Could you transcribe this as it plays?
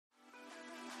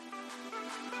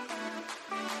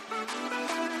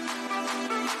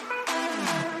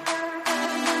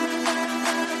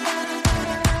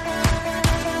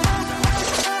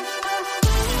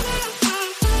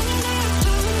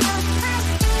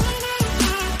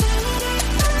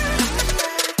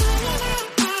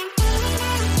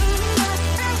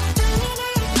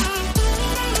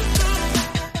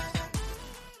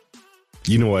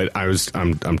You know what?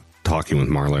 I'm talking with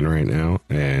Marlon right now,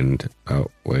 and oh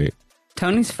wait,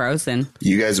 Tony's frozen.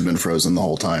 You guys have been frozen the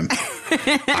whole time.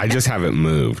 I just haven't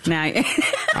moved. Now,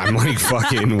 I'm like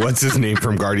fucking what's his name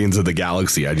from Guardians of the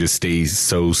Galaxy? I just stay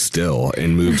so still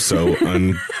and move so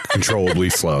uncontrollably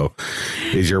slow.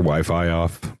 Is your Wi-Fi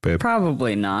off, babe?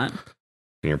 probably not.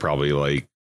 You're probably like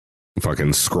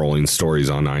fucking scrolling stories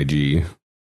on IG,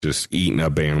 just eating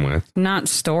up bandwidth. Not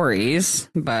stories,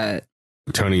 but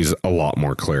Tony's a lot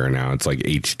more clear now. It's like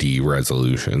HD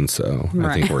resolution, so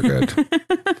I think we're good.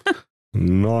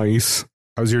 Nice.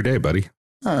 How's your day, buddy?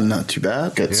 Not too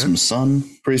bad. Got some sun.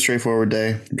 Pretty straightforward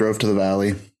day. Drove to the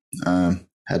valley.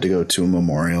 Had to go to a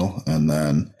memorial and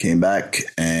then came back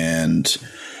and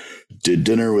did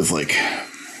dinner with like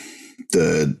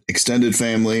the extended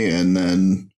family and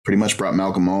then pretty much brought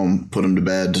Malcolm home, put him to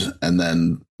bed, and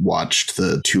then watched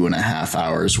the 2.5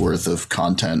 hours worth of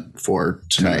content for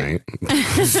tonight.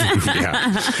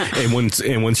 Yeah. And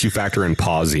once you factor in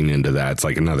pausing into that, it's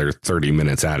like another 30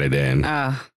 minutes added in.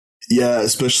 Yeah,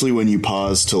 especially when you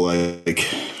pause to like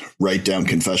write down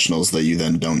confessionals that you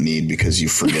then don't need because you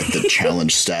forget that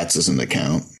challenge stats doesn't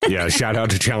account. Yeah, shout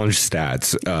out to Challenge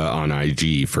Stats on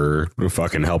IG for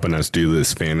fucking helping us do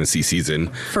this fantasy season.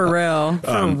 For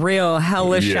real,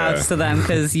 hellish shouts to them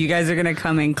because you guys are going to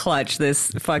come in clutch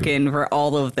this fucking for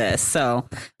all of this. So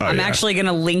I'm actually going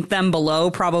to link them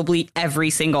below probably every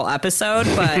single episode.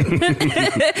 But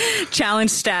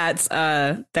Challenge Stats,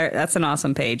 that's an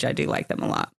awesome page. I do like them a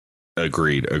lot.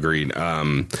 Agreed.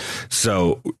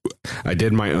 So I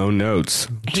did my own notes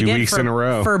 2 weeks in a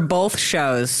row for both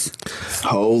shows.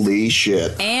 Holy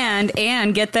shit.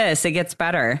 And get this, it gets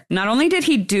better. Not only did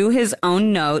he do his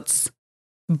own notes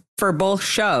for both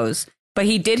shows, but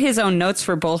he did his own notes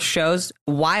for both shows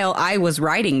while I was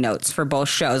writing notes for both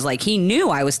shows. Like he knew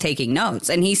I was taking notes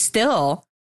and he still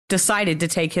decided to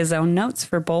take his own notes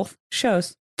for both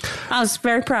shows. I was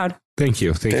very proud. Thank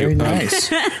you. Very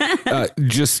nice.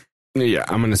 Yeah,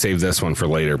 I'm going to save this one for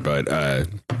later, but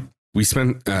we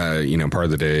spent, part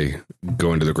of the day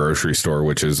going to the grocery store,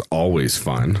 which is always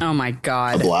fun. Oh, my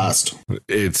God. A blast.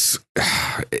 It's,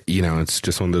 it's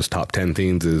just one of those top 10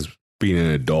 things is being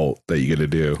an adult that you get to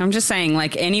do. I'm just saying,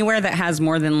 like, anywhere that has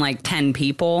more than, like, 10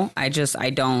 people, I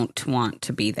don't want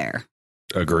to be there.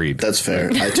 Agreed. That's fair.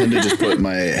 I tend to just put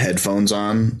my headphones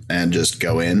on and just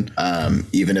go in,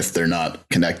 even if they're not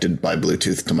connected by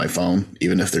Bluetooth to my phone,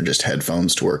 even if they're just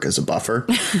headphones to work as a buffer.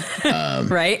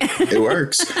 Right. It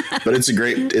works. But it's a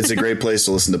great place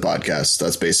to listen to podcasts.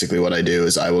 That's basically what I do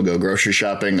is I will go grocery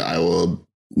shopping. I will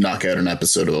knock out an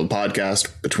episode of a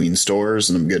podcast between stores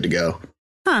and I'm good to go.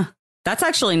 Huh. That's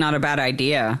actually not a bad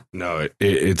idea. No,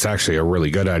 it's actually a really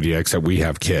good idea, except we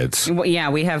have kids. Well, yeah,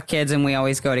 we have kids and we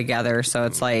always go together. So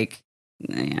it's like,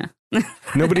 yeah.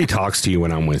 Nobody talks to you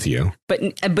when I'm with you.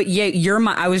 But yeah,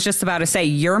 I was just about to say,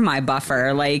 you're my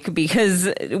buffer. Like,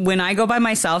 because when I go by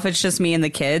myself, it's just me and the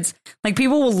kids. Like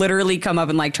people will literally come up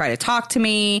and like try to talk to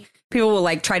me. People will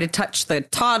like try to touch the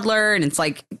toddler. And it's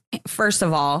like, first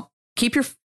of all, keep your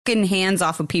fucking hands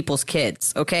off of people's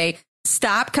kids. OK.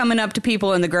 Stop coming up to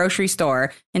people in the grocery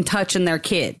store and touching their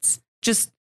kids.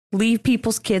 Just leave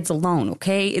people's kids alone,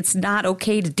 okay? It's not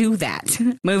okay to do that.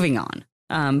 Moving on.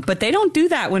 But they don't do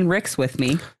that when Rick's with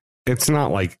me. It's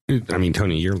not like, I mean,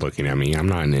 Tony, you're looking at me. I'm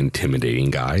not an intimidating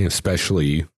guy,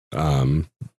 especially, I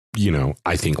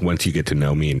think once you get to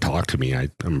know me and talk to me,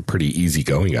 I'm a pretty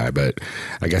easygoing guy. But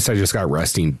I guess I just got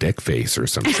resting dick face or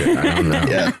some shit. I don't know.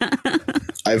 Yeah.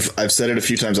 I've said it a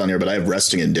few times on here, but I have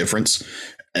resting indifference.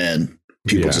 And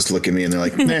people just look at me and they're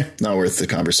like, not worth the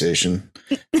conversation.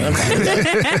 I'm fine with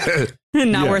that.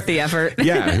 Not worth the effort.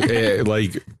 Yeah.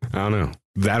 Like, I don't know.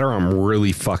 That or I'm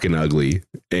really fucking ugly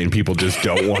and people just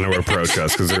don't want to approach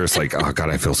us because they're just like, oh, God,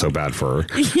 I feel so bad for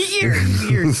her.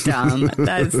 You're dumb.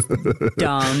 That's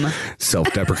dumb.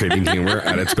 Self-deprecating humor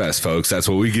at its best, folks. That's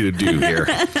what we get to do here.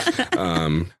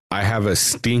 I have a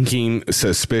stinking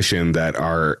suspicion that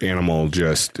our animal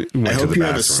just went to the bathroom. I hope you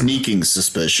have a sneaking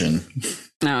suspicion.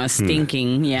 No,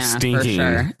 stinking. Yeah, stinking,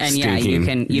 for sure. And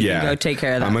stinking. you can go take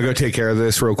care of that. I'm going to go take care of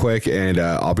this real quick and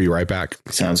I'll be right back.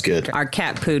 Sounds good. Our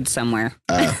cat pooed somewhere.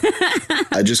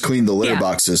 I just cleaned the litter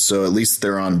boxes, so at least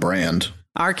they're on brand.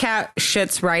 Our cat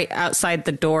shits right outside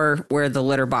the door where the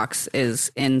litter box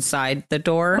is inside the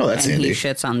door. Oh, that's handy. He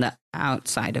shits on the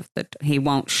outside of he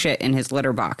won't shit in his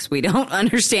litter box. We don't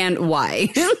understand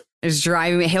why. It's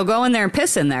driving me. He'll go in there and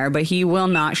piss in there, but he will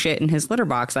not shit in his litter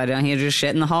box. He'll just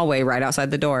shit in the hallway right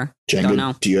outside the door. Jenga, don't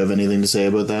know. Do you have anything to say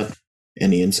about that?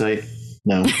 Any insight?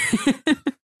 No?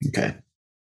 Okay.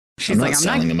 She's like,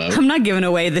 I'm not giving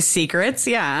away the secrets.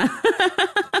 Yeah.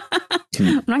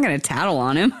 I'm not going to tattle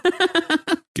on him.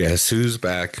 Guess who's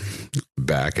back?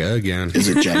 Back again. Is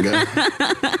it Jenga?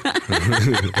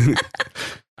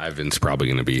 Ivan's probably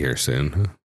going to be here soon.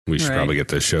 We should probably get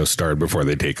this show started before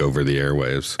they take over the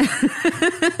airwaves.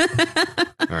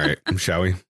 All right. Shall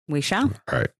we? We shall.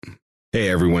 All right. Hey,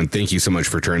 everyone. Thank you so much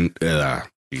for turning.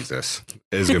 Jesus.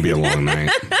 It's going to be a long night.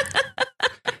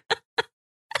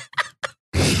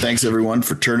 Thanks, everyone,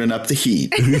 for turning up the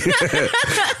heat.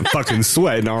 I'm fucking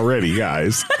sweating already,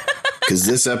 guys. Because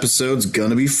this episode's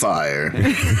going to be fire.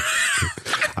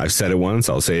 I've said it once.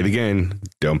 I'll say it again.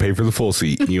 Don't pay for the full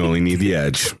seat. You only need the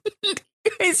edge.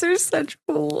 You guys are such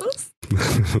fools.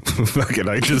 Fucking,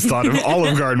 I just thought of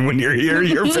Olive Garden when you're here,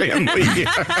 your family.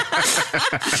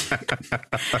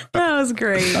 That was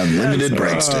great. Unlimited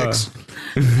breadsticks.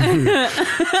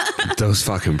 Those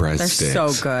fucking They're breadsticks.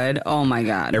 so good. Oh my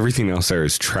God. Everything else there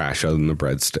is trash other than the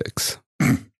breadsticks.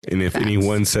 And if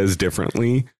anyone says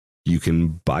differently, you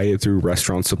can buy it through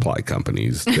restaurant supply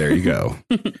companies. There you go.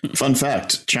 Fun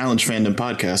fact, Challenge Fandom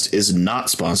Podcast is not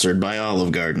sponsored by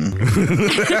Olive Garden.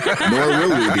 Nor will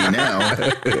we be now.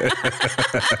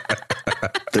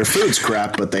 Their food's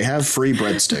crap, but they have free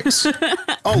breadsticks.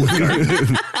 Olive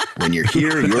Garden. When you're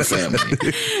here, your family.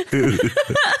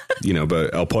 You know,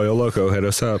 but El Pollo Loco, hit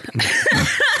us up.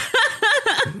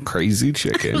 Crazy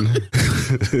chicken.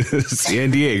 San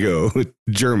Diego,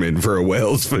 German for a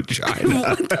whale's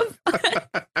vagina.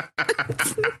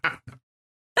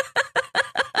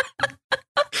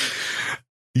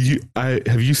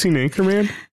 Have you seen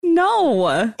Anchorman?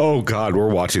 No. Oh God, we're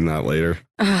watching that later.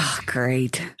 Oh,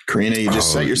 great. Karina, you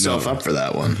just set yourself up for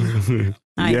that one.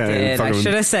 I did. I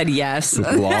should have said yes.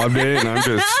 Logged it, and I'm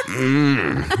just.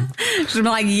 Should have been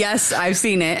like, yes, I've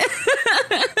seen it.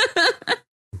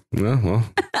 Well,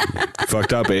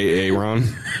 fucked up, Ron.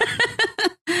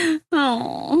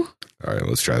 Oh. All right,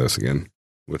 let's try this again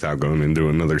without going into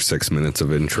another 6 minutes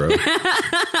of intro.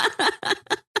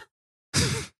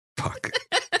 Fuck.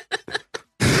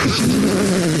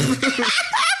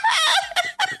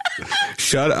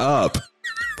 Shut up.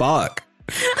 Fuck.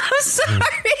 I'm sorry.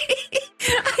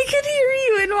 I could hear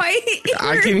you in my ear.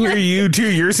 I can hear you too.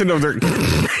 You're sitting over there.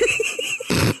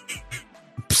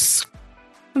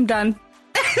 I'm done.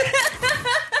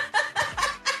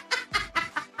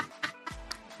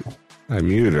 I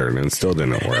muted her and it still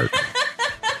didn't work.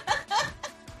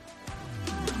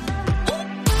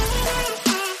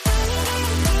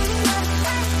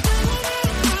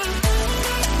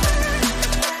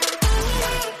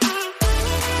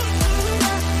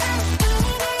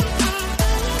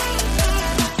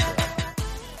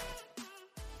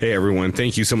 Hey, everyone.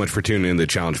 Thank you so much for tuning in to the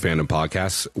Challenge Fandom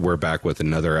Podcast. We're back with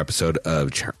another episode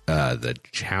of the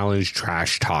Challenge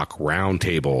Trash Talk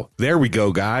Roundtable. There we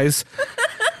go, guys.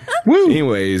 Woo.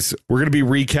 Anyways, we're going to be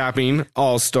recapping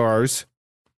All Stars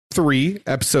 3,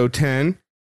 Episode 10.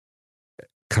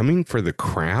 Coming for the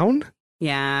crown?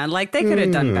 Yeah, like they could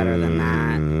have done better than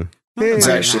that. It's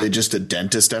actually just a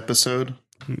dentist episode.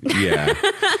 Yeah.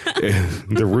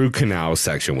 The root canal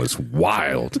section was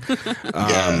wild.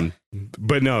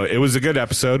 But no, it was a good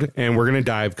episode, and we're going to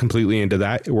dive completely into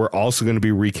that. We're also going to be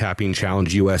recapping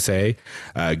Challenge USA,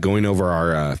 going over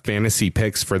our fantasy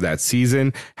picks for that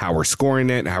season, how we're scoring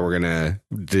it, how we're going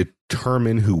to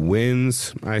determine who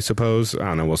wins, I suppose. I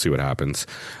don't know. We'll see what happens.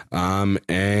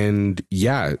 And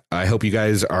yeah, I hope you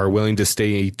guys are willing to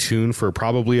stay tuned for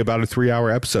probably about a 3-hour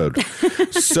episode.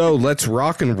 So let's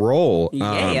rock and roll.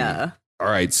 Yeah. All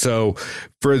right. So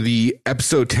for the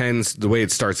episode 10s, the way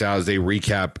it starts out is they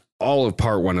recap all of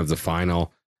part 1 of the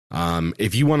final.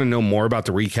 If you want to know more about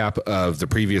the recap of the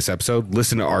previous episode,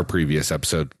 listen to our previous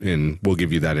episode and we'll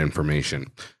give you that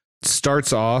information.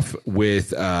 Starts off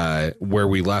with where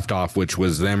we left off, which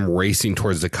was them racing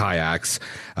towards the kayaks.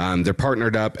 They're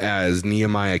partnered up as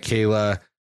Nehemiah, Kayla,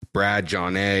 Brad,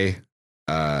 John A,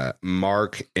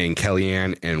 Mark, and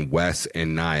Kellyanne, and Wes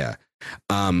and Naya.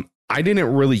 I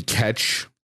didn't really catch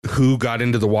who got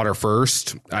into the water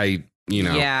first.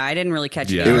 Yeah, I didn't really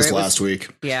catch it. It was last week.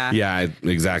 Yeah. Yeah,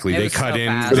 exactly. They cut in.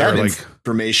 For that They're like,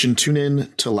 information, tune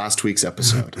in to last week's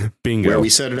episode. Bingo. Where we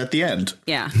said it at the end.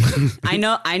 Yeah. I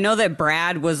know that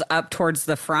Brad was up towards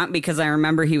the front because I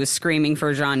remember he was screaming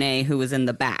for Jeanne, who was in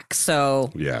the back.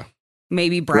 So yeah.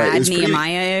 Maybe Brad,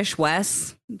 Nehemiah-ish,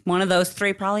 Wes, one of those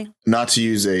three probably. Not to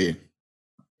use a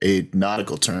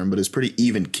nautical term, but it's pretty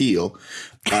even keel.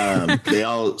 They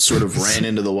all sort of ran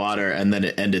into the water and then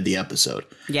it ended the episode.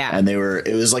 Yeah. And it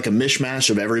was like a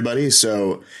mishmash of everybody.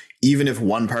 So even if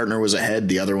one partner was ahead,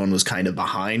 the other one was kind of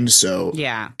behind. So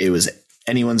yeah, it was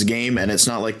anyone's game, and it's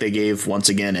not like they gave, once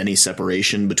again, any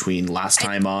separation between last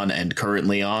time on and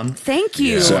currently on. Thank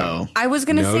you. Yeah. So I was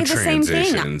going to No say the same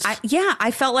thing. transitions.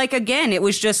 I felt like, again, it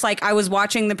was just like I was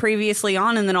watching the previously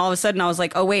on, and then all of a sudden I was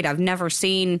like, oh, wait, I've never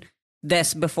seen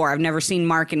this before. I've never seen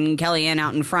Mark and Kellyanne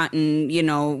out in front and, you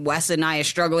know, Wes and I are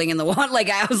struggling in the one. Like,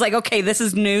 I was like, okay, this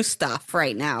is new stuff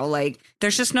right now. Like,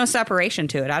 there's just no separation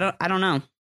to it. I don't know.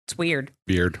 It's weird.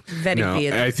 Weird. Very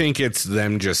weird. I think it's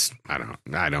them just, I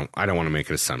don't want to make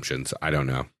assumptions. I don't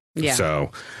know. Yeah.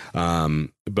 So,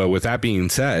 but with that being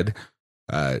said,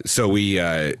 so we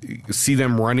see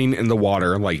them running in the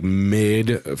water like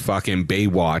mid fucking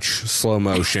Baywatch slow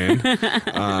motion.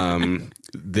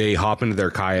 They hop into their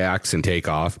kayaks and take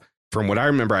off. From what I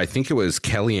remember, I think it was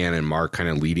Kellyanne and Mark kind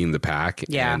of leading the pack.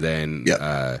 Yeah.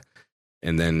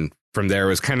 And then from there, it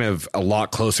was kind of a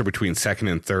lot closer between second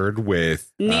and third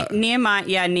with Nehemiah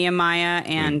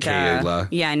and Kayla.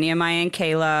 Nehemiah and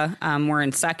Kayla were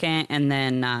in second, and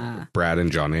then Brad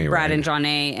and John A. and John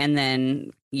A. And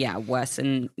then Wes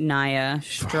and Naya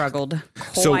struggled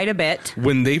quite a bit.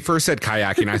 When they first said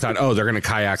kayaking, I thought, oh, they're going to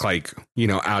kayak like, you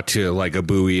know, out to like a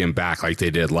buoy and back like they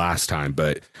did last time.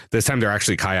 But this time they're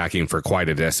actually kayaking for quite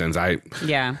a distance.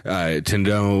 To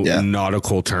know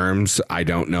nautical terms, I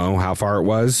don't know how far it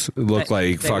was. It looked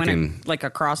like fucking like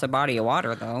across a body of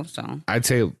water, though. So I'd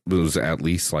say it was at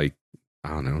least like, I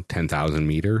don't know, 10,000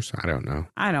 meters. I don't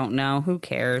know. Who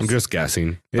cares? I'm just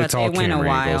guessing. But it's all it went a camera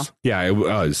while. angles. Yeah, it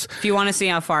was. If you want to see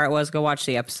how far it was, go watch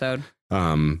the episode.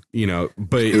 You know,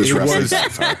 but It was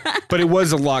that far. but it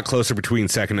was a lot closer between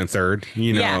second and third,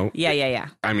 you know. Yeah.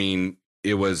 I mean,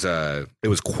 it was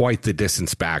quite the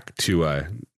distance back to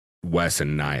Wes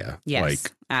and Naya. Yes,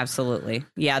 like, absolutely.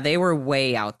 Yeah, they were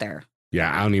way out there.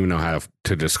 Yeah, I don't even know how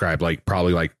to describe, like,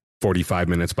 probably like 45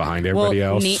 minutes behind everybody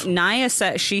else. Naya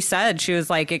said she was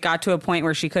like, it got to a point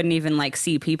where she couldn't even like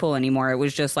see people anymore. It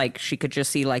was just like she could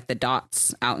just see like the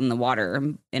dots out in the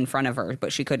water in front of her,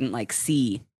 but she couldn't like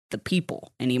see the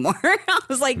people anymore. I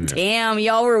was like, damn,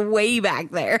 y'all were way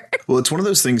back there. Well, it's one of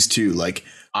those things too. Like,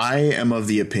 I am of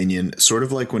the opinion, sort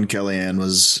of like when Kellyanne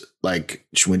was like,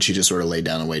 when she just sort of laid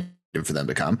down and waited for them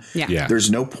to come. Yeah. There's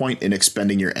no point in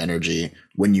expending your energy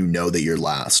when you know that you're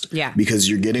last. Yeah. Because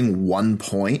you're getting 1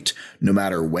 point no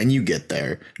matter when you get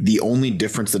there. The only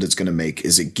difference that it's going to make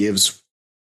is it gives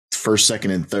first,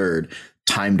 second, and third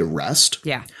time to rest.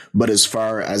 Yeah. But as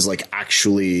far as like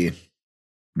actually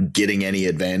getting any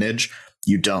advantage,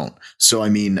 you don't. So, I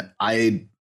mean, I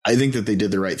think that they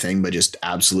did the right thing by just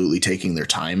absolutely taking their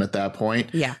time at that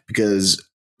point. Yeah. Because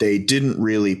they didn't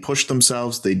really push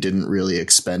themselves. They didn't really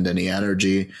expend any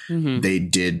energy. Mm-hmm. They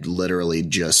did literally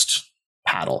just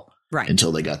paddle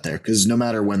until they got there. Because no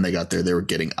matter when they got there, they were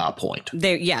getting a point.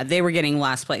 They were getting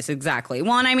last place. Exactly.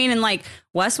 Well, and I mean, and like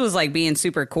Wes was like being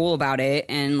super cool about it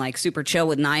and like super chill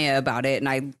with Naya about it. And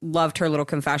I loved her little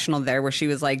confessional there where she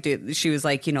was like,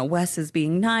 you know, Wes is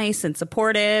being nice and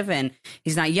supportive and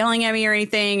he's not yelling at me or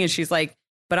anything. And she's like,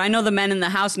 but I know the men in the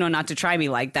house know not to try me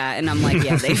like that. And I'm like,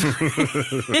 yeah,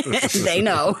 they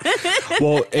know.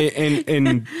 Well,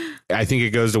 and I think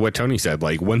it goes to what Tony said.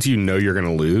 Like, once you know you're going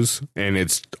to lose and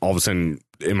it's all of a sudden,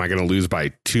 am I going to lose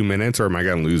by 2 minutes or am I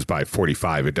going to lose by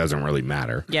 45? It doesn't really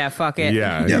matter. Yeah, fuck it.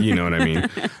 Yeah. You know what I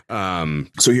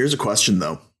mean? So here's a question,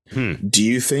 though. Do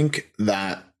you think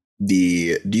that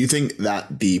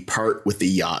the part with the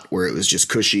yacht where it was just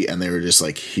cushy and they were just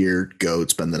like, here, go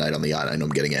spend the night on the yacht. I know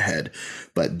I'm getting ahead,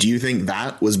 but do you think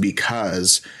that was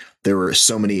because there were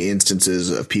so many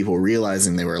instances of people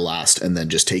realizing they were last and then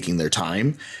just taking their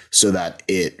time so that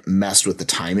it messed with the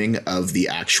timing of the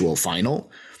actual final?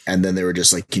 And then they were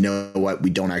just like, you know what? We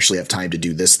don't actually have time to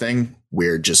do this thing.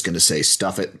 We're just going to say,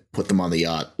 stuff it, put them on the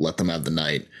yacht, let them have the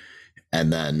night,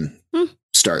 and then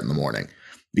start in the morning.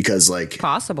 Because like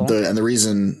possible. The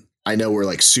reason I know we're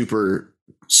like super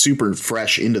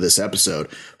fresh into this episode,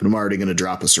 but I'm already going to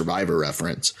drop a Survivor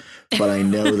reference. But I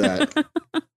know that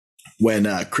when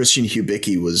Christian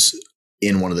Hubicki was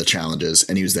in one of the challenges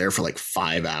and he was there for like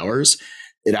 5 hours,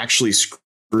 it actually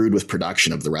screwed with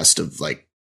production of the rest of like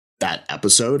that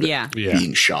episode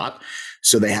being shot.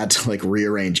 So they had to like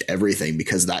rearrange everything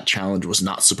because that challenge was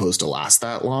not supposed to last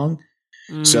that long.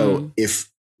 So if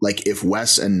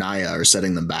Wes and Naya are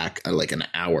setting them back at like an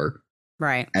hour,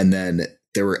 right, and then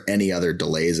there were any other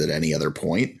delays at any other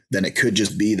point, then it could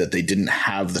just be that they didn't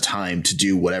have the time to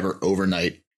do whatever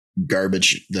overnight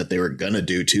garbage that they were going to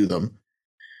do to them.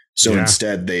 So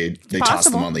instead they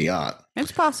tossed them on the yacht.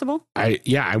 It's possible.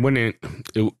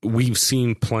 We've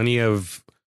seen plenty of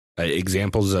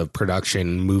examples of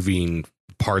production moving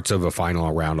parts of a final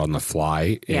around on the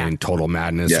fly in Total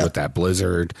Madness with that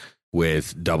blizzard.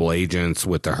 with double agents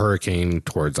with the hurricane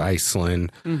towards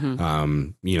Iceland.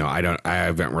 You know, I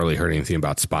haven't really heard anything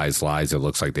about Spies Lies. It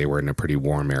looks like they were in a pretty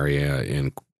warm area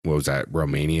in, what was that,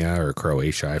 Romania or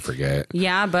Croatia? I forget.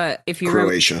 Yeah, but if you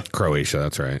Croatia,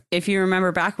 that's right. If you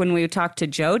remember back when we talked to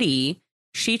Jody,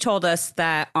 she told us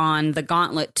that on the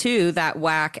Gauntlet 2, that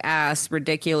whack ass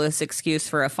ridiculous excuse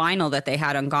for a final that they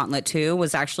had on Gauntlet 2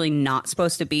 was actually not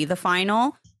supposed to be the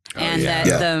final. And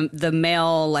that the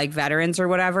male like veterans or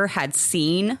whatever had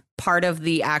seen part of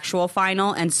the actual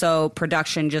final. And so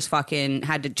production just fucking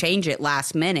had to change it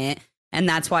last minute. And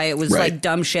that's why it was like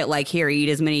dumb shit like, here, eat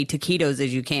as many taquitos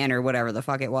as you can or whatever the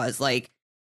fuck it was. Like,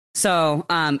 so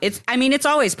it's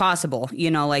always possible,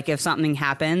 you know, like if something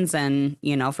happens and,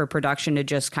 you know, for production to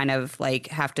just kind of like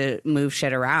have to move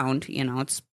shit around, you know,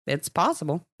 it's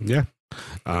possible. Yeah.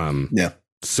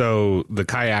 So the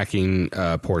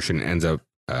kayaking portion ends up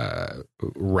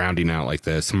rounding out like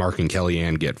this. Mark and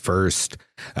Kellyanne get first.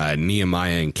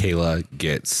 Nehemiah and Kayla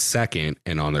get second.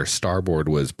 And on their starboard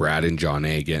was Brad and John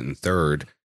A getting third.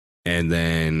 And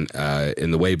then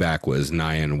in the way back was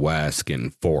Nia and Wes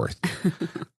getting fourth.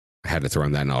 I had to throw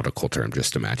in that nautical term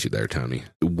just to match you there, Tony.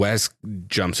 Wes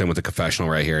jumps in with a confessional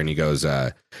right here, and he goes,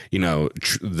 you know,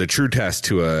 the true test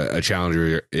to a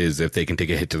challenger is if they can take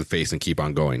a hit to the face and keep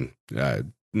on going.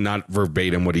 Not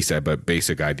verbatim what he said, but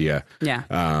basic idea. Yeah.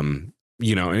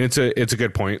 You know, and it's a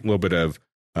good point. A little bit of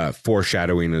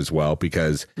foreshadowing as well,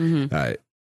 because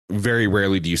very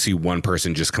rarely do you see one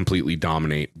person just completely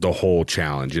dominate the whole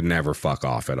challenge and never fuck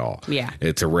off at all. Yeah.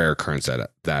 It's a rare occurrence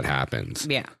that happens.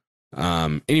 Yeah.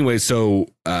 Anyway, so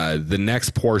the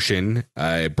next portion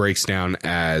it breaks down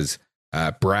as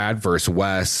Brad versus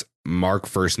Wes, Mark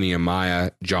versus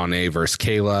Nehemiah, John A versus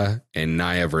Kayla, and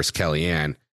Nia versus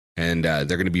Kellyanne. And they're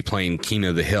going to be playing King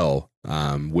of the Hill,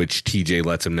 which TJ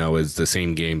lets him know is the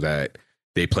same game that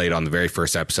they played on the very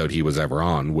first episode he was ever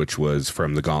on, which was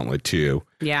from the Gauntlet 2.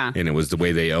 Yeah. And it was the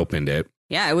way they opened it.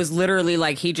 Yeah, it was literally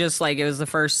like he just like it was the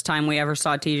first time we ever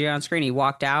saw TJ on screen. He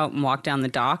walked out and walked down the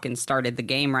dock and started the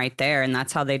game right there. And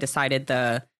that's how they decided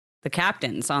the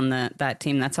captains on that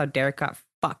team. That's how Derek got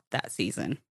fucked that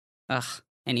season. Ugh.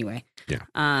 Anyway. Yeah.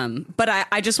 But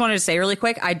I just wanted to say really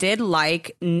quick, I did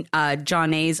like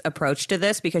John A's approach to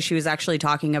this because she was actually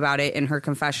talking about it in her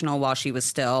confessional while she was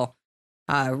still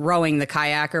rowing the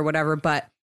kayak or whatever. But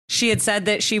she had said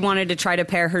that she wanted to try to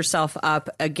pair herself up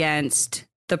against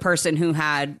the person who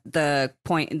had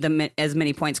as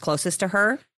many points closest to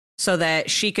her so that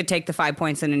she could take the 5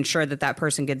 points and ensure that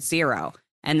person gets 0.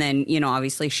 And then, you know,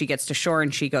 obviously she gets to shore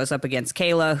and she goes up against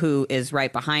Kayla, who is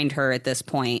right behind her at this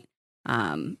point.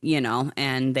 You know,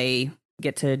 and they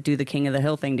get to do the King of the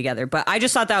Hill thing together. But I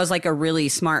just thought that was like a really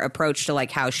smart approach to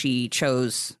like how she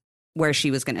chose where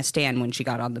she was going to stand when she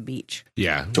got on the beach.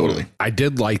 Yeah, totally. I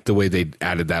did like the way they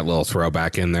added that little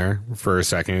throwback in there for a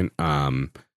second.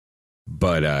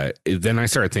 But then I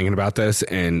started thinking about this,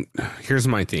 and here's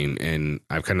my theme. And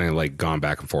I've kind of like gone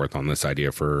back and forth on this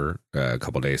idea for a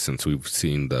couple of days since we've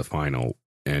seen the final.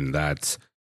 And that's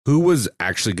who was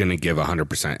actually going to give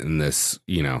 100% in this,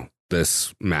 you know,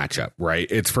 this matchup, right?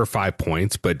 It's for 5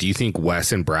 points, but do you think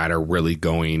Wes and Brad are really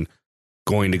going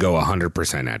to go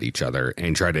 100% at each other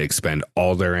and try to expend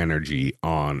all their energy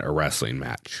on a wrestling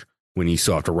match when you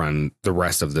still have to run the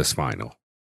rest of this final?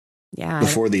 Yeah.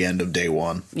 Before the end of day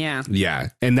one. Yeah. Yeah.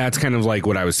 And that's kind of like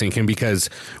what I was thinking, because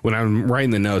when I'm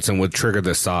writing the notes and what triggered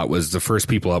this thought was the first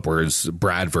people up was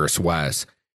Brad versus Wes.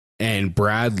 And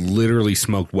Brad literally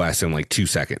smoked Wes in like 2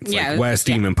 seconds. Yeah. Like Wes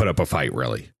didn't even put up a fight,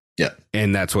 really. Yeah.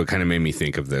 And that's what kind of made me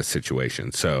think of this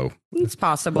situation. So it's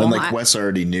possible. And like Wes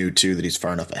already knew, too, that he's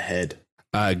far enough ahead.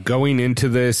 Going into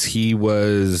this, he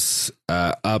was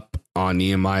up on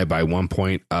Nehemiah by 1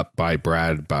 point, up by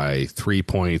Brad by 3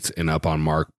 points, and up on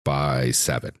Mark by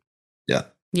 7. Yeah.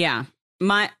 Yeah.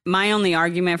 My only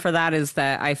argument for that is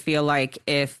that I feel like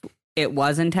if it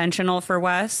was intentional for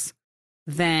Wes,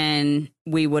 then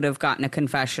we would have gotten a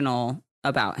confessional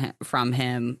about him from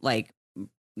him, like,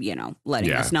 you know,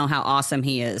 letting us know how awesome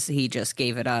he is. He just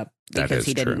gave it up because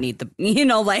he didn't need the, you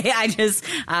know, like I don't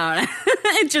know.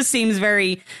 It just seems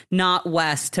very not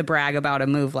Wes to brag about a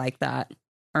move like that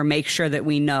or make sure that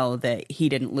we know that he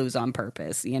didn't lose on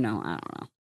purpose. You know, I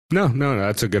don't know. No,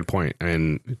 that's a good point.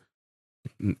 And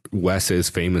Wes is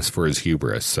famous for his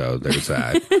hubris, so there's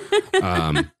that.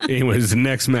 Anyways, the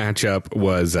next matchup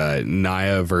was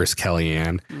Nia versus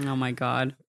Kellyanne. Oh my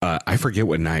God. I forget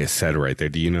what Nia said right there.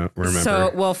 Do you remember?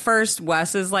 So, well, first,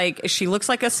 Wes is like, she looks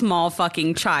like a small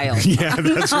fucking child. Yeah,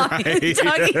 that's right.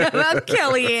 Talking about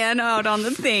Kellyanne out on the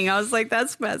thing. I was like,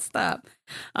 that's messed up.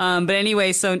 But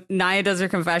anyway, so Nia does her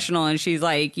confessional and she's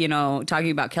like,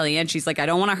 talking about Kellyanne. She's like, I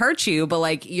don't want to hurt you, but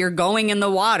like, you're going in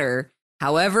the water.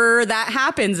 However that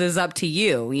happens is up to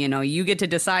you. You get to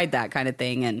decide that kind of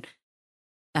thing. And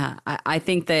I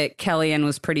think that Kellyanne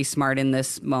was pretty smart in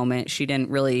this moment. She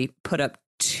didn't really put up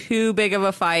too big of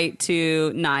a fight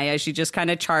to Nia. She just kind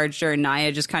of charged her, and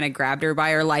Nia just kind of grabbed her by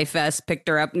her life vest, picked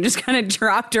her up, and just kind of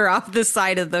dropped her off the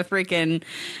side of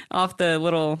off the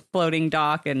little floating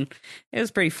dock. And it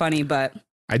was pretty funny, but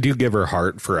I do give her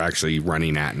heart for actually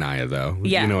running at Nia, though.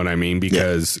 Yeah. You know what I mean?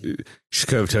 Because she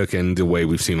could have taken the way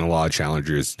we've seen a lot of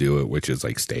challengers do it, which is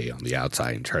like stay on the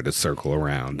outside and try to circle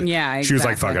around. Yeah, exactly. She was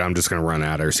like, fuck it, I'm just going to run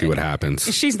at her, see what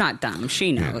happens. She's not dumb.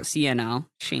 She knows, she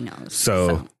knows.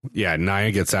 So, yeah,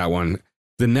 Nia gets that one.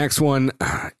 The next one,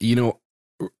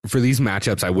 for these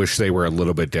matchups, I wish they were a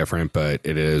little bit different, but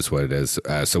it is what it is.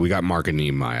 So we got Mark and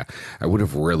Nehemiah. I would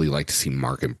have really liked to see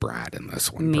Mark and Brad in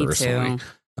this one, Me personally.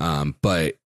 too.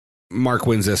 But Mark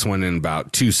wins this one in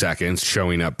about 2 seconds,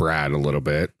 showing up Brad a little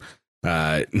bit.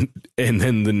 And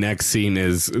then the next scene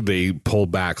is they pull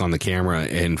back on the camera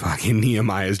and fucking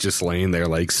Nehemiah is just laying there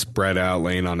like spread out,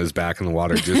 laying on his back in the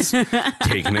water, just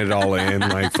taking it all in.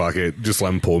 Like, fuck it, just let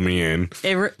him pull me in.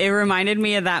 It reminded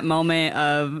me of that moment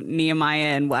of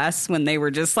Nehemiah and Wes when they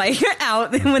were just like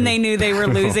out when they knew they were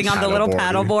losing on the little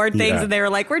paddleboard things. Yeah. And they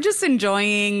were like, we're just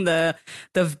enjoying the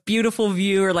beautiful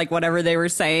view or like whatever they were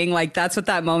saying. Like, that's what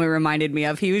that moment reminded me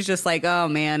of. He was just like, oh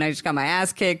man, I just got my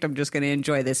ass kicked. I'm just going to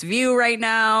enjoy this view right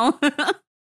now.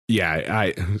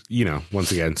 Yeah,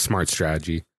 once again, smart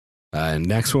strategy.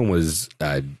 Next one was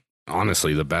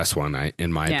honestly the best one,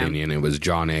 in my opinion. It was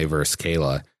John A versus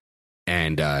Kayla,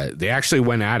 and they actually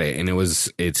went at it, and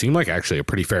it seemed like actually a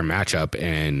pretty fair matchup,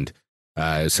 and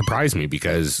it surprised me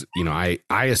because I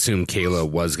assumed Kayla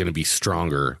was going to be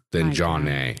stronger than John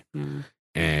A. Mm.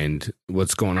 And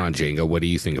what's going on, Jenga? What do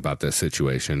you think about this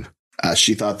situation?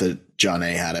 She thought that John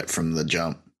A had it from the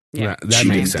jump. Yeah, that she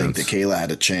makes didn't sense. think that Kayla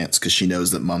had a chance because she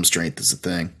knows that mom strength is a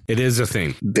thing. It is a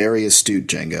thing. Very astute,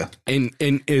 Jenga.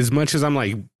 And as much as I'm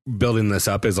like building this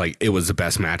up as like it was the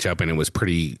best matchup and it was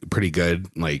pretty good,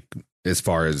 like as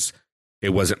far as it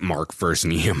wasn't Mark versus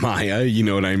Nehemiah, you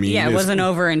know what I mean? Yeah, it wasn't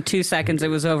over in 2 seconds. It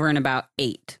was over in about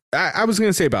 8. I was going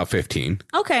to say about 15.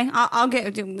 Okay, I'll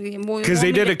get... Because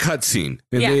they did a cut scene.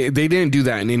 And they didn't do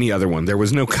that in any other one. There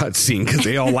was no cut scene because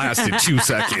they all lasted 2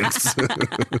 seconds.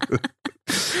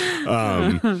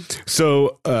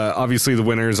 So obviously the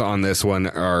winners on this one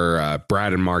are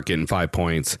Brad and Mark getting 5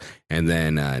 points. And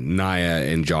then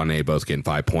Nia and John A both getting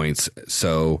 5 points.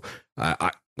 So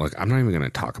Look, I'm not even going to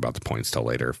talk about the points till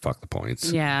later. Fuck the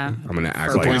points. Yeah. I'm going to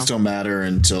act the like points don't matter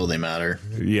until they matter.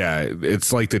 Yeah,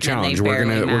 it's like the challenge. We're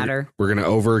going to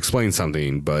over explain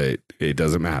something, but it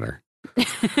doesn't matter.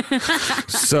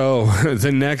 So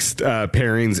the next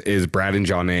pairings is Brad and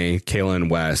John A, Kayla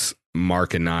and Wes,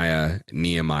 Mark and Nia,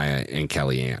 Nehemiah and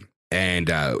Kellyanne. And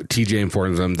TJ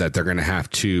informs them that they're going to have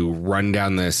to run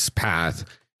down this path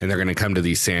and they're going to come to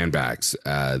these sandbags.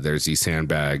 There's these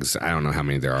sandbags. I don't know how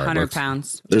many there are. 100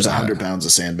 pounds. There's 100 pounds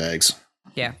of sandbags.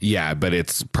 Yeah. Yeah, but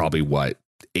it's probably what,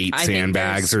 8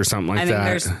 sandbags or something like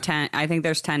that? I think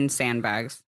there's 10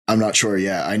 sandbags. I'm not sure.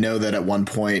 Yeah. I know that at one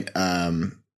point,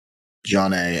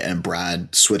 John A and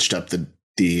Brad switched up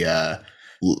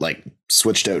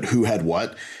switched out who had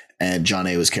what. And John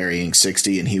A was carrying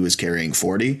 60 and he was carrying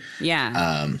 40.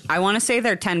 Yeah. I want to say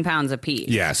they're 10 pounds apiece.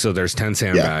 Yeah. So there's 10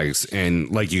 sandbags. Yeah.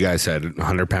 And like you guys said,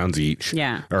 100 pounds each.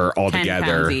 Yeah. Or all 10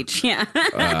 together. Pounds each. Yeah.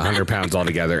 100 pounds all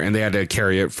together. And they had to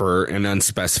carry it for an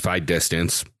unspecified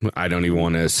distance. I don't even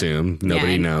want to assume.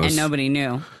 Nobody knows. And nobody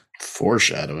knew.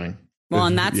 Foreshadowing. Well,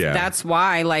 and that's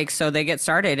why, so they get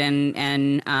started and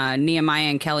Nehemiah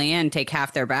and Kellyanne take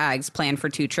half their bags, plan for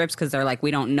 2 trips because they're like,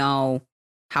 we don't know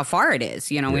how far it is.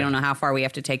 We don't know how far we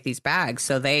have to take these bags.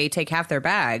 So they take half their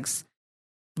bags.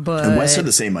 And Wes had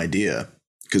the same idea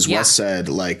because Wes said,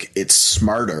 it's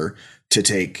smarter to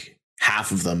take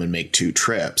half of them and make 2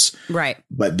 trips. Right.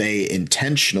 But they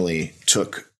intentionally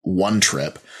took 1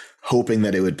 trip, hoping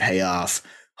that it would pay off,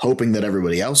 hoping that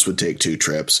everybody else would take 2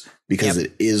 trips because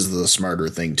it is the smarter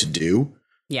thing to do.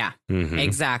 Yeah,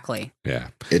 exactly. Yeah.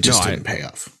 It just didn't pay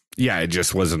off. Yeah, it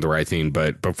just wasn't the right thing.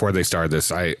 But before they started this,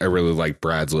 I really like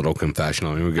Brad's little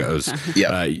confessional. He goes,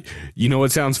 you know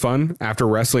what sounds fun after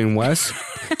wrestling Wes?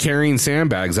 Carrying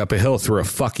sandbags up a hill through a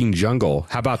fucking jungle.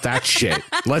 How about that shit?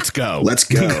 Let's go. Let's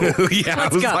go. I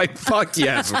was like, fuck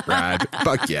yes, Brad.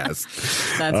 Fuck yes.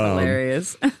 That's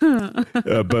hilarious.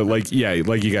 But like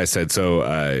you guys said,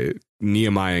 so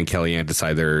Nehemiah and Kellyanne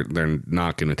decide they're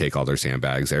not going to take all their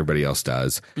sandbags. Everybody else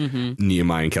does.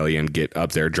 Nehemiah and Kellyanne get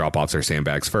up there, drop off their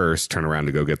sandbags first, turn around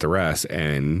to go get the rest,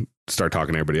 and start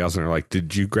talking to everybody else. And they're like,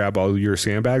 "Did you grab all your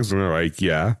sandbags?" And they're like,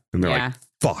 "Yeah." And they're like,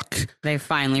 "Fuck." They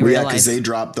finally realized. Yeah, because they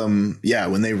dropped them. Yeah,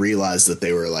 when they realized that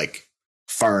they were like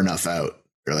far enough out,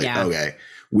 they're like, "Okay,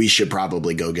 we should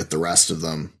probably go get the rest of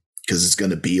them because it's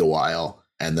going to be a while."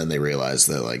 And then they realized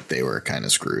that like they were kind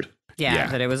of screwed. Yeah,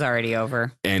 that it was already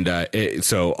over. And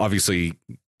so obviously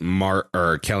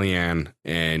Kellyanne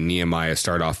and Nehemiah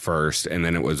start off first, and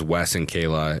then it was Wes and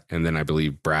Kayla, and then I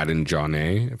believe Brad and John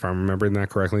A, if I'm remembering that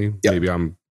correctly. Yep.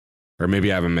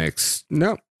 Maybe I have a mix.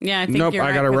 Nope. Yeah, I think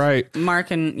I got it right.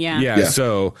 Mark and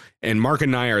So, and Mark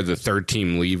and I are the third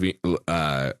team leaving,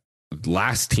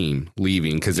 last team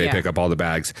leaving because they pick up all the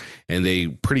bags, and they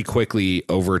pretty quickly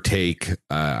overtake.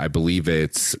 I believe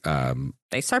it's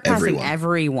they start passing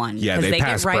everyone. Yeah, they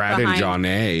pass Brad and John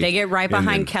A. They get right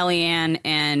behind Kellyanne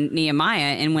and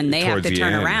Nehemiah, and when they have to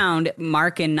turn around,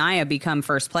 Mark and Naya become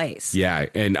first place. Yeah,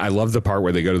 and I love the part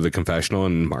where they go to the confessional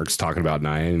and Mark's talking about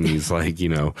Naya, and he's like,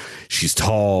 she's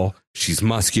tall, she's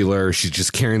muscular, she's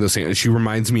just carrying those things. She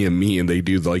reminds me of me, and they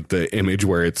do like the image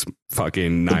where it's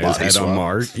fucking Naya's head on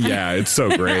Mark. Yeah, it's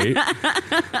so great.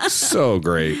 So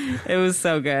great. It was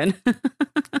so good.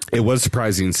 It was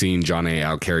surprising seeing John A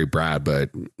out carry Brad, but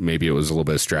maybe it was a little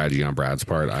bit of strategy on Brad's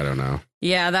part. I don't know.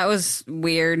 Yeah, that was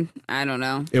weird. I don't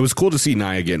know. It was cool to see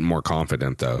Naya getting more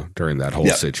confident, though, during that whole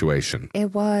situation.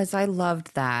 It was. I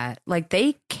loved that. Like,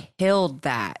 they killed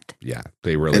that. Yeah,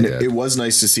 they really did. It was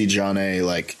nice to see John A,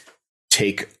 like,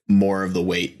 take more of the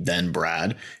weight than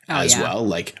Brad as well.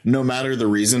 Like, no matter the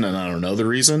reason, and I don't know the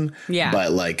reason,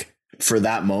 but, like, for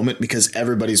that moment, because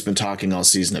everybody's been talking all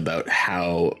season about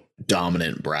how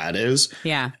dominant Brad is.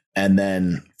 Yeah. And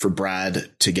then for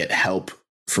Brad to get help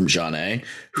from John A,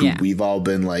 who we've all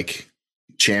been like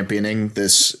championing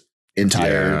this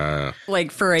entire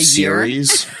like for a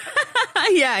series.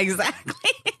 Yeah,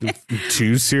 exactly.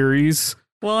 2 series.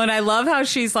 Well, and I love how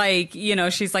she's like,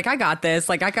 she's like, I got this.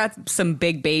 Like, I got some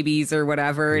big babies or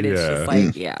whatever. And it's just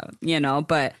like,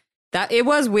 but that it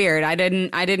was weird. I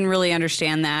didn't really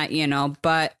understand that,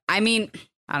 but I mean,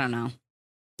 I don't know.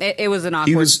 It was an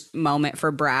awkward moment for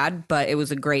Brad, but it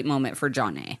was a great moment for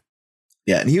John A.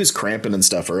 Yeah, and he was cramping and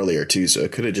stuff earlier, too, so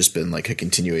it could have just been like a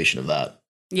continuation of that.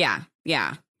 Yeah,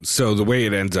 yeah. So the way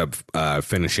it ends up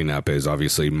finishing up is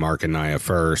obviously Mark and Naya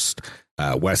first,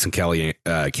 Wes and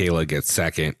Kayla get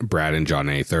second, Brad and John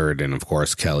A third, and of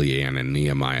course Kellyanne and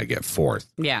Nehemiah get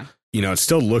fourth. Yeah. It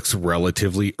still looks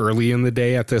relatively early in the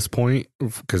day at this point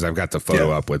because I've got the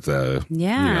photo up with the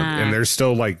and there's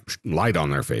still like light on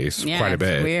their face quite a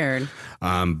bit. It's weird.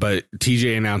 But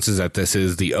TJ announces that this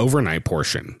is the overnight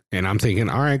portion, and I'm thinking,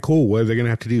 all right, cool. What are they going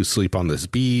to have to do? Sleep on this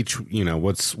beach?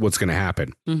 What's going to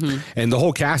happen? Mm-hmm. And the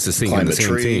whole cast is thinking the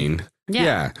same thing.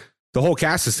 Yeah. The whole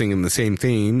cast is thinking the same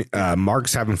thing.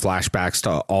 Mark's having flashbacks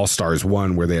to All Stars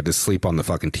 1 where they had to sleep on the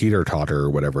fucking teeter-totter or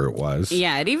whatever it was.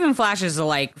 Yeah, it even flashes to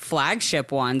like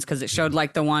flagship ones because it showed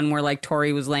like the one where like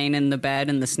Tori was laying in the bed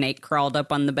and the snake crawled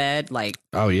up on the bed. Like,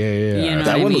 oh, yeah.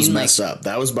 That one was messed up.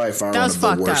 That was by far one of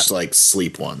the worst like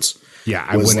sleep ones. Yeah,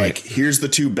 I was like, here's the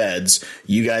 2 beds.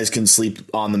 You guys can sleep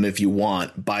on them if you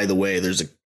want. By the way, there's a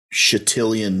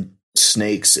shatillion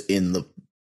snakes in the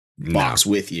box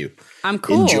with you. I'm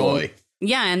cool. Enjoy.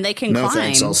 Yeah, and they can climb. No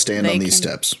thanks, I'll stand on these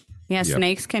steps. Yeah,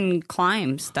 snakes can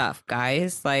climb stuff,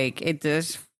 guys. Like, it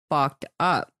just fucked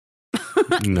up.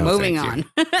 No, moving on.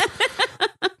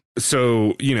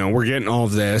 So, we're getting all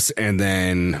of this, and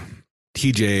then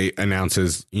TJ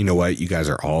announces, you know what, you guys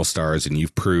are all stars, and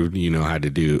you've proved you know how to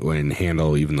do and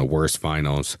handle even the worst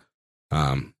finals.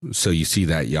 So you see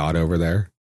that yacht over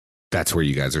there? That's where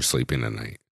you guys are sleeping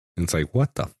tonight. And it's like,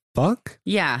 what the fuck?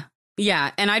 Yeah.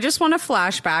 Yeah. And I just want to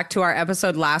flash back to our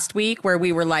episode last week where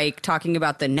we were like talking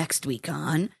about the next week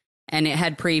on, and it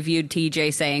had previewed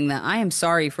TJ saying that I am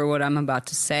sorry for what I'm about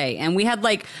to say. And we had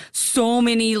like so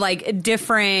many like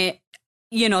different,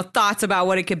 thoughts about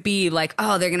what it could be. Like,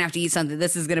 oh, they're going to have to eat something.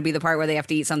 This is going to be the part where they have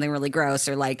to eat something really gross,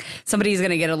 or like somebody's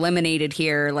going to get eliminated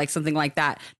here, like something like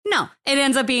that. No, it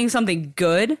ends up being something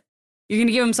good. You're going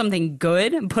to give them something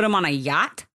good and put them on a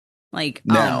yacht? Like,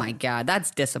 oh my God,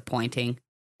 that's disappointing.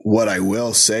 What I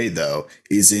will say, though,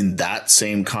 is in that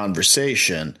same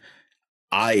conversation,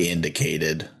 I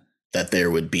indicated that there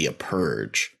would be a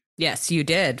purge. Yes, you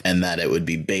did. And that it would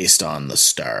be based on the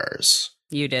stars.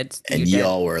 You did. And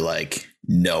y'all were like,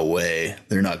 no way.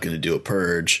 They're not going to do a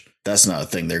purge. That's not a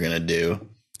thing they're going to do.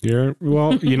 Yeah.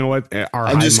 Well, you know what?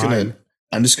 I'm just going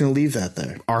to leave that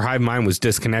there. Our hive mind was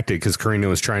disconnected because Karina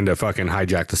was trying to fucking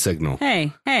hijack the signal.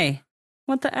 Hey.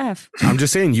 What the F? I'm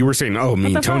just saying, you were saying, oh,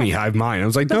 me and Tony hive mind. I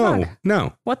was like,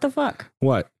 no. What the fuck?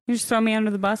 What? You just throw me under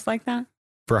the bus like that?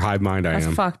 For hive mind, I am.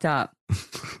 That's fucked up.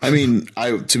 I mean,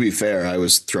 to be fair, I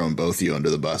was throwing both of you under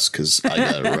the bus because I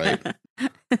got it right.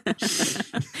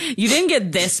 You didn't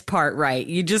get this part right.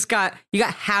 You got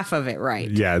half of it right.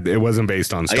 Yeah, it wasn't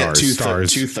based on stars. I got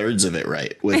 2/3 of it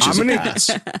right, which is a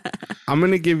pass. I'm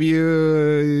gonna give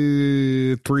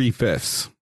you 3/5.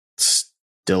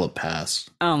 Still a pass.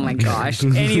 Oh my gosh.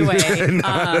 Anyway,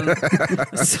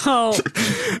 so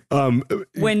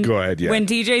when go ahead, when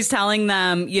TJ's telling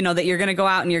them, that you're gonna go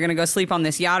out and you're gonna go sleep on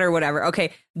this yacht or whatever.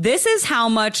 Okay, this is how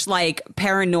much like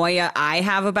paranoia I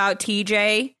have about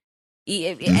TJ.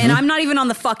 And I'm not even on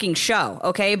the fucking show,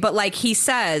 okay? But like he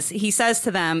says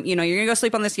to them, you're gonna go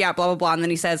sleep on this yacht, blah blah blah, and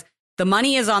then he says the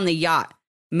money is on the yacht.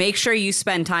 Make sure you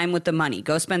spend time with the money.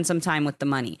 Go spend some time with the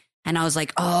money. And I was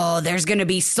like, oh, there's going to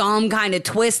be some kind of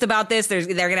twist about this. They're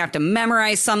going to have to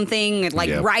memorize something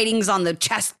like writings on the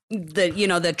chest,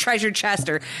 the treasure chest,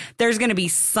 or there's going to be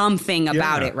something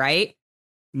about it, right?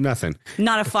 Nothing.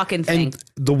 Not a fucking thing. And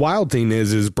the wild thing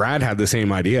is Brad had the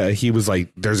same idea. He was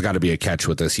like, there's got to be a catch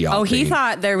with this yacht. Oh, he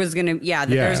thought there was going to,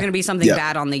 there was going to be something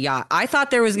bad on the yacht. I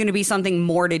thought there was going to be something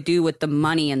more to do with the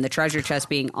money and the treasure chest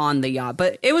being on the yacht,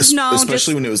 but it was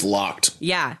especially when it was locked.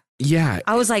 Yeah. Yeah.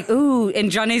 I was like, ooh.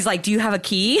 And Johnny's like, do you have a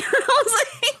key? I was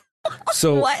like,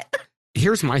 so what?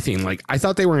 Here's my thing. Like, I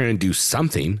thought they were going to do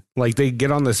something. Like, they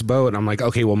get on this boat and I'm like,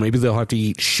 okay, well, maybe they'll have to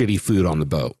eat shitty food on the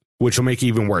boat, which will make it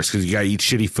even worse because you got to eat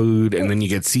shitty food and then you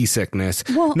get seasickness.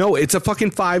 Well, no, it's a fucking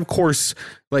 5-course,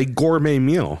 like, gourmet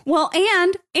meal. Well,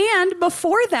 and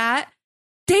before that,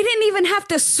 they didn't even have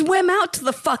to swim out to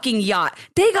the fucking yacht.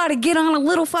 They got to get on a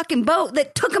little fucking boat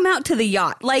that took them out to the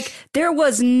yacht. Like, there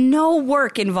was no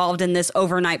work involved in this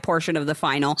overnight portion of the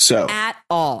final at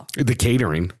all. The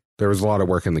catering. There was a lot of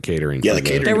work in the catering. Yeah, the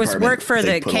catering. There was work for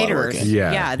the caterers.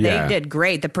 Yeah, they did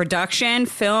great. The production,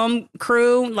 film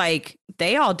crew, like,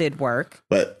 they all did work.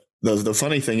 But the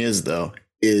funny thing is, though,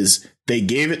 is they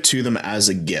gave it to them as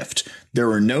a gift. There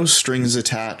were no strings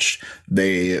attached.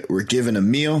 They were given a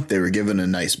meal. They were given a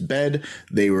nice bed.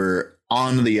 They were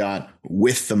on the yacht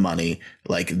with the money.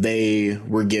 Like, they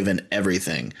were given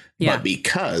everything. Yeah. But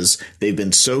because they've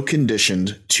been so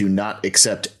conditioned to not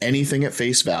accept anything at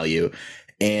face value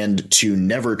and to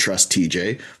never trust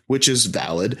TJ, which is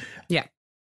valid. Yeah.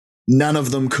 None of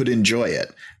them could enjoy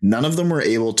it. None of them were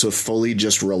able to fully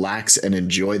just relax and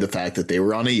enjoy the fact that they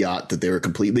were on a yacht, that they were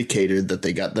completely catered, that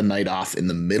they got the night off in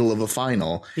the middle of a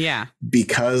final. Yeah.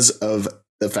 Because of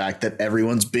the fact that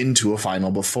everyone's been to a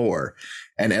final before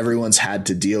and everyone's had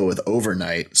to deal with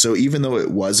overnight. So even though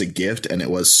it was a gift and it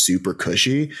was super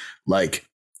cushy, like,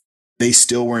 they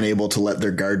still weren't able to let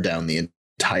their guard down the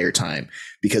entire time.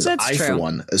 Because for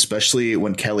one, especially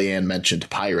when Kellyanne mentioned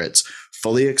pirates,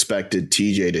 fully expected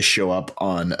TJ to show up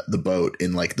on the boat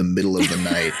in like the middle of the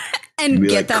night and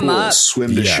get like, them up,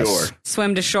 swim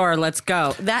to shore. Let's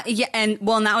go. And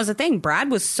that was the thing. Brad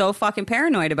was so fucking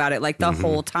paranoid about it, like the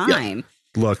whole time. Yeah.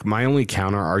 Look, my only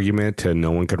counter argument to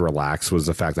no one could relax was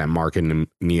the fact that Mark and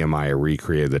Nehemiah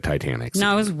recreated the Titanic scene.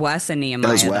 No, it was Wes and Nehemiah.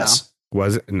 That was Wes.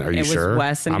 Was it? Are you sure? It was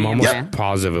Wes and I'm Nehemiah. almost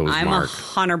positive it was Mark.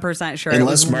 I'm 100% sure.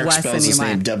 Unless it was Mark Wes spells his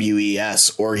name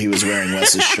WES or he was wearing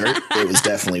Wes's shirt, it was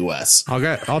definitely Wes.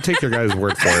 I'll take your guys'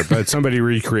 word for it, but somebody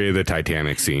recreated the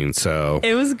Titanic scene, so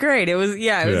it was great. It was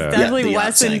definitely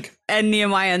Wes and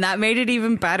Nehemiah, and that made it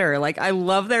even better. Like, I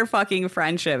love their fucking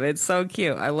friendship. It's so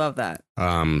cute. I love that.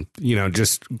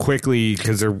 Just quickly,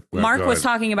 because Mark was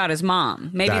talking about his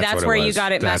mom. Maybe that's where you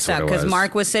got it messed up, because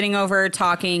Mark was sitting over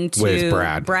talking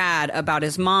to Brad about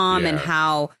his mom and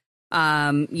how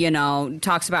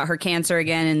talks about her cancer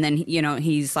again, and then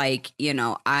he's like,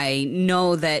 I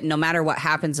know that no matter what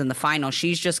happens in the final,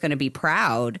 she's just going to be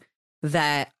proud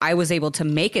that I was able to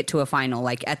make it to a final,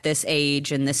 like at this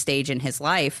age and this stage in his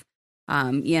life.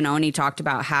 And he talked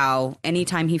about how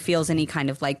anytime he feels any kind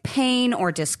of like pain or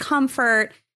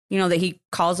discomfort, that he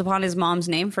calls upon his mom's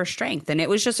name for strength. And it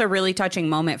was just a really touching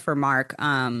moment for Mark.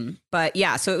 But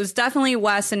yeah, so it was definitely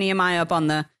Wes and Nehemiah up on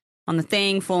the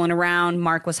thing, fooling around.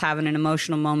 Mark was having an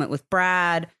emotional moment with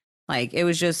Brad. Like, it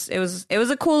was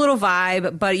a cool little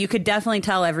vibe, but you could definitely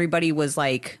tell everybody was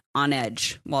like on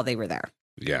edge while they were there.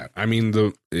 Yeah. I mean,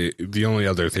 the only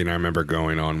other thing I remember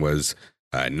going on was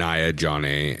Nia,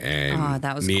 Johnny, and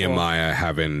that was Nehemiah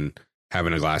having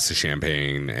having a glass of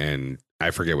champagne, and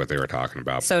I forget what they were talking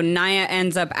about. So Nia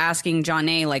ends up asking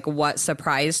Jonna like what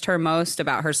surprised her most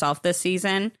about herself this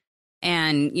season.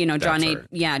 And, you know,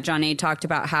 Jonna talked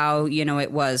about how, you know,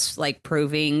 it was like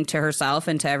proving to herself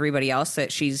and to everybody else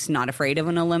that she's not afraid of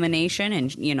an elimination,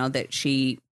 and, you know, that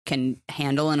she can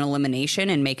handle an elimination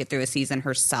and make it through a season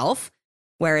herself.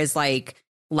 Whereas like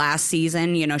last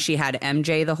season, you know, she had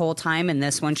MJ the whole time, and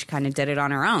this one she kind of did it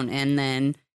on her own. And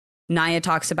then Nia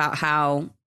talks about how,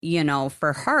 you know,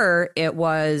 for her, it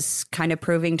was kind of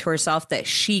proving to herself that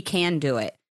she can do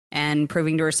it, and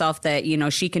proving to herself that, you know,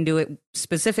 she can do it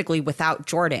specifically without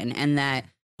Jordan, and that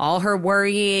all her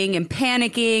worrying and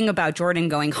panicking about Jordan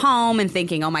going home and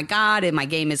thinking, oh my God, my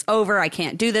game is over, I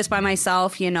can't do this by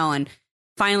myself, you know, and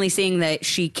finally seeing that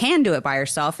she can do it by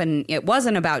herself. And it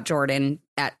wasn't about Jordan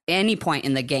at any point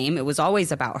in the game. It was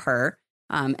always about her.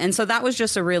 And so that was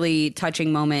just a really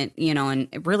touching moment, you know, and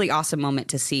a really awesome moment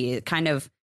to see. It kind of,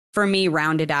 for me,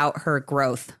 rounded out her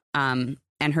growth and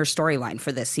her storyline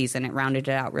for this season. It rounded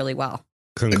it out really well.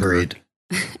 Agreed.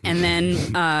 And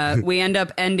then we end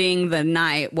up ending the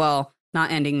night. Well,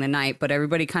 not ending the night, but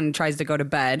everybody kind of tries to go to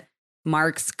bed.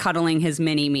 Mark's cuddling his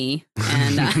mini-me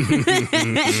and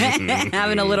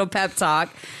having a little pep talk.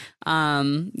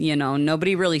 You know,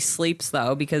 nobody really sleeps,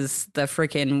 though, because the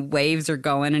freaking waves are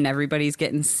going and everybody's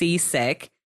getting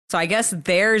seasick. So I guess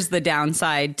there's the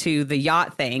downside to the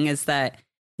yacht thing, is that,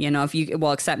 you know, if you,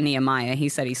 well, except Nehemiah, he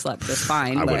said he slept just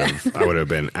fine. I would have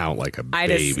been out like a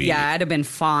baby. I'd have been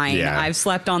fine. Yeah. I've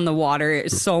slept on the water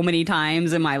so many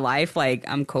times in my life. Like,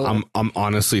 I'm cool. I'm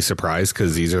honestly surprised,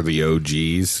 because these are the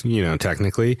OGs, you know,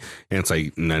 technically. And it's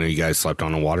like, none of you guys slept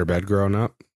on a waterbed growing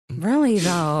up. Really,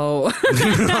 though?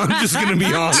 I'm just going to be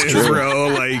honest, bro.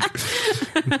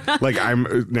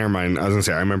 Never mind. I was going to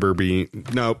say, I remember being,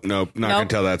 nope, not going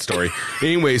to tell that story.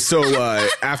 Anyway, so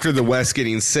after the West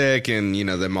getting sick and, you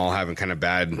know, them all having kind of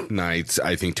bad nights,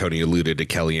 I think Tony alluded to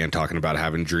Kellyanne talking about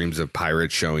having dreams of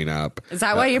pirates showing up. Is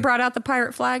that why you brought out the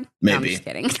pirate flag? Maybe. No, I'm just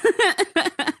kidding.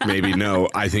 Maybe, no.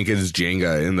 I think it's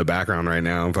Jenga in the background right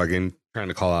now. I'm fucking trying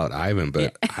to call out Ivan,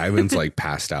 but Ivan's like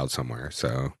passed out somewhere,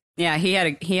 so... Yeah, he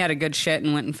had a good shit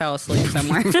and went and fell asleep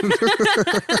somewhere.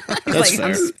 That's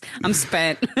fair. I'm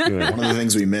spent. One of the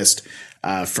things we missed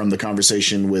from the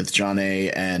conversation with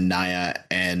Jonna and Nia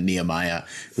and Nehemiah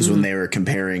was when they were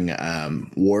comparing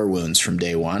war wounds from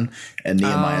day one, and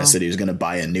Nehemiah said he was going to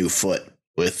buy a new foot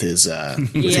with his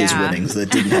his winnings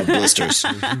that didn't have blisters.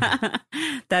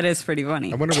 That is pretty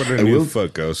funny. I wonder what a new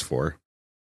foot goes for.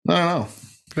 I don't know.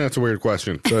 That's a weird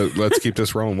question. So let's keep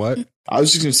this rolling. What? I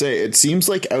was just going to say, it seems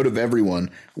like out of everyone,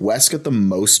 Wes got the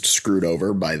most screwed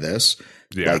over by this,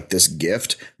 like this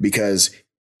gift, because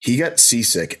he got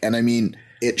seasick. And I mean,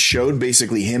 it showed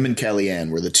basically him and Kellyanne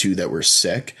were the two that were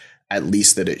sick, at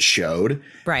least that it showed.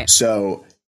 Right. So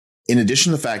in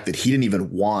addition to the fact that he didn't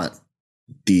even want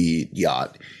the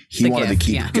yacht, he wanted to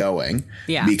keep going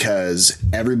because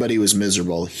everybody was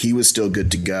miserable. He was still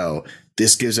good to go.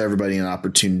 This gives everybody an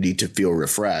opportunity to feel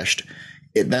refreshed.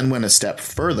 It then went a step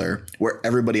further where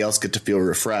everybody else got to feel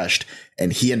refreshed,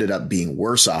 and he ended up being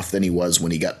worse off than he was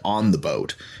when he got on the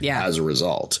boat as a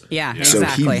result. Yeah, so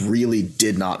exactly. He really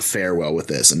did not fare well with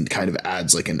this, and kind of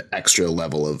adds like an extra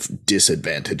level of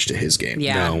disadvantage to his game.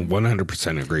 Yeah. No,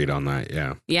 100% agreed on that.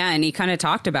 Yeah. Yeah, and he kind of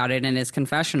talked about it in his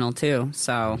confessional too.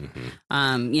 So,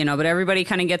 you know, but everybody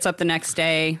kind of gets up the next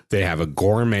day. They have a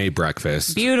gourmet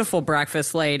breakfast. Beautiful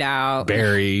breakfast laid out.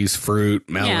 Berries, fruit,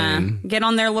 melon. Yeah, get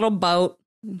on their little boat.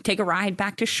 Take a ride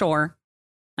back to shore.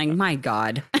 Like, my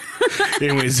God.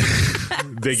 Anyways,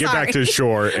 they get back to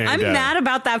shore. And, I'm mad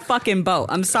about that fucking boat.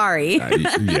 I'm sorry.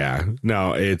 Yeah.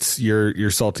 No, it's you're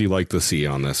salty like the sea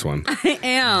on this one. I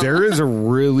am. There is a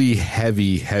really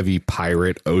heavy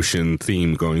pirate ocean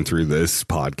theme going through this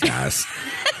podcast.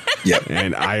 Yep.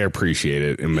 And I appreciate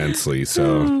it immensely.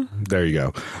 So there you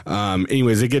go.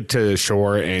 Anyways, they get to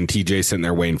shore and TJ's sitting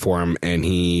there waiting for him. And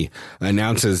he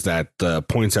announces that the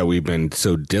points that we've been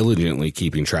so diligently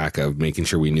keeping track of, making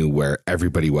sure we knew where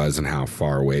everybody was and how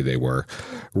far away they were,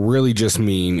 really just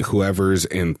mean whoever's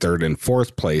in third and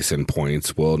fourth place in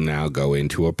points will now go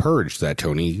into a purge that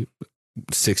Tony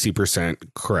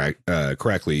 60%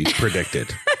 correctly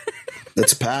predicted.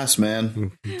 That's a pass,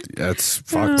 man. That's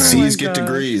fuck, man. C's get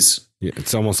degrees. Yeah,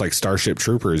 it's almost like Starship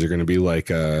Troopers. You're going to be like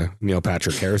Neil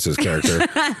Patrick Harris's character.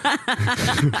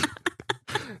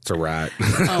 It's a rat.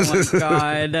 Oh my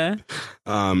God.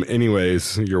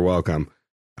 Anyways, you're welcome.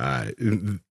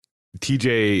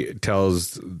 TJ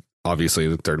tells obviously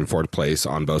the third and fourth place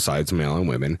on both sides, male and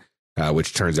women,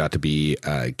 which turns out to be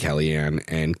Kellyanne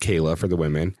and Kayla for the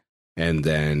women. And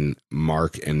then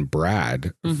Mark and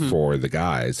Brad for the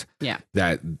guys. Yeah.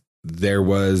 That there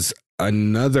was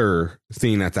another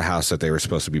thing at the house that they were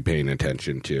supposed to be paying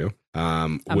attention to,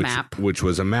 map. Which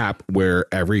was a map where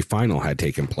every final had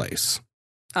taken place.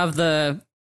 Of the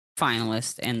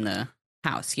finalists in the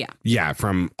house, yeah. Yeah,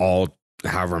 from all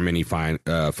however many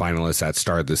finalists that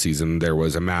started the season, there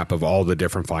was a map of all the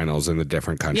different finals in the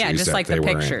different countries. Yeah, just like the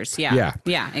pictures. Yeah.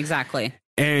 Yeah, exactly.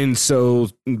 And so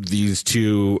these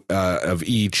two of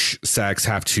each sex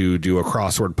have to do a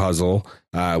crossword puzzle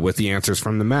with the answers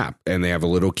from the map. And they have a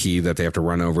little key that they have to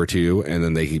run over to. And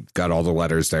then they got all the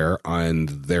letters there. And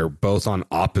they're both on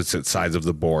opposite sides of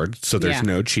the board. So there's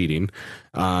no cheating.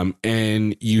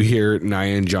 And you hear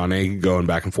Nia and Johnny going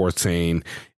back and forth saying,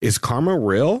 is karma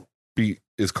real?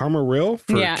 Is karma real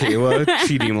for Kayla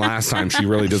cheating last time? She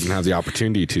really doesn't have the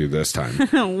opportunity to this time.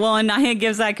 Well, and Nia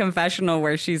gives that confessional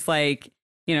where she's like,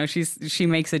 you know, she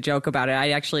makes a joke about it.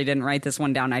 I actually didn't write this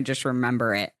one down. I just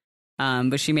remember it.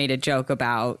 But she made a joke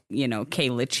about, you know,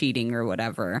 Kayla cheating or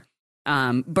whatever.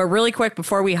 But really quick,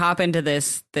 before we hop into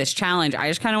this challenge, I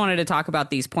just kind of wanted to talk about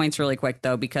these points really quick,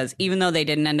 though, because even though they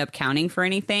didn't end up counting for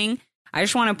anything, I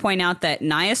just want to point out that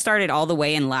Nia started all the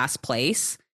way in last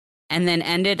place and then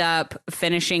ended up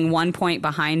finishing 1 point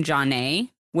behind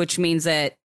Johnny, which means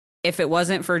that if it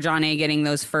wasn't for Johnny getting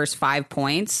those first 5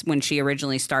 points when she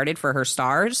originally started for her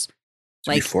stars,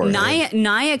 like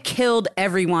Nia killed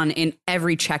everyone in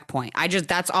every checkpoint.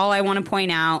 That's all I want to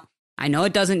point out. I know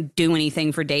it doesn't do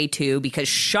anything for day 2 because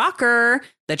shocker,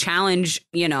 the challenge,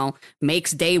 you know,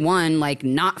 makes day 1 like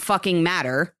not fucking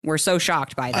matter. We're so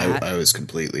shocked by that. I was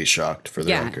completely shocked for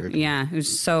the record. Yeah, it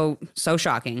was so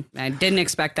shocking. I didn't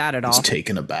expect that at all. I was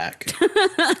taken aback.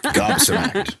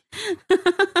 Gobsmacked.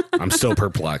 I'm still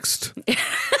perplexed.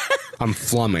 I'm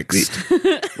flummoxed.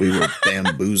 We were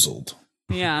bamboozled.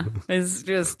 Yeah, it's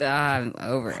just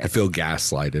over it. I feel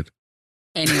gaslighted.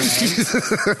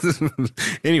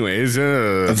 Anyways,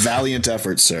 a valiant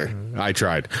effort, sir. I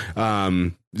tried.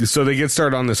 So they get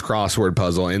started on this crossword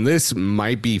puzzle, and this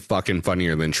might be fucking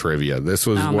funnier than trivia. This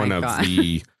was one of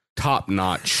the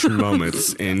top-notch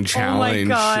moments in challenge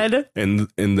and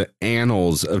in the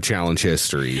annals of challenge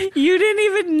history. You didn't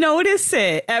even notice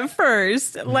it at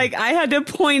first. Like, I had to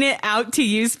point it out to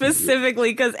you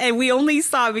specifically and we only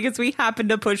saw it because we happened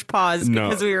to push pause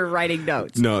because we were writing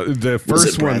notes. No, the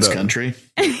first one, though, country.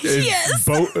 Yes.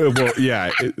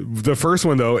 The first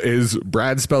one, though, is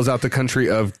Brad spells out the country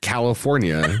of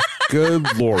California.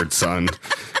 Good Lord, son.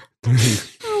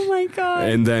 Oh my God.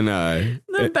 And then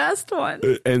the best one.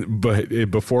 But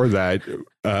before that,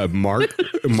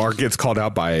 Mark gets called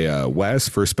out by Wes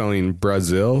for spelling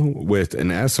Brazil with an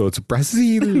S, so it's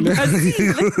Brazil.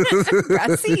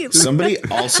 Brazil. Somebody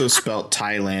also spelled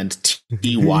Thailand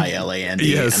Tyland,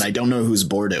 yes. And I don't know whose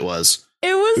board it was.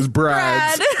 It was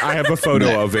Brad's. Brad. I have a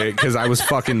photo of it because I was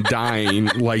fucking dying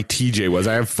like TJ was.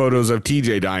 I have photos of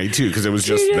TJ dying too because it was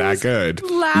just that good.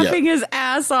 Laughing his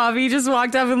ass off. He just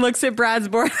walked up and looks at Brad's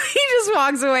board. He just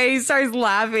walks away. He starts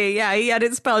laughing. Yeah, he had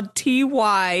it spelled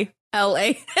Tyland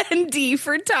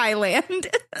for Thailand.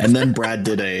 And then Brad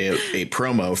did a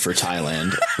promo for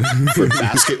Thailand for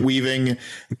basket weaving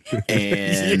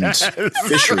and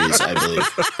fisheries, I believe.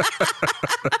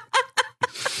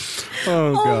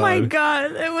 Oh my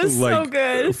God. It was so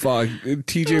good. Fuck.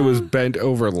 TJ was bent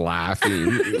over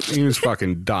laughing. He was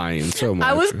fucking dying so much.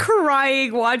 I was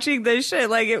crying watching this shit.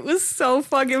 Like, it was so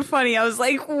fucking funny. I was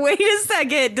like, wait a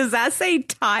second. Does that say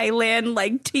Thailand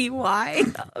like TY?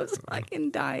 I was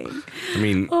fucking dying. I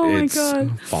mean, it's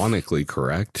phonically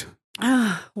correct.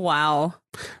 Wow.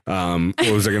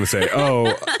 What was I going to say?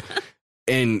 Oh,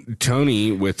 and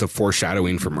Tony with the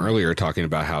foreshadowing from earlier talking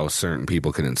about how certain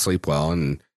people couldn't sleep well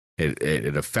and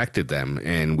it affected them.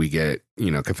 And we get,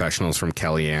 confessionals from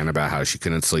Kellyanne about how she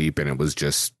couldn't sleep and it was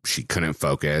just she couldn't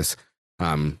focus.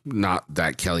 Not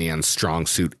that Kellyanne's strong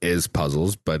suit is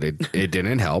puzzles, but it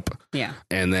didn't help. Yeah.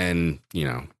 And then,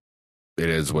 it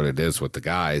is what it is with the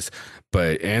guys.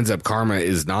 But it ends up karma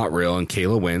is not real and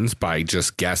Kayla wins by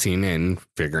just guessing and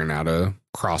figuring out a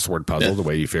crossword puzzle the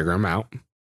way you figure them out.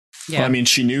 Yeah. Well, I mean,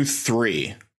 she knew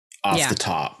 3 off the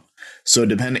top. So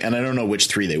depending, and I don't know which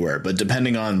 3 they were, but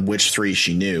depending on which 3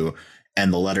 she knew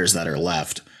and the letters that are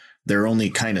left, there are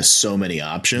only kind of so many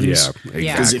options. Yeah,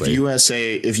 exactly. Because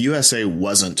if USA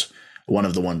wasn't one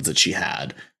of the ones that she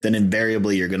had, then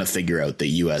invariably you're going to figure out that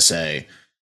USA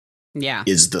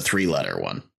is the 3-letter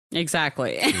one.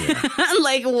 Exactly. Yeah.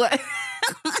 Like what?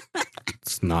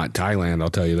 It's not Thailand, I'll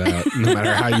tell you that. No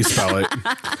matter how you spell it.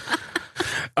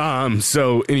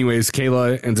 So anyways,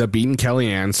 Kayla ends up beating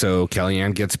Kellyanne. So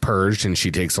Kellyanne gets purged and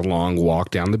she takes a long walk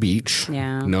down the beach.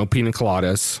 Yeah. No pina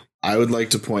coladas. I would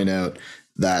like to point out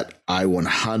that I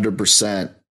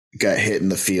 100% got hit in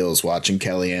the feels watching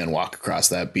Kellyanne walk across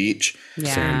that beach.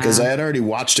 Yeah. Because I had already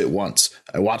watched it once.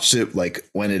 I watched it like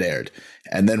when it aired.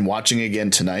 And then watching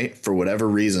again tonight, for whatever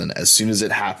reason, as soon as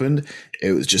it happened,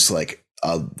 it was just like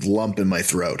a lump in my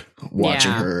throat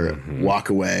watching her walk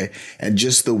away. And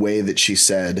just the way that she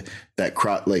said that,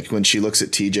 like when she looks at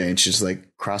TJ and she's like,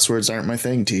 crosswords aren't my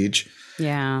thing, TJ.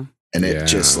 Yeah. And it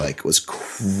just like was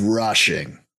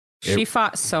crushing. She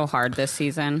fought so hard this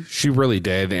season. She really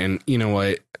did. And you know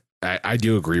what? I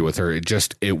do agree with her.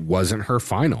 It wasn't her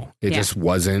final. It just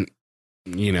wasn't,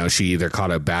 she either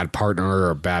caught a bad partner or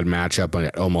a bad matchup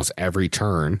at almost every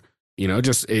turn.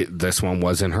 This one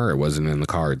wasn't her. It wasn't in the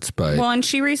cards. But and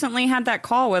she recently had that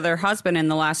call with her husband in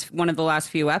one of the last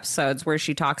few episodes where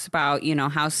she talks about,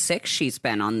 how sick she's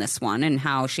been on this one and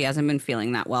how she hasn't been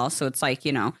feeling that well. So it's like,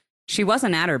 she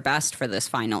wasn't at her best for this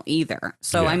final either.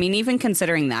 So, I mean, even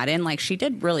considering that she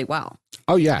did really well.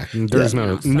 Oh, yeah. There's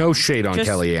no shade on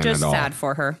Kellyanne at all. Just sad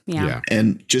for her. Yeah.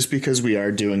 And just because we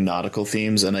are doing nautical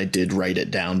themes, and I did write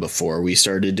it down before we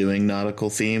started doing nautical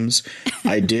themes,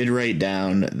 I did write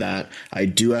down that I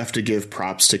do have to give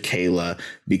props to Kayla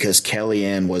because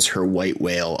Kellyanne was her white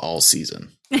whale all season.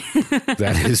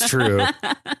 That is true.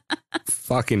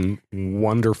 Fucking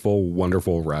wonderful,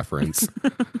 wonderful reference.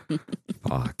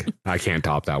 Fuck. I can't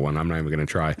top that one. I'm not even going to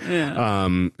try. Yeah.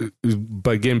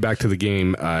 But getting back to the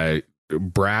game,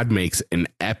 Brad makes an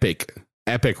epic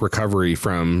recovery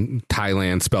from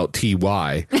Thailand, spelt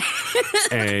TY,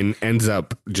 and ends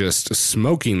up just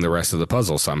smoking the rest of the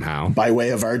puzzle somehow. By way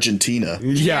of Argentina.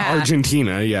 Yeah.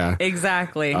 Argentina. Yeah.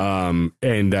 Exactly. And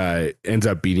ends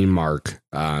up beating Mark.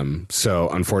 So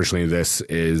unfortunately, this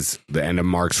is the end of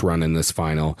Mark's run in this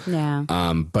final. Yeah.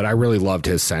 But I really loved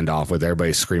his send off with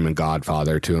everybody screaming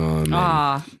Godfather to him.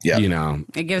 And,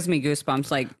 it gives me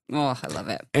goosebumps. I love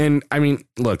it. And I mean,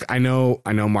 look, I know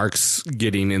Mark's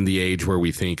getting in the age where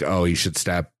we think, he should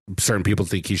step. Certain people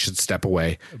think he should step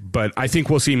away, but I think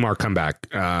we'll see Mark come back.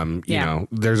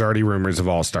 There's already rumors of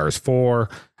All Stars 4.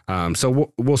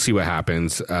 So we'll see what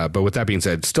happens. But with that being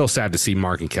said, still sad to see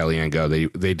Mark and Kellyanne go.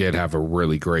 They did have a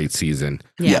really great season.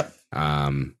 Yeah.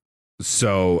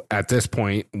 So at this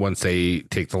point, once they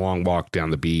take the long walk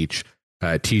down the beach,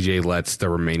 TJ lets the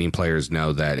remaining players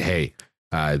know that, hey,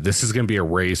 this is going to be a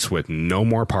race with no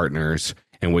more partners.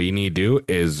 And what you need to do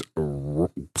is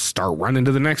start running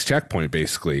to the next checkpoint,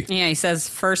 basically. Yeah, he says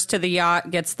first to the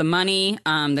yacht gets the money.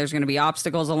 There's going to be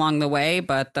obstacles along the way,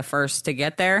 but the first to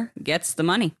get there gets the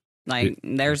money.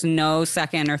 There's no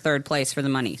second or third place for the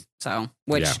money. So,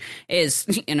 which is,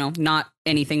 not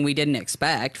anything we didn't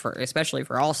expect especially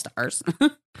for All Stars.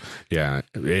 Yeah,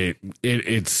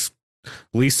 it's at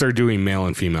least they're doing male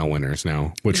and female winners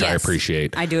now, which I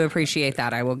appreciate. I do appreciate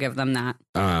that. I will give them that.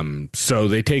 So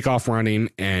they take off running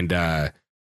and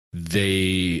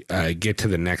they get to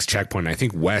the next checkpoint. I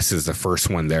think Wes is the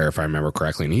first one there, if I remember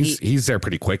correctly, and he's there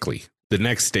pretty quickly. The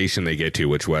next station they get to,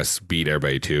 which Wes beat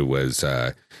everybody to, was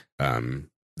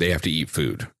they have to eat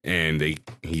food, and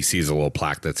he sees a little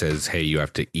plaque that says, "Hey, you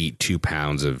have to eat 2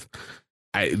 pounds of."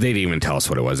 They didn't even tell us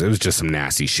what it was. It was just some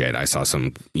nasty shit. I saw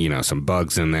some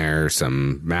bugs in there,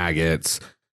 some maggots,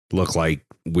 look like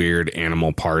weird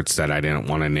animal parts that I didn't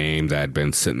want to name that had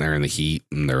been sitting there in the heat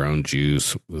in their own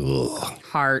juice. Ugh.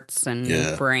 Hearts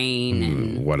and brain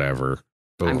and whatever.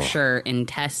 I'm sure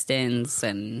intestines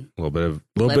and a little bit of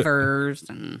livers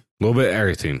and a little bit of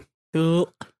everything.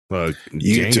 Ugh. Look,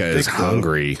 Jenga is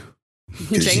hungry.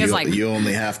 Jenga's you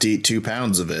only have to eat 2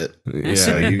 pounds of it. Yeah.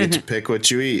 So you get to pick what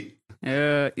you eat.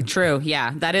 True.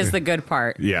 Yeah, that is the good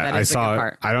part. Yeah, I saw.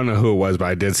 I don't know who it was, but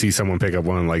I did see someone pick up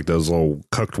one of those little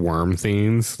cooked worm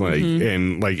things,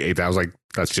 and ate that. I was like,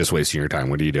 "That's just wasting your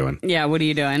time. What are you doing?" Yeah, what are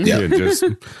you doing? Yeah, just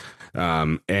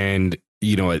and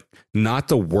you know what? Not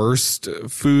the worst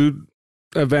food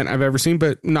event I've ever seen,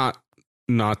 but not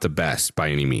the best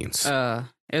by any means.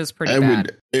 It was pretty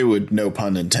bad. It would, no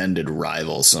pun intended,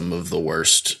 rival some of the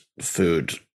worst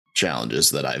food challenges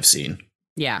that I've seen.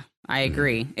 Yeah. I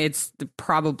agree. It's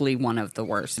probably one of the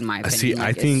worst in my opinion. See,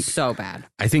 I think it's so bad.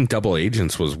 I think Double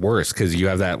Agents was worse because you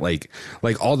have that like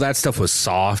all that stuff was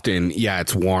soft and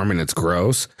it's warm and it's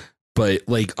gross. But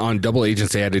on Double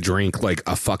Agents, they had to drink like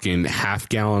a fucking half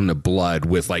gallon of blood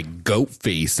with like goat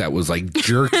face that was like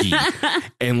jerky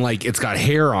and like it's got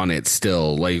hair on it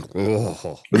still.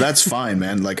 But that's fine,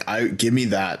 man. Give me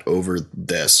that over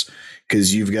this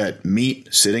because you've got meat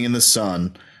sitting in the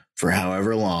sun for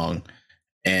however long.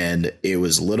 And it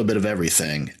was a little bit of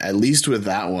everything. At least with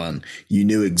that one, you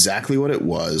knew exactly what it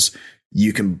was.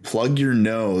 You can plug your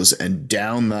nose and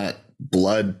down that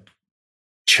blood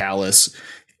chalice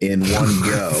in one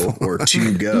go or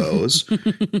 2 goes.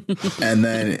 And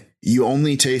then you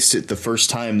only taste it the first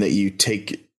time that you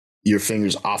take your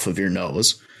fingers off of your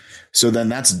nose. So then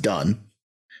that's done.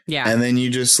 Yeah. And then you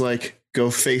just like go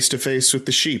face to face with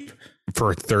the sheep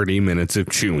for 30 minutes of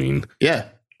chewing. Yeah.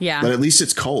 Yeah. But at least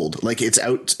it's cold. Like it's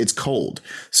out. It's cold.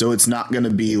 So it's not going to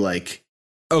be like.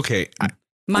 Okay.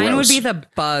 Mine gross. would be the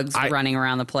bugs running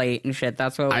around the plate and shit.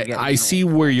 That's what we get. I see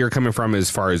where you're coming from as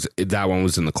far as that one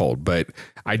was in the cold, but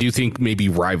I do think maybe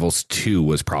Rivals 2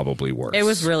 was probably worse. It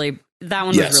was really, that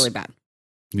one was really bad.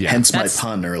 Yeah. Hence my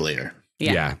pun earlier.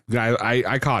 Yeah.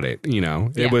 I caught it, you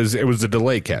know. Yeah. It was a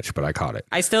delay catch, but I caught it.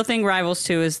 I still think Rivals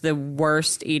 2 is the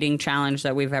worst eating challenge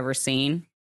that we've ever seen.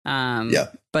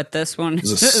 But this one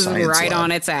is right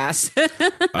on its ass.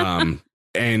 And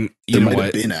you there know might what?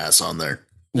 have been ass on there.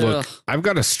 Look, I've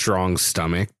got a strong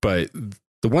stomach, but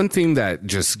the one thing that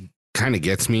just kind of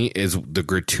gets me is the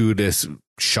gratuitous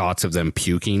shots of them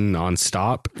puking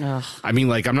nonstop. Ugh. I mean,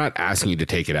 like, I'm not asking you to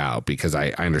take it out because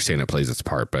I understand it plays its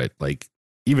part, but like,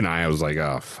 even I was like,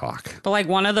 oh, fuck. But like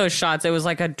one of those shots, it was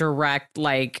like a direct,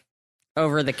 like,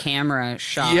 over the camera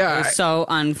shot. Yeah, it was so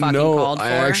unfucking called for.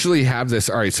 I actually have this.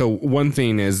 All right, so one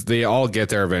thing is they all get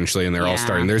there eventually and they're all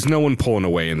starting. There's no one pulling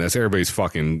away in this. Everybody's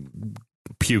fucking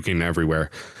puking everywhere.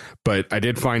 But I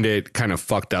did find it kind of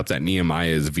fucked up that Nehemiah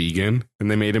is vegan and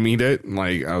they made him eat it.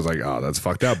 Like, I was like, oh, that's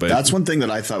fucked up. But that's one thing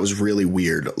that I thought was really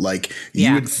weird. Like,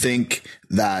 you would think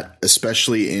that,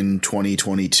 especially in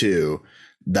 2022,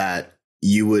 that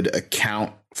you would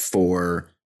account for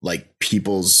like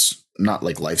people's, not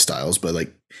like lifestyles, but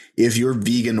like if you're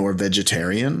vegan or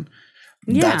vegetarian,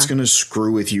 that's going to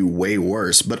screw with you way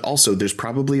worse. But also there's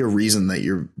probably a reason that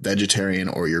you're vegetarian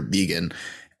or you're vegan.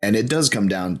 And it does come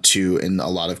down to, in a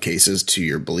lot of cases, to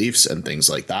your beliefs and things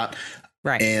like that.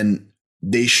 Right. And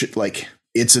they should, like,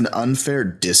 it's an unfair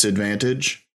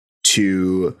disadvantage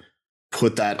to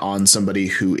put that on somebody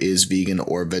who is vegan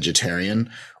or vegetarian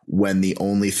when the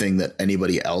only thing that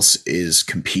anybody else is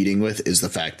competing with is the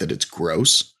fact that it's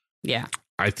gross. Yeah.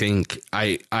 I think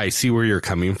I see where you're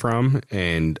coming from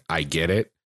and I get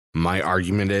it. My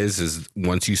argument is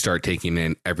once you start taking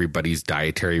in everybody's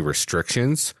dietary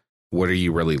restrictions, what are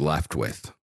you really left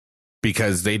with?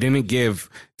 Because they didn't give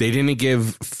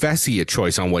Fessy a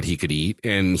choice on what he could eat,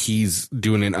 and he's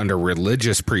doing it under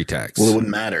religious pretext. Well, it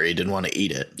wouldn't matter. He didn't want to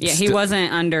eat it. Yeah, he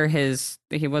wasn't under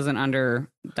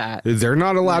that. They're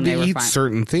not allowed to eat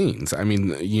certain things. I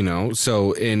mean, you know,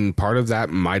 so in part of that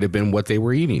might have been what they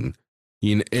were eating.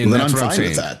 You know, and then that's I'm what fine I'm saying.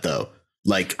 with that, though.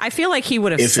 Like, I feel like he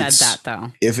would have said that,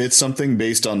 though. If it's something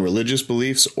based on religious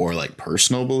beliefs or like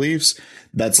personal beliefs,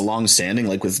 that's long standing.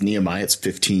 Like with Nehemiah, it's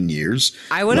 15 years.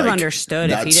 I would have understood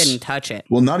if he didn't touch it.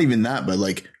 Well, not even that, but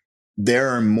like there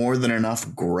are more than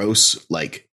enough gross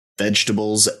like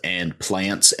vegetables and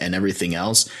plants and everything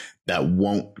else that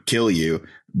won't kill you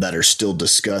that are still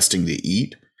disgusting to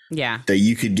eat. Yeah. That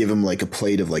you could give him like a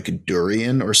plate of like a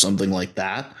durian or something like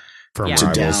that from to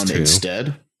Rivals down 2.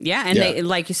 instead. Yeah, and they,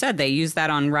 like you said, they use that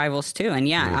on Rivals too. And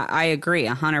I agree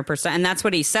 100%. And that's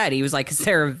what he said. He was like, is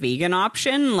there a vegan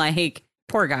option? Like,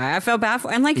 poor guy. I felt bad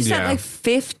for. And like you said, like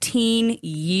 15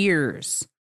 years.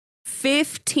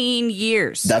 15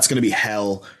 years. That's going to be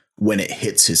hell when it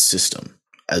hits his system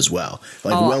as well.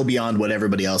 Like well beyond what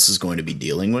everybody else is going to be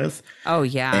dealing with. Oh,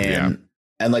 yeah.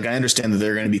 And like, I understand that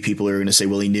there are going to be people who are going to say,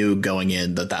 well, he knew going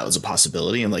in that that was a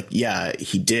possibility. And like, yeah,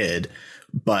 he did,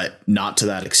 but not to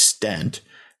that extent.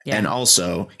 Yeah. And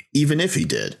also, even if he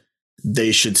did,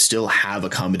 they should still have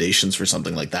accommodations for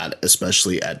something like that,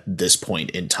 especially at this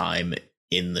point in time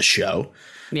in the show.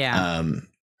 Yeah. And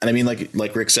I mean,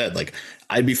 like Rick said, like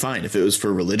I'd be fine if it was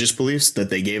for religious beliefs that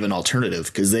they gave an alternative,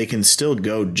 because they can still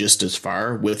go just as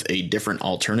far with a different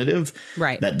alternative.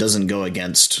 Right. That doesn't go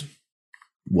against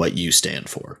what you stand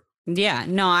for. Yeah,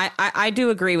 no, I do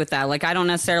agree with that. Like, I don't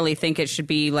necessarily think it should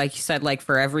be, like you said, like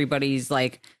for everybody's,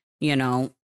 like, you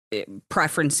know,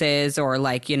 preferences or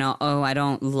like, you know, oh, I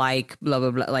don't like blah,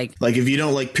 blah, blah. Like if you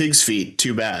don't like pig's feet,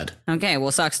 too bad. Okay,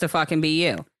 well, sucks to fucking be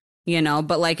you, you know,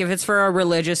 but like if it's for a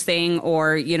religious thing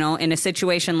or, you know, in a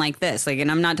situation like this, like, and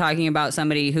I'm not talking about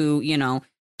somebody who, you know,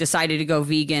 decided to go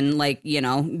vegan, like, you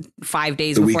know, 5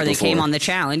 days before they came on the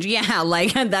challenge. Yeah,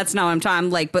 like that's not what I'm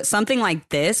talking like, but something like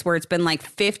this where it's been like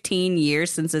 15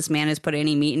 years since this man has put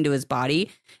any meat into his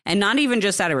body, and not even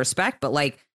just out of respect, but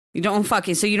like, you don't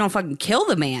fucking kill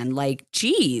the man. Like,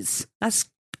 geez, that's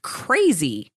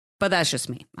crazy. But that's just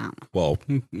me. I don't know. Well,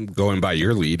 going by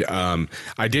your lead,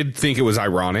 I did think it was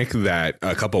ironic that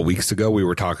a couple of weeks ago we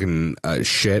were talking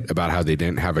shit about how they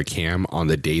didn't have a cam on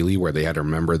the daily where they had to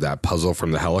remember that puzzle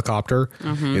from the helicopter.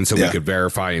 Mm-hmm. And so we could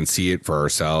verify and see it for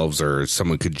ourselves, or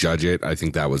someone could judge it. I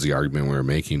think that was the argument we were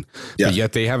making. Yeah. But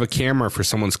yet they have a camera for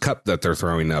someone's cup that they're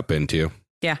throwing up into.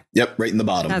 Yeah. Yep, right in the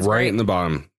bottom. That's right great. in the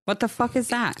bottom. What the fuck is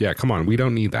that? Yeah, come on. We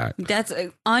don't need that. That's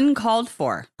uncalled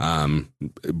for.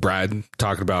 Brad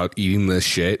talking about eating this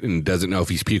shit and doesn't know if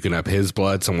he's puking up his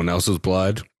blood, someone else's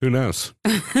blood. Who knows?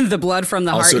 The blood from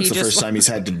the Also, heart. it's the first time he's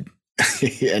had to,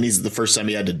 and he's the first time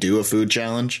he had to do a food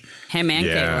challenge. Him and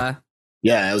Kayla.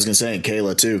 Yeah, I was going to say, and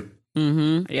Kayla too.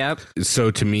 Mm-hmm. Yep.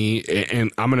 So to me,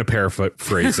 and I'm going to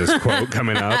paraphrase this quote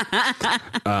coming up,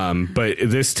 but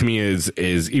this to me is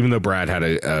even though Brad had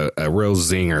a real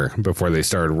zinger before they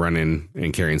started running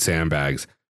and carrying sandbags,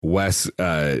 Wes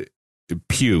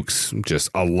pukes just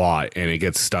a lot, and it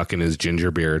gets stuck in his ginger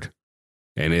beard,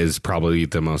 and is probably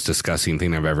the most disgusting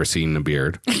thing I've ever seen in a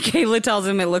beard. Kayla tells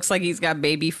him it looks like he's got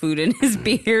baby food in his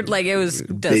beard. Like, it was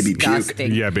Baby disgusting.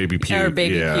 puke. Yeah, baby puke. Or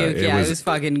baby puke. Yeah, it was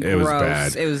fucking gross. It was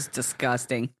bad. It was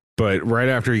disgusting. But right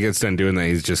after he gets done doing that,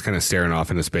 he's just kind of staring off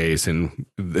into space, and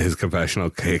his confessional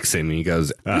kicks in, and he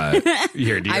goes,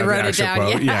 here, do you I have wrote the it actual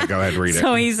down. quote? Yeah. Go ahead, read it.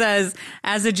 So he says,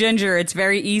 as a ginger, it's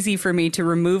very easy for me to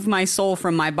remove my soul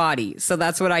from my body. So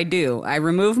that's what I do. I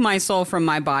remove my soul from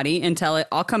my body and tell it,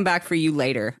 I'll come back for you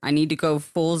later. I need to go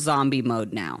full zombie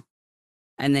mode now.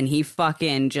 And then he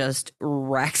fucking just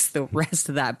wrecks the rest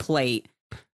of that plate.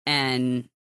 And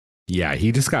yeah,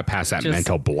 he just got past that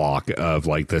mental block of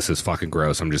like, this is fucking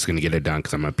gross. I'm just going to get it done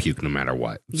because I'm going to puke no matter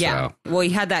what. Yeah. So, well, he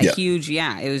had that huge,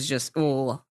 it was just,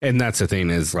 oh. and that's the thing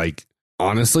is like,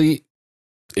 honestly,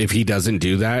 if he doesn't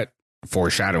do that,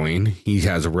 foreshadowing, he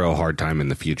has a real hard time in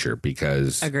the future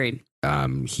because Agreed.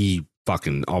 He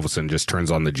fucking all of a sudden just turns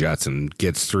on the jets and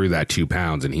gets through that 2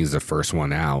 pounds, and he's the first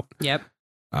one out. Yep.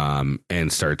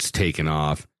 And starts taking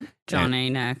off. John A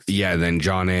next. Yeah, then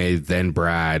John A, then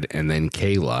Brad, and then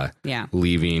Kayla. Yeah.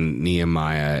 Leaving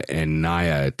Nehemiah and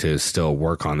Naya to still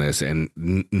work on this. And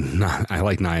I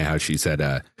like Naya how she said,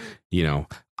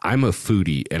 I'm a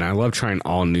foodie and I love trying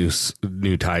all new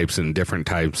types and different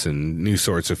types and new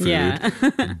sorts of food. Yeah.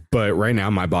 But right now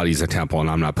my body's a temple and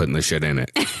I'm not putting this shit in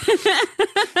it.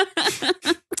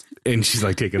 And she's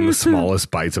like taking the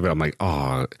smallest bites of it. I'm like,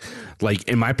 oh, like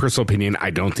in my personal opinion, I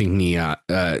don't think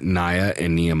Naya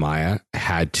and Nehemiah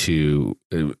had to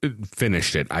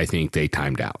finish it. I think they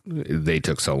timed out. They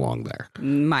took so long there.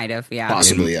 Might have, yeah.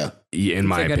 Possibly, yeah. In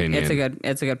my opinion,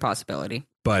 it's a good possibility.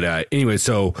 But anyway,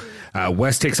 so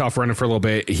Wes takes off running for a little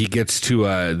bit. He gets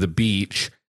to the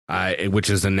beach, which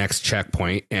is the next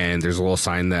checkpoint, and there's a little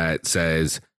sign that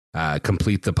says,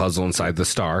 complete the puzzle inside the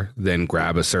star, then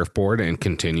grab a surfboard and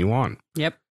continue on.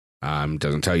 Yep.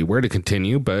 Doesn't tell you where to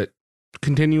continue, but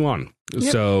continue on.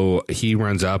 Yep. So he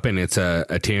runs up, and it's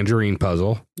a tangerine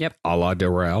puzzle. Yep. A la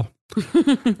Darrell.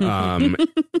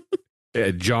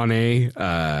 John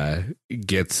A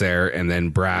gets there, and then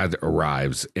Brad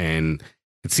arrives, and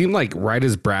it seemed like right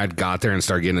as Brad got there and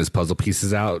started getting his puzzle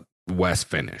pieces out, Wes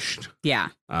finished. Yeah.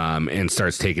 And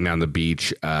starts taking down the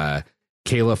beach.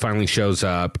 Kayla finally shows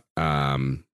up,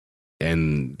 and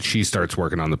she starts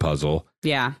working on the puzzle.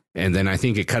 Yeah. And then I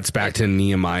think it cuts back to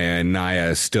Nehemiah and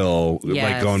Naya still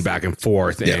like going back and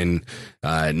forth, and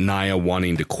Naya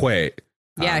wanting to quit.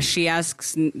 Yeah,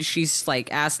 asked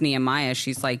Nehemiah,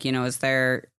 she's like, is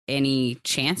there any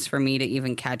chance for me to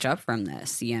even catch up from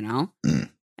this,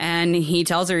 And he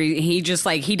tells her, he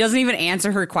doesn't even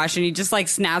answer her question. He just like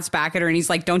snaps back at her and he's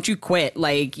like, don't you quit.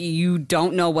 Like, you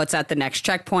don't know what's at the next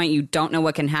checkpoint. You don't know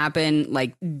what can happen.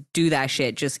 Like, do that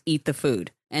shit. Just eat the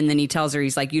food. And then he tells her,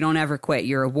 he's like, you don't ever quit.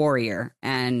 You're a warrior.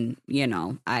 And,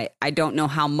 I don't know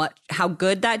how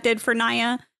good that did for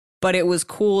Naya, but it was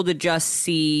cool to just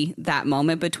see that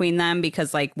moment between them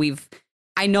because like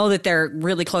I know that they're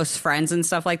really close friends and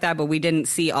stuff like that, but we didn't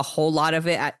see a whole lot of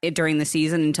it during the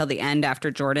season until the end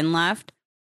after Jordan left.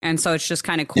 And so it's just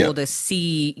kind of cool to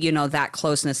see, that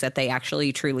closeness that they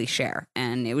actually truly share.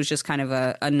 And it was just kind of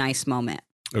a nice moment.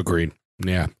 Agreed.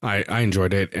 Yeah, I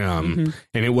enjoyed it. And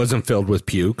it wasn't filled with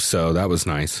puke, so that was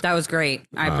nice. That was great.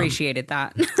 I appreciated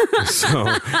that.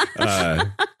 So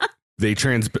they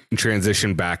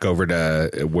transition back over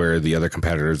to where the other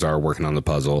competitors are working on the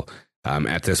puzzle.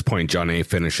 At this point, John A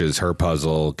finishes her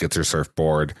puzzle, gets her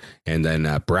surfboard, and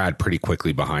then Brad pretty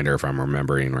quickly behind her, if I'm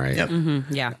remembering right. Yep.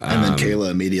 Mm-hmm, yeah. And then Kayla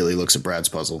immediately looks at Brad's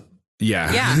puzzle.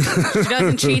 Yeah. Yeah. She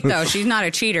doesn't cheat, though. She's not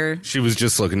a cheater. She was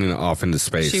just looking off into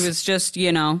space. She was just,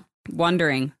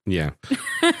 wondering. Yeah.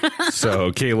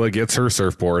 So Kayla gets her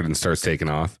surfboard and starts taking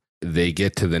off. They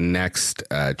get to the next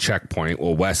checkpoint.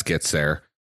 Well, Wes gets there.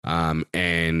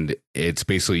 And it's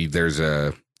basically there's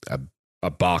a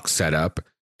box set up.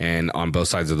 And on both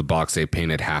sides of the box, they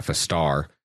painted half a star.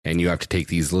 And you have to take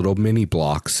these little mini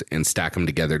blocks and stack them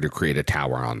together to create a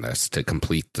tower on this to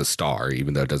complete the star,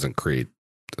 even though it doesn't create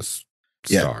this.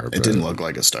 star. It didn't look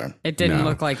like a star. It didn't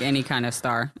look like any kind of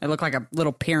star. It looked like a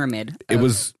little pyramid. It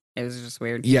was just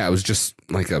weird. Yeah, it was just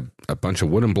like a bunch of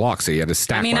wooden blocks that you had to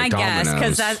stack. I mean, like I guess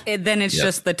because then it's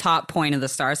just the top point of the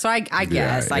star. So I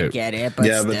guess I get it. But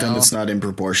but then it's not in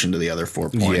proportion to the other 4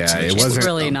 points. Yeah, it wasn't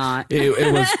really not.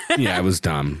 It was. Yeah, it was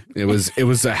dumb. It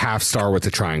was a half star with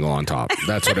a triangle on top.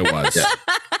 That's what it was.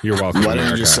 You're welcome. Why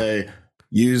don't you just say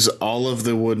use all of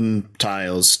the wooden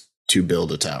tiles to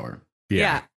build a tower?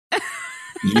 Yeah.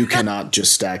 You cannot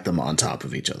just stack them on top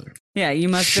of each other. Yeah, you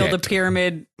must build a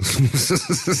pyramid. That's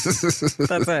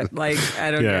it. Like, I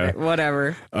don't get it.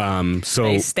 Whatever. So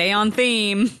they stay on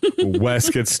theme. Wes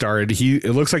gets started.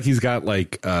 It looks like he's got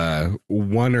like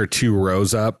 1 or 2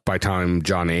 rows up by the time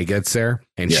John A gets there,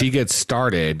 and she gets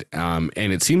started. And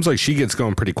it seems like she gets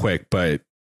going pretty quick, but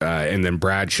and then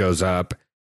Brad shows up.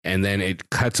 And then it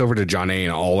cuts over to John A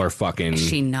and all her fucking...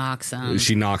 She knocks him.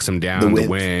 She knocks him down. The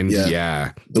wind.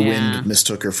 Yeah. The wind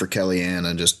mistook her for Kellyanne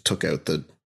and just took out the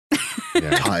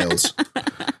tiles.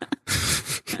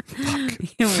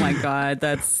 Oh my God,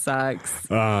 that sucks.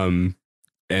 And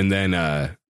then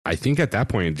I think at that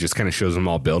point it just kind of shows them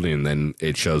all building, and then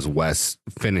it shows Wes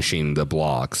finishing the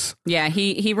blocks. Yeah,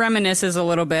 he reminisces a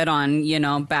little bit on,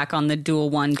 back on the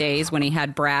Duel 1 days when he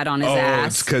had Brad on his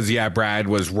ass. It's because, Brad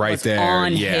was there.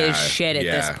 On his shit at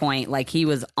this point. Like, he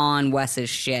was on Wes's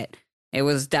shit. It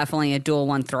was definitely a Duel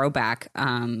 1 throwback.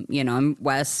 And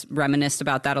Wes reminisced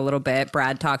about that a little bit.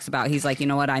 Brad talks about, he's like, you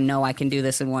know what? I know I can do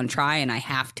this in one try, and I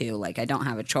have to. Like, I don't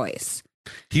have a choice.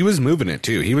 He was moving it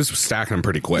too. He was stacking them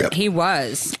pretty quick. He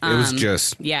was. It was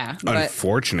just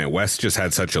unfortunate. Wes just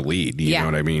had such a lead. You know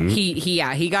what I mean?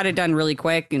 He got it done really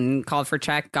quick and called for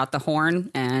check, got the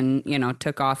horn, and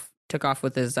took off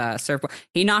with his surfboard.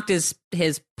 He knocked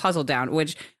his puzzle down,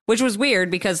 which was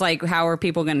weird because, like, how are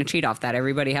people going to cheat off that?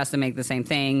 Everybody has to make the same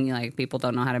thing. Like, people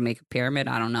don't know how to make a pyramid.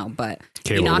 I don't know, but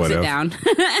he knocks it down.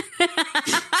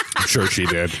 I'm sure she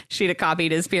did. She'd have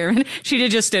copied his pyramid. She'd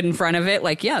have just stood in front of it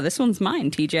like, yeah, this one's mine,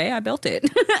 TJ. I built it.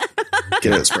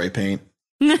 Get out spray paint.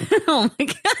 Oh my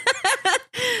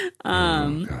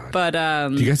God. But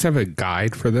do you guys have a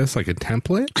guide for this, like a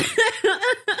template?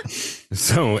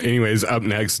 So anyways, up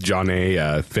next, John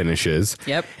A finishes.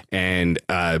 Yep. And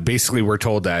basically we're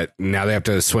told that now they have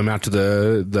to swim out to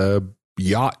the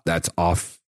yacht that's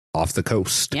off the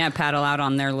coast. Yeah, paddle out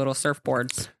on their little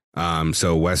surfboards.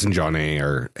 So Wes and John A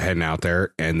are heading out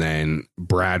there, and then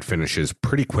Brad finishes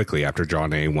pretty quickly after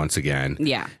John A once again.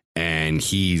 Yeah. And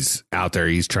he's out there,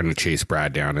 he's trying to chase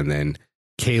Brad down, and then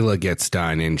Kayla gets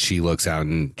done and she looks out,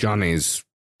 and John A's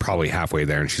probably halfway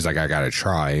there, and she's like, I gotta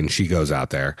try, and she goes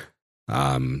out there.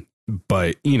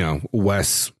 But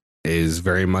Wes is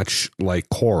very much like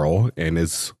coral and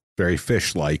is very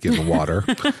fish-like in the water,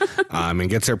 and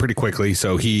gets there pretty quickly.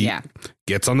 So he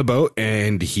gets on the boat,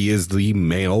 and he is the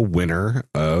male winner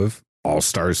of All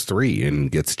Stars 3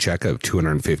 and gets a check of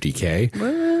 $250K.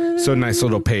 What? So nice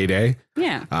little payday.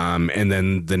 Yeah. And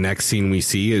then the next scene we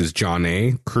see is John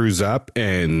A crews up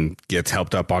and gets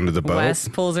helped up onto the boat. Wes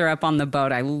pulls her up on the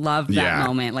boat. I love that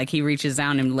moment. Like, he reaches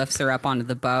down and lifts her up onto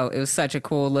the boat. It was such a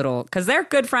cool little, because they're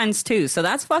good friends too. So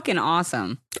that's fucking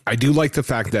awesome. I do like the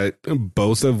fact that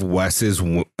both of Wes's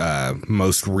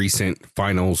most recent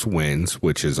finals wins,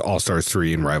 which is All Stars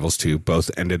 3 and Rivals 2, both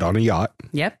ended on a yacht.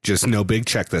 Yep. Just no big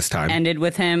check this time. Ended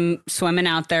with him swimming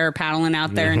out there, paddling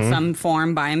out there in some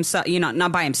form by himself.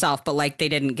 Not by himself, but like they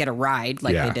didn't get a ride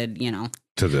like they did,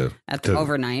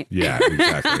 overnight. Yeah,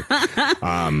 exactly.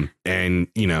 And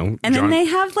then they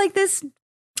have like this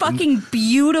fucking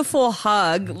beautiful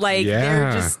hug. Like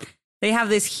they have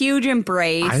this huge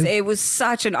embrace. It was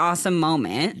such an awesome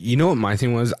moment. You know what my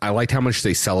thing was? I liked how much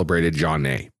they celebrated John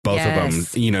A. Both of them,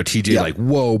 TJ, like,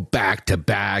 whoa, back to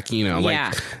back,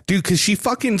 dude, because she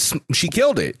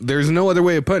killed it. There's no other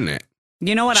way of putting it.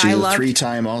 You know what She's I love? She's a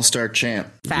 3-time All-Star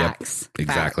champ. Facts. Yep,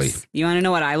 exactly. Facts. You want to know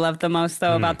what I loved the most,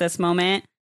 though, about this moment?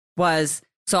 Was,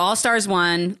 so All Stars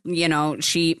won.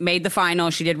 She made the final.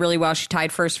 She did really well. She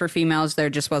tied first for females. There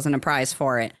just wasn't a prize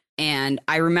for it. And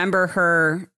I remember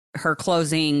her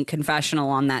closing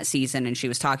confessional on that season, and she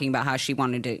was talking about how she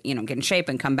wanted to, get in shape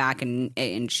and come back,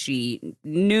 and she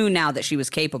knew now that she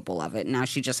was capable of it. Now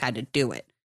she just had to do it.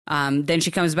 Then she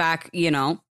comes back,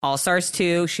 All Stars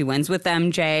 2, she wins with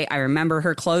MJ. I remember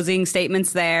her closing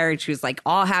statements there. She was like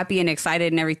all happy and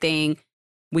excited and everything.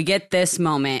 We get this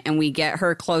moment, and we get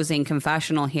her closing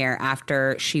confessional here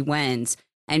after she wins.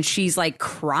 And she's like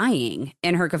crying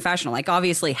in her confessional, like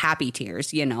obviously happy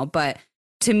tears, but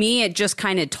to me, it just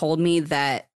kind of told me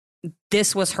that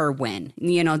this was her win.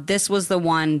 This was the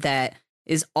one that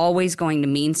is always going to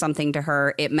mean something to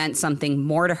her. It meant something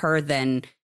more to her than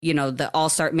the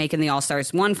All-Star, making the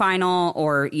All-Stars 1 final,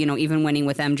 or, even winning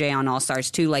with MJ on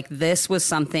All-Stars 2. Like, this was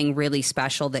something really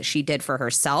special that she did for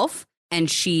herself, and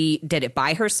she did it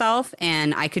by herself.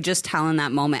 And I could just tell in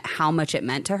that moment how much it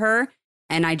meant to her.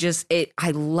 And I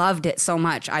loved it so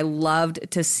much. I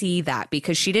loved to see that,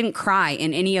 because she didn't cry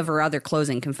in any of her other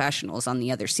closing confessionals on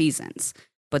the other seasons.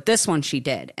 But this one she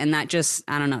did. And that just,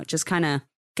 I don't know, just kind of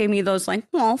gave me those like,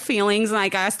 feelings.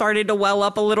 Like, I started to well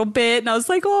up a little bit, and I was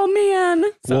like, oh man.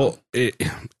 So. Well,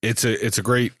 it's a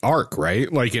great arc,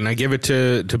 right? Like, and I give it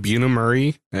to Buna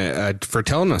Murray for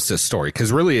telling us this story,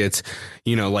 because really it's,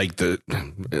 like let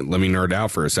me nerd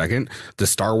out for a second. The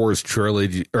Star Wars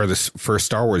trilogy, or the first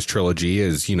Star Wars trilogy,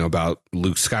 is about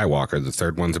Luke Skywalker. The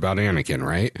third one's about Anakin,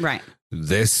 right? Right.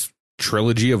 This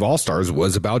trilogy of All Stars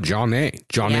was about Janae.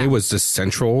 Janae was the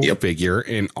central figure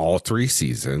in all 3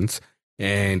 seasons.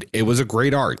 And it was a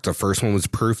great arc. The first one was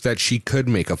proof that she could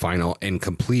make a final and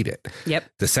complete it. Yep.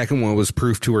 The second one was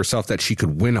proof to herself that she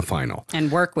could win a final.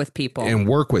 And work with people.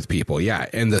 Yeah.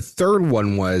 And the third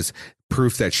one was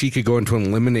proof that she could go into an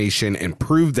elimination and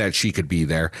prove that she could be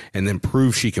there, and then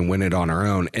prove she can win it on her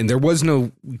own. And there was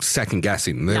no second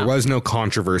guessing. There was no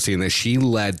controversy in this. She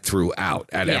led throughout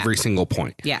at every single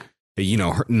point. Yeah.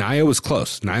 Nia was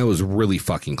close. Nia was really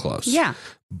fucking close. Yeah.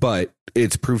 But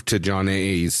it's proof to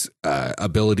Janae's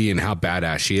ability and how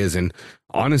badass she is. And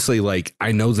honestly, like,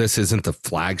 I know this isn't the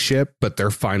flagship, but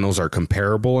their finals are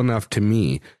comparable enough to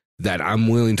me that I'm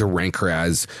willing to rank her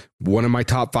as one of my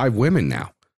top 5 women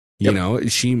now.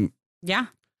 Yeah,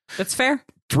 that's fair.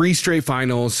 3 straight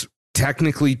finals,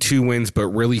 technically 2 wins, but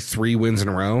really 3 wins in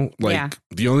a row. Like,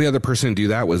 the only other person to do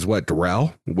that was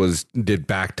Darrell did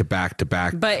back to back to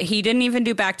back. But he didn't even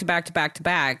do back to back to back to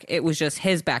back. It was just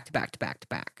his back to back to back to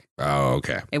back. Oh,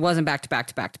 okay. It wasn't back to back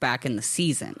to back to back in the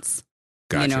seasons.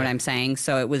 Gotcha. You know what I'm saying?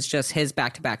 So it was just his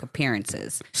back to back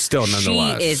appearances. Still,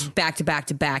 nonetheless, she is back to back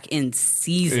to back in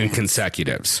seasons, in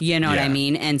consecutives. You know what I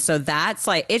mean? And so that's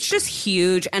like, it's just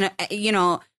huge. And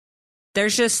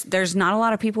there's not a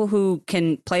lot of people who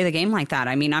can play the game like that.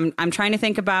 I mean, I'm trying to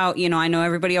think about, I know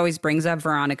everybody always brings up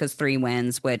Veronica's 3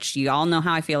 wins, which you all know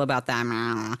how I feel about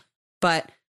that.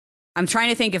 But I'm trying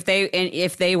to think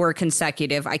if they were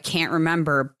consecutive. I can't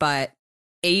remember, but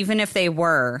even if they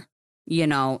were,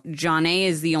 Janae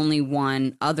is the only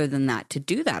one other than that to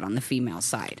do that on the female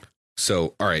side.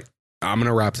 So, all right, I'm going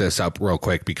to wrap this up real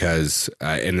quick because,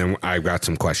 and then I've got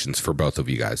some questions for both of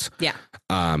you guys. Yeah.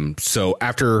 So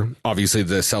after obviously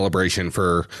the celebration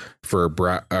for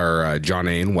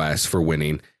Janae and Wes for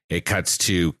winning, it cuts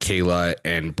to Kayla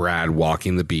and Brad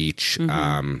walking the beach,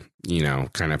 kind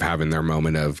of having their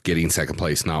moment of getting second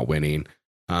place, not winning.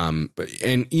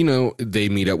 They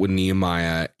meet up with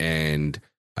Nehemiah and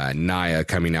Nia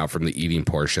coming out from the eating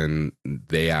portion.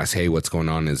 They ask, hey, what's going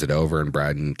on? Is it over? And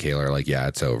Brad and Kayla are like, yeah,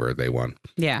 it's over. They won.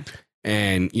 Yeah.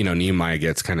 And, Nehemiah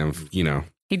gets kind of,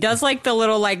 he does like the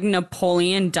little like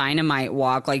Napoleon Dynamite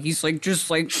walk. Like he's like just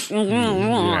like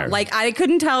like I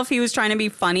couldn't tell if he was trying to be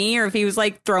funny or if he was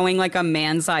like throwing like a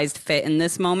man-sized fit in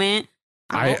this moment.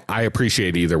 I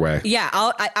appreciate either way. Yeah,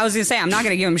 I was gonna say I'm not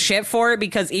gonna give him shit for it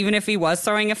because even if he was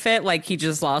throwing a fit, like he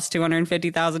just lost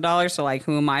 $250,000. So like,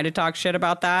 who am I to talk shit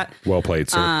about that? Well played,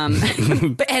 sir.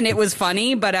 And it was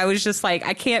funny, but I was just like,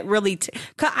 I can't really.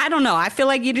 I don't know. I feel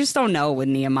like you just don't know with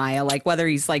Nehemiah, like whether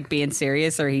he's like being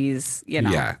serious or he's,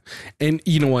 Yeah, and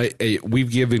you know what? We've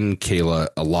given Kayla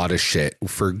a lot of shit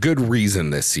for good reason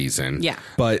this season. Yeah,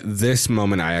 but this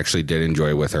moment I actually did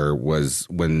enjoy with her was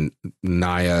when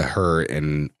Nia, her, and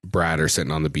Brad are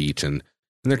sitting on the beach and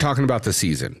they're talking about the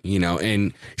season,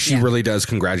 and she really does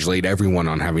congratulate everyone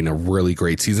on having a really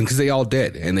great season because they all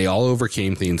did. And they all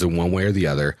overcame things in one way or the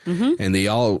other. Mm-hmm. And they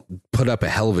all put up a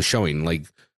hell of a showing. Like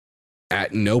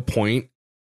at no point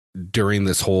during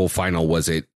this whole final was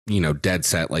it, dead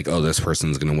set like, oh, this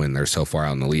person's going to win. They're so far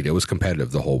out in the lead. It was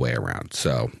competitive the whole way around.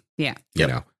 So,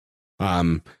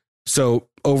 so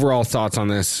overall thoughts on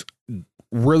this,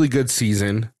 really good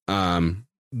season.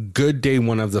 Good day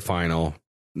 1 of the final.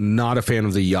 Not a fan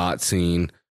of the yacht scene,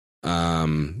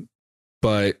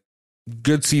 but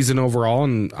good season overall,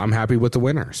 and I'm happy with the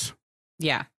winners.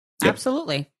 Yeah,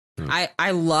 absolutely.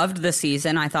 I loved the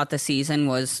season. I thought the season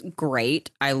was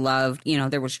great. I loved,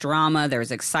 there was drama, there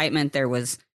was excitement, there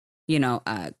was,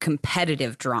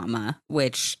 competitive drama,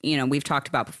 which, we've talked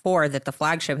about before that the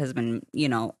flagship has been,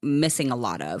 missing a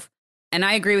lot of. And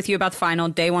I agree with you about the final.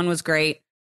 Day 1 was great.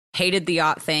 Hated the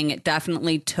yacht thing. It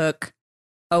definitely took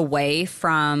away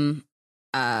from,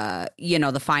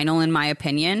 the final, in my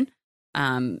opinion.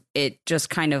 It just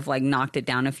kind of like knocked it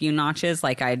down a few notches.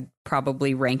 Like I'd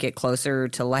probably rank it closer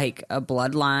to like a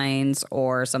Bloodlines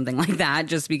or something like that,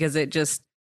 just because it just,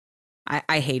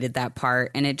 I hated that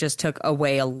part, and it just took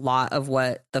away a lot of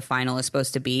what the final is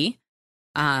supposed to be.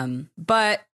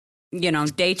 But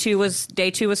day two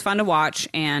was fun to watch,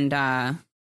 and I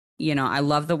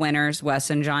love the winners, Wes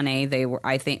and John A. They were,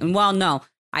 I think, well, no,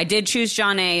 I did choose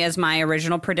John A. as my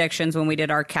original predictions when we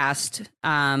did our cast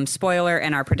spoiler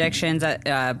and our predictions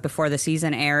before the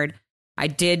season aired. I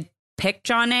did pick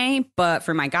John A., but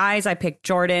for my guys, I picked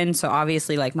Jordan. So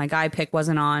obviously, like, my guy pick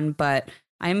wasn't on, but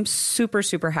I'm super,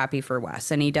 super happy for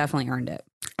Wes, and he definitely earned it.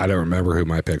 I don't remember who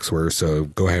my picks were, so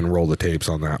go ahead and roll the tapes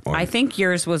on that one. I think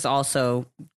yours was also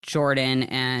Jordan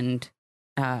and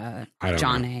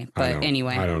John A. But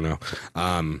anyway. I don't know.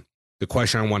 The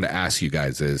question I wanted to ask you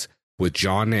guys is, with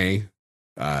John A.,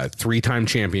 3-time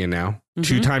champion now,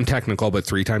 2-time technical, but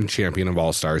 3-time champion of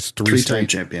All-Stars, 3-time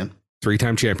champion.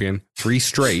 3-time champion, 3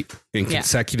 straight in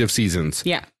consecutive seasons.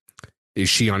 Yeah. Is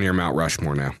she on your Mount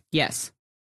Rushmore now? Yes.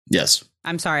 Yes.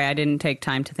 I'm sorry, I didn't take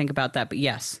time to think about that, but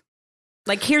yes.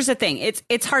 Like, here's the thing.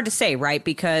 It's hard to say, right?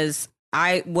 Because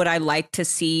I like to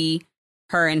see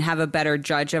her and have a better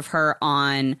judge of her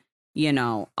on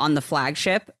the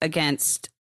flagship against,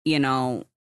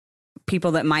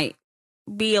 people that might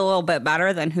be a little bit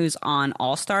better than who's on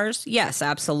All Stars. Yes,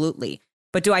 absolutely.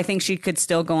 But do I think she could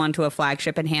still go onto a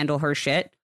flagship and handle her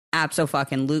shit?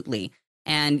 Abso-fucking-lutely.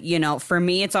 And, for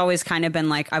me, it's always kind of been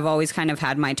like, I've always kind of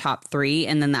had my top 3,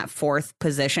 and then that 4th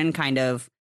position kind of,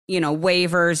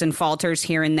 wavers and falters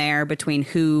here and there between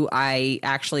who I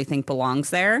actually think belongs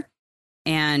there.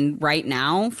 And right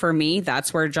now, for me,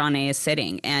 that's where John A. is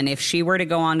sitting. And if she were to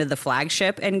go onto the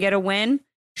flagship and get a win,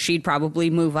 she'd probably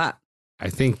move up. I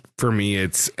think for me,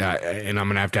 it's, and I'm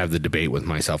going to have the debate with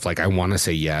myself. Like, I want to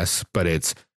say yes, but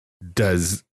it's,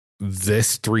 does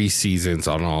this 3 seasons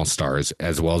on All Stars,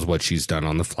 as well as what she's done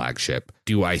on the flagship,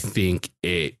 do I think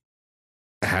it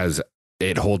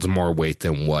holds more weight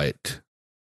than what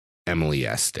Emily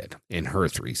S. did in her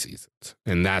 3 seasons?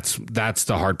 And that's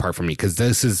the hard part for me, because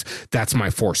that's my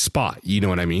 4th spot. You know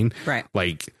what I mean? Right.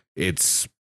 Like, it's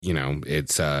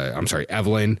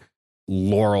Evelyn,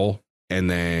 Laurel, and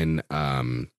then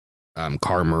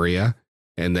Cara Maria,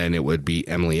 and then it would be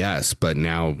Emily S. But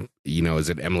now, is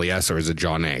it Emily S. or is it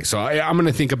John A.? So I'm going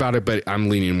to think about it, but I'm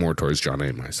leaning more towards John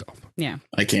A. myself. Yeah.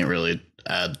 I can't really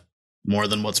add more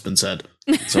than what's been said.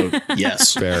 So,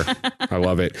 yes. Fair. I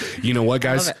love it. You know what,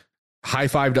 guys? High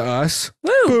five to us.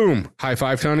 Woo! Boom. High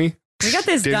five, Tony. We got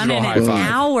this done in an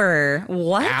hour.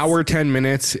 What? Hour, 10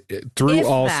 minutes through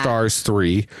All Stars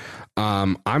 3.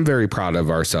 I'm very proud of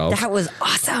ourselves. That was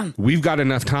awesome. We've got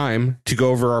enough time to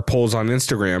go over our polls on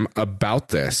Instagram about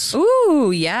this.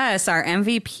 Ooh, yes, our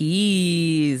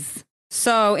MVPs.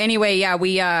 So anyway, yeah,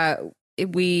 we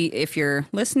if you're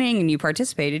listening and you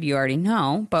participated, you already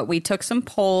know, but we took some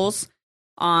polls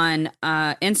on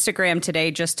Instagram today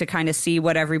just to kind of see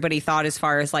what everybody thought as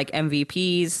far as like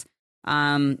MVPs,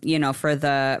 for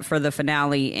the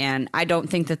finale. And I don't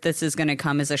think that this is going to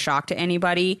come as a shock to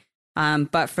anybody.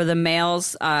 But for the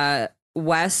males,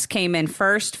 Wes came in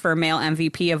first for male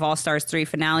MVP of All Stars 3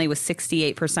 finale with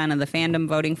 68% of the fandom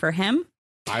voting for him.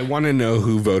 I want to know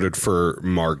who voted for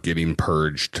Mark getting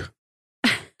purged.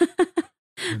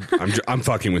 I'm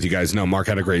fucking with you guys. No, Mark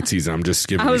had a great season. I'm just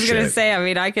giving you shit. I was going to say, I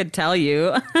mean, I could tell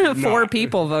you 4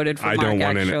 people voted for Mark, actually.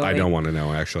 I don't want to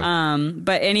know, actually.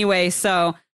 But anyway,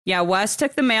 so yeah, Wes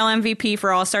took the male MVP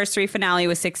for All Stars 3 finale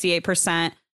with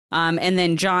 68%. And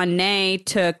then John Nay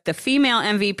took the female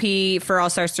MVP for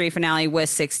All Stars 3 finale with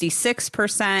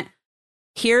 66%.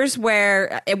 Here's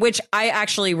where, which I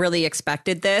actually really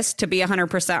expected this, to be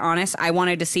 100% honest. I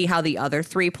wanted to see how the other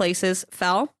 3 places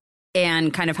fell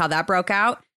and kind of how that broke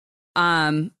out.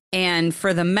 And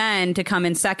for the men to come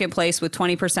in second place with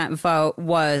 20% vote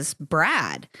was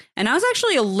Brad. And I was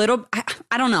actually a little,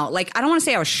 I don't know, like, I don't want to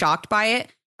say I was shocked by it.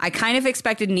 I kind of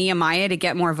expected Nehemiah to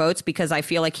get more votes because I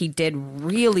feel like he did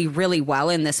really, really well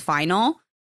in this final.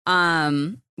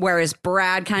 Whereas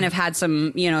Brad kind of had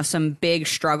some big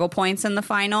struggle points in the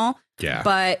final. Yeah.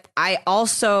 But I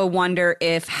also wonder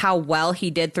if how well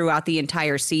he did throughout the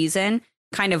entire season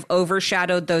kind of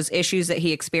overshadowed those issues that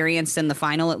he experienced in the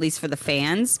final, at least for the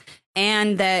fans.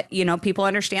 And that, people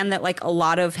understand that like a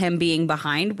lot of him being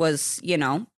behind was,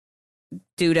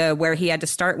 due to where he had to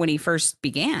start when he first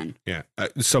began. Yeah.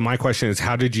 So my question is,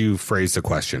 how did you phrase the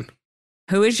question?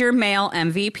 Who is your male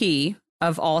MVP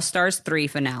of All Stars 3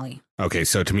 finale? Okay,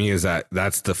 so to me,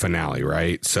 that's the finale,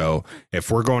 right? So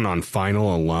if we're going on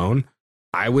final alone,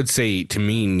 I would say to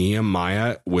me,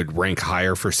 Nehemiah would rank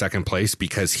higher for second place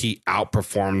because he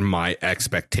outperformed my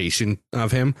expectation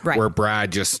of him, right, where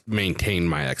Brad just maintained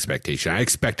my expectation. I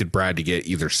expected Brad to get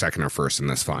either second or first in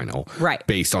this final, right,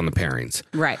 based on the pairings.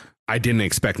 Right. I didn't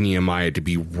expect Nehemiah to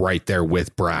be right there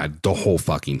with Brad the whole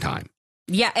fucking time.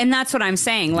 Yeah, and that's what I'm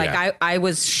saying. Like, I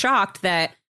was shocked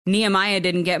that Nehemiah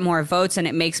didn't get more votes, and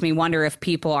it makes me wonder if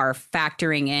people are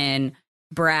factoring in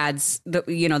Brad's,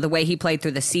 the way he played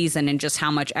through the season and just how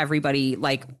much everybody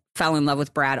like fell in love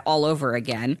with Brad all over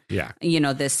again. Yeah,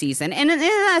 this season, and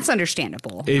that's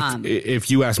understandable.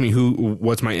 If you ask me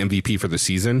what's my MVP for the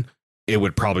season, it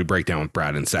would probably break down with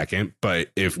Brad in second.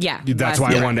 But that's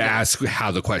why I wanted to ask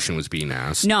how the question was being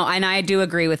asked. No, and I do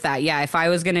agree with that. Yeah, if I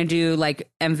was going to do like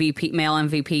male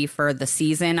MVP for the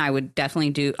season, I would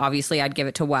definitely obviously I'd give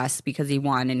it to Wes because he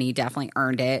won and he definitely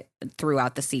earned it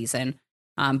throughout the season.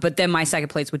 But then my second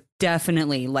place would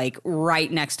definitely, like,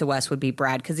 right next to Wes would be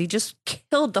Brad because he just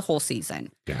killed the whole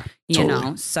season. Yeah,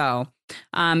 totally. So,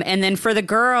 and then for the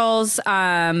girls,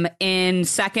 in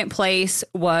second place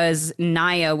was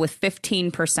Naya with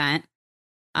 15%,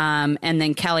 and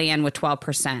then Kellyanne with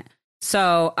 12%.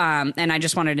 So, and I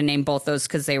just wanted to name both those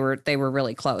because they were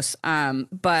really close. And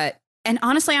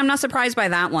honestly, I'm not surprised by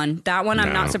that one.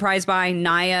 I'm not surprised by.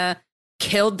 Naya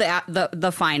killed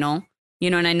the final.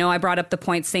 And I know I brought up the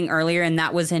points thing earlier, and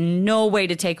that was in no way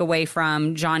to take away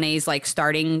from Jonna's like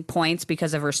starting points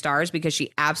because of her stars, because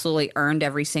she absolutely earned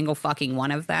every single fucking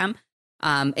one of them.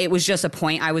 It was just a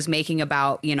point I was making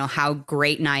about, how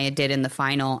great Naya did in the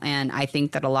final. And I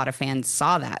think that a lot of fans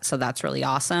saw that. So that's really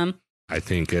awesome. I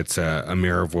think it's a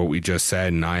mirror of what we just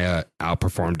said. Naya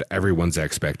outperformed everyone's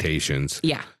expectations.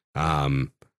 Yeah.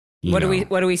 What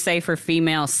do we say for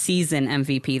female season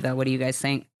MVP though? What do you guys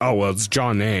think? Oh, well, it's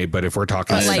Jonna, but if we're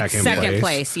talking second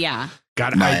place, yeah.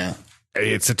 Naya.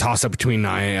 It's a toss up between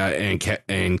Naya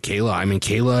and Kayla. I mean,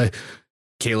 Kayla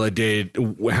did,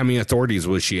 how many authorities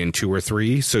was she in? 2 or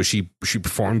 3? So she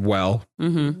performed well.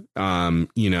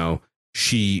 Mm-hmm.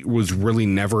 She was really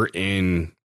never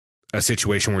in a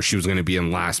situation where she was going to be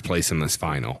in last place in this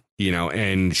final,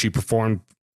 and she performed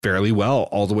fairly well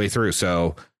all the way through.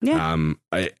 So,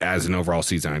 as an overall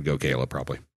season, I'd go Kayla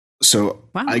probably. So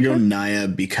I go Naya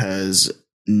because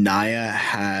Naya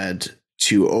had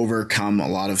to overcome a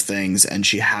lot of things, and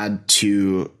she had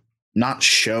to not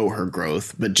show her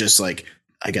growth, but just like,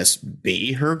 I guess,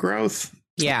 be her growth.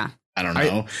 Yeah. I don't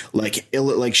know.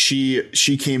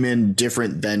 She came in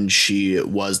different than she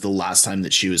was the last time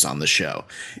that she was on the show.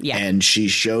 Yeah. And she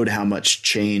showed how much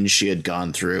change she had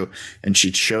gone through, and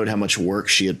she showed how much work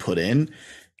she had put in.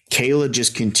 Kayla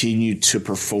just continued to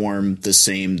perform the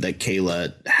same that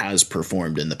Kayla has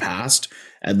performed in the past,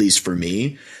 at least for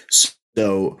me.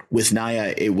 So with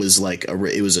Naya, it was like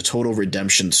it was a total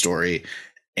redemption story.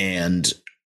 And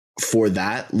for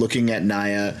that, looking at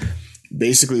Naya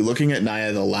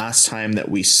the last time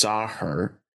that we saw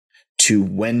her to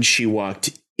when she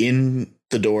walked in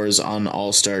the doors on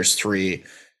All Stars 3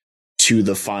 to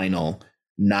the final,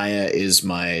 Naya is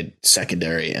my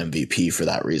secondary MVP for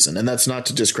that reason. And that's not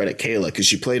to discredit Kayla, because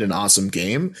she played an awesome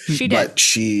game. But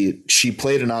she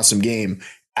played an awesome game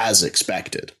as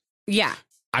expected. Yeah.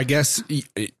 I guess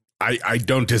I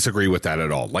don't disagree with that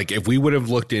at all. Like, if we would have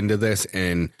looked into this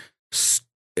and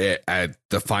at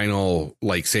the final,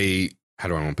 like, say, how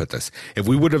do I want to put this? If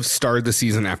we would have started the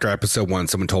season after episode 1,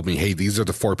 someone told me, hey, these are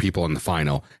the 4 people in the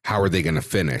final, how are they going to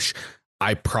finish?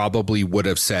 I probably would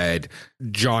have said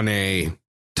Jonna,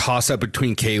 toss up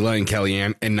between Kayla and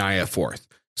Kellyanne, and Naya 4th.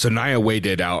 So Naya way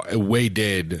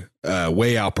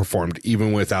outperformed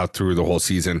even without through the whole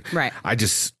season. Right. I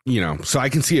just, so I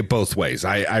can see it both ways.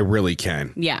 I really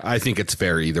can. Yeah. I think it's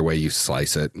fair either way you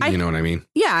slice it. You know what I mean?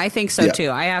 Yeah, I think so too.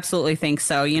 I absolutely think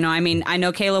so. I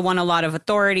know Kayla won a lot of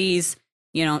authorities.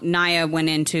 Naya went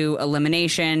into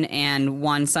elimination and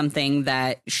won something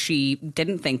that she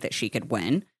didn't think that she could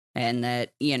win, and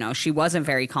that, she wasn't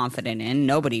very confident in.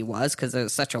 Nobody was, because it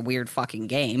was such a weird fucking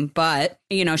game. But,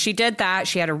 she did that.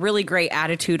 She had a really great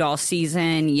attitude all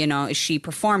season. She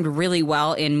performed really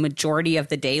well in majority of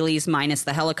the dailies, minus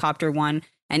the helicopter one.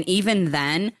 And even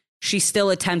then, she still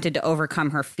attempted to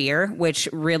overcome her fear, which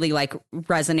really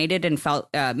resonated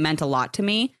and meant a lot to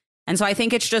me. And so I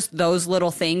think it's just those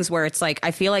little things where it's like, I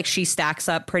feel like she stacks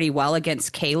up pretty well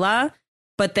against Kayla.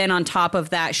 But then on top of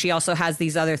that, she also has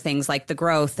these other things like the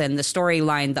growth and the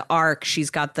storyline, the arc. She's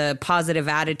got the positive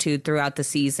attitude throughout the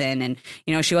season. And,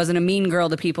 she wasn't a mean girl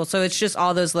to people. So it's just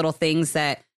all those little things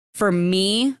that, for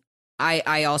me,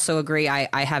 I also agree.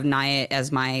 I have Naya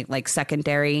as my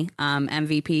secondary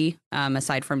MVP,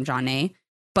 aside from Jonna.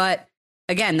 But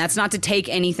again, that's not to take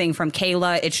anything from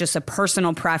Kayla. It's just a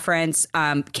personal preference.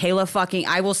 I will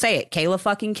say it. Kayla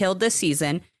fucking killed this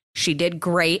season. She did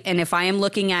great. And if I am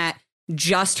looking at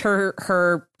just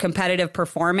her competitive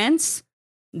performance,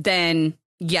 then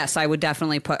yes, I would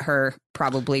definitely put her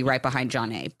probably right behind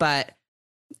Jonna. But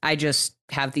I just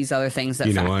have these other things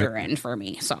that factor in for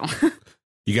me. So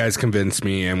you guys convinced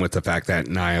me, and with the fact that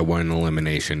Nia won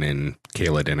elimination and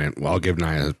Kayla didn't, well, I'll give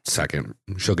Nia a second.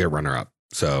 She'll get runner up.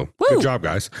 So good job,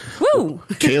 guys. Woo!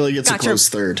 Kayla gets a close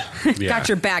third. Got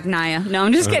your back, Nia. No,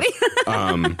 I'm just kidding.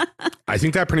 I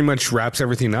think that pretty much wraps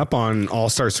everything up on All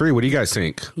Stars 3. What do you guys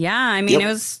think? Yeah, I mean, it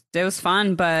was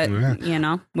fun, but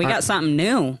we got something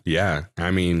new. Yeah,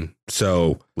 I mean,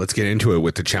 so let's get into it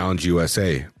with the Challenge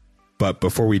USA. But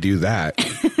before we do that,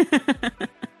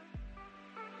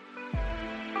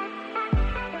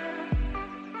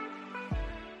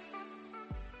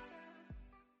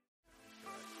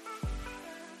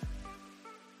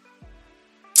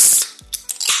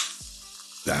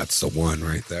 that's the one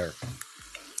right there.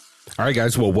 All right,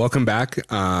 guys. Well, welcome back.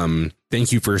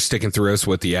 Thank you for sticking through us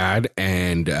with the ad.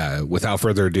 And without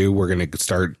further ado, we're going to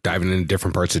start diving into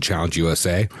different parts of Challenge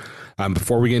USA.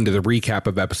 Before we get into the recap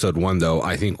of episode 1, though,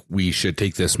 I think we should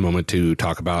take this moment to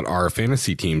talk about our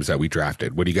fantasy teams that we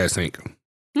drafted. What do you guys think?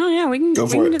 Oh, yeah, we can go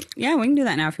for it. We can do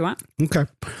that now if you want. Okay.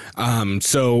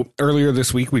 So earlier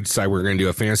this week, we decided we're going to do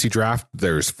a fantasy draft.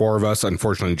 There's 4 of us.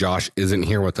 Unfortunately, Josh isn't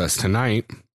here with us tonight.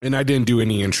 And I didn't do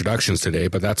any introductions today,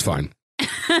 but that's fine.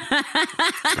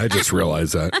 I just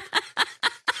realized that.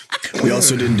 We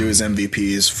also didn't do his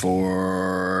MVPs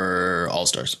for All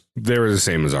Stars. They were the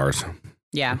same as ours.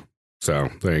 Yeah. So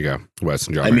there you go. Wes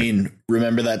and John. I mean,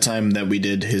 remember that time that we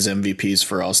did his MVPs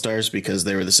for All Stars because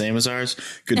they were the same as ours?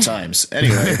 Good times.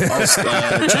 Anyway,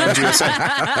 Challenge USA.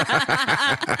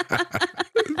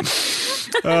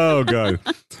 Oh, God.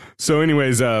 So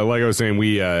anyways, like I was saying,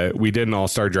 we did an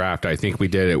All-Star draft. I think we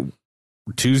did it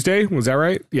Tuesday. Was that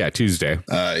right? Yeah, Tuesday.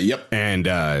 Yep. And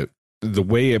the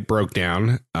way it broke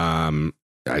down,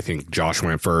 I think Josh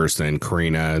went first, then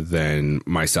Karina, then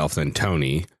myself, then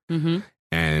Tony. Mm-hmm.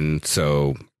 And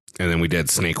then we did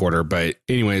snake order. But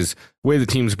anyways, the way the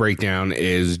teams break down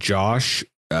is Josh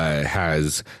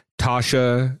has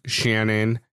Tasha,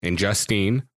 Shannon, and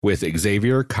Justine with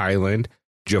Xavier, Kylan,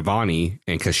 Giovanni,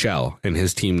 and Cashel. And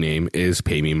his team name is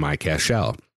Pay Me My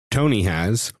Cashel. Tony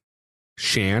has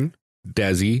Shan,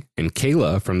 Desi, and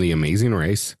Kayla from The Amazing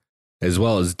Race, as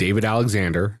well as David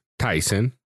Alexander,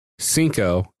 Tyson,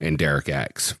 Cinco, and Derek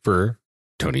X for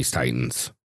Tony's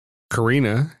Titans.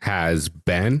 Karina has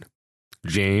Ben,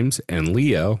 James, and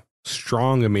Leo.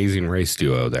 Strong Amazing Race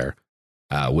duo there.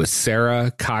 With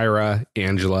Sarah, Kyra,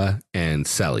 Angela, and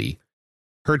Selly.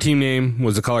 Her team name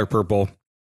was the color purple.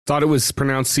 Thought it was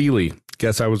pronounced Sealy.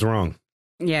 Guess I was wrong.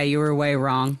 Yeah, you were way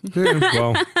wrong.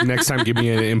 Well, next time give me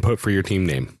an input for your team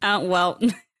name. Well,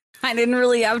 I didn't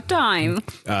really have time.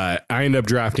 I ended up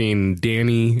drafting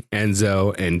Danny,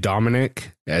 Enzo, and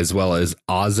Dominic, as well as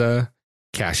Azza,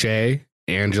 Cache,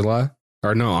 Angela,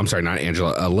 or no, I'm sorry, not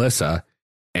Angela, Alyssa,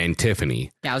 and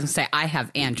Tiffany. Yeah, I was going to say, I have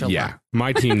Angela. Yeah,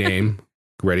 my team name,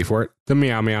 ready for it? The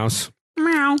Meow Meows.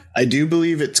 Meow. I do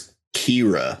believe it's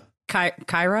Kira.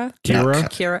 Kyra?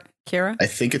 Kira? I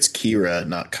think it's Kira,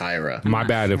 not Kyra. My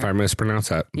bad if I mispronounce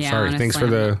that. Yeah, sorry. honestly, Thanks for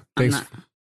the... Thanks.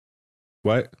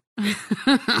 What?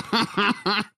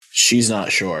 She's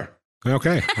not sure.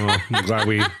 Okay. Well, I'm glad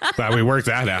we worked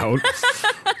that out.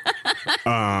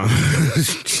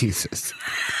 Jesus.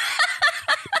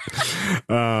 Wait,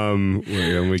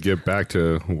 let me get back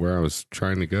to where I was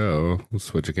trying to go. We'll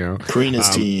switch account.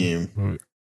 Karina's team.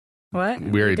 What?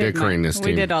 We already did Karina's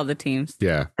team. We did all the teams.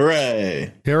 Yeah.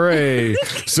 Hooray. Hooray.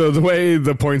 So the way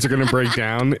the points are going to break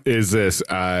down is this.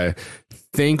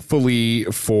 Thankfully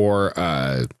for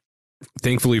us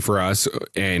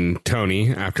and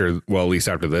Tony, at least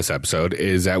after this episode,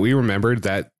 is that we remembered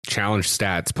that Challenge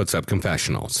Stats puts up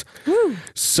confessionals. Woo.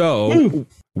 So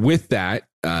with that,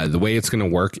 the way it's going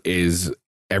to work is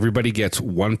everybody gets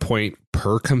 1 point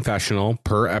per confessional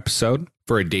per episode.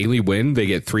 For a daily win, they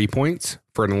get 3 points.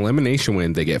 For an elimination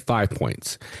win, they get 5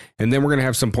 points. And then we're going to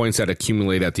have some points that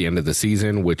accumulate at the end of the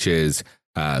season, which is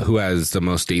who has the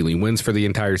most daily wins for the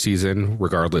entire season,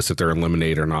 regardless if they're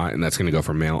eliminated or not. And that's going to go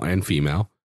for male and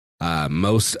female.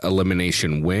 Most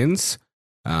elimination wins,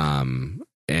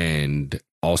 and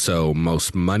also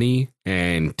most money.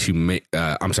 And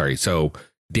so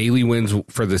daily wins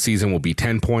for the season will be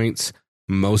 10 points.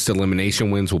 Most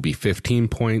elimination wins will be 15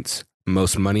 points.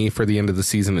 Most money for the end of the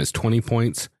season is 20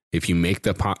 points. If you make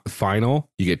the final,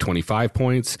 you get 25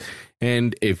 points.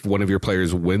 And if one of your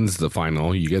players wins the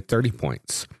final, you get 30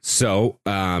 points. So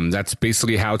that's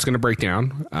basically how it's going to break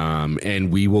down.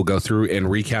 And we will go through and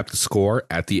recap the score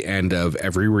at the end of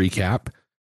every recap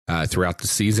throughout the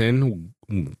season,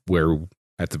 where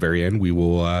at the very end, we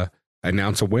will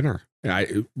announce a winner.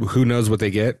 Who knows what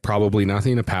they get? Probably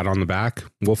nothing. A pat on the back.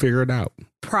 We'll figure it out.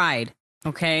 Pride.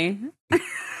 Okay.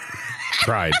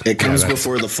 cried. It comes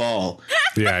before the fall.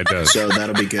 Yeah, it does. So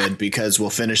that'll be good because we'll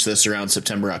finish this around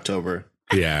September, October.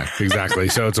 Yeah, exactly.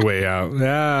 So it's a way out.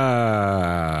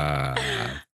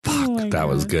 Fuck, that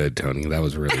was good, Tony. That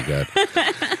was really good.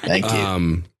 Thank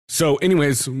you. So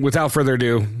anyways, without further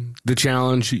ado, the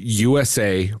Challenge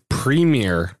USA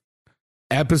premiere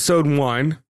episode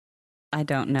 1. I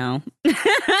don't know. We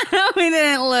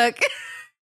didn't look.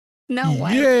 No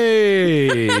way.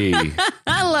 Yay!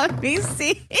 Let me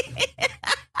see.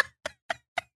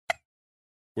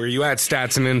 Where you at,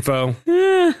 stats and info?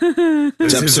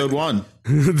 It's episode 1.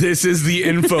 This is the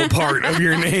info part of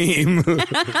your name.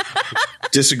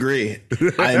 Disagree.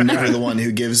 I am never the one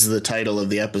who gives the title of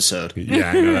the episode.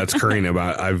 Yeah, I know that's Karina,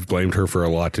 but I've blamed her for a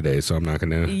lot today, so I'm not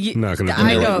gonna. I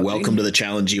know. Like, welcome to the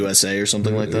Challenge USA or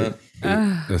something like that.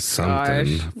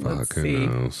 Something. Gosh, Fuck, who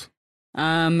knows?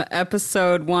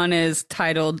 Episode 1 is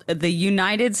titled "The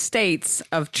United States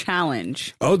of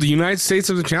Challenge." Oh, the United States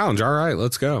of the Challenge. All right,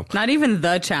 let's go. Not even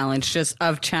the challenge, just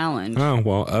of challenge. Oh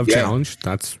well, Challenge.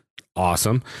 That's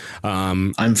awesome.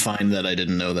 I'm fine that I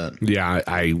didn't know that. Yeah,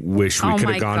 I wish we could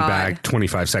have gone back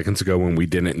 25 seconds ago when we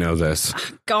didn't know this.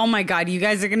 Oh my God, you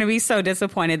guys are going to be so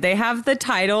disappointed. They have the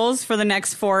titles for the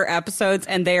next 4 episodes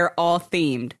and they are all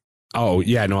themed. Oh,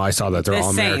 yeah, no, I saw that. They're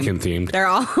all American themed. They're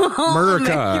all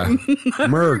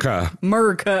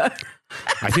America.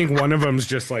 I think one of them's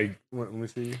just like, let me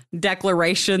see.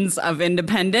 Declarations of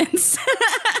Independence.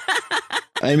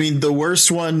 I mean, the worst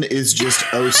one is just,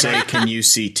 oh, say, can you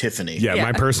see Tiffany? Yeah,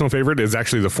 my personal favorite is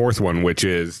actually the 4th one, which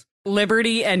is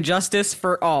Liberty and Justice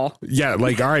for All. Yeah,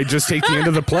 like, all right, just take the end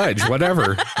of the pledge.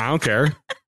 Whatever. I don't care.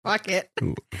 Fuck it.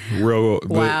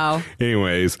 Wow.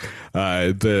 Anyways,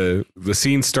 the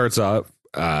scene starts up,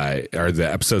 or the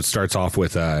episode starts off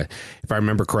with, if I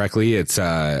remember correctly, it's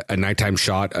a nighttime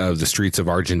shot of the streets of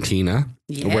Argentina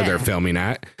where they're filming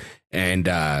at. And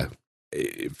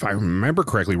if I remember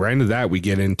correctly, right into that, we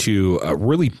get into a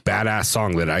really badass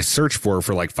song that I searched for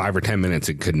like 5 or 10 minutes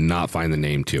and could not find the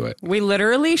name to it. We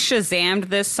literally Shazammed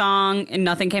this song and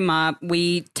nothing came up.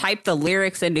 We typed the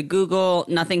lyrics into Google,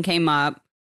 nothing came up.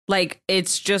 Like,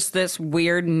 it's just this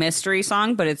weird mystery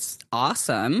song, but it's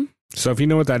awesome. So if you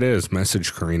know what that is,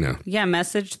 message Karina. Yeah,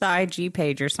 message the IG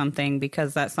page or something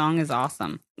because that song is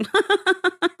awesome.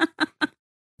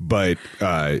 But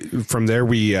from there,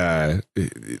 they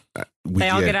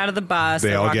all get out of the bus.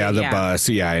 They all get out of the bus,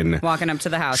 and walking up to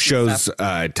the house. Shows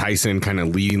Tyson kind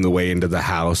of leading the way into the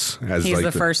house as he's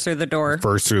the first through the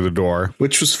door.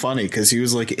 Which was funny because he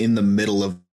was like in the middle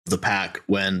of the pack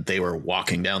when they were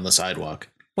walking down the sidewalk.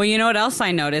 Well, you know what else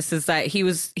I noticed is that he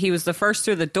was the first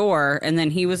through the door, and then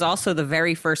he was also the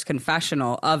very first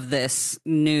confessional of this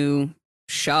new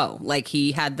show. Like,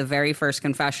 he had the very first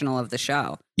confessional of the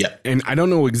show. Yeah. And I don't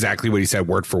know exactly what he said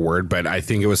word for word, but I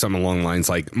think it was something along the lines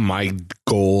like, my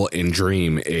goal and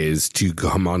dream is to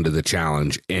come onto the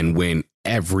challenge and win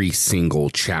every single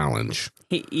challenge.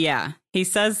 He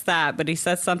says that, but he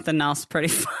says something else pretty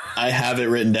fun. I have it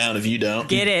written down if you don't.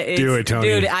 Get it. Do it, Tony.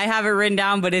 Dude, I have it written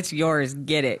down, but it's yours.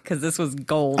 Get it, because this was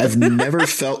gold. I've never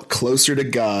felt closer to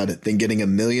God than getting $1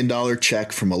 million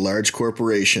check from a large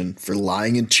corporation for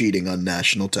lying and cheating on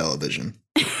national television.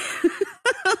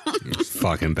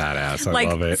 Fucking badass. I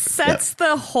love it. Sets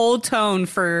the whole tone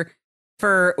for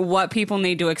what people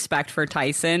need to expect for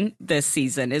Tyson this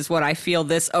season is what I feel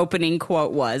this opening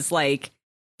quote was. Like,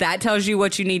 that tells you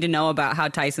what you need to know about how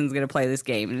Tyson's going to play this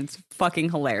game. And it's fucking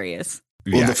hilarious.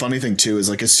 Well, the funny thing, too, is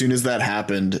like as soon as that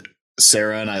happened,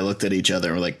 Sarah and I looked at each other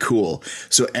and were like, cool.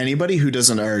 So anybody who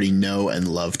doesn't already know and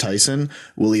love Tyson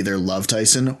will either love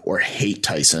Tyson or hate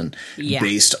Tyson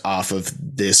based off of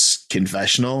this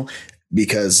confessional,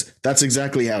 because that's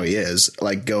exactly how he is,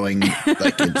 like going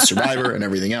like in Survivor and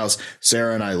everything else.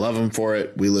 Sarah and I love him for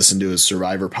it. We listen to his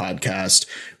Survivor podcast.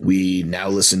 We now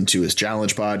listen to his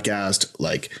Challenge podcast.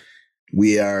 Like,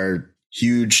 we are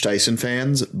huge Tyson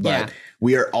fans, but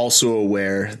we are also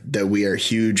aware that we are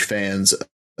huge fans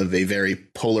of a very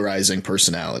polarizing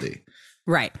personality.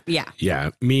 Right. Yeah.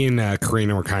 Yeah. Me and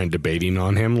Karina were kind of debating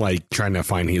on him, like trying to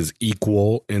find his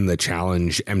equal in the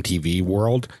Challenge MTV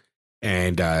world.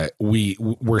 And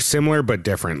we're similar but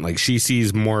different. Like, she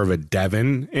sees more of a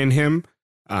Devin in him.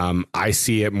 I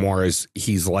see it more as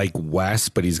he's like Wes,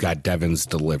 but he's got Devin's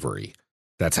delivery.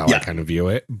 That's how I kind of view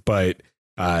it. But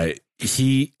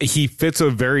he fits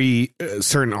a very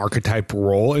certain archetype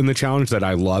role in the challenge that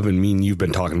I love. And me and you've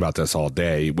been talking about this all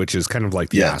day, which is kind of like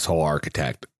the asshole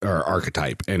architect or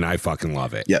archetype. And I fucking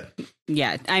love it. Yeah.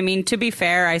 Yeah. I mean, to be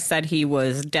fair, I said he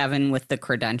was Devin with the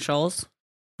credentials.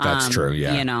 That's true.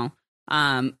 Yeah. You know.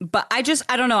 But I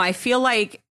don't know. I feel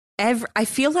like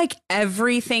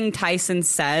everything Tyson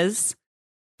says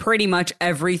pretty much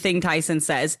everything Tyson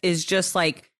says is just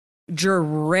like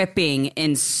dripping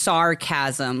in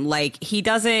sarcasm. Like he's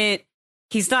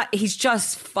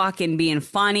just fucking being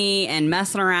funny and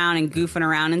messing around and goofing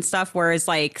around and stuff. Whereas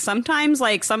like sometimes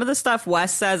like some of the stuff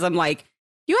Wes says, I'm like,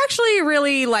 you actually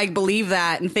really like believe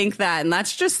that and think that. And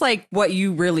that's just like what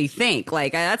you really think.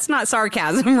 Like that's not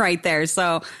sarcasm right there.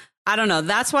 So I don't know.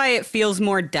 That's why it feels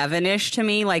more Devonish to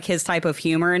me. Like his type of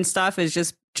humor and stuff is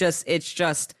it's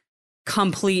just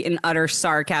complete and utter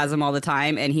sarcasm all the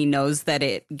time. And he knows that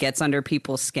it gets under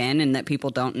people's skin and that people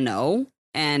don't know.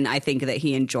 And I think that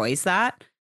he enjoys that.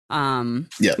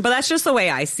 But that's just the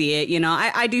way I see it. You know,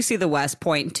 I do see the West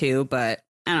point too, but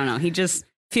I don't know. He just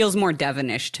feels more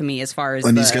Devonish to me as far as.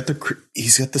 And he's got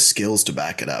the skills to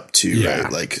back it up too,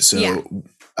 right? Like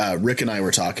Rick and I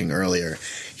were talking earlier.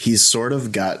 He's sort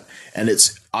of got, and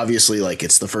it's obviously like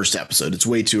it's the first episode. It's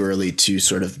way too early to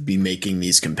sort of be making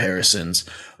these comparisons,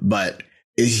 but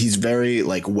he's very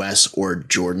like Wes or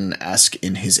Jordan-esque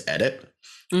in his edit.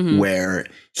 Mm-hmm. Where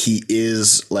he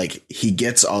is like, he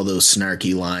gets all those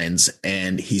snarky lines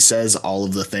and he says all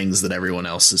of the things that everyone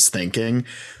else is thinking.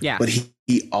 Yeah. But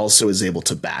he also is able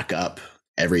to back up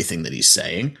everything that he's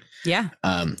saying. Yeah.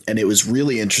 And it was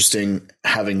really interesting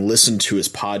having listened to his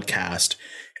podcast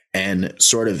and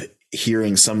sort of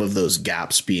hearing some of those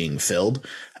gaps being filled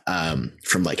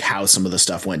from like how some of the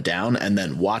stuff went down, and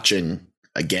then watching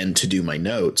again to do my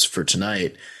notes for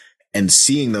tonight and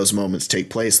seeing those moments take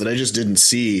place that I just didn't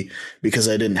see because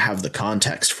I didn't have the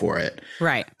context for it.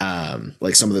 Right.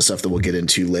 Like some of the stuff that we'll get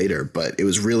into later, but it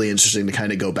was really interesting to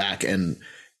kind of go back and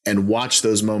watch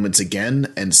those moments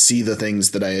again and see the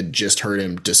things that I had just heard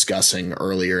him discussing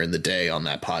earlier in the day on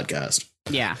that podcast.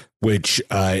 Yeah. Which,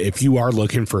 if you are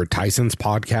looking for Tyson's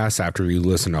podcast after you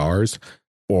listen to ours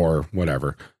or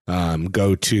whatever,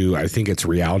 go to, I think it's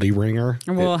Reality Ringer.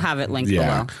 We'll have it linked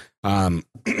below.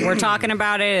 We're talking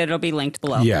about it. It'll be linked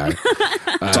below. Yeah.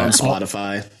 It's on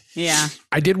Spotify. Yeah.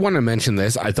 I did want to mention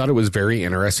this. I thought it was very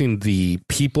interesting. The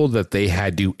people that they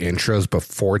had do intros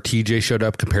before TJ showed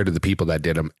up compared to the people that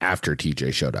did them after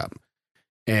TJ showed up.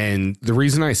 And the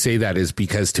reason I say that is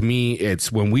because to me,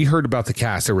 it's when we heard about the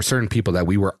cast, there were certain people that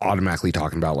we were automatically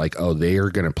talking about like, oh, they are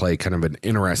going to play kind of an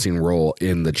interesting role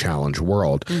in the challenge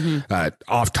world. Mm-hmm.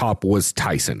 Off top was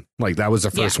Tyson. Like that was the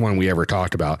first one we ever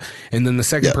talked about. And then the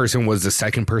second person was the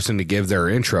second person to give their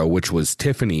intro, which was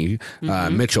Tiffany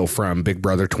Mitchell from Big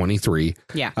Brother 23.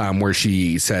 Yeah. Where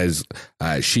she says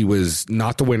she was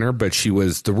not the winner, but she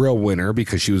was the real winner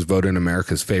because she was voted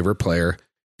America's favorite player.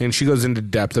 And she goes into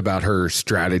depth about her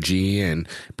strategy and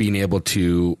being able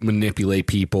to manipulate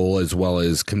people as well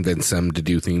as convince them to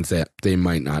do things that they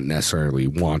might not necessarily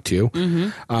want to,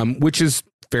 which is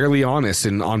fairly honest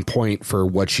and on point for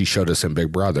what she showed us in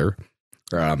Big Brother.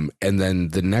 And then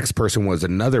the next person was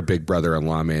another Big Brother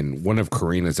alum and one of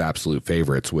Karina's absolute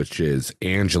favorites, which is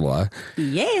Angela.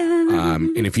 Yeah.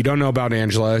 And if you don't know about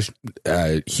Angela,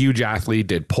 huge athlete,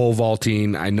 did pole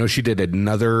vaulting. I know she did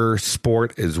another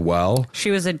sport as well.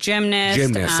 She was a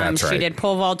gymnast. That's right. She did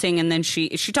pole vaulting, and then she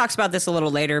talks about this a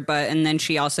little later, and then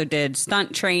she also did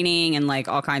stunt training and like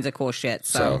all kinds of cool shit.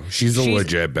 So she's a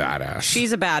legit badass.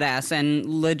 She's a badass, and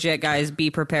legit, guys, be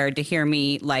prepared to hear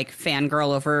me like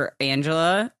fangirl over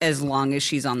Angela as long as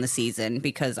she's on the season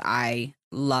because I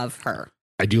love her.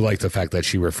 I do like the fact that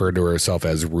she referred to herself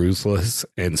as ruthless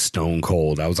and stone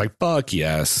cold. I was like, fuck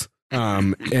yes.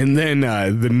 And then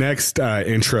the next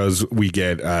intros we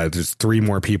get, there's 4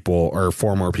 more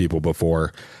people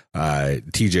before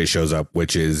TJ shows up,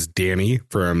 which is Danny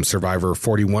from Survivor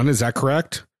 41. Is that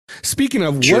correct? Speaking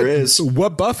of,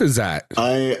 what buff is that?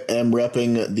 I am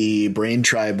repping the Brain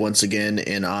Tribe once again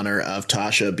in honor of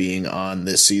Tasha being on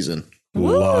this season.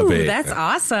 Love it. That's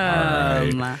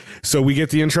awesome. Right. So we get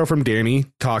the intro from Danny,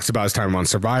 talks about his time on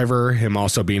Survivor, him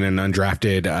also being an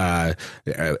undrafted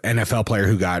NFL player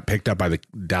who got picked up by the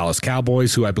Dallas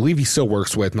Cowboys, who I believe he still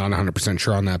works with. Not 100%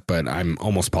 sure on that, but I'm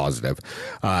almost positive.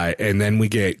 And then we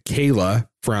get Kayla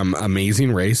from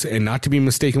Amazing Race, and not to be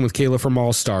mistaken with Kayla from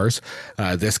All Stars.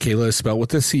 This Kayla is spelled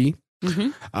with a C. Mm-hmm.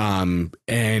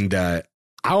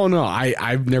 I don't know.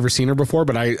 I've never seen her before,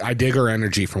 but I dig her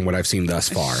energy from what I've seen thus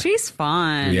far. She's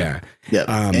fun. Yeah. Yeah.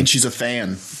 And she's a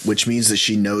fan, which means that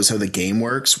she knows how the game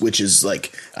works, which is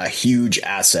like a huge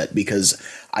asset because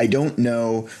I don't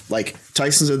know, like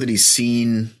Tyson said that he's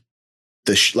seen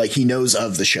he knows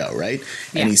of the show, right?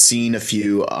 Yeah. And he's seen a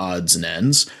few odds and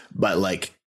ends, but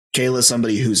like Kayla's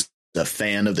somebody who's a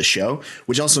fan of the show,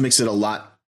 which also makes it a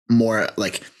lot more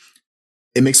like,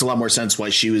 it makes a lot more sense why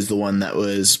she was the one that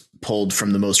was pulled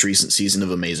from the most recent season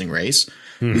of Amazing Race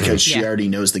because she already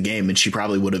knows the game and she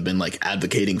probably would have been like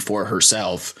advocating for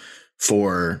herself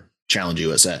for Challenge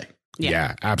USA.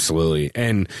 Yeah, absolutely.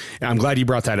 And I'm glad you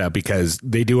brought that up because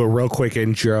they do a real quick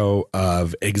intro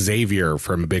of Xavier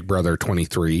from Big Brother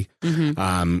 23,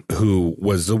 who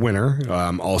was the winner,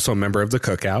 also a member of the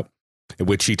cookout,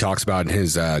 which he talks about in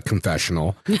his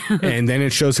confessional. And then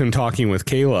it shows him talking with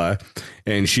Kayla,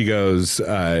 and she goes,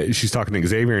 she's talking to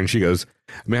Xavier, and she goes,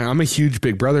 man, I'm a huge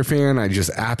Big Brother fan. I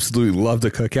just absolutely love the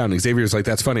cookout. And Xavier's like,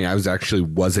 that's funny. I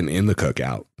wasn't in the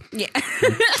cookout. Yeah.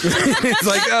 It's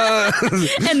like,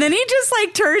 and then he just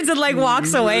like turns and like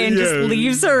walks away and just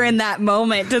leaves her in that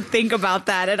moment to think about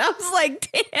that. And I was like,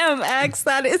 damn, X,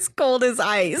 that is cold as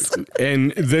ice.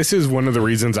 And this is one of the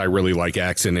reasons I really like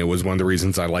X. And it was one of the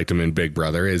reasons I liked him in Big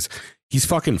Brother is he's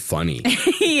fucking funny.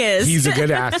 He is. He's a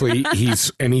good athlete.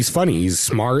 He's funny. He's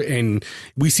smart. And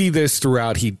we see this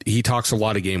throughout. He talks a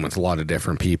lot of game with a lot of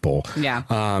different people. Yeah.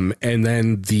 And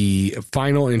then the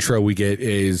final intro we get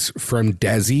is from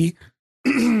Desi.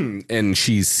 And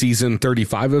she's season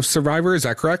 35 of Survivor. Is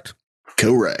that correct?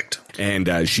 Correct.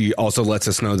 And she also lets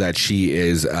us know that she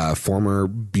is a former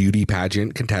beauty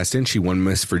pageant contestant. She won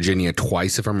Miss Virginia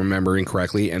twice, if I'm remembering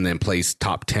correctly, and then placed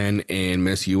top 10 in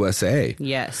Miss USA.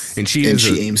 Yes. And she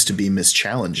aims to be Miss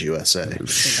Challenge USA.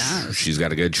 She's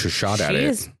got a good shot at it. She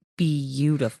is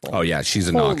beautiful. Oh, yeah. She's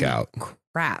a Holy knockout.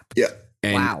 Crap. Yeah.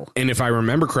 And, wow. And if I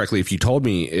remember correctly, if you told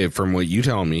me from what you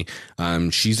tell me,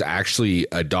 she's actually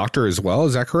a doctor as well.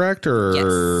 Is that correct? Or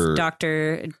yes,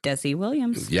 Dr. Desi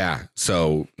Williams. Yeah.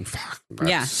 So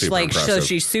yeah, like so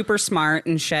she's super smart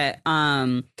and shit.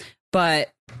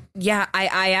 But yeah,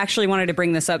 I actually wanted to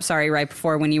bring this up. Sorry, right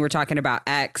before when you were talking about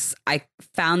X, I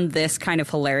found this kind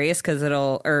of hilarious because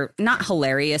or not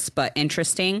hilarious, but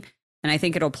interesting, and I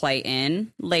think it'll play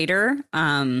in later.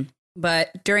 But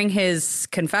during his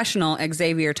confessional,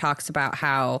 Xavier talks about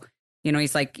how,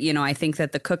 he's like, I think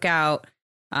that the cookout,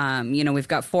 we've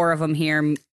got 4 of them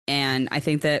here, and I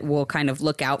think that we'll kind of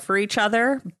look out for each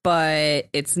other, but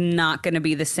it's not going to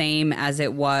be the same as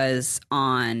it was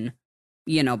on,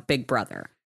 Big Brother.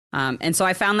 And so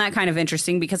I found that kind of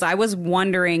interesting because I was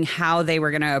wondering how they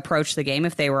were going to approach the game,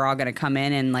 if they were all going to come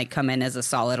in and like come in as a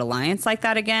solid alliance like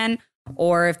that again,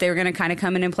 or if they were going to kind of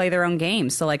come in and play their own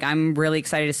game. So like, I'm really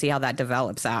excited to see how that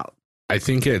develops out. I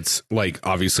think it's like,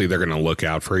 obviously they're going to look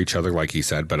out for each other, like he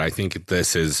said, but I think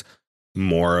this is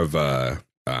more of a,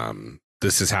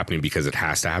 this is happening because it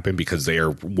has to happen because they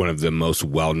are one of the most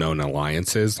well-known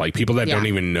alliances. Like people that don't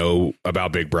even know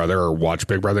about Big Brother or watch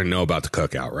Big Brother know about the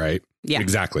cookout, right? Yeah,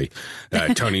 exactly.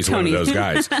 Tony's one of those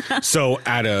guys. So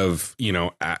out of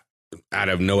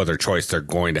no other choice, they're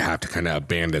going to have to kind of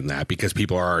abandon that because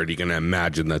people are already going to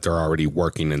imagine that they're already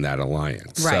working in that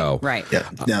alliance. Right. Yeah.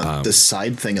 Now, the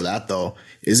side thing of that, though,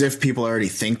 is if people already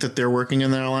think that they're working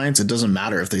in their alliance, it doesn't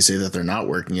matter if they say that they're not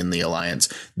working in the alliance.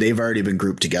 They've already been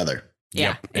grouped together.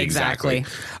 Yeah, yep, exactly.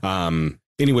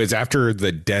 Anyways, after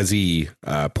the Desi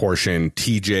portion,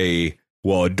 TJ,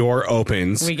 a door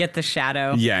opens. We get the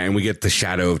shadow. Yeah, and we get the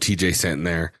shadow of TJ sitting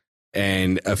there.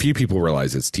 And a few people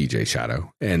realize it's TJ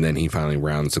Shadow. And then he finally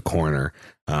rounds the corner.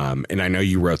 And I know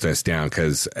you wrote this down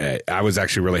because I was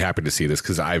actually really happy to see this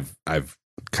because I've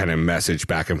kind of messaged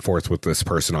back and forth with this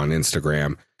person on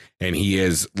Instagram. And he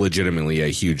is legitimately a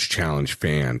huge challenge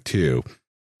fan, too.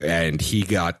 And he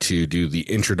got to do the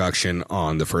introduction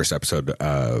on the first episode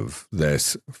of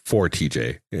this for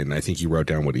TJ. And I think you wrote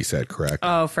down what he said, correct?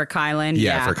 Oh, for Kylan?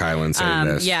 Yeah, for Kylan saying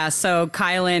this. Yeah, so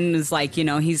Kylan is like,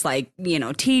 he's like,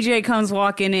 TJ comes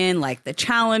walking in like the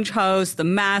challenge host, the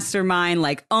mastermind,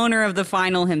 like owner of the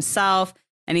final himself.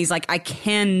 And he's like, I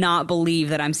cannot believe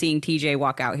that I'm seeing TJ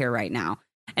walk out here right now.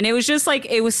 And it was just like,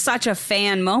 it was such a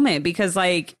fan moment because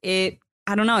like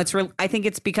I don't know. I think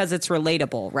it's because it's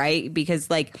relatable, right? Because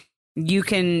like you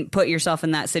can put yourself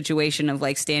in that situation of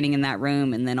like standing in that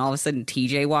room and then all of a sudden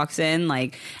TJ walks in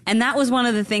like, and that was one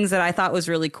of the things that I thought was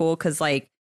really cool. Cause like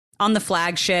on the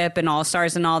flagship and All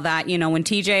Stars and all that, when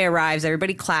TJ arrives,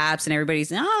 everybody claps and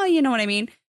everybody's, oh, you know what I mean?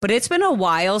 But it's been a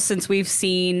while since we've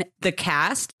seen the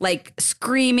cast like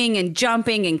screaming and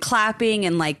jumping and clapping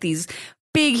and like these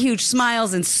big, huge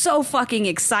smiles and so fucking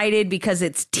excited because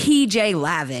it's TJ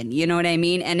Lavin. You know what I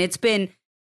mean? And it's been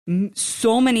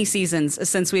so many seasons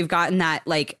since we've gotten that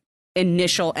like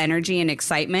initial energy and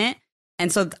excitement.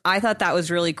 And so I thought that was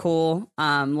really cool.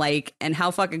 And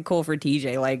how fucking cool for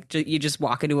TJ. Like you just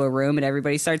walk into a room and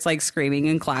everybody starts like screaming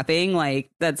and clapping. Like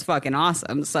that's fucking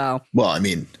awesome. So, well, I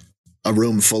mean, a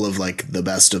room full of like the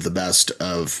best of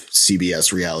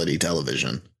CBS reality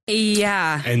television.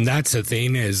 Yeah. And that's the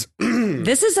thing is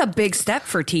this is a big step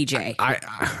for TJ.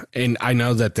 I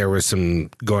know that there was some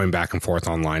going back and forth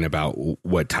online about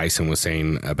what Tyson was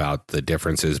saying about the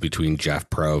differences between Jeff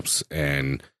Probst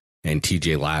and and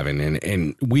TJ Lavin.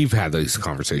 And we've had these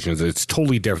conversations. It's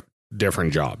totally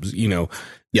different jobs. You know,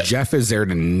 Yep. Jeff is there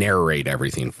to narrate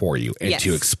everything for you and Yes.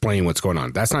 to explain what's going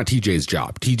on. That's not TJ's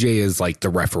job. TJ is like the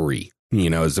referee, you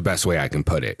know, is the best way I can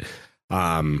put it.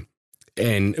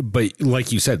 But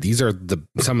like you said, these are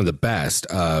some of the best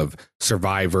of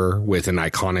Survivor with an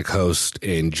iconic host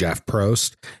in Jeff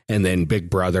Prost, and then Big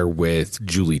Brother with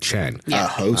Julie Chen. Yeah.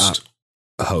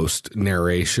 Host.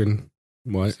 Narration.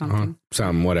 What? Something.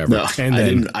 Some whatever. No, And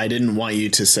then I didn't want you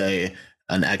to say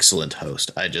an excellent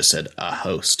host. I just said a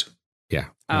host. yeah.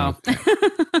 Oh.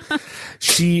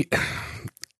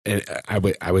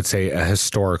 I would say a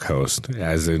historic host,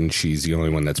 as in she's the only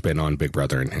one that's been on Big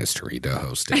Brother in history to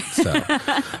host it.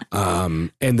 So,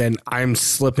 and then I'm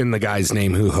slipping the guy's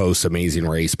name who hosts Amazing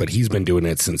Race, but he's been doing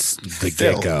it since the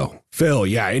Phil. get go. Phil,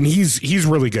 yeah, and he's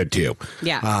really good too.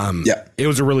 Yeah. Yeah. It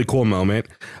was a really cool moment.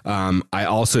 I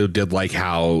also did like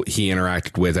how he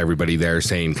interacted with everybody there,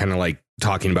 saying kind of like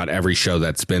talking about every show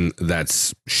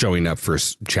that's showing up for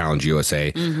Challenge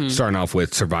USA, starting off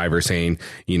with Survivor, saying,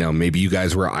 you know, maybe you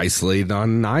guys were isolated on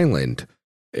an island,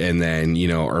 and then, you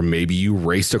know, or maybe you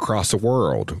raced across the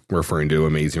world, referring to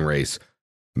Amazing Race.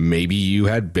 Maybe you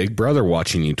had Big Brother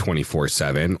watching you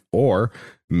 24/7, or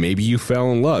maybe you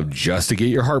fell in love just to get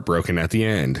your heart broken at the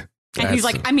end. And he's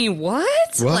like, I mean, what?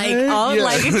 What? Like, all Yeah.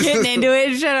 like getting into it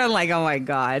and shit. I'm like, oh my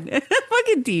God.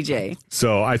 Fucking DJ.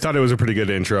 So I thought it was a pretty good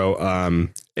intro.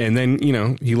 And then, you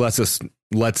know, he lets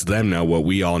them know what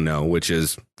we all know, which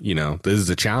is, you know, this is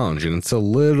a challenge and it's a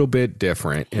little bit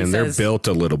different, and they're built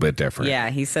a little bit different. Yeah.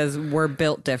 He says, we're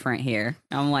built different here.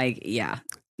 I'm like, yeah.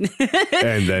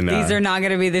 And then these are not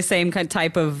going to be the same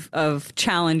type of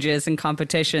challenges and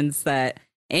competitions that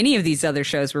any of these other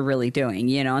shows were really doing,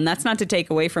 you know, and that's not to take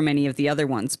away from any of the other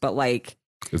ones, but like,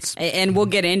 and we'll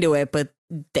get into it, but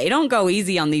they don't go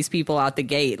easy on these people out the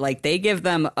gate. Like, they give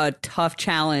them a tough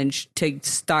challenge to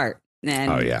start.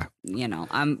 And, oh, yeah. you know,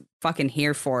 I'm fucking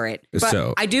here for it. But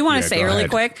So, I do want to say go really ahead.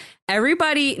 quick,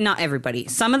 not everybody,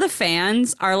 some of the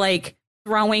fans are like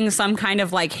throwing some kind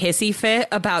of like hissy fit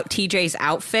about TJ's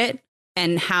outfit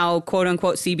and how quote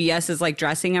unquote CBS is like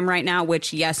dressing him right now,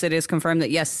 which yes, it is confirmed that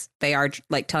yes, they are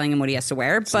like telling him what he has to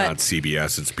wear. It's but not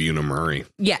CBS, it's Buna Murray.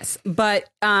 yes, but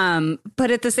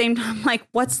at the same time, like,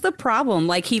 what's the problem?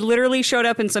 Like, he literally showed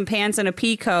up in some pants and a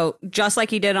pea coat, just like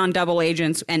he did on Double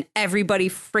Agents, and everybody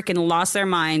freaking lost their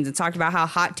minds and talked about how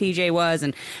hot TJ was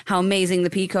and how amazing the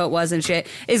pea coat was and shit.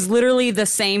 Is literally the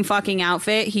same fucking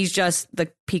outfit. He's just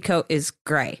the pea coat is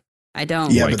gray. I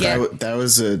don't. Yeah, like but that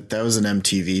was an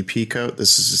MTV pea coat.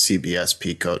 This is a CBS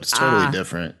pea coat. It's totally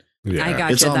different. Yeah. I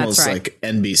got It's you. almost That's right. like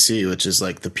NBC, which is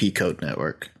like the Peacoat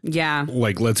network. Yeah.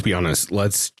 Like, let's be honest.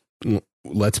 Let's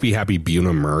be happy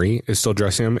Buna Murray is still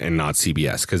dressing him and not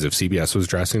CBS. Because if CBS was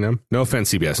dressing him, no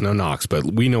offense, CBS, no knocks, but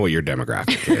we know what your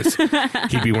demographic is.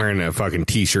 He'd be wearing a fucking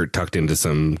t-shirt tucked into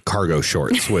some cargo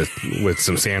shorts with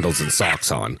some sandals and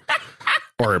socks on.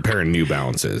 Or a pair of New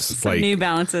Balances. Like, New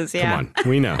Balances, yeah. Come on.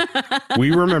 We know.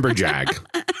 We remember Jag.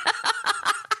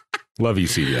 Love you,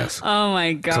 CBS. Oh,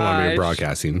 my God. Columbia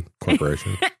Broadcasting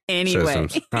Corporation. Anyway.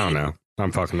 Systems. I don't know.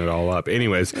 I'm fucking it all up.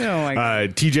 Anyways, Oh my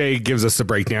God. TJ gives us the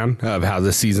breakdown of how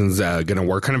this season's going to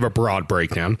work, kind of a broad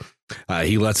breakdown.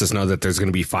 He lets us know that there's going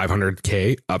to be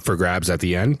 $500K up for grabs at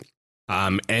the end.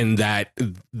 And that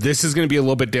this is going to be a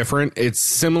little bit different. It's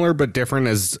similar but different,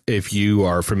 as if you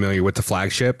are familiar with the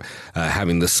flagship,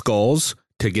 having the skulls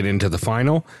to get into the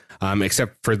final.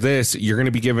 Except for this, you're going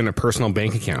to be given a personal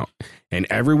bank account, and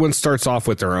everyone starts off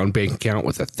with their own bank account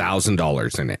with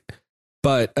 $1,000 in it.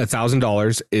 But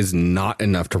 $1,000 is not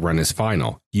enough to run his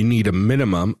final. You need a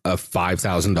minimum of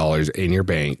 $5,000 in your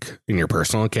bank, in your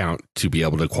personal account, to be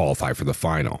able to qualify for the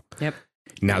final. Yep.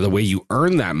 Now, the way you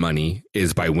earn that money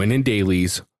is by winning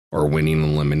dailies or winning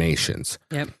eliminations.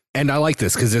 Yep. And I like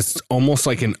this because it's almost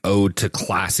like an ode to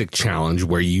classic challenge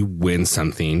where you win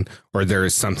something, or there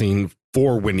is something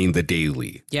for winning the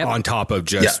daily on top of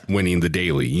just winning the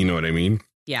daily. You know what I mean?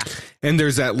 Yeah. And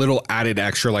there's that little added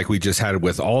extra like we just had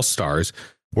with All Stars,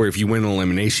 where if you win an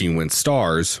elimination, you win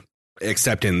stars.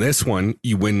 Except in this one,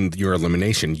 you win your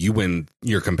elimination. You win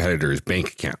your competitor's bank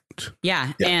account.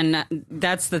 Yeah. And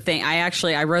that's the thing.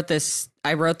 I wrote this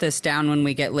down when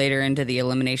we get later into the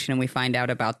elimination and we find out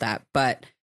about that. But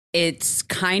it's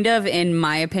kind of, in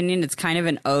my opinion, it's kind of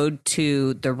an ode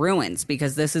to the Ruins,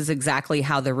 because this is exactly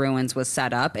how the Ruins was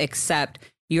set up, except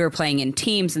you were playing in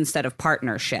teams instead of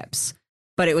partnerships.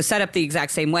 But it was set up the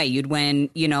exact same way. You'd win,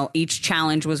 you know, each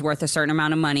challenge was worth a certain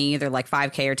amount of money, either like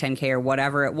 5K or 10K or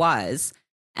whatever it was.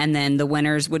 And then the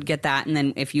winners would get that. And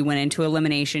then if you went into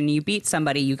elimination, you beat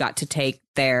somebody, you got to take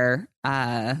their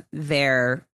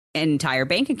entire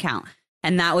bank account.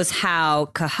 And that was how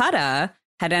Kahada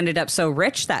had ended up so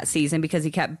rich that season, because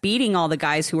he kept beating all the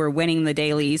guys who were winning the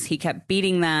dailies. He kept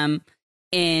beating them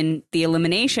in the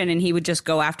elimination, and he would just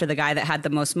go after the guy that had the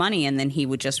most money, and then he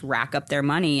would just rack up their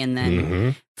money. And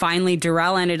then finally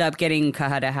Darrell ended up getting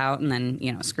Kahada out, and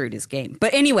then, screwed his game.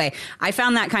 But anyway, I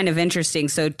found that kind of interesting.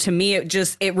 So to me,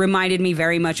 it reminded me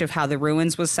very much of how the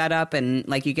Ruins was set up. And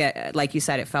like you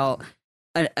said, it felt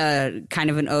a kind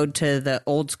of an ode to the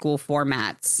old school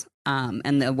formats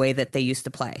and the way that they used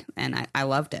to play. And I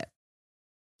loved it.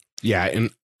 Yeah. And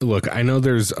look, I know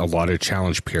there's a lot of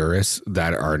challenge purists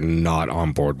that are not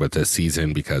on board with this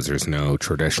season because there's no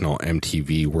traditional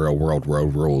MTV Real World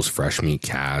Road Rules Fresh Meat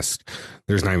cast.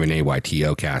 There's not even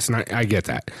AYTO cast. And I get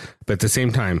that. But at the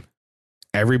same time,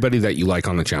 everybody that you like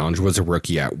on the challenge was a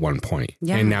rookie at one point.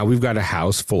 Yeah. And now we've got a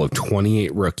house full of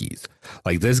 28 rookies.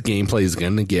 Like, this gameplay is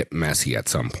going to get messy at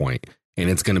some point,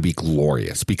 and it's going to be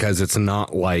glorious because it's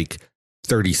not like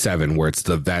 37 where it's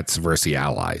the vets versus the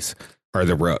allies or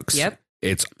the rooks. Yep.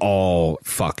 It's all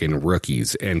fucking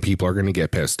rookies, and people are going to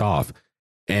get pissed off.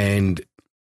 And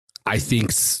I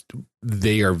think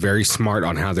they are very smart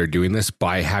on how they're doing this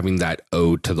by having that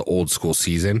ode to the old school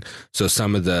season. So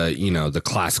some of the, the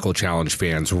classical challenge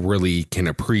fans really can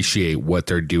appreciate what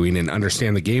they're doing and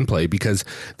understand the gameplay, because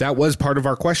that was part of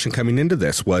our question coming into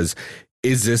this was,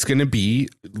 is this going to be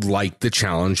like the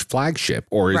challenge flagship,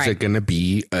 or is it going to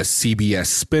be a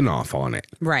CBS spinoff on it?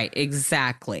 Right.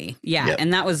 Exactly. Yeah. Yep.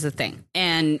 And that was the thing.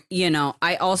 And,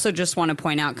 I also just want to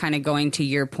point out, kind of going to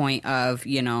your point of,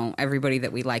 everybody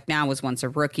that we like now was once a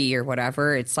rookie or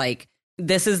whatever. It's like,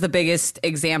 this is the biggest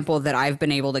example that I've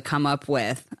been able to come up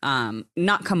with,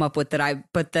 not come up with that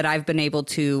I've been able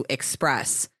to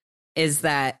express, is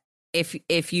that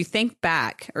if you think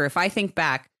back, or if I think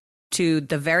back to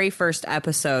the very first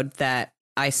episode that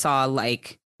I saw,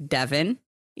 like, Devin,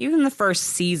 even the first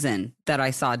season that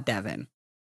I saw Devin,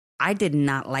 I did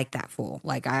not like that fool.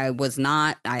 Like, I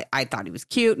thought he was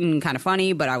cute and kind of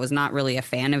funny, but I was not really a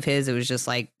fan of his. It was just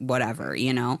like, whatever,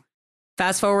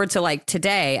 Fast forward to, like,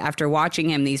 today, after watching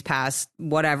him these past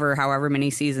however many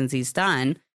seasons he's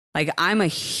done, like, I'm a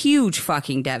huge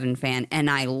fucking Devin fan, and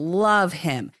I love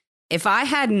him. If I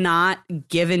had not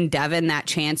given Devin that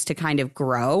chance to kind of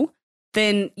grow,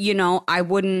 then, I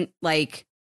wouldn't, like,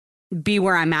 be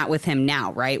where I'm at with him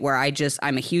now, right? Where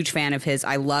I'm a huge fan of his.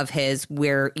 I love his.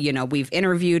 We've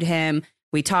interviewed him.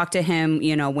 We talk to him,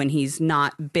 when he's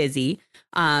not busy,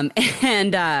 and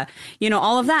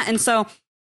all of that. And so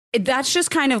that's just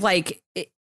kind of like,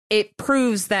 it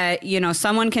proves that,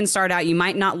 someone can start out. You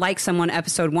might not like someone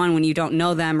episode 1 when you don't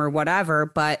know them or whatever,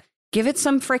 but give it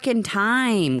some freaking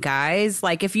time, guys.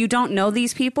 Like, if you don't know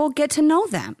these people, get to know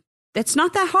them. It's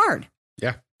not that hard.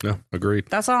 Yeah, no, agreed.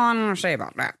 That's all I'm going to say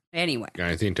about that. Anyway.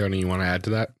 Anything, Tony, you want to add to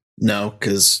that? No,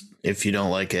 because if you don't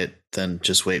like it, then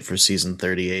just wait for season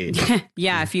 38.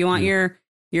 Yeah, if you want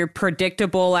your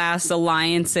predictable ass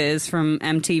alliances from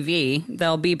MTV,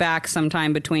 they'll be back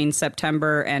sometime between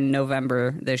September and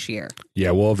November this year. Yeah,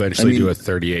 we'll eventually do a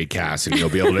 38 cast, and you'll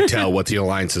be able to tell what the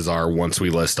alliances are once we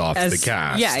list off the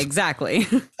cast. Yeah, exactly.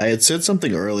 I had said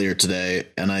something earlier today,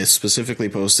 and I specifically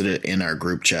posted it in our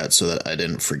group chat so that I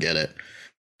didn't forget it.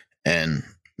 And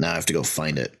now I have to go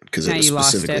find it because it was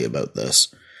specifically about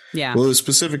this. Yeah. Well, it was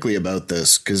specifically about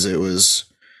this because it was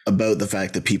about the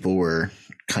fact that people were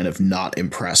kind of not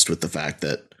impressed with the fact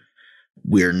that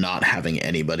we're not having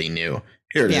anybody new.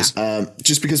 Here it is.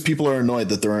 Just because people are annoyed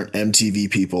that there aren't MTV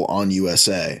people on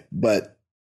USA, but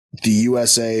the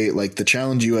USA, like the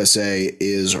Challenge USA,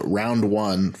 is round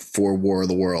 1 for War of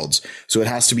the Worlds. So it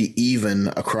has to be even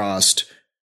across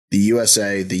the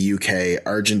USA, the UK,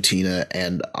 Argentina,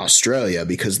 and Australia,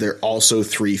 because they're also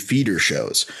 3 feeder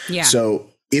shows. Yeah. So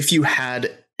if you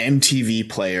had MTV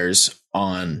players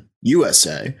on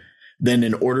USA, then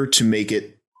in order to make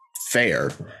it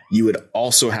fair, you would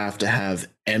also have to have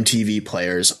MTV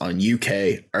players on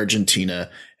UK, Argentina,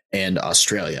 and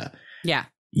Australia. Yeah.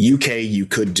 UK you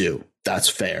could do. That's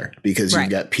fair because you've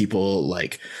got people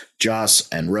like Joss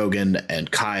and Rogan and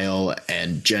Kyle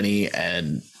and Jenny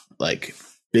and like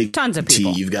big tons of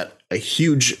people. You've got a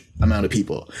huge amount of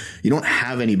people. You don't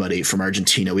have anybody from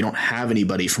Argentina. We don't have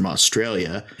anybody from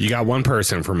Australia. You got one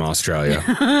person from Australia.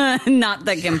 Not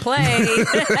that can play.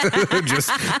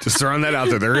 just throwing that out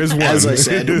there. There is one. As I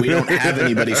said, we don't have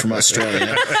anybody from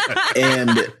Australia.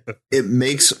 And it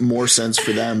makes more sense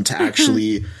for them to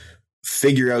actually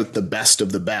figure out the best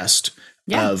of the best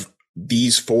of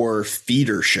these 4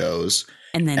 feeder shows.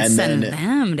 And then send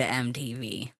them to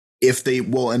MTV. If they,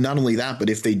 and not only that, but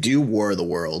if they do War of the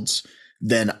Worlds,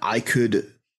 then I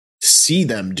could see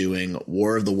them doing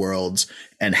War of the Worlds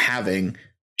and having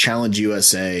Challenge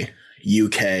USA,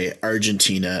 UK,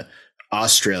 Argentina,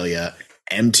 Australia,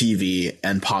 MTV,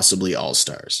 and possibly All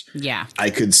Stars. Yeah. I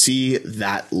could see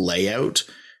that layout,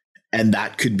 and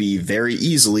that could be very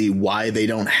easily why they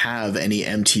don't have any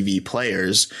MTV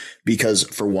players, because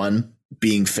for one,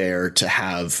 being fair to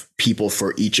have people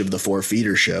for each of the 4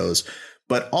 feeder shows,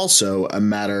 but also a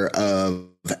matter of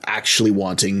actually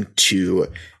wanting to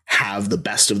have the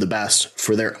best of the best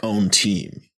for their own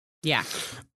team. Yeah.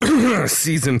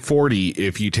 Season 40,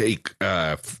 if you take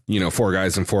 4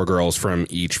 guys and 4 girls from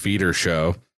each feeder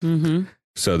show,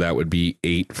 so that would be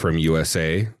 8 from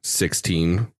USA,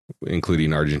 16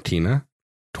 including Argentina,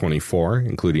 24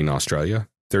 including Australia,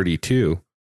 32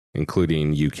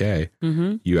 including UK.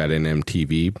 You add an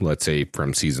MTV, let's say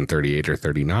from season 38 or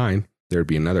 39, there'd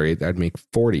be another 8. That'd make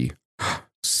 40.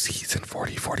 Season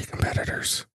 40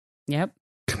 competitors. Yep.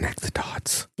 Connect the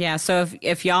dots. Yeah, so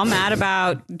if y'all mad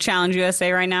about Challenge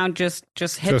USA right now, just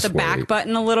hit the back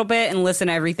button a little bit and listen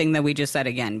to everything that we just said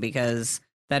again, because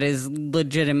that is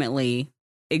legitimately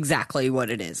exactly what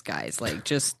it is, guys. Like,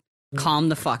 just calm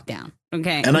the fuck down.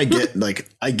 Okay. And I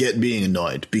get being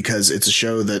annoyed because it's a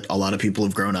show that a lot of people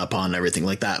have grown up on and everything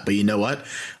like that. But you know what?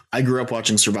 I grew up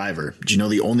watching Survivor. Do you know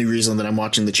the only reason that I'm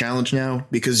watching the challenge now?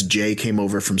 Because Jay came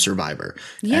over from Survivor.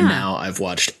 Yeah. And now I've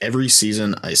watched every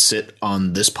season. I sit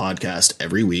on this podcast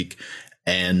every week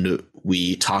and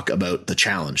we talk about the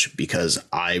challenge because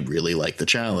I really like the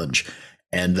challenge.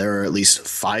 And there are at least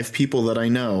 5 people that I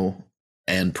know,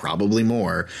 and probably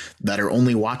more, that are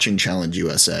only watching Challenge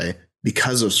USA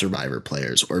because of Survivor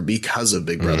players or because of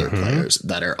Big Brother players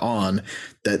that are on,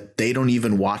 that they don't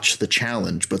even watch the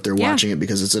challenge, but they're watching it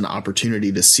because it's an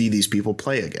opportunity to see these people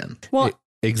play again. Well,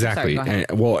 exactly. Sorry,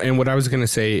 and what I was going to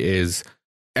say is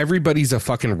everybody's a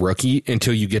fucking rookie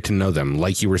until you get to know them.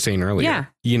 Like you were saying earlier, Yeah.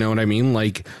 You know what I mean?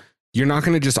 Like, you're not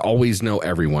going to just always know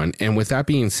everyone. And with that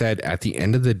being said, at the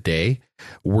end of the day,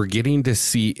 we're getting to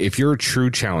see, if you're a true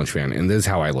challenge fan, and this is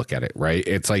how I look at it, right?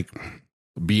 It's like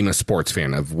being a sports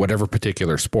fan of whatever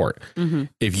particular sport.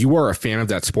 If you are a fan of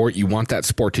that sport, you want that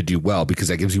sport to do well because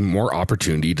that gives you more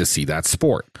opportunity to see that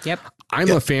sport. Yep. I'm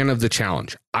a fan of the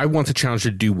challenge. I want the challenge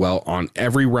to do well on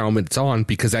every realm it's on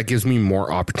because that gives me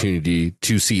more opportunity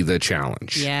to see the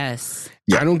challenge. Yes.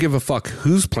 I don't give a fuck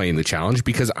who's playing the challenge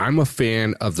because I'm a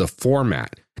fan of the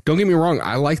format. Don't get me wrong.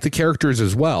 I like the characters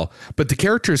as well, but the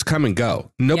characters come and go.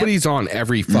 Nobody's on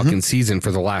every fucking season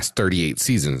for the last 38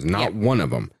 seasons. Not one of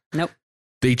them. Nope.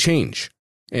 They change.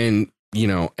 And,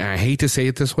 and I hate to say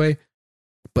it this way,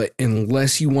 but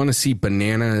unless you want to see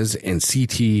Bananas and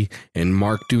CT and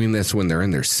Mark doing this when they're in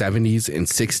their 70s and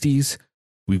 60s,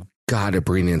 we've got to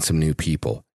bring in some new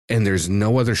people. And there's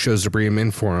no other shows to bring them in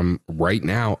for them right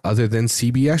now other than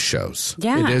CBS shows.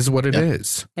 Yeah. It is what it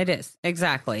is. It is.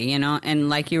 Exactly. And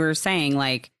like you were saying,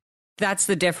 like, that's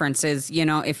the difference is,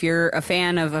 if you're a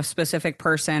fan of a specific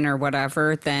person or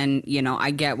whatever, then,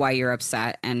 I get why you're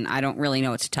upset and I don't really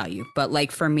know what to tell you. But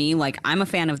like for me, like I'm a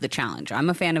fan of the challenge. I'm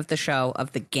a fan of the show,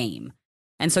 of the game.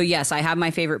 And so, yes, I have my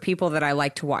favorite people that I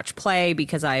like to watch play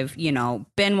because I've,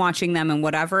 been watching them and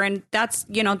whatever. And that's,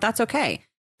 that's okay.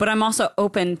 But I'm also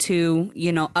open to,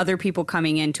 other people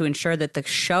coming in to ensure that the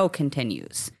show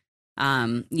continues,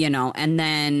 and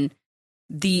then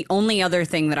the only other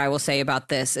thing that I will say about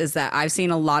this is that I've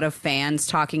seen a lot of fans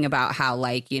talking about how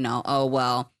like, oh,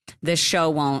 well, this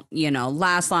show won't,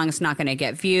 last long. It's not going to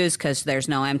get views because there's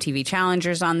no MTV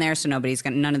challengers on there. So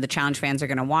none of the challenge fans are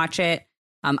going to watch it.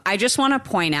 I just want to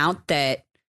point out that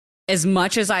as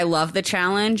much as I love the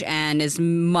challenge and as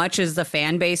much as the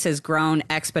fan base has grown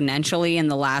exponentially in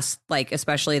the last, like,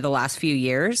 especially the last few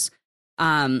years,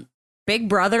 Big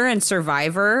Brother and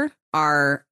Survivor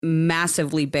are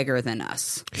massively bigger than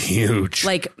us. Huge.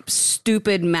 Like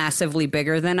stupid, massively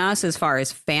bigger than us as far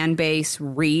as fan base,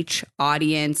 reach,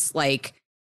 audience. Like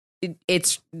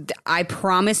I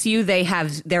promise you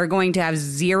they're going to have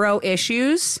zero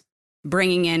issues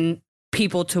bringing in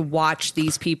people to watch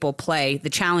these people play the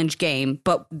challenge game,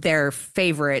 but they're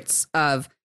favorites of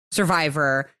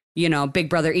Survivor, Big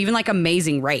Brother, even like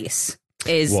Amazing Race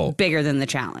is bigger than the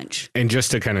challenge. And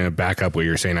just to kind of back up what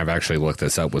you're saying, I've actually looked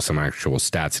this up with some actual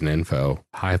stats and info.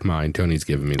 Hive mind, Tony's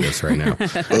giving me this right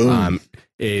now.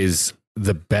 Is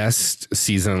the best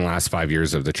season in the last 5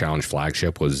 years of the challenge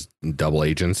flagship was Double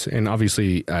Agents. And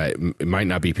obviously it might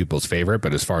not be people's favorite,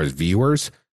 but as far as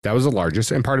viewers, that was the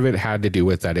largest, and part of it had to do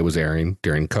with that it was airing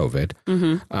during COVID.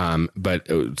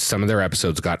 But some of their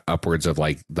episodes got upwards of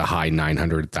like the high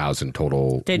 900,000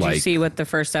 total. Did you see what the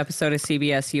first episode of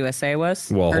CBS USA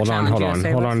was? Well, hold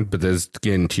on. But this,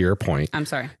 getting to your point, I'm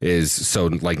sorry, is so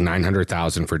like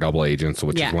 900,000 for Double Agents,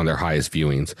 which is one of their highest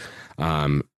viewings.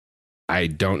 I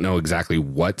don't know exactly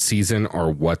what season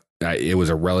or what. It was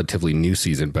a relatively new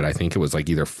season, but I think it was like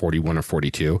either 41 or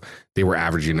 42. They were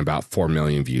averaging about 4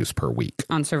 million views per week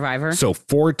on Survivor. So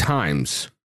 4 times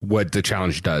what the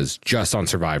challenge does just on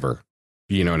Survivor.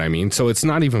 You know what I mean? So it's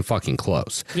not even fucking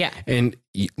close. Yeah. And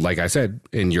like I said,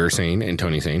 and you're saying, and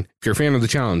Tony's saying, if you're a fan of the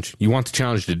challenge, you want the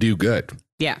challenge to do good.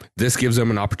 Yeah. This gives them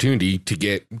an opportunity to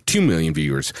get 2 million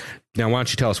viewers. Now, why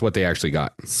don't you tell us what they actually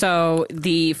got? So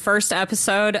the first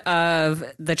episode of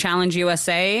the Challenge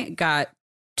USA got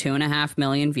 2.5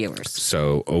 million viewers.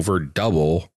 So over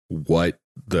double what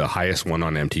the highest one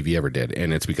on MTV ever did.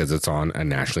 And it's because it's on a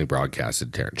nationally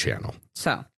broadcasted channel.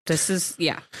 So this is,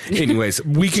 yeah. Anyways,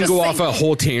 we can go off a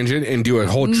whole tangent and do a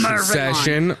whole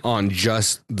session on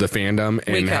just the fandom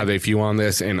and how they feel on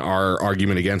this and our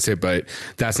argument against it. But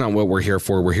that's not what we're here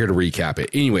for. We're here to recap it.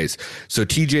 Anyways, so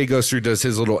TJ goes through, does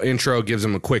his little intro, gives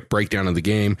them a quick breakdown of the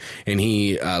game. And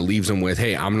he leaves them with,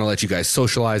 hey, I'm going to let you guys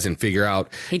socialize and figure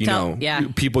out,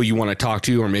 people you want to talk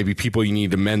to or maybe people you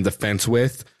need to mend the fence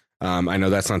with. I know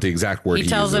that's not the exact word. He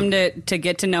tells them to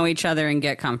get to know each other and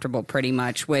get comfortable pretty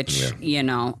much, which,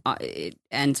 it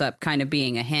ends up kind of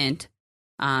being a hint.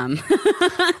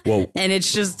 Well, and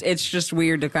it's just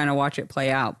weird to kind of watch it play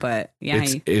out. But yeah,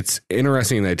 it's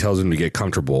interesting that he tells them to get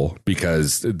comfortable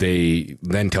because they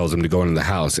then tells them to go into the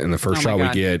house. And the first shot we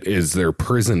get is their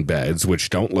prison beds,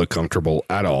 which don't look comfortable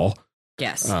at all.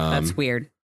 Yes, that's weird.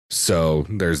 So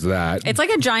there's that. It's like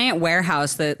a giant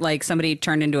warehouse that like somebody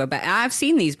turned into a bed. I've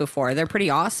seen these before. They're pretty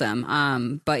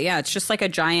awesome. But yeah, it's just like a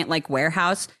giant like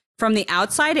warehouse. From the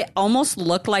outside, it almost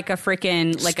looked like a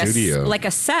freaking like studio. Like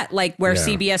a set, like where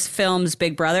CBS films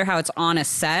Big Brother, how it's on a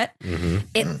set. Mm-hmm.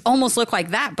 It almost looked like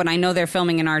that, but I know they're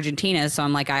filming in Argentina, so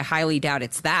I'm like, I highly doubt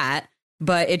it's that.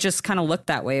 But it just kind of looked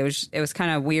that way. It was kind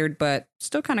of weird, but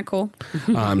still kind of cool.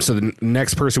 So the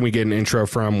next person we get an intro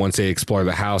from once they explore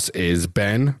the house is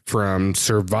Ben from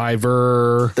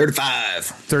Survivor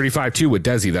 35 too with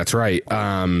Desi. That's right.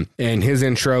 And his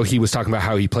intro, he was talking about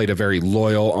how he played a very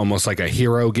loyal, almost like a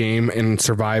hero game in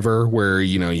Survivor where,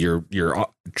 you're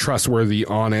trustworthy,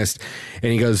 honest.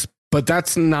 And he goes, but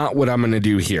that's not what I'm going to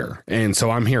do here. And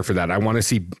so I'm here for that. I want to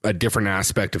see a different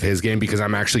aspect of his game because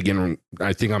I'm actually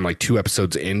I think I'm like 2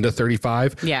 episodes into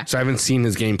 35. Yeah. So I haven't seen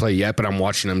his gameplay yet, but I'm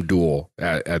watching him duel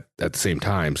at the same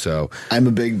time. So I'm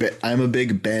a big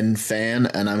Ben fan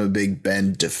and I'm a big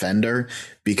Ben defender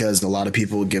because a lot of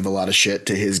people give a lot of shit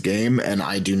to his game and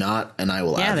I do not. And I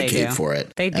will advocate for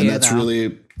it. They do. And that's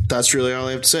really all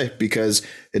I have to say because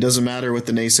it doesn't matter what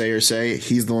the naysayers say.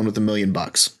 He's the one with $1 million.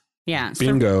 Yeah.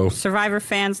 Bingo. Survivor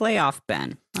fans, lay off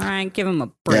Ben. All right. Give him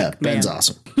a break. Yeah, Ben's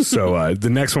awesome. So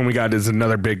the next one we got is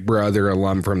another Big Brother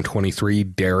alum from 23,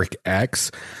 Derek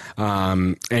X.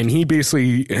 And he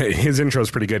basically, his intro is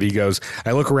pretty good. He goes,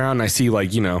 I look around and I see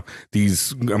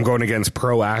I'm going against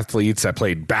pro athletes that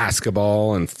played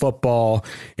basketball and football.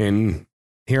 And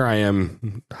here I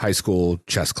am, high school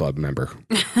chess club member.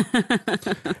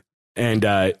 And,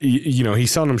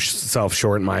 he's selling himself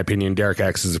short, in my opinion. Derek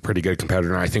X is a pretty good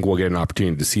competitor. And I think we'll get an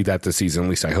opportunity to see that this season. At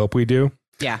least I hope we do.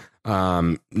 Yeah.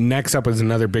 Next up is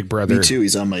another Big Brother. Me too.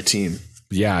 He's on my team.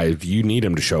 Yeah, if you need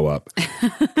him to show up.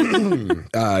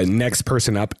 Next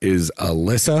person up is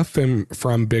Alyssa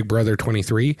from Big Brother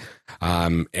 23.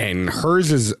 And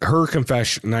hers is her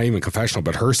not even confessional,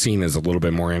 but her scene is a little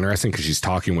bit more interesting because she's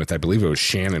talking with, I believe it was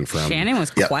Shannon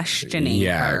was questioning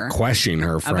her. Questioning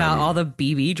her about all the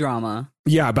BB drama.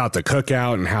 Yeah, about the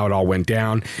cookout and how it all went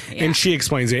down. Yeah. And she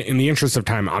explains it. In the interest of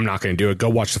time, I'm not going to do it. Go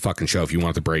watch the fucking show if you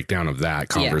want the breakdown of that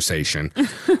conversation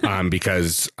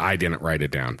because I didn't write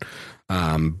it down.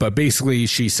 But basically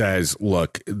she says,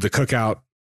 look, the cookout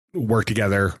worked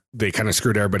together. They kind of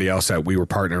screwed everybody else that we were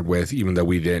partnered with, even though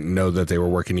we didn't know that they were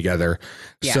working together.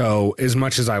 Yeah. So as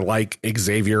much as I like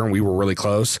Xavier and we were really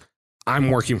close,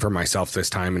 I'm working for myself this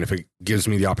time. And if it gives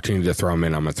me the opportunity to throw him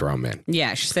in, I'm going to throw him in.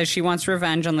 Yeah. She says she wants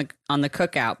revenge on the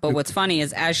cookout. But what's funny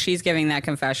is as she's giving that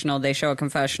confessional, they show a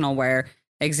confessional where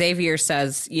Xavier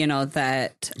says,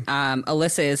 that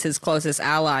Alyssa is his closest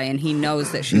ally and he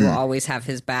knows that she will always have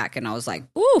his back. And I was like,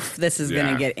 oof, this is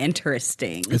going to get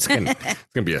interesting. It's going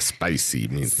to be a spicy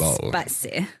meatball.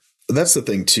 Spicy. That's the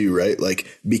thing, too, right? Like,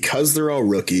 because they're all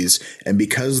rookies and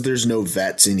because there's no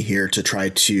vets in here to try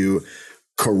to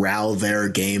corral their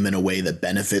game in a way that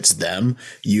benefits them,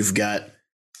 you've got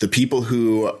the people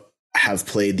who have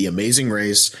played The Amazing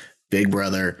Race, Big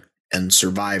Brother, and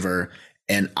Survivor.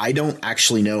 And I don't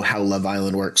actually know how Love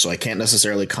Island works, so I can't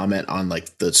necessarily comment on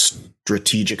like the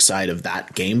strategic side of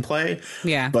that gameplay.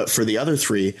 Yeah. But for the other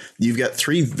three, you've got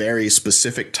 3 very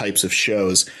specific types of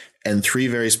shows, and 3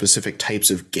 very specific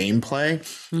types of gameplay.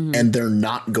 And they're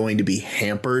not going to be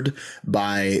hampered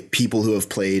by people who have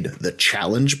played the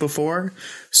challenge before.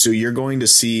 So you're going to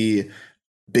see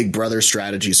Big Brother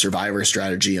strategy, Survivor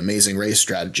strategy, Amazing Race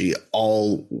strategy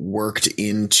all worked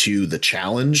into the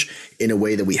challenge in a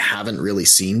way that we haven't really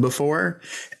seen before.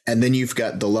 And then you've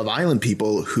got the Love Island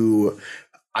people who,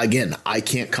 again, I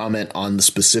can't comment on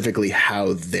specifically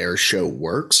how their show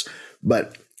works,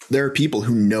 but there are people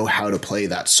who know how to play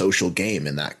that social game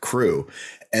in that crew,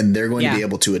 and they're going to be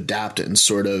able to adapt it and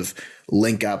sort of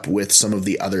link up with some of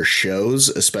the other shows,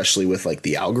 especially with like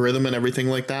the algorithm and everything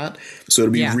like that. So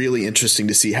it'll be really interesting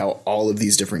to see how all of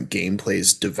these different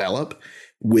gameplays develop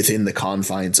within the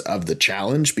confines of the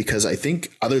challenge, because I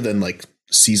think other than like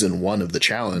season 1 of the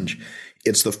challenge,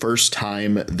 it's the first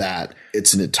time that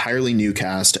it's an entirely new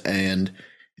cast and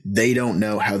they don't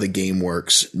know how the game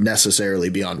works necessarily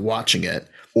beyond watching it,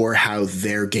 or how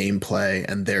their gameplay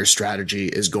and their strategy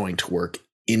is going to work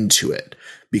into it,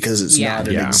 because it's not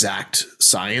an exact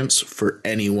science for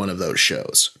any one of those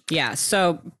shows. Yeah,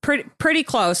 so pretty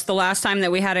close. The last time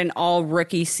that we had an all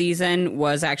rookie season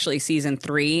was actually season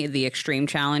 3, the Extreme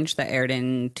Challenge that aired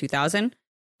in 2000.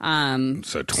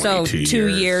 So 22 2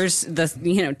 years,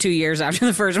 2 years after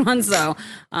the first one. So,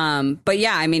 but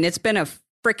yeah, I mean, it's been a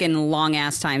freaking long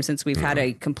ass time since we've had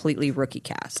a completely rookie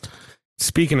cast.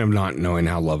 Speaking of not knowing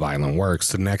how Love Island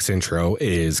works, the next intro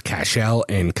is Cashel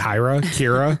and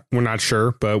Kira. We're not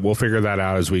sure, but we'll figure that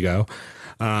out as we go.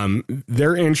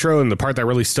 Their intro, and the part that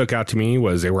really stuck out to me,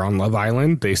 was they were on Love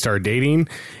Island. They started dating,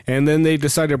 and then they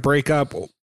decided to break up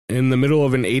in the middle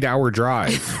of an 8-hour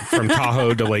drive from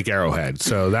Tahoe to Lake Arrowhead.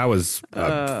 So that was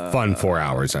a fun 4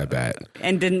 hours, I bet.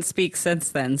 And didn't speak since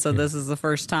then. So this is the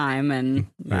first time, and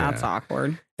that's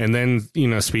awkward. And then,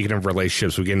 speaking of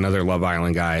relationships, we get another Love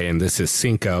Island guy, and this is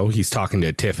Cinco. He's talking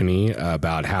to Tiffany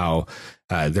about how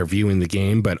they're viewing the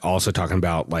game, but also talking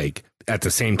about, like, at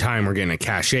the same time, we're getting a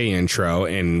Cachet intro,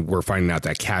 and we're finding out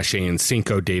that Cachet and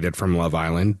Cinco dated from Love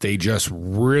Island. They just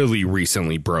really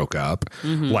recently broke up.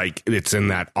 Like, it's in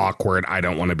that awkward, I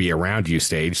don't want to be around you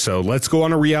stage. So let's go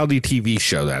on a reality TV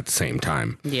show at the same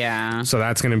time. Yeah. So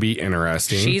that's going to be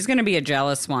interesting. She's going to be a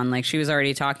jealous one. Like, she was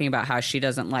already talking about how she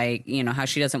doesn't how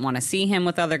she doesn't want to see him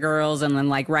with other girls. And then,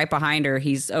 like, right behind her,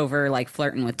 he's over, like,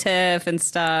 flirting with Tiff and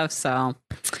stuff. So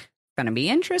going to be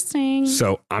interesting.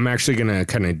 So I'm actually going to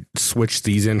kind of switch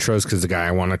these intros, because the guy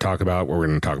I want to talk about, we're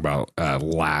going to talk about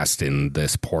last in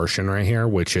this portion right here,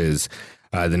 which is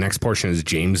the next portion is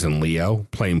James and Leo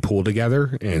playing pool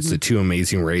together. And it's the 2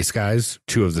 Amazing Race guys,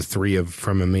 2 of the 3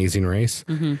 from Amazing Race.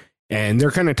 And they're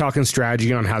kind of talking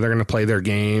strategy on how they're going to play their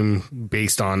game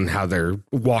based on how they're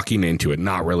walking into it,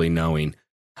 not really knowing.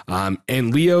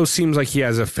 And Leo seems like he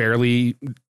has a fairly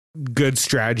good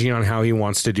strategy on how he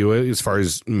wants to do it as far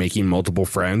as making multiple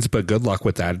friends, but good luck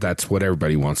with that. That's what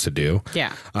everybody wants to do.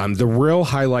 Yeah. The real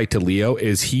highlight to Leo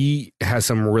is he has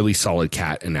some really solid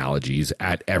cat analogies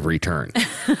at every turn.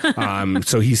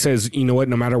 So he says, you know what,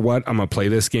 no matter what, I'm going to play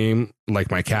this game like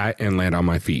my cat and land on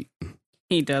my feet.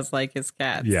 He does like his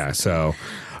cats. Yeah. So,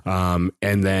 and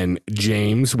then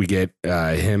James, we get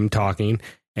him talking,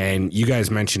 and you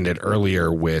guys mentioned it earlier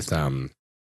with, oh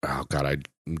God, I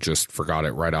just forgot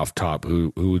it right off top.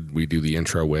 Who we do the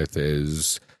intro with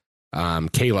is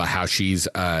Kayla, how she's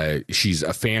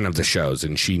a fan of the shows,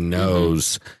 and she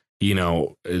knows,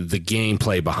 the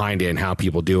gameplay behind it and how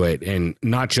people do it, and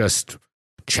not just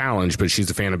challenge, but she's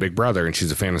a fan of Big Brother, and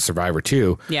she's a fan of Survivor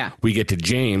too. Yeah. We get to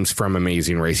James from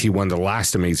Amazing Race. He won the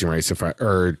last Amazing Race,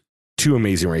 or 2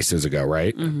 Amazing Races ago,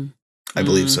 right? I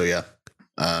believe so. Yeah.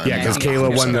 Because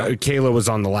Kayla was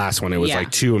on the last one. It was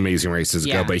like 2 Amazing Races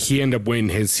ago, but he ended up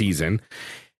winning his season.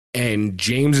 And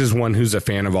James is one who's a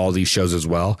fan of all these shows as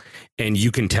well. And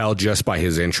you can tell just by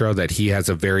his intro that he has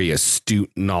a very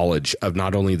astute knowledge of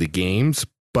not only the games,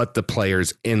 but the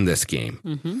players in this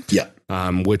game. Yeah.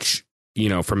 Which,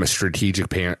 from a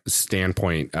strategic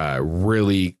standpoint,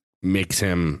 really makes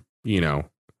him,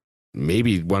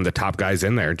 maybe one of the top guys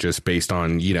in there, just based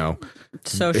on,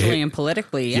 socially and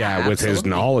politically. Yeah, with his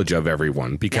knowledge of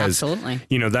everyone, because,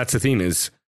 that's the thing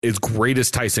is, as great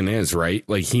as Tyson is, right?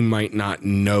 Like, he might not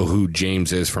know who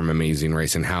James is from Amazing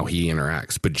Race and how he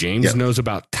interacts, but James knows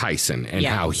about Tyson and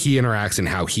how he interacts and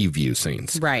how he views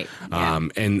things. Right.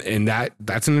 And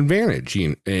that's an advantage,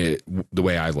 the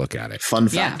way I look at it. Fun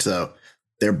fact though,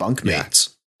 they're bunk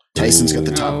mates. Tyson's got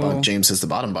the top bunk. James has the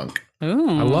bottom bunk. Ooh,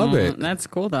 I love it. That's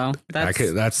cool though.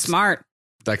 That's smart.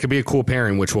 That could be a cool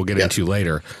pairing, which we'll get into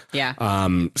later.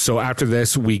 Yeah. So after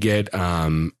this, we get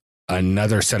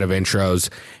another set of intros,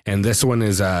 and this one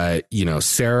is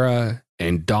Sarah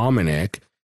and Dominic,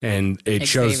 and it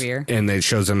Xavier.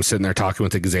 shows them sitting there talking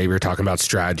with Xavier, talking about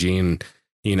strategy and,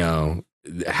 you know,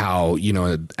 how, you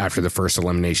know, after the first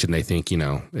elimination, they think, you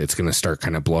know, it's going to start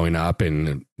kind of blowing up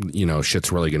and, you know,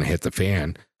 shit's really going to hit the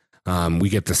fan. We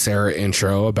get the Sarah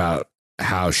intro about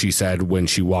how she said when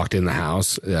she walked in the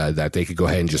house that they could go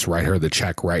ahead and just write her the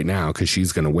check right now because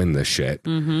she's going to win this shit.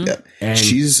 Mm-hmm. Yeah. And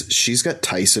she's got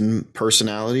Tyson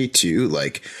personality too.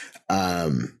 Like,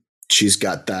 she's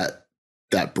got that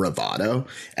bravado,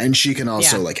 and she can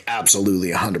also like absolutely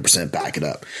 100% back it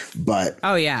up. But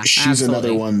she's absolutely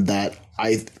another one that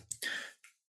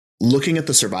looking at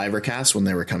the Survivor cast when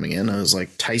they were coming in, I was like,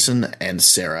 Tyson and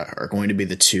Sarah are going to be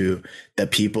the two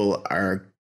that people are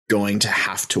going to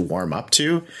have to warm up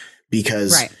to,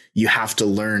 because you have to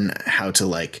learn how to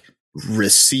like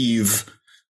receive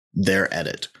their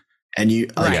edit. And you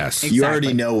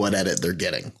already know what edit they're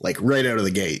getting, like right out of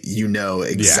the gate. You know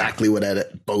exactly what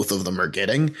edit both of them are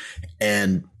getting,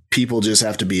 and people just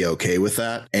have to be okay with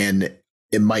that. And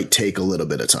it might take a little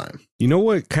bit of time. You know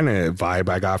what kind of vibe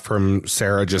I got from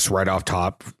Sarah just right off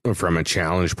top from a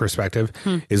challenge perspective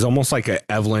is almost like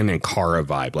a Evelyn and Cara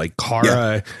vibe. Like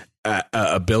Cara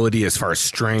ability as far as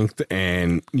strength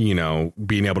and, you know,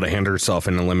 being able to handle herself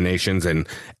in eliminations, and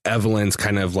Evelyn's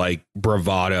kind of like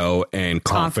bravado and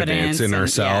confidence in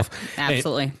herself.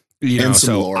 Absolutely. And, you know, and some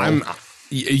so Laurel.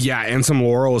 and some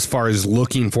Laurel as far as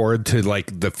looking forward to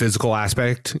like the physical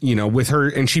aspect, you know, with her.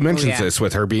 And she mentions this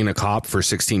with her being a cop for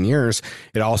 16 years.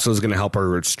 It also is going to help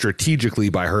her strategically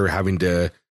by her having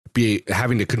to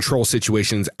control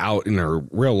situations out in her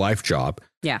real life job.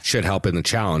 Yeah. Should help in the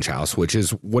challenge house, which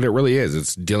is what it really is.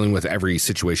 It's dealing with every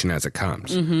situation as it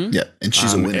comes. Mm-hmm. Yeah. And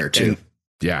she's a winner too.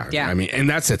 Yeah. I mean, and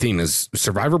that's the thing is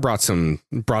Survivor brought some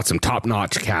top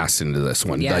notch casts into this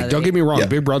one. Yeah, like, don't get me wrong.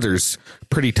 Big Brother's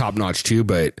pretty top notch too,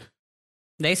 but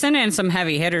they sent in some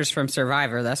heavy hitters from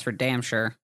Survivor. That's for damn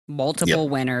sure. Multiple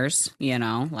winners, you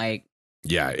know, like.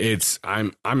 Yeah,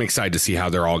 I'm excited to see how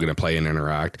they're all going to play and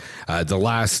interact. The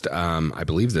last, I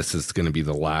believe this is going to be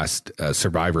the last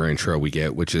Survivor intro we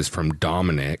get, which is from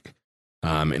Dominic.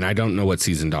 And I don't know what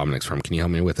season Dominic's from. Can you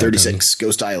help me with that? 36, Tony?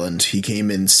 Ghost Island. He came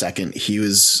in second. He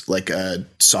was like a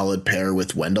solid pair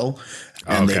with Wendell,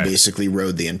 and they basically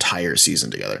rode the entire season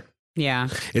together. Yeah.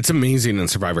 It's amazing in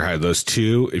Survivor how those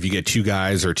two, if you get two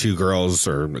guys or two girls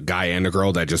or a guy and a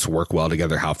girl that just work well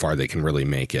together, how far they can really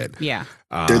make it. Yeah.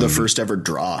 They're the first ever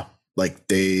draw. Like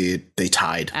they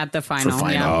tied at the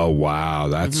final. Yeah. Oh, wow.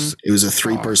 That's it was a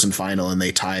 3-person final, and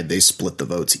they tied. They split the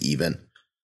votes even.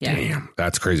 Yeah. Damn,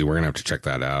 that's crazy. We're gonna have to check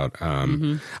that out.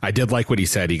 I did like what he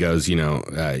said. He goes, you know,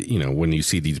 when you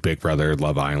see these Big Brother,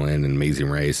 Love Island, and Amazing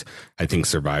Race, I think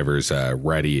Survivor's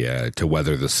ready to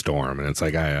weather the storm. And it's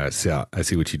like, I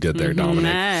see what you did there,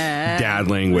 Dominic. Dad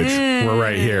language. We're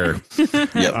right here.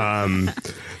 Yep.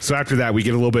 So after that, we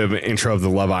get a little bit of an intro of the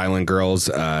Love Island girls.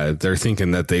 They're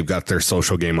thinking that they've got their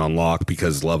social game on lock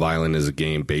because Love Island is a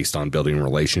game based on building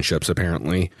relationships,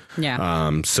 apparently.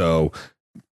 Yeah. So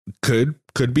could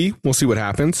be. We'll see what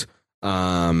happens.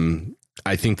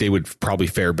 I think they would probably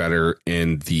fare better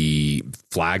in the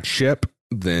flagship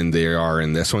than they are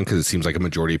in this one, because it seems like a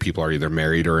majority of people are either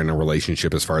married or in a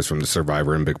relationship as far as from the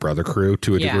Survivor and Big Brother crew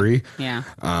to a degree. Yeah.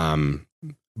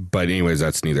 But anyways,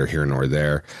 that's neither here nor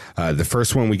there. The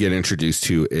first one we get introduced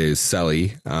to is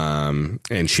Selly,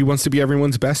 and she wants to be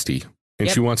everyone's bestie, and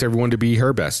she wants everyone to be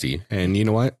her bestie. And you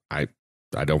know what? I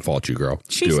don't fault you, girl.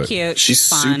 She's cute. She's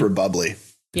fun. super bubbly.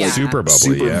 Yeah. Super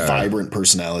bubbly. Super vibrant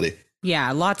personality.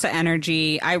 Yeah, lots of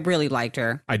energy. I really liked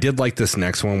her. I did like this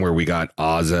next one where we got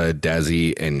Ozza,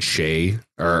 Desi, and Shay,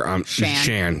 or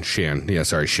Shan. Yeah,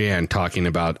 sorry, Shan talking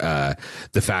about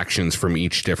the factions from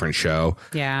each different show.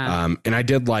 Yeah. And I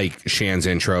did like Shan's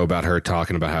intro about her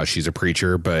talking about how she's a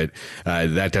preacher, but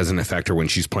that doesn't affect her when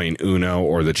she's playing Uno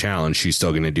or the challenge. She's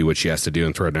still going to do what she has to do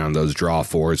and throw down those draw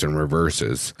fours and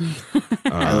reverses.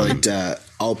 I liked,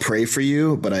 I'll pray for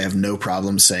you, but I have no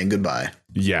problem saying goodbye.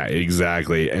 Yeah,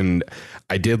 exactly. And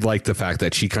I did like the fact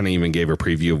that she kind of even gave a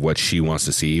preview of what she wants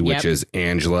to see, which is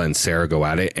Angela and Sarah go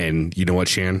at it. And you know what,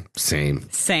 Shan?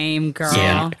 Same girl.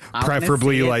 Yeah.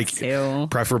 Preferably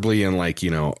in like, you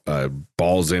know,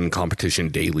 balls in competition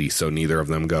daily. So neither of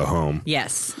them go home.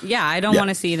 Yes. Yeah. I don't want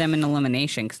to see them in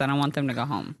elimination because I don't want them to go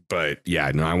home. But yeah,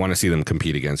 no, I want to see them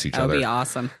compete against each other. That would be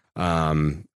awesome.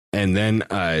 And then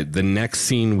the next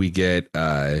scene we get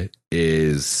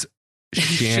is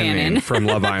Shannon from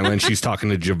Love Island. She's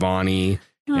talking to Giovanni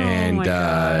and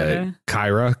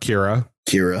Kira.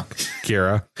 Kira.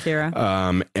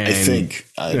 And I think.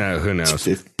 who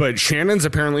knows? But Shannon's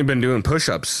apparently been doing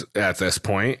push-ups at this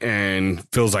point and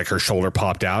feels like her shoulder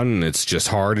popped out and it's just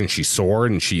hard and she's sore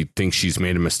and she thinks she's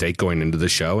made a mistake going into the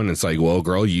show. And it's like, well,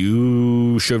 girl,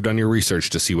 you should have done your research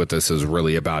to see what this is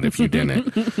really about if you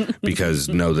didn't. Because,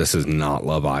 no, this is not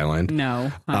Love Island.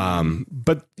 No.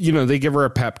 But, they give her a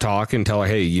pep talk and tell her,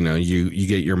 hey, you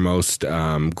get your most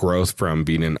growth from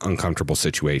being in uncomfortable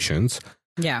situations.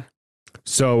 Yeah.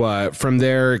 So from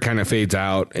there, it kind of fades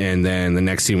out, and then the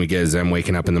next scene we get is them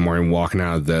waking up in the morning, walking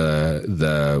out of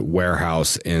the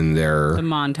warehouse in their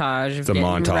montage,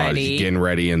 getting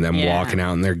ready, and them walking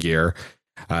out in their gear,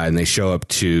 and they show up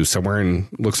to somewhere in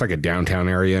looks like a downtown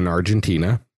area in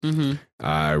Argentina,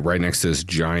 right next to this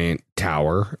giant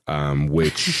tower.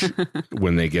 Which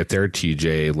when they get there,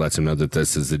 TJ lets them know that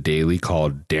this is a daily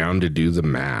called Down to Do the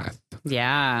Math.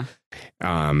 Yeah.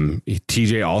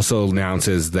 TJ also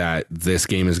announces that this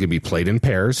game is going to be played in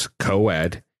pairs,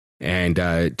 co-ed, and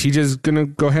TJ is going to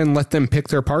go ahead and let them pick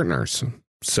their partners.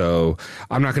 So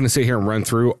I'm not going to sit here and run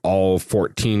through all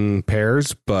 14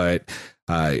 pairs, but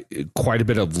quite a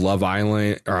bit of Love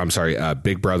Island,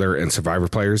 Big Brother and Survivor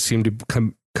players seem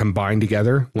to combined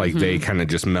together, like they kind of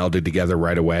just melded together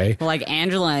right away. Well, like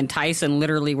Angela and Tyson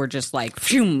literally were just like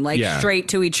straight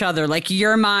to each other, like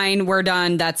you're mine, we're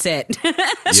done, that's it.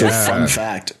 So fun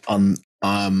fact, on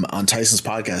Tyson's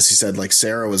podcast, he said like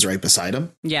Sarah was right beside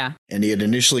him, and he had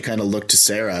initially kind of looked to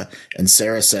Sarah, and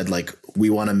Sarah said like, we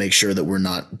want to make sure that we're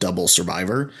not double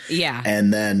Survivor.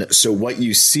 And then so what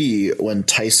you see when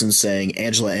Tyson's saying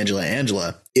Angela,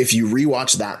 if you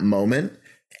rewatch that moment,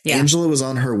 Angela was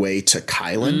on her way to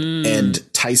Kylan,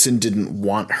 and Tyson didn't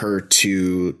want her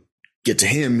to get to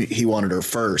him. He wanted her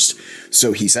first.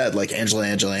 So he said like Angela,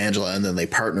 and then they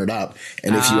partnered up.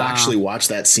 And if you actually watch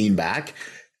that scene back,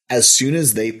 as soon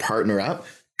as they partner up,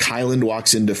 Kylan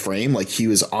walks into frame like he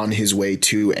was on his way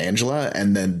to Angela,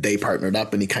 and then they partnered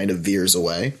up and he kind of veers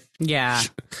away. Yeah.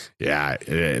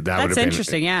 That's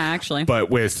interesting. Yeah, actually.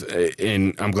 But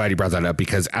and I'm glad you brought that up,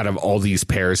 because out of all these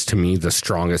pairs, to me, the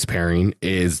strongest pairing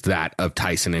is that of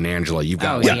Tyson and Angela. You've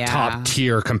got top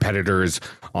tier competitors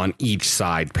on each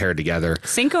side paired together.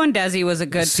 Cinco and Desi was a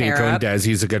good pair. Cinco and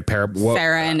Desi's a good pair.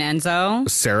 Sarah and Enzo.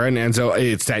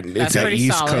 It's that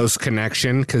East solid. Coast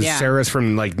connection, because Sarah's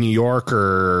from like New York,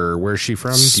 or where's she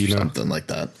from? Do you know? Something like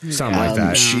that. Something like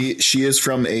that. She is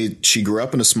from she grew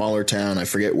up in a smaller town. I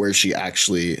forget where she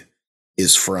actually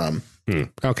is from.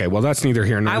 Okay, well, that's neither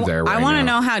here nor there. I want to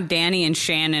know how Danny and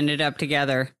Shan ended up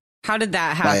together. How did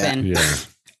that happen?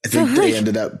 I think they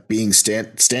ended up being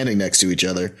standing next to each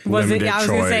other. Was it? I was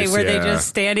going to say, were they just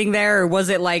standing there, or was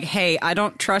it like, hey, I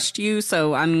don't trust you,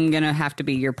 so I'm going to have to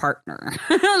be your partner?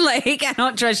 Like, I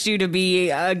don't trust you to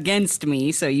be against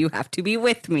me, so you have to be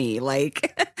with me.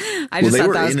 Like, I just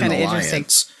thought that was kind of interesting.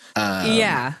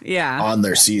 On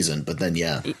their season, but then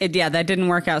that didn't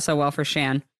work out so well for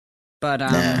Shan. But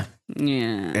and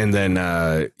then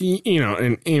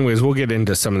and anyways, we'll get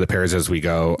into some of the pairs as we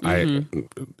go.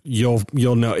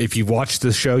 You'll know if you've watched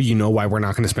this show, you know why we're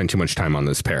not going to spend too much time on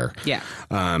this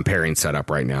pairing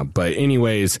setup right now. But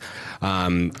anyways,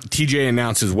 TJ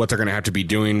announces what they're going to have to be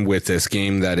doing with this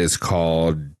game that is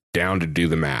called Down to Do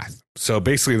the Math. So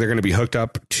basically, they're going to be hooked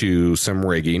up to some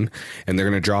rigging, and they're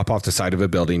going to drop off the side of a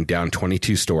building down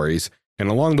 22 stories. And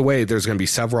along the way, there's going to be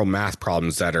several math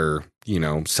problems that are,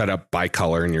 set up by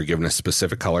color, and you're given a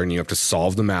specific color, and you have to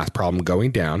solve the math problem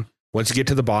going down. Once you get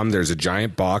to the bottom, there's a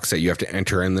giant box that you have to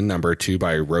enter in the number to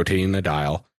by rotating the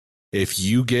dial. If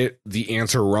you get the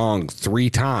answer wrong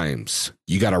 3 times,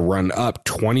 you got to run up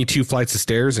 22 flights of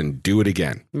stairs and do it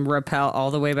again. Rappel all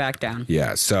the way back down.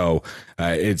 Yeah, so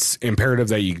it's imperative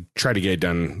that you try to get it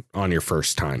done on your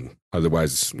first time.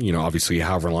 Otherwise, obviously,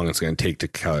 however long it's going to take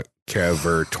to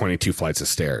cover 22 flights of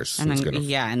stairs. And then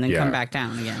come back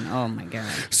down again. Oh, my God.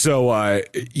 So,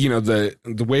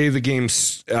 the way the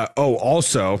game's...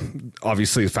 also,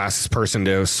 obviously, the fastest person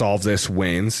to solve this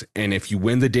wins. And if you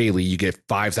win the daily, you get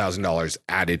 $5,000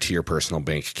 added to your personal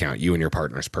bank account, you and your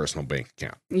partner's personal bank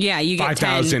account. Yeah, you get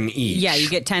 $5,000 each. Yeah, you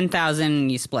get $10,000 and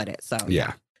you split it. So,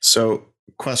 yeah. So,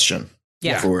 question.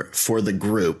 For the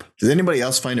group, does anybody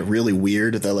else find it really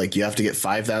weird that like you have to get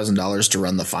 $5,000 to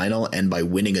run the final, and by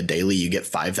winning a daily you get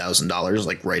 $5,000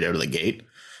 like right out of the gate?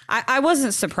 I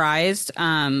wasn't surprised.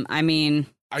 I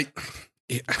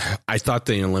thought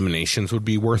the eliminations would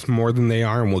be worth more than they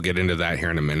are, and we'll get into that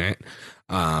here in a minute.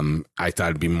 I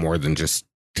thought it'd be more than just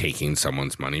taking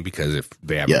someone's money, because if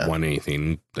they haven't won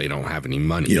anything, they don't have any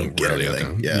money. You don't get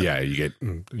anything. You get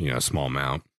a small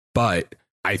amount. But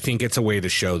I think it's a way to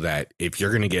show that if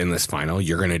you're going to get in this final,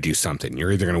 you're going to do something.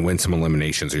 You're either going to win some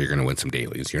eliminations or you're going to win some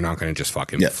dailies. You're not going to just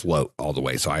fucking float all the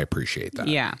way. So I appreciate that.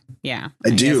 Yeah. I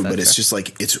do, but it's just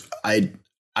like I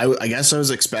guess I was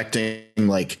expecting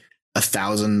like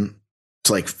 $1,000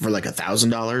 to like for like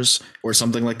 $1,000 or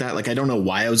something like that. Like I don't know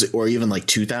why I was, or even like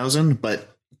 2,000,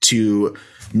 but to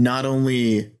not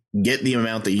only get the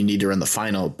amount that you need to run the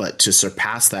final, but to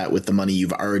surpass that with the money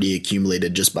you've already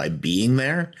accumulated just by being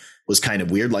there was kind of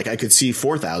weird. Like I could see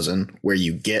 4,000 where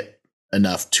you get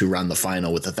enough to run the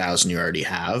final with 1,000 you already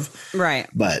have. Right.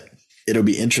 But it'll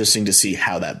be interesting to see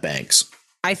how that banks.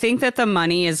 I think that the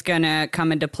money is going to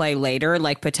come into play later,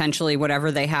 like potentially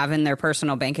whatever they have in their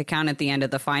personal bank account at the end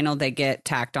of the final, they get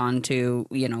tacked on to,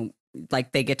 you know,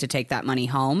 like they get to take that money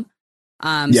home.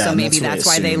 So maybe that's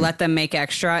why they let them make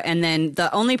extra. And then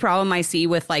the only problem I see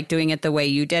with like doing it the way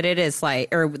you did it is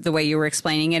like, or the way you were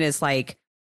explaining it is like,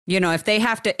 you know,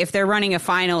 if they're running a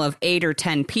final of 8 or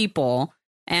 10 people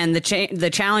and the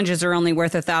challenges are only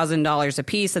worth $1,000 a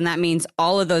piece, and that means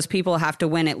all of those people have to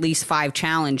win at least 5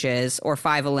 challenges or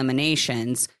 5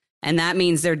 eliminations. And that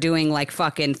means they're doing like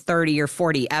fucking 30 or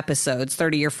 40 episodes,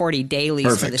 30 or 40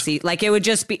 dailies for the season. Like it would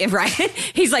just be right.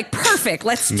 He's like, perfect.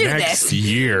 Let's do next this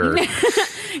year.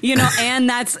 You know, and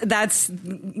that's,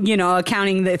 you know,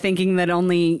 thinking that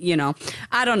only, you know,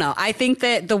 I don't know. I think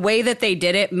that the way that they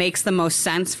did it makes the most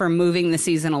sense for moving the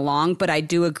season along. But I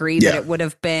do agree that it would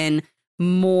have been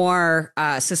more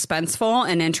suspenseful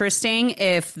and interesting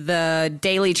if the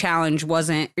daily challenge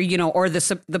wasn't, you know, or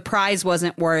the prize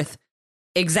wasn't worth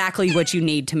exactly what you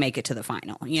need to make it to the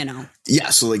final, you know?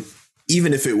 Yeah. So like,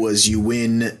 even if it was you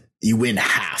win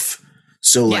half.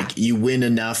 So like you win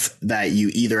enough that you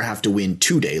either have to win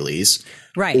 2 dailies,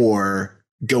 right, or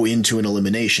go into an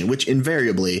elimination, which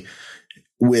invariably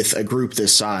with a group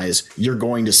this size, you're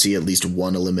going to see at least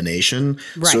one elimination.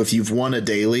 Right. So if you've won a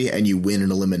daily and you win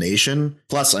an elimination,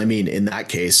 plus, I mean, in that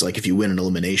case, like if you win an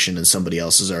elimination and somebody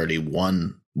else has already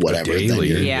won whatever, then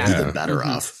you're even better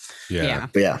off. Yeah.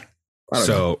 But yeah.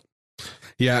 So,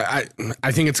 yeah,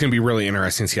 I think it's going to be really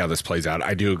interesting to see how this plays out.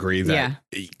 I do agree that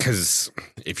because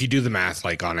if you do the math,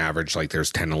 like on average, like there's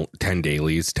 10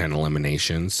 dailies, 10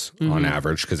 eliminations on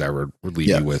average, because I would leave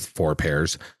you with 4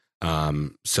 pairs.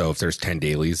 So if there's 10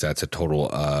 dailies, that's a total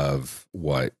of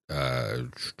what,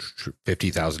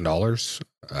 $50,000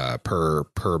 per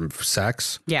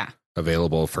sex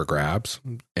available for grabs.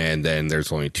 And then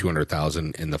there's only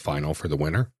 200,000 in the final for the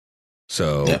winner.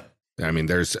 So I mean,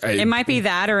 it might be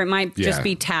that, or it might just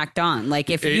be tacked on. Like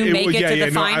if you make it to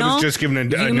the final, I was just giving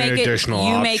an additional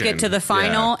option. You make it to the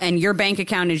final, and your bank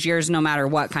account is yours no matter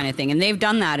what, kind of thing. And they've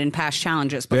done that in past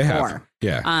challenges before. They have.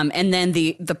 Yeah. And then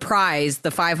the prize,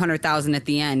 the 500,000 at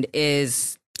the end,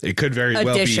 is it could very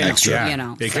well be extra. Yeah. You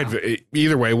know, it could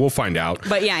either way. We'll find out.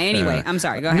 But yeah, anyway, I'm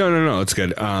sorry. Go ahead. No, it's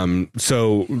good.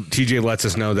 So TJ lets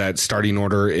us know that starting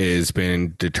order is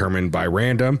been determined by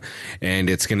random, and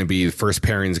it's going to be the first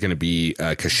pairing is going to be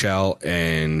Cashel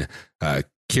and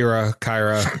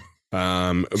Kyra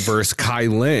versus Kai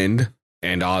Lind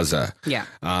and Azza. Yeah.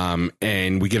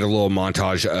 And we get a little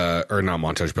montage, or not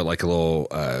montage, but like a little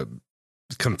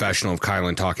confessional of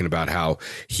Kylan talking about how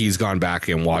he's gone back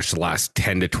and watched the last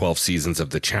 10 to 12 seasons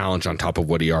of the challenge on top of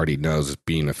what he already knows as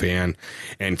being a fan,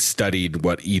 and studied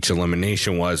what each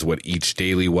elimination was, what each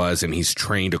daily was, and he's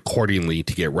trained accordingly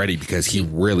to get ready because he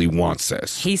really wants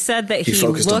this. He said that he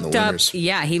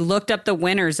looked up the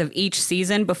winners of each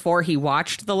season before he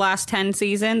watched the last 10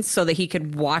 seasons so that he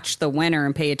could watch the winner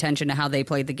and pay attention to how they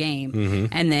played the game.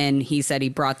 And then he said he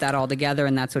brought that all together,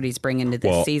 and that's what he's bringing to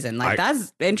this season. Like,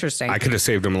 that's interesting. I could have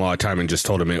saved him a lot of time and just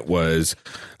told him it was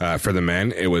for the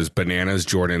men. It was Bananas,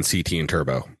 Jordan, CT, and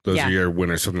Turbo. Those are your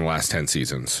winners from the last 10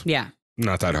 seasons. Yeah,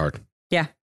 not that hard. Yeah,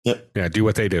 yeah. Do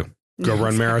what they do. Go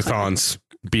run marathons.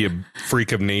 Be a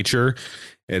freak of nature,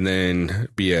 and then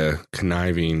be a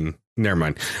conniving. Never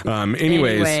mind.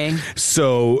 Anyway,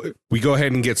 so we go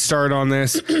ahead and get started on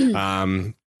this.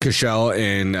 Cashel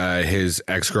and his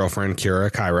ex-girlfriend,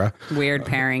 Kyra. Weird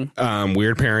pairing.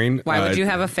 Weird pairing. Why would you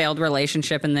have a failed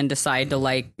relationship and then decide to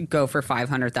like go for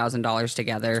 $500,000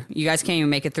 together? You guys can't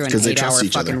even make it through an 8-hour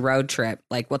fucking road trip.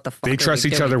 Like, what the fuck? They trust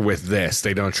each other with this.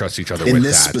 They don't trust each other in with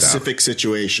this that specific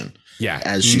situation. Yeah,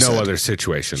 as she said. other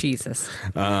situation. Jesus.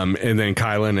 And then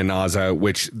Kylan and Azza,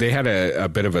 which they had a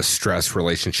bit of a stress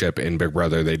relationship in Big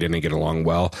Brother. They didn't get along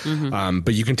well.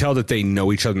 But you can tell that they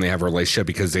know each other and they have a relationship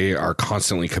because they are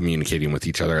constantly communicating with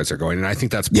each other as they're going. And I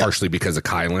think that's partially because of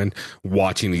Kylan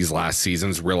watching these last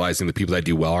seasons, realizing the people that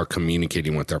do well are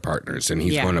communicating with their partners. And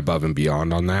he's going above and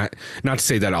beyond on that. Not to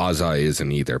say that Azza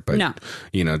isn't either, but,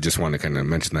 just want to kind of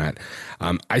mention that.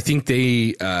 I think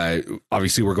they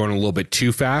obviously were going a little bit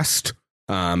too fast,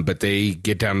 but they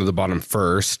get down to the bottom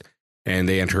first and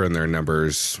they enter in their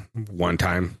numbers one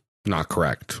time. Not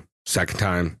correct. Second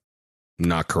time,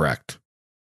 not correct.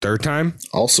 Third time?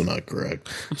 Also not correct.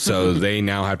 So they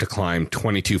now have to climb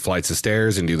 22 flights of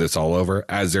stairs and do this all over.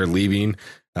 As they're leaving,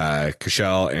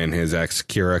 Kashel and his ex,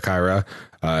 Kyra,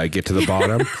 get to the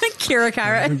bottom.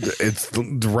 Kyra. It's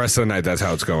the rest of the night. That's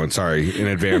how it's going. Sorry in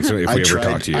advance if we ever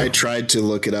talk to you. I tried to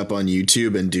look it up on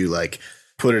YouTube and do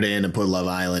put it in and put Love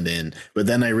Island in. But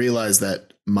then I realized that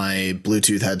my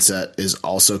Bluetooth headset is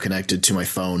also connected to my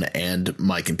phone and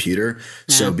my computer.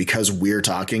 Yeah. So because we're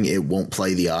talking, it won't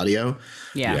play the audio.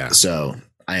 Yeah. So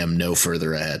I am no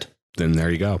further ahead. Then there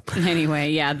you go.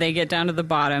 Anyway, they get down to the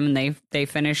bottom and they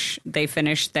finish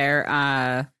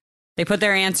their they put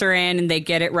their answer in and they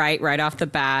get it right off the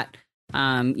bat.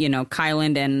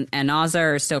 Kylan and Azza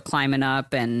are still climbing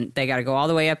up and they got to go all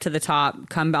the way up to the top,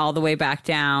 come all the way back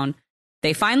down.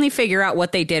 They finally figure out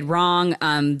what they did wrong.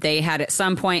 They had at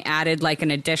some point added an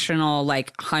additional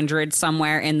 100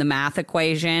 somewhere in the math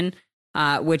equation,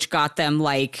 which got them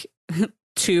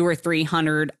 200 or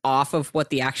 300 off of what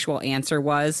the actual answer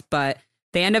was. But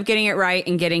they end up getting it right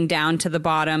and getting down to the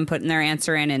bottom, putting their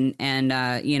answer in, and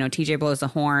TJ blows the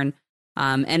horn.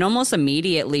 And almost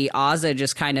immediately, Azza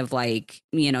just kind of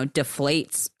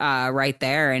deflates right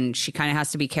there, and she kind of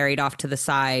has to be carried off to the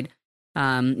side.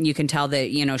 You can tell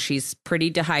that, she's pretty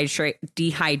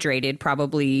dehydrated,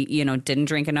 probably, didn't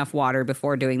drink enough water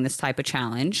before doing this type of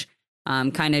challenge.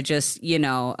 Kind of just,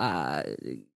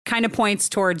 kind of points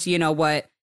towards, what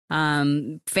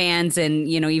fans and,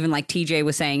 even TJ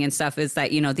was saying and stuff is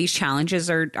that, these challenges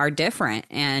are different.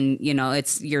 And, and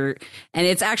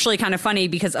it's actually kind of funny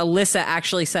because Alyssa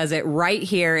actually says it right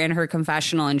here in her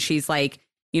confessional. And she's like,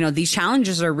 these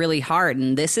challenges are really hard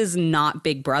and this is not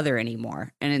Big Brother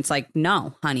anymore. And it's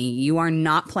no, honey, you are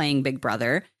not playing Big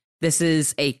Brother. This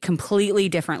is a completely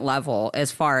different level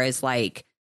as far as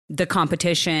the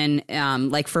competition,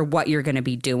 for what you're going to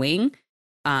be doing.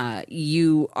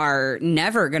 You are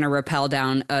never going to rappel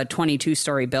down a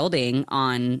 22-story building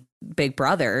on Big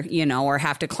Brother, or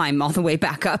have to climb all the way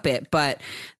back up it. But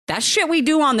that's shit we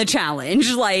do on the challenge.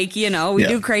 We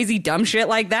do crazy dumb shit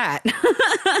like that.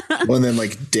 Well, and then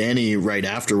Danny right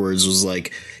afterwards was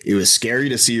it was scary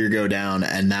to see her go down.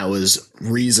 And that was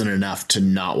reason enough to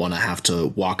not want to have to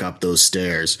walk up those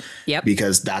stairs. Yep.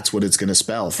 Because that's what it's going to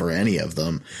spell for any of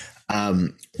them.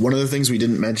 One of the things we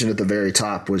didn't mention at the very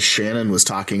top was Shannon was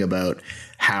talking about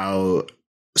how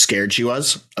scared she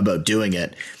was about doing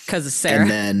it because of Sarah.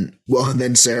 And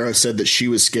then Sarah said that she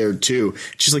was scared too.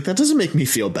 She's like, that doesn't make me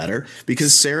feel better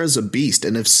because Sarah's a beast.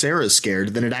 And if Sarah's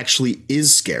scared, then it actually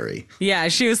is scary. Yeah.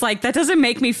 She was like, that doesn't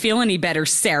make me feel any better.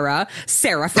 Sarah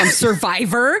from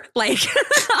Survivor. I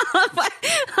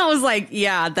was like,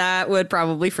 yeah, that would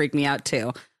probably freak me out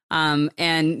too.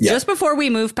 Just before we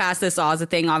move past this Azza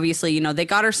thing, obviously, they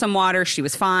got her some water. She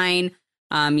was fine.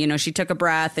 She took a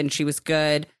breath and she was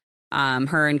good.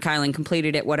 Her and Kylan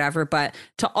completed it, whatever. But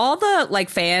to all the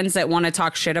fans that want to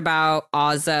talk shit about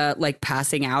Azza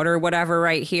passing out or whatever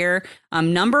right here.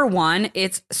 Number one,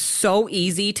 it's so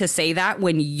easy to say that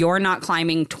when you're not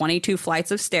climbing 22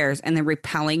 flights of stairs and then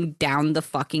rappelling down the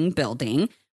fucking building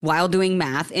while doing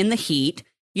math in the heat.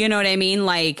 You know what I mean?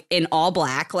 In all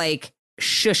black,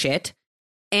 shush it.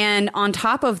 And on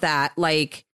top of that,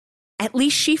 at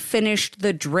least she finished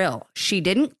the drill. She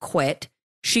didn't quit.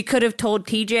 She could have told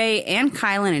TJ and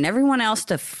Kylan and everyone else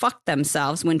to fuck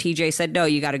themselves when TJ said, no,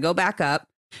 you got to go back up.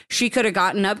 She could have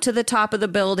gotten up to the top of the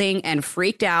building and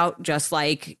freaked out, just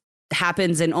like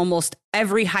happens in almost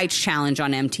every heights challenge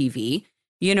on MTV.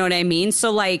 You know what I mean?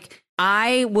 So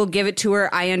I will give it to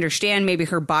her. I understand maybe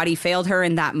her body failed her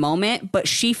in that moment, but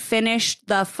she finished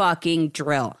the fucking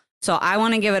drill. So I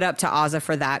want to give it up to Azza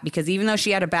for that, because even though she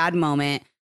had a bad moment,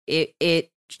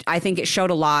 I think it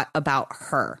showed a lot about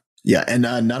her. Yeah. And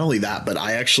not only that, but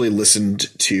I actually listened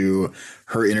to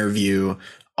her interview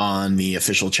on the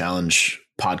Official Challenge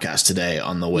podcast today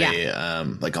on the way,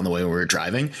 on the way we were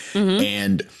driving. Mm-hmm.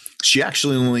 And she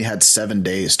actually only had 7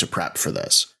 days to prep for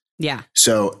this. Yeah.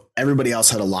 So everybody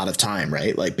else had a lot of time,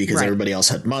 right? Because everybody else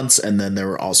had months. And then there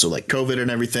were also COVID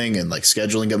and everything, and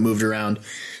scheduling got moved around.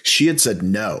 She had said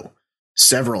no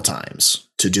several times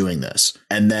to doing this.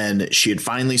 And then she had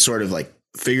finally sort of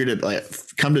figured it,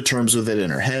 come to terms with it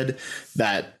in her head,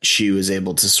 that she was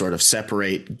able to sort of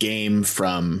separate game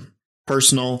from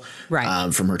personal,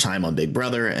 Right. from her time on Big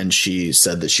Brother. And she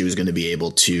said that she was going to be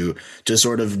able to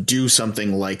sort of do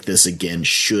something like this again,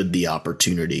 should the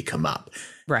opportunity come up.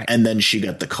 Right. And then she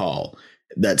got the call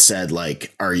that said,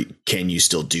 like, can you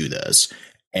still do this?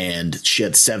 And she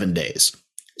had 7 days.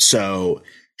 So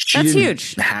she That's didn't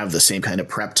huge. have the same kind of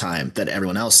prep time that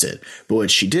everyone else did. But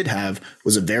what she did have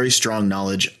was a very strong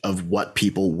knowledge of what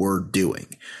people were doing.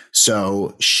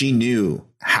 So she knew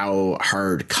how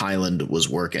hard Kyland was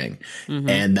working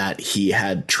and that he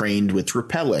had trained with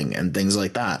rappelling and things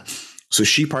like that. So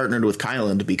she partnered with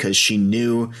Kyland because she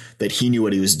knew that he knew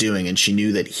what he was doing and she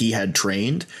knew that he had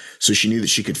trained. So she knew that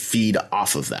she could feed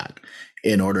off of that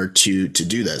in order to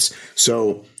do this.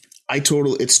 So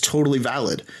it's totally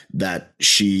valid that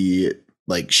she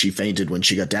fainted when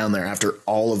she got down there after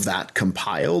all of that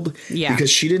compiled, because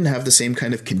she didn't have the same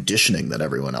kind of conditioning that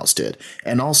everyone else did.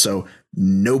 And also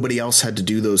nobody else had to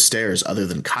do those stairs other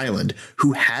than Kyland,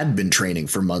 who had been training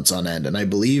for months on end. And I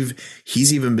believe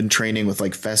he's even been training with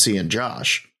like Fessy and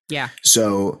Josh. Yeah.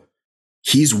 So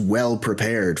he's well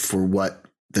prepared for what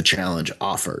the challenge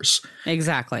offers.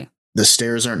 Exactly. The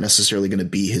stairs aren't necessarily going to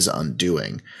be his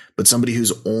undoing, but somebody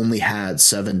who's only had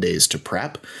 7 days to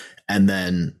prep and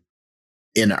then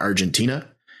in Argentina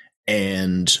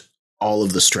and all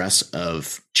of the stress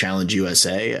of Challenge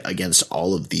USA against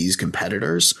all of these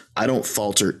competitors, I don't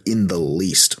falter in the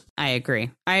least. I agree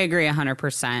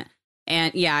 100%.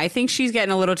 And yeah, I think she's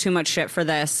getting a little too much shit for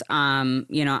this.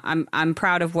 I'm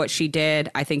proud of what she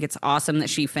did. I think it's awesome that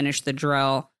she finished the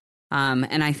drill.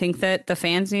 And I think that the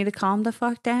fans need to calm the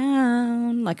fuck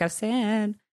down, like I've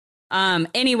said.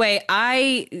 Anyway,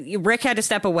 Rick had to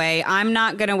step away. I'm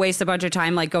not going to waste a bunch of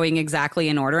time like going exactly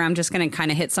in order. I'm just going to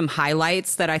kind of hit some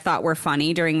highlights that I thought were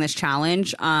funny during this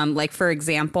challenge. Like, for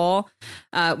example,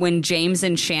 when James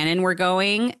and Shannon were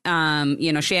going,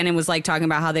 Shannon was like talking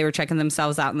about how they were checking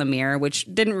themselves out in the mirror, which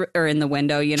or in the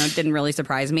window, didn't really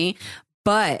surprise me.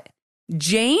 But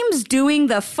James doing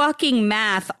the fucking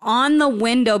math on the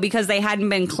window because they hadn't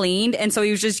been cleaned. And so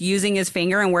he was just using his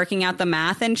finger and working out the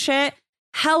math and shit.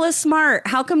 Hella smart.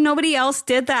 How come nobody else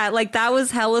did that? Like, that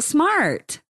was hella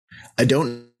smart. I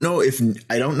don't know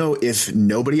if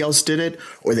nobody else did it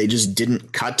or they just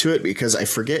didn't cut to it, because I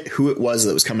forget who it was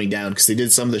that was coming down, because they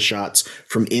did some of the shots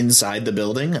from inside the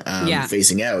building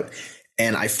facing out.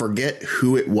 And I forget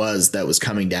who it was that was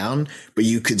coming down, but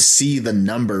you could see the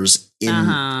numbers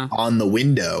on the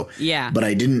window. Yeah. But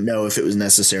I didn't know if it was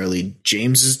necessarily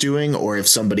James's doing or if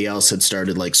somebody else had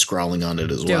started like scrawling on it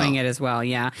as well. Doing it as well.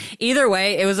 Yeah. Either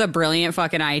way, it was a brilliant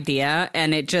fucking idea.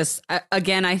 And it just,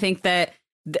 again, I think that,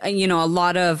 a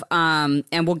lot of, and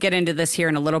we'll get into this here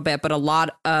in a little bit, but a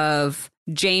lot of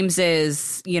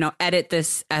James's, edit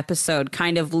this episode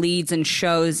kind of leads and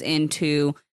shows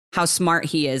into how smart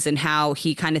he is and how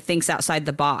he kind of thinks outside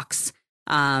the box.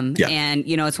 And,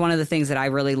 it's one of the things that I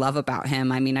really love about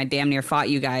him. I mean, I damn near fought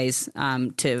you guys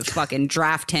to fucking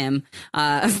draft him.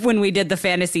 When we did the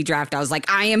fantasy draft, I was like,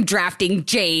 I am drafting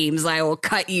James. I will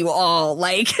cut you all.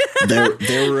 Like,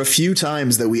 there were a few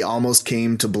times that we almost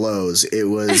came to blows. It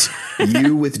was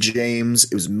you with James.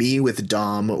 It was me with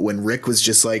Dom, when Rick was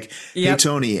just like, hey,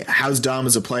 Tony, how's Dom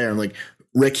as a player? I'm like,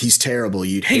 Rick, he's terrible.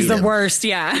 You'd hate him. He's the worst.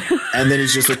 Yeah. And then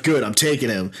he's just like, good, I'm taking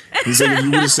him. He's like, if you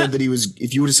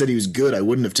would have said he was good, I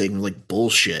wouldn't have taken him. Like,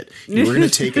 bullshit. You were going to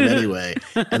take him anyway.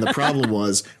 And the problem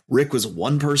was Rick was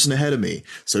one person ahead of me.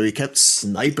 So he kept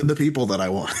sniping the people that I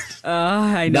wanted. Oh,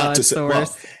 I know. It's the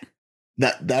worst.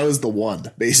 Well, that was the one,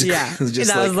 basically. Yeah.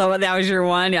 That was your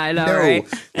one. Yeah, I know. No, right?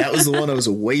 That was the one I was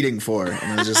waiting for.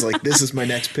 And I was just like, this is my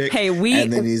next pick.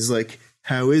 And then he's like,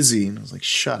 how is he? And I was like,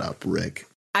 shut up, Rick.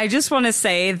 I just want to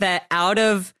say that out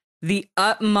of the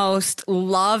utmost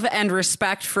love and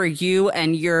respect for you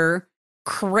and your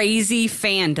crazy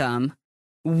fandom,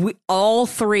 all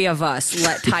three of us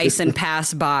let Tyson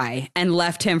pass by and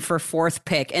left him for fourth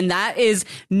pick. And that is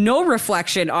no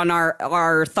reflection on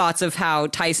our thoughts of how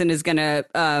Tyson is going to,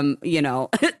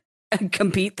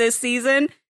 compete this season.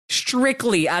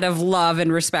 Strictly out of love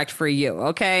and respect for you,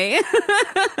 okay?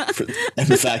 And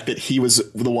the fact that he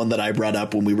was the one that I brought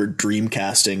up when we were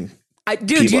dreamcasting.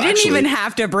 Dude, you didn't even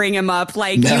have to bring him up.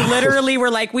 Like, no. You literally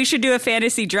were like, we should do a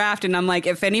fantasy draft. And I'm like,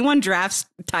 if anyone drafts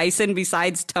Tyson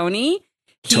besides Tony,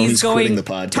 Tony's quitting the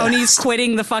podcast. Tony's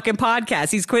quitting the fucking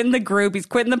podcast. He's quitting the group. He's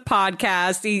quitting the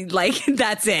podcast.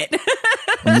 That's it.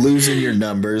 Losing your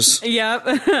numbers.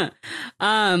 Yep.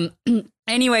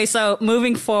 Anyway, so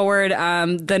moving forward,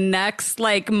 the next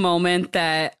moment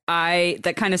that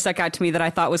kind of stuck out to me that I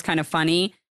thought was kind of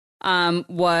funny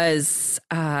was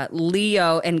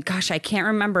Leo. And gosh, I can't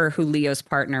remember who Leo's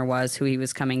partner was, who he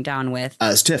was coming down with.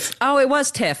 It's Tiff. Oh, it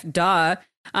was Tiff. Duh.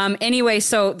 Anyway,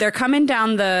 so they're coming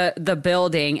down the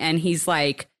building and he's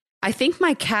like, I think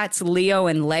my cats Leo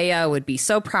and Leia would be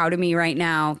so proud of me right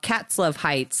now. Cats love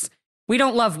heights. We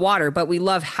don't love water, but we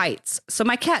love heights. So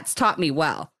my cats taught me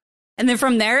well. And then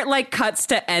from there, it like cuts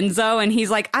to Enzo and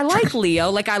he's like, I like Leo.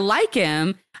 Like, I like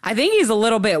him. I think he's a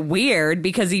little bit weird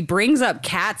because he brings up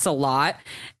cats a lot.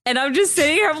 And I'm just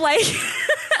sitting here, I'm like,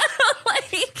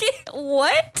 like,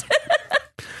 what?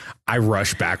 I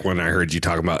rushed back when I heard you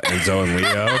talking about Enzo and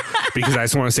Leo because I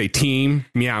just want to say team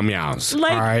meow meows.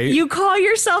 Like, all right? You call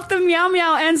yourself the meow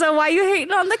meow, Enzo. Why you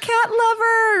hating on the cat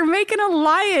lover? Make an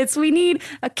alliance. We need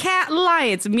a cat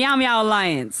alliance, meow meow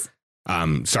alliance.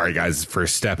 Sorry guys for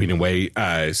stepping away.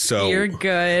 So you're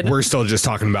good. We're still just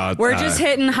talking about. We're just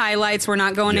hitting highlights. We're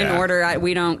not going in order.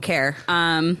 We don't care.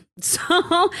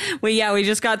 So we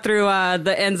just got through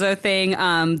the Enzo thing.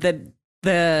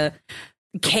 The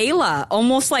Kayla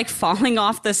almost like falling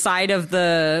off the side of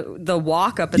the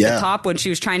walk up at the top when she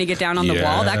was trying to get down on the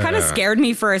wall. That kind of scared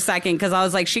me for a second because I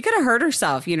was like, she could have hurt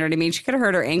herself. You know what I mean? She could have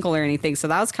hurt her ankle or anything. So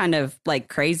that was kind of like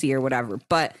crazy or whatever.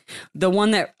 But the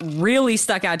one that really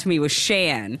stuck out to me was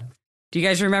Shan. Do you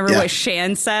guys remember what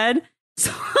Shan said?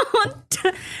 So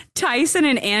Tyson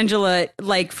and Angela,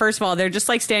 like, first of all, they're just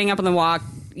like standing up on the walk.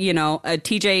 You know,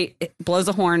 TJ blows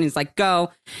a horn. He's like,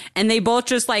 go. And they both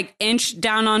just like inch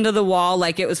down onto the wall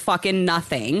like it was fucking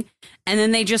nothing. And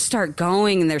then they just start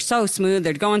going and they're so smooth.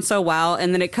 They're going so well.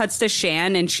 And then it cuts to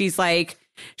Shan and she's like,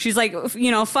 you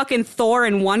know, fucking Thor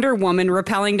and Wonder Woman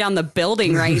rappelling down the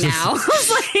building right now. I was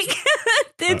like,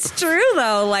 it's true,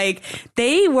 though. Like,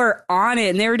 they were on it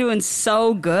and they were doing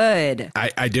so good.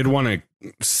 I did want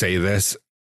to say this.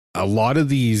 A lot of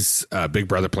these Big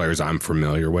Brother players I'm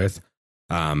familiar with.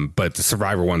 But the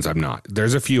Survivor ones, I'm not.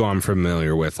 There's a few I'm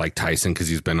familiar with, like Tyson, because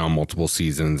he's been on multiple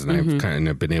seasons and I've kind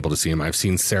of been able to see him. I've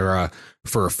seen Sarah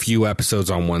for a few episodes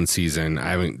on one season. I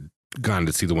haven't gone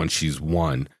to see the one she's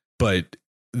won, but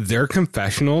their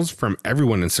confessionals from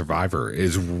everyone in Survivor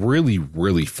is really,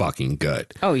 really fucking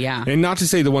good. Oh, yeah. And not to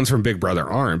say the ones from Big Brother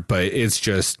aren't, but it's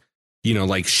just, you know,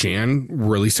 like Shan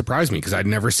really surprised me because I'd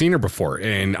never seen her before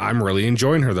and I'm really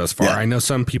enjoying her thus far. I know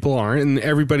some people aren't and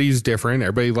everybody's different.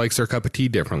 Everybody likes their cup of tea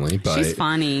differently, but she's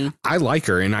funny. I like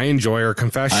her and I enjoy her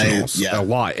confessionals a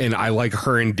lot. And I like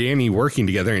her and Danny working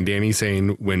together and Danny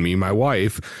saying, when me and my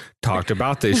wife talked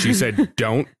about this, she said,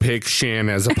 don't pick Shan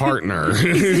as a partner.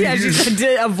 Yeah, she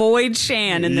said avoid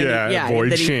Shan. And then,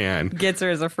 avoid Shan. Gets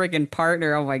her as a freaking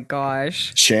partner. Oh my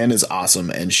gosh. Shan is awesome.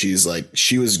 And she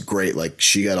was great. Like,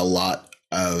 she got a lot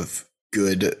of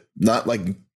good,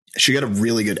 she got a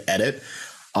really good edit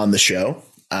on the show.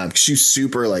 She's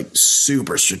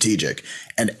super strategic.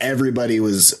 And everybody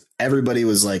was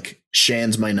like,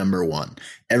 Shan's my number one.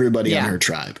 Everybody on her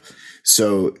tribe.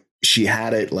 So she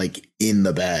had it like in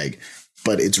the bag,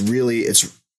 but it's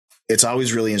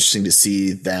always really interesting to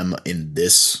see them in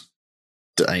this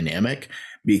dynamic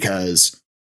because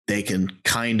they can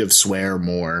kind of swear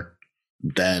more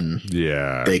than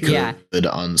they could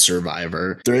on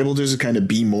Survivor. They're able to just kind of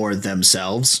be more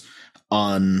themselves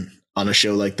on a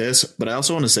show like this. But I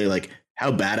also want to say, like,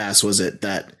 how badass was it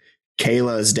that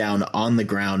Kayla is down on the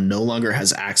ground, no longer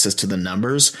has access to the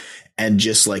numbers, and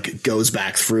just like goes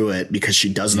back through it because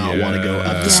she does not want to go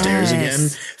up the stairs again,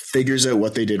 figures out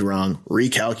what they did wrong,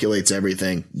 recalculates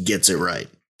everything, gets it right.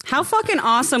 How fucking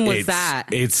awesome was that?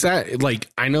 It's that, like,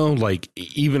 I know, like,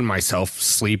 even myself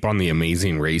sleep on the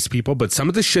Amazing Race people, but some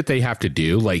of the shit they have to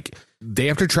do, like, they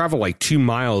have to travel like 2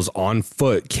 miles on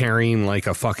foot carrying like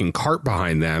a fucking cart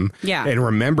behind them and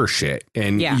remember shit.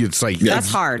 And it's like, that's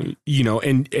hard, you know,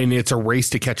 and it's a race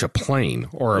to catch a plane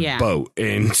or a boat.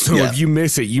 And so if you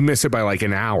miss it by like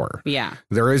an hour. Yeah.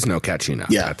 There is no catching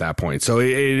up at that point. So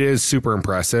it is super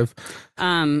impressive.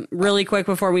 Really quick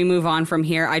before we move on from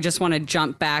here, I just want to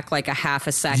jump back like a half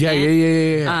a second.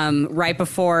 Yeah. Right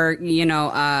before, you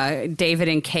know, David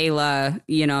and Kayla,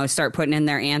 you know, start putting in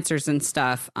their answers and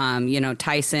stuff. You know,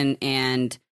 Tyson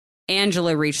and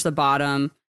Angela reach the bottom,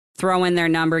 throw in their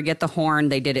number, get the horn.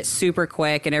 They did it super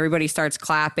quick and everybody starts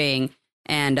clapping.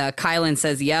 And Kylan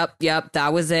says, yep,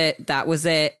 that was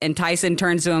it. And Tyson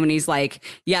turns to him and he's like,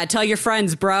 yeah, tell your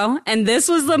friends, bro. And this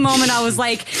was the moment I was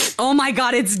like, oh my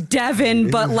God, it's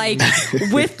Devin. But like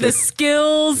with the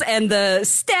skills and the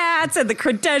stats and the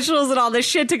credentials and all the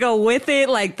shit to go with it,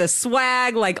 like the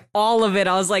swag, like all of it.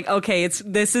 I was like, okay,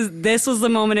 this was the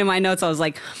moment in my notes. I was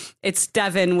like, it's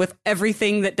Devin with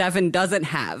everything that Devin doesn't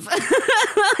have.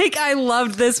 Like, I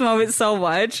loved this moment so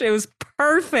much. It was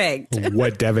perfect.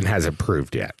 What Devin hasn't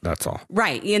proved yet. That's all.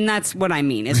 Right. And that's what I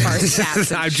mean as far as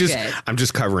caps and I'm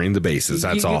just covering the bases.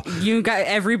 That's all. You got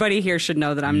everybody here should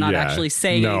know that I'm not actually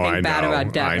saying anything bad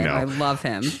about Devin. I love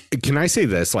him. Can I say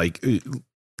this? Like,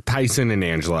 Tyson and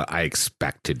Angela, I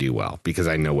expect to do well because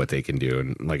I know what they can do,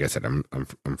 and like I said,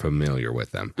 I'm familiar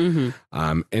with them.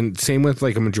 And same with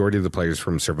like a majority of the players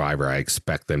from Survivor. I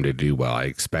expect them to do well. I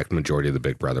expect majority of the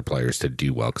Big Brother players to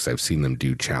do well because I've seen them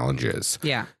do challenges.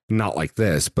 Yeah, not like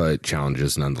this, but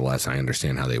challenges nonetheless. I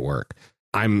understand how they work.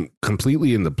 I'm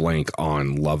completely in the blank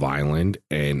on Love Island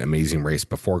and Amazing Race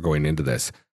before going into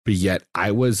this. But yet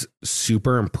I was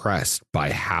super impressed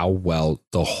by how well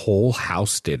the whole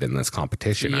house did in this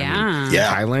competition. I mean,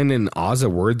 Kylan and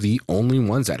Ozza were the only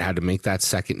ones that had to make that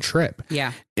second trip.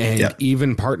 Yeah. And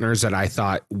even partners that I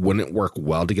thought wouldn't work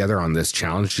well together on this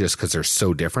challenge just because they're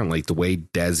so different. Like the way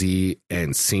Desi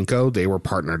and Cinco, they were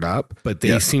partnered up, but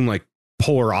they seem like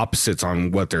polar opposites on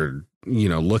what they're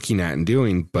looking at and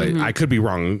doing, but I could be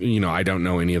wrong. I don't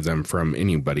know any of them from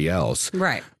anybody else.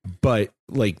 Right. But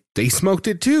like they smoked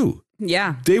it too.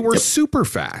 Yeah. They were super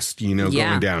fast,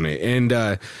 going down it. And,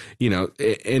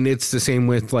 and it's the same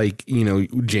with like,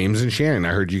 James and Shannon. I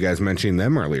heard you guys mentioning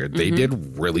them earlier. They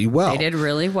did really well. They did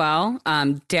really well.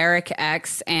 Derek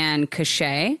X and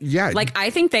Cachet. Yeah. Like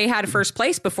I think they had first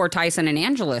place before Tyson and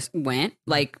Angela went.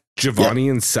 Like Giovanni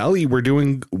and Selly were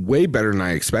doing way better than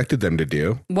I expected them to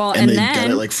do. Well, and they got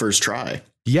it like first try.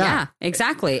 Yeah,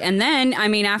 exactly. And then, I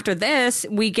mean, after this,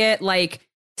 we get like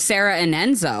Sarah and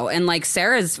Enzo, and like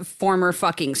Sarah's former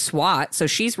fucking SWAT, so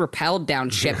she's rappelled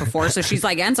down shit before. So she's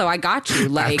like, Enzo, I got you.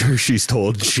 Like after she's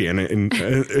told Shannon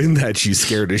and that she's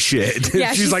scared as shit.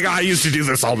 Yeah, she's like, I used to do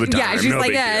this all the time. Yeah, she's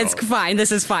like, yeah, it's fine.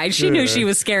 This is fine. She knew she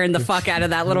was scaring the fuck out of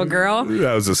that little girl.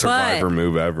 That was a Survivor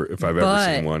move ever, if I've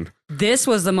ever seen one. This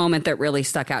was the moment that really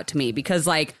stuck out to me because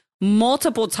like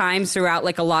multiple times throughout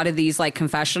like a lot of these like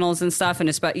confessionals and stuff,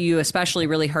 and you especially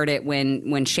really heard it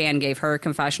when Shan gave her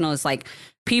confessional. It's like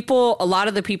a lot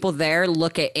of the people there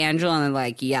look at Angela and they're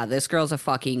like, yeah, this girl's a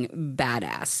fucking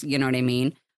badass. You know what I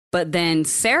mean? But then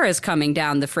Sarah's coming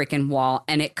down the freaking wall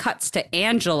and it cuts to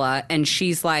Angela and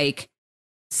she's like,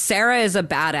 Sarah is a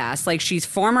badass. Like she's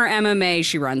former MMA.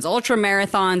 She runs ultra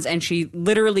marathons and she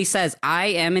literally says, I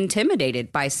am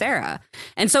intimidated by Sarah.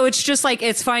 And so it's just like,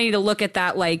 it's funny to look at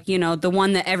that, like, the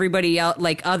one that everybody else,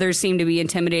 like others seem to be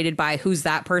intimidated by. Who's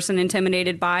that person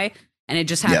intimidated by? And it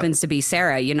just happens to be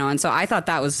Sarah, And so I thought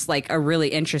that was like a really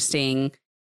interesting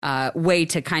way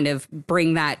to kind of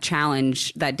bring that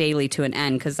challenge, that daily to an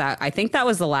end. Cause I think that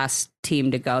was the last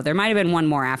team to go. There might've been one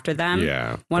more after them.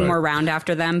 Yeah. One more round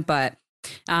after them. But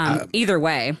either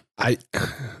way, I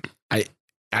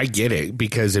get it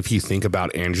because if you think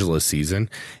about Angela's season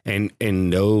and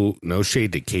no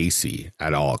shade to Casey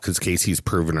at all, because Casey's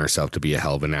proven herself to be a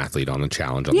hell of an athlete on the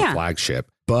challenge on the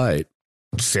flagship, but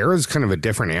Sarah's kind of a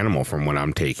different animal from what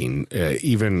I'm taking,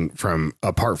 even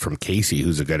apart from Casey,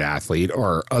 who's a good athlete,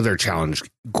 or other challenge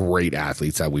great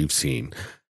athletes that we've seen.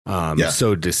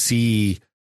 So to see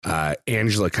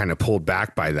Angela kind of pulled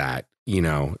back by that,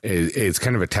 it's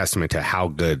kind of a testament to how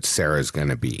good Sarah's going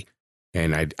to be.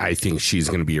 And I think she's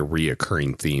going to be a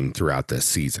reoccurring theme throughout this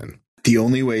season. The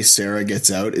only way Sarah gets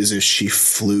out is if she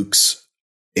flukes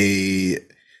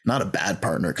not a bad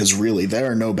partner, because really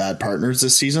there are no bad partners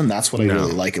this season. That's what I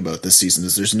really like about this season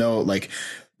is there's no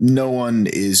one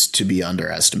is to be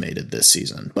underestimated this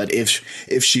season. But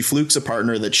if she flukes a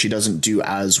partner that she doesn't do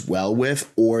as well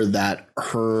with, or that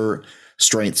her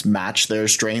strengths match their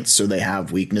strengths, so they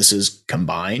have weaknesses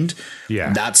combined,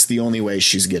 that's the only way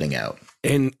she's getting out.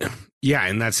 And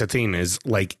that's the thing is,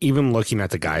 like, even looking at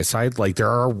the guy side, like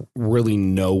there are really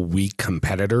no weak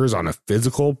competitors on a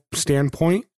physical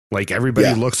standpoint. Like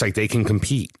everybody looks like they can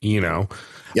compete, Sure,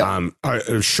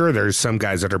 there's some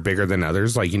guys that are bigger than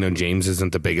others. Like, James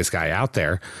isn't the biggest guy out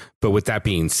there. But with that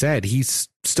being said, he's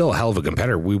still a hell of a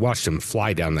competitor. We watched him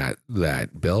fly down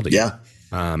that building. Yeah.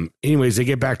 Anyways, they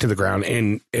get back to the ground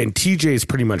and TJ is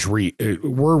pretty much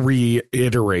we're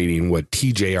reiterating what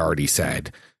TJ already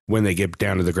said. When they get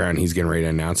down to the ground, he's getting ready to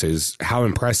announce is how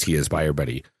impressed he is by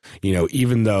everybody.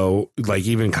 Even though, like,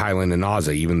 even Kylan and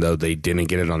Ozza, even though they didn't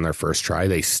get it on their first try,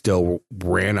 they still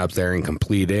ran up there and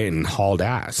completed it and hauled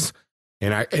ass.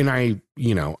 And I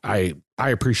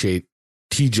appreciate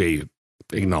TJ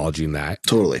acknowledging that.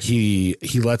 Totally. He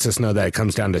lets us know that it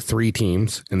comes down to 3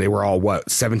 teams, and they were all,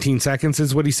 17 seconds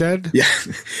is what he said? Yeah.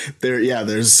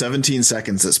 There's 17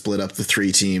 seconds that split up the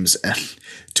 3 teams. And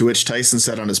to which Tyson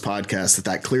said on his podcast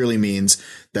that clearly means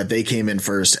that they came in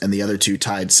first and the other 2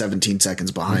 tied 17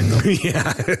 seconds behind them.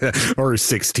 Yeah. Or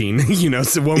 16,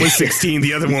 so one was 16,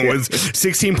 the other one was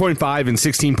 16.5 and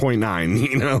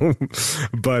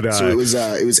 16.9, but so it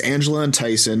was Angela and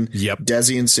Tyson, yep,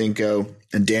 Desi and Cinco,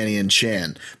 and Danny and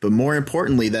Chan. But more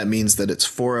importantly, that means that it's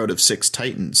 4 out of 6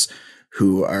 Titans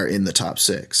who are in the top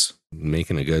 6.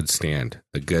 Making a good stand.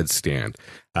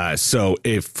 So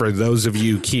if for those of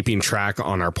you keeping track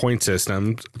on our point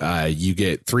system, you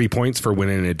get 3 points for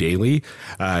winning a daily.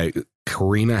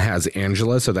 Karina has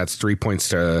Angela, so that's 3 points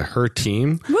to her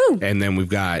team. Woo. And then we've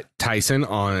got Tyson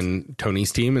on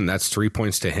Tony's team, and that's 3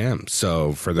 points to him.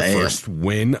 So for the first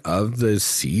win of the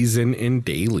season in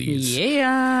dailies.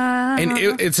 Yeah. And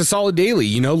it's a solid daily,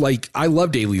 I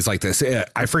love dailies like this.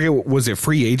 I forget, was it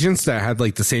Free Agents that had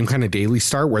like the same kind of daily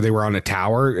start where they were on a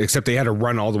tower, except they had to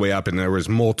run all the way up and there was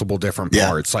multiple different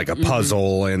parts, like a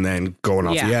puzzle and then going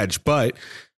off the edge. But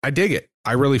I dig it.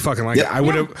 I really fucking like it. I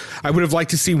would have liked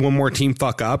to see one more team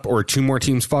fuck up or 2 more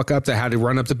teams fuck up that had to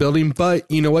run up the building. But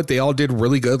you know what? They all did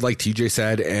really good, like TJ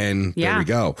said. And there we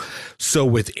go. So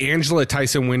with Angela,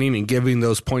 Tyson winning and giving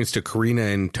those points to Karina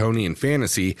and Tony in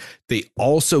fantasy, they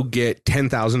also get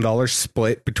 $10,000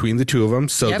 split between the 2 of them.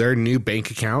 So their new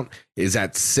bank account is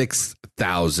at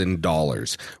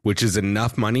 $6,000, which is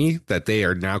enough money that they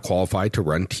are now qualified to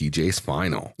run TJ's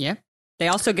final. Yeah. They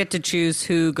also get to choose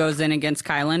who goes in against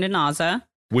Kylan and Azza,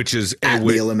 which is at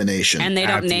the elimination, and they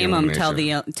don't name them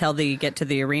till they get to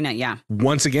the arena. Yeah.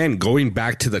 Once again, going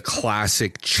back to the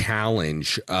classic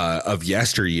challenge of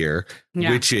yesteryear,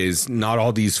 which is not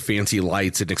all these fancy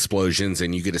lights and explosions,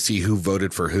 and you get to see who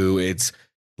voted for who. It's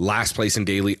last place in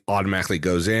daily automatically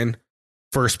goes in.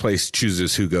 First place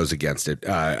chooses who goes against it.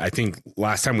 I think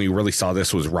last time we really saw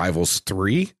this was Rivals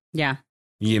 3. Yeah.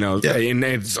 And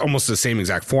it's almost the same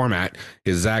exact format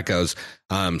as that goes.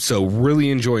 So really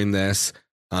enjoying this.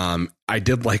 I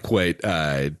did like what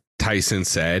Tyson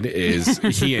said is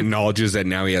he acknowledges that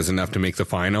now he has enough to make the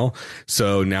final.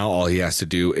 So now all he has to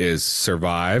do is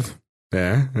survive.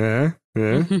 I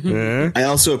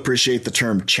also appreciate the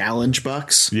term challenge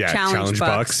bucks. Yeah, challenge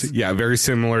bucks. Yeah, very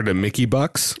similar to Mickey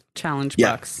Bucks. Challenge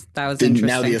bucks. That was interesting.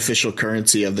 Now the official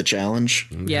currency of the challenge.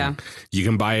 Yeah. You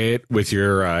can buy it with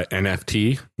your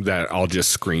NFT that I'll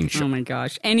just screenshot. Oh my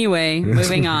gosh. Anyway,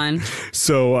 moving on.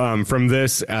 So from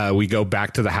this, we go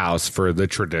back to the house for the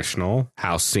traditional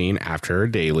house scene after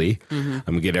a daily.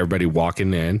 We get everybody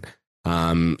walking in.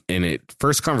 And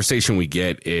first conversation we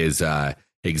get is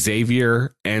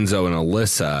Xavier, Enzo, and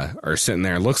Alyssa are sitting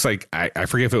there. It looks like, I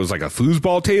forget if it was like a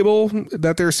foosball table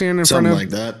that they're standing in front of.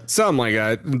 Something like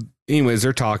that. Anyways,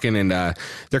 they're talking and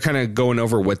they're kind of going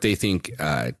over what they think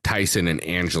Tyson and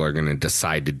Angela are going to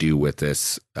decide to do with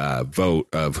this vote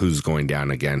of who's going down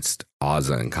against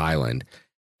Azza and Kylan.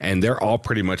 And they're all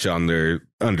pretty much under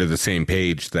the same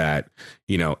page that,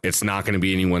 it's not going to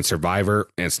be anyone Survivor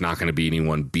and it's not going to be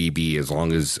anyone BB as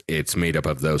long as it's made up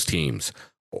of those teams.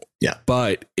 Yeah.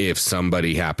 But if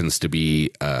somebody happens to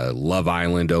be a Love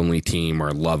Island only team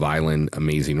or Love Island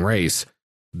Amazing Race,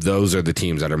 those are the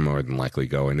teams that are more than likely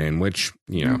going in, which,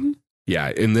 in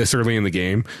this early in the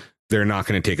game, they're not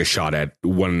going to take a shot at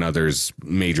one another's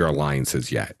major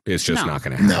alliances yet. It's just not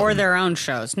going to happen. Or their own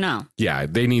shows. No. Yeah.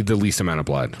 They need the least amount of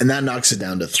blood. And that knocks it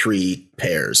down to 3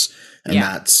 pairs. And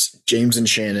that's James and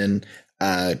Shannon,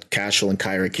 Cashel and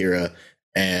Kyra Kira,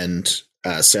 and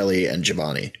Sally and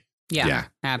Giovanni. Yeah,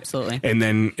 absolutely. And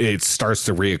then it starts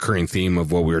the reoccurring theme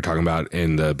of what we were talking about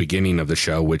in the beginning of the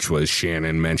show, which was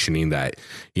Shannon mentioning that,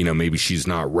 maybe she's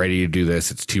not ready to do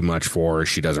this. It's too much for her.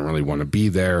 She doesn't really want to be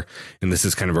there. And this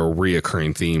is kind of a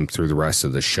reoccurring theme through the rest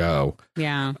of the show.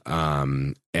 Yeah.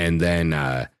 And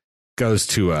then goes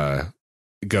to a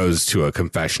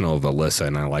confessional of Alyssa,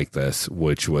 and I like this,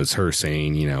 which was her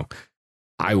saying,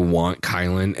 I want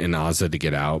Kylan and Azza to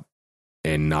get out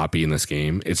and not be in this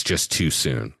game. It's just too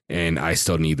soon. And I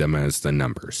still need them as the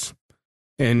numbers.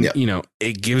 And,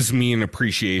 it gives me an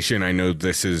appreciation. I know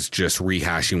this is just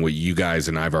rehashing what you guys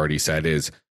and I've already said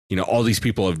is, all these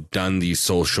people have done these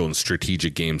social and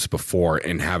strategic games before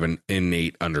and have an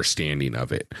innate understanding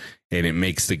of it. And it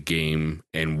makes the game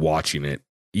and watching it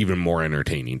even more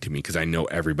entertaining to me because I know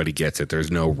everybody gets it.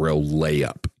 There's no real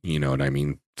layup, you know what I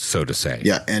mean? So to say.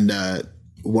 Yeah. And,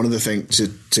 one of the things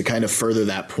to kind of further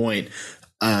that point,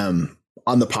 on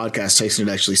the podcast, Tyson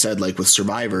had actually said, like with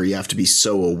Survivor, you have to be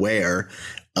so aware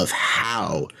of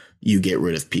how you get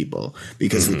rid of people,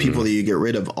 because the people that you get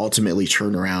rid of ultimately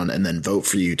turn around and then vote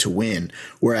for you to win.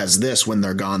 Whereas this, when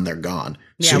they're gone, they're gone.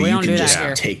 Yeah, so we you don't can do just that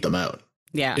here. take them out.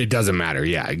 Yeah. It doesn't matter.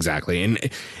 Yeah, exactly.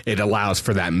 And it allows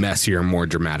for that messier, more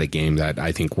dramatic game that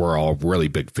I think we're all really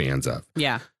big fans of.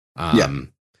 Yeah.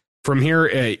 From here,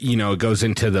 it goes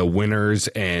into the winners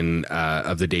and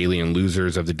of the daily and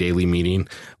losers of the daily meeting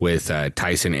with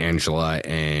Tyson, Angela,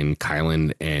 and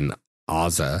Kylan and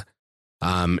Ozza.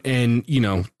 And,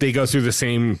 they go through the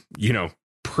same,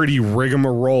 pretty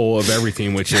rigmarole of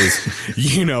everything, which is,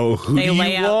 who They do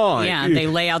lay you out, want? yeah, they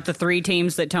lay out the 3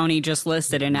 teams that Tony just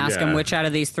listed and ask them which out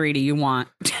of these 3 do you want.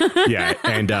 Yeah,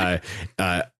 and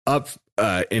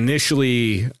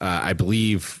initially, I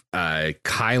believe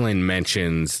Kylan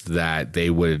mentions that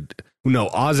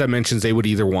Ozza mentions they would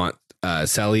either want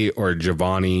Selly or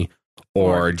Giovanni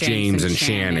or James and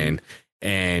Shannon.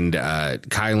 And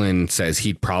Kylan says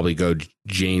he'd probably go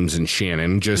James and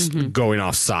Shannon. Just going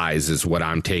off size is what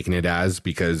I'm taking it as,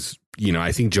 because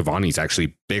I think Giovanni's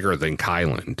actually bigger than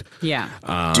Kylan. Yeah,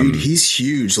 dude, he's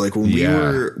huge. Like when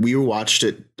we watched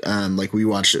it, we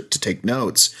watched it to take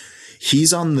notes.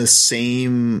 He's on the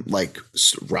same like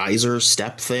riser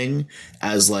step thing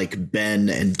as like Ben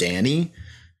and Danny,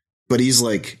 but he's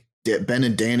like Ben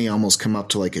and Danny almost come up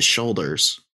to like his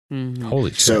shoulders.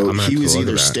 Holy shit. So he was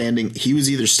either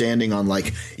standing on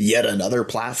like yet another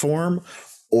platform,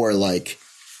 or like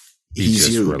he's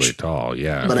just huge, really tall.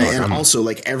 Yeah. But also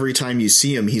like every time you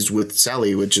see him, he's with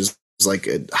Sally, which is like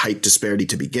a height disparity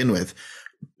to begin with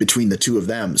between the two of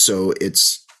them. So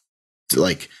it's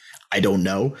like, I don't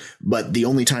know. But the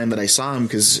only time that I saw him,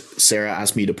 because Sarah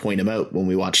asked me to point him out when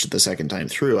we watched it the second time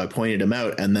through, I pointed him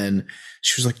out, and then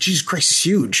she was like, Jesus Christ, he's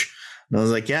huge. And I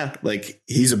was like, yeah, like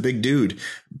he's a big dude.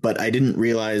 But I didn't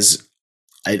realize,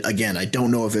 I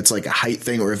don't know if it's like a height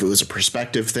thing or if it was a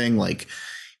perspective thing. Like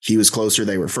he was closer,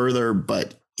 they were further,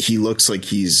 but he looks like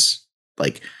he's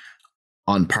like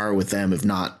on par with them, if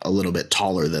not a little bit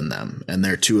taller than them. And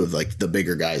they're 2 of like the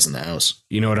bigger guys in the house.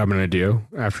 You know what I'm going to do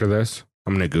after this?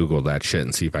 I'm going to Google that shit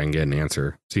and see if I can get an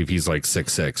answer. See if he's like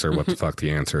 6'6" or what the fuck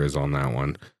the answer is on that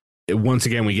one. Once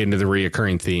again, we get into the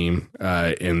reoccurring theme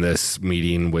in this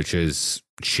meeting, which is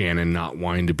Shannon not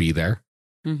wanting to be there.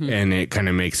 And it kind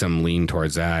of makes him lean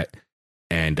towards that.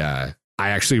 And I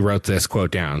actually wrote this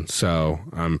quote down, so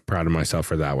I'm proud of myself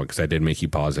for that one, because I did make you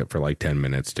pause it for like 10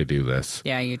 minutes to do this.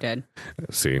 Yeah, you did.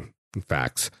 See,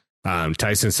 facts.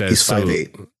 Tyson says, he's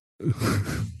 5'8".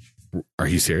 Are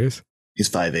you serious? He's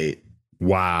 5'8".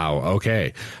 Wow.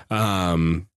 Okay.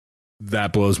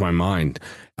 That blows my mind.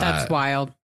 That's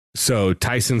wild. So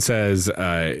Tyson says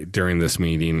during this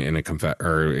meeting it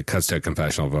cuts to a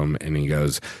confessional of him, and he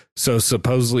goes, so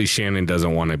supposedly Shannon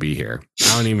doesn't want to be here.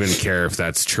 I don't even care if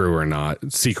that's true or not.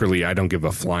 Secretly, I don't give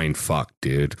a flying fuck,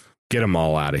 dude. Get them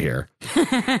all out of here.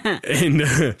 And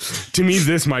to me,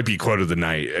 this might be quote of the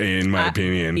night, in my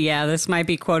opinion. Yeah, this might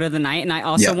be quote of the night. And I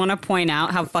also want to point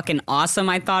out how fucking awesome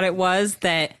I thought it was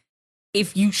that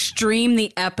if you stream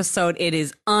the episode, it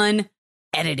is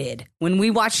unedited. When we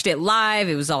watched it live,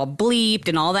 it was all bleeped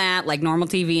and all that, like normal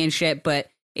TV and shit. But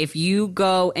if you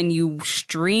go and you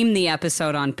stream the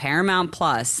episode on Paramount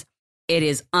Plus, it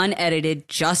is unedited,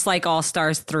 just like All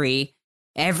Stars 3.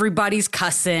 Everybody's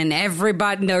cussing,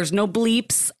 everybody, there's no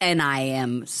bleeps, and I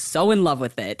am so in love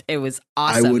with it. It was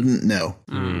awesome. I wouldn't know.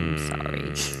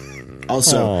 Sorry.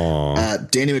 Also,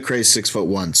 Danny McRae's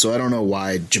 6'1", so I don't know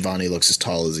why Giovanni looks as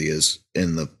tall as he is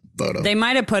in the photo. They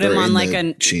might have put him on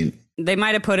like sheen. They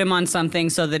might have put him on something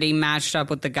so that he matched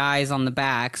up with the guys on the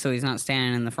back, so he's not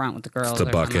standing in the front with the girls. It's the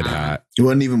bucket hat. He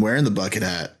wasn't even wearing the bucket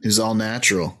hat. He was all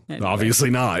natural. Obviously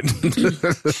not.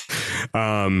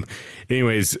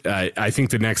 Anyways, I think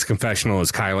the next confessional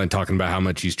is Kylan talking about how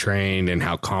much he's trained and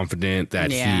how confident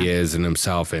that he is in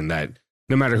himself, and that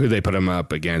no matter who they put him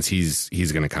up against, he's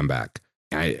going to come back.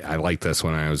 I like this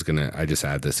one. I just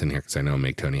add this in here because I know it'll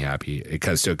make Tony happy. It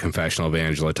cuts to a confessional of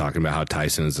Angela talking about how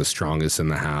Tyson is the strongest in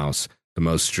the house, the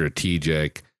most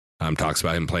strategic. Talks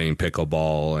about him playing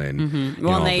pickleball and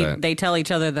well, they tell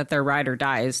each other that their ride or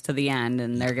dies to the end,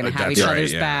 and they're going to have each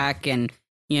other's back, and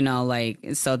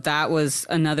so that was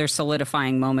another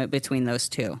solidifying moment between those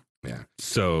two. Yeah.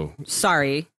 So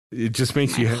sorry. It just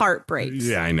makes my heart breaks.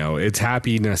 Yeah, I know. It's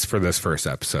happiness for this first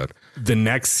episode. The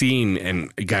next scene,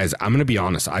 and guys, I'm going to be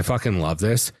honest, I fucking love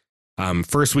this.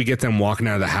 First, we get them walking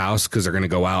out of the house because they're going to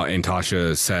go out, and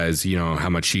Tasha says, how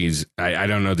much she's, I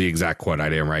don't know the exact quote, I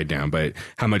didn't write down, but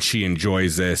how much she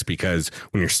enjoys this, because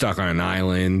when you're stuck on an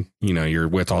island, you're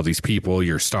with all these people,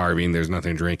 you're starving, there's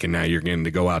nothing to drink, and now you're getting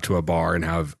to go out to a bar and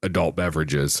have adult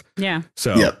beverages. Yeah.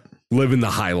 So living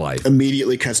the high life.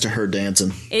 Immediately cuts to her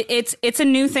dancing. It's a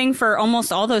new thing for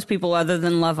almost all those people other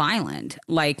than Love Island.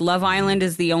 Like Love Island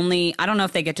is the only, I don't know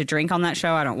if they get to drink on that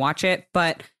show. I don't watch it,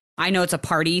 but I know it's a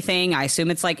party thing. I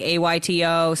assume it's like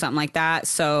AYTO, something like that.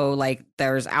 So like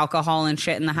there's alcohol and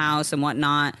shit in the house and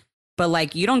whatnot. But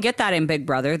like you don't get that in Big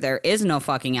Brother. There is no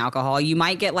fucking alcohol. You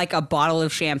might get like a bottle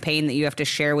of champagne that you have to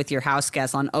share with your house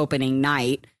guests on opening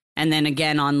night. And then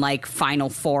again on like final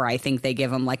 4, I think they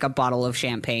give them like a bottle of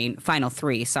champagne. Final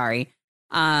 3, sorry.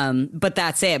 But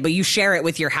that's it. But you share it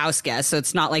with your house guests. So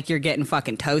it's not like you're getting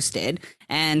fucking toasted.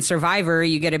 And Survivor,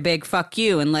 you get a big fuck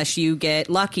you unless you get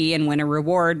lucky and win a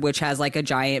reward, which has like a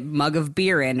giant mug of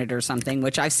beer in it or something,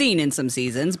 which I've seen in some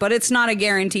seasons. But it's not a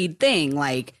guaranteed thing.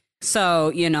 Like, so,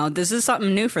 you know, this is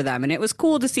something new for them. And it was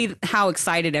cool to see how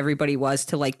excited everybody was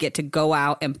to like get to go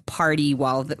out and party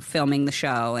while filming the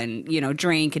show and, you know,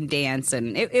 drink and dance.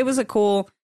 And it was a cool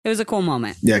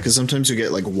moment. Yeah, because sometimes you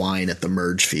get like wine at the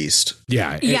merge feast.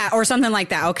 Yeah. Or something like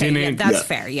that. Okay, that's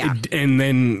fair. Yeah. And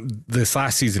then this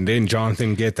last season, didn't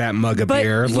Jonathan get that mug of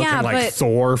beer looking like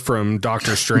Thor from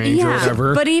Doctor Strange or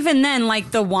whatever? But even then, like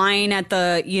the wine at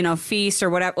the, you know, feast or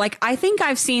whatever, like I think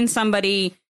I've seen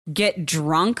somebody get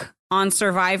drunk on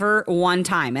Survivor one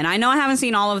time. And I know I haven't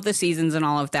seen all of the seasons and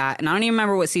all of that. And I don't even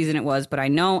remember what season it was, but I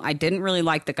know I didn't really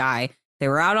like the guy. They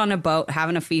were out on a boat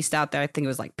having a feast out there. I think it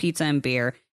was like pizza and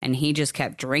beer. And he just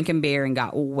kept drinking beer and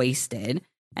got wasted.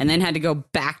 And then had to go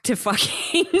back to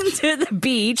fucking to the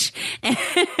beach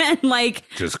and like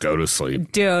just go to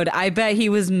sleep. Dude, I bet he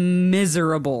was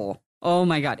miserable. Oh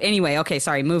my God. Anyway, okay,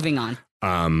 sorry, moving on.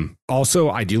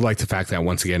 Also, I do like the fact that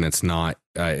once again, it's not,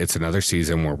 it's another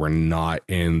season where we're not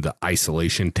in the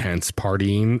isolation tents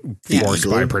partying forced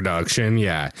by production.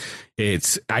 Yeah.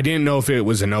 I didn't know if it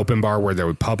was an open bar where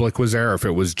the public was there or if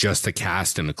it was just a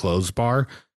cast in a closed bar.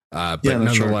 But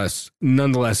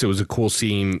nonetheless, it was a cool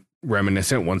scene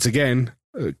reminiscent once again,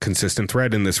 a consistent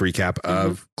thread in this recap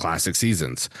of classic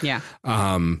seasons. Yeah.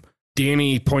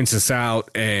 Danny points this out,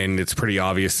 and it's pretty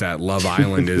obvious that Love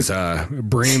Island is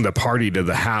bringing the party to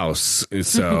the house.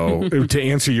 So to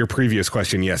answer your previous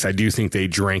question, yes, I do think they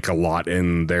drank a lot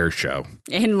in their show.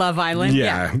 In Love Island?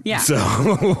 Yeah. So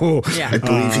I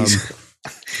believe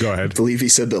go ahead. I believe he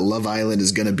said that Love Island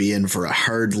is going to be in for a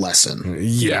hard lesson.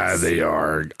 Yeah, they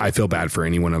are. I feel bad for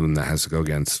any one of them that has to go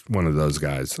against one of those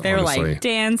guys. They were like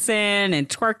dancing and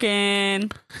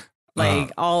twerking,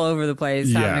 like all over the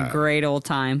place, having a great old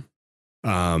time.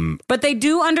 But they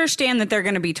do understand that they're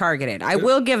going to be targeted. I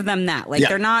will give them that. Like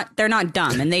they're not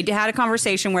dumb. And they had a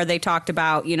conversation where they talked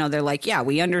about, you know, they're like, yeah,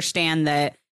 we understand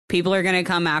that people are going to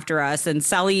come after us. And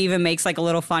Sally even makes like a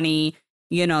little funny,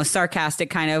 you know, sarcastic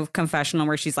kind of confessional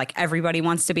where she's like, everybody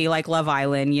wants to be like Love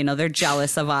Island. You know, they're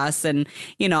jealous of us. And,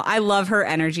 you know, I love her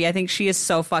energy. I think she is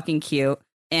so fucking cute.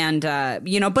 And,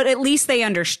 you know, but at least they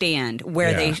understand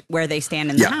where they stand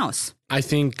in the house. I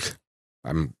think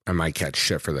I might catch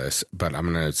shit for this, but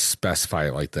I'm going to specify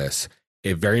it like this.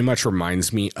 It very much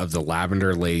reminds me of the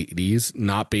Lavender Ladies,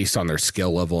 not based on their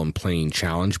skill level and playing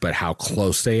challenge, but how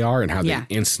close they are and how they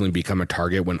instantly become a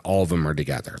target when all of them are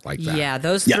together like that. Yeah,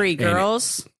 those three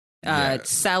girls,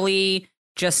 Sally,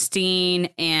 Justine,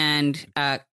 and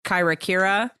Kyra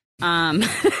Kira.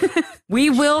 We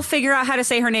will figure out how to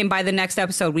say her name by the next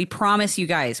episode. We promise you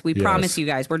guys. We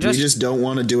just don't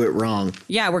want to do it wrong.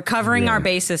 Yeah, we're covering our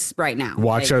basis right now.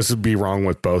 Watch us be wrong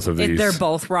with both of these. They're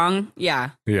both wrong. Yeah.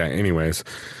 Yeah. Anyways,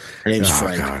 her name's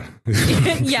Frank.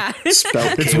 Yeah.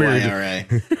 Spelled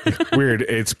Kyra. Weird.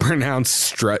 It's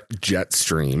pronounced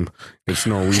Jetstream. It's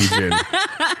Norwegian.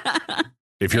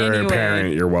 If you're a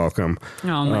parent, you're welcome.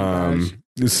 Oh my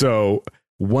gosh. So.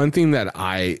 One thing that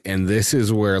and this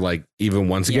is where, like, even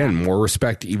once again, more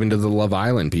respect even to the Love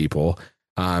Island people.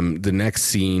 The next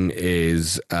scene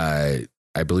is, I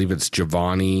believe it's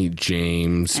Giovanni,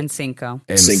 James, and Cinco.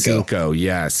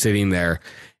 Yeah, sitting there.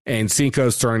 And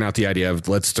Cinco's throwing out the idea of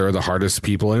let's throw the hardest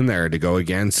people in there to go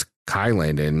against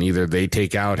Kyland. And either they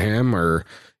take out him or,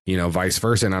 you know, vice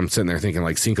versa. And I'm sitting there thinking,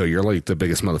 like, Cinco, you're like the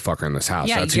biggest motherfucker in this house.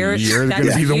 Yeah, you're going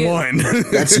to be the one.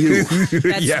 That's you.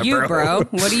 That's you, bro.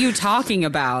 What are you talking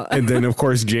about? And then, of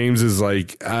course, James is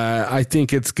like, I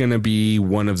think it's going to be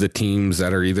one of the teams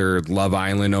that are either Love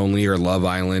Island only or Love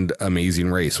Island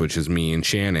Amazing Race, which is me and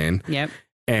Shannon. Yep.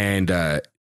 And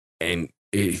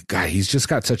God, he's just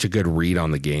got such a good read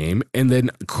on the game. And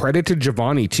then credit to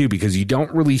Giovanni too, because you don't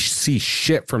really see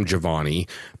shit from Giovanni,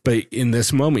 but in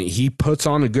this moment he puts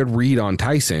on a good read on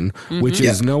Tyson, which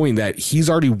is knowing that he's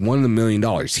already won $1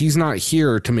 million. He's not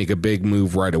here to make a big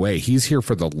move right away. He's here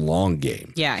for the long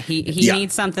game. Yeah, he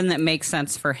needs something that makes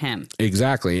sense for him.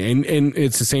 Exactly. And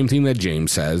it's the same thing that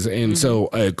James says. And so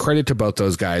credit to both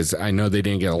those guys. I know they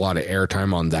didn't get a lot of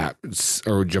airtime on that,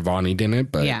 or Giovanni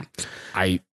didn't, but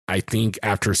I think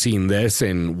after seeing this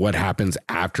and what happens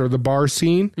after the bar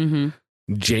scene,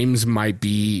 James might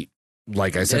be,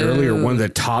 like I said earlier, one of the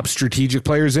top strategic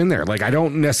players in there. Like, I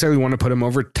don't necessarily want to put him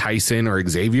over Tyson or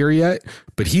Xavier yet,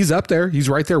 but he's up there. He's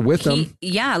right there with them.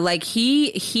 Yeah, like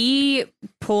he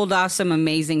pulled off some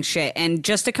amazing shit. And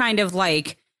just to kind of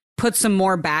like put some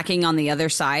more backing on the other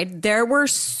side, there were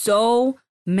so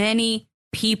many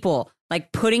people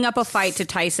like putting up a fight to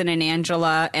Tyson and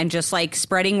Angela and just like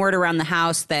spreading word around the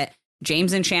house that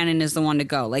James and Shannon is the one to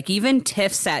go. Like even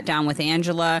Tiff sat down with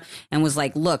Angela and was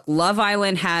like, look, Love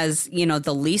Island has, you know,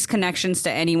 the least connections to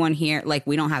anyone here. Like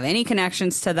we don't have any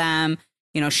connections to them.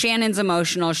 You know, Shannon's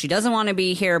emotional. She doesn't want to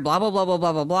be here, blah, blah, blah, blah,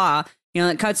 blah, blah, blah. You know,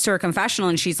 it cuts to her confessional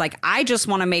and she's like, I just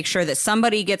want to make sure that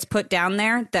somebody gets put down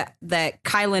there that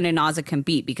Kylan and Naza can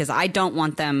beat because I don't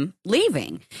want them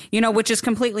leaving, you know, which is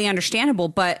completely understandable.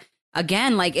 But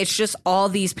again, like it's just all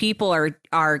these people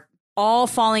are all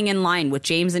falling in line with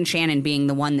James and Shannon being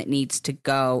the one that needs to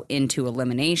go into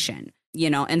elimination, you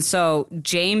know? And so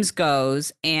James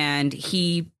goes and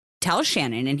he tells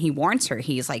Shannon and he warns her.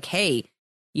 He's like, hey,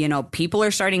 you know, people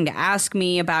are starting to ask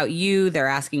me about you. They're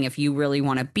asking if you really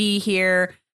want to be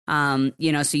here. You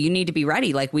know, so you need to be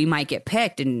ready. Like we might get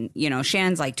picked. And, you know,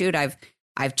 Shannon's like, dude,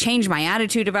 I've changed my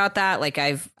attitude about that. Like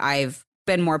I've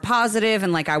been more positive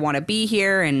and like, I want to be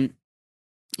here. And,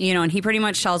 you know, and he pretty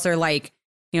much tells her like,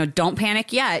 you know, don't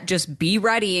panic yet. Just be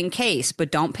ready in case,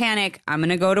 but don't panic. I'm going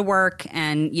to go to work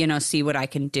and, you know, see what I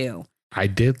can do. I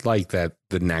did like that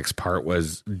the next part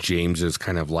was James's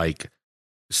kind of like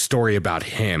story about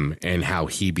him and how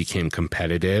he became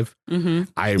competitive.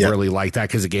 I really like that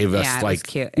because it gave us it like was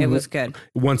cute. It was good.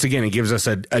 Once again, it gives us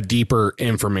a deeper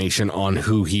information on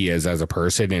who he is as a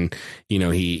person. And, you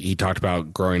know, he talked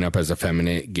about growing up as a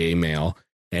feminine gay male.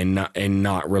 And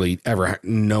not really ever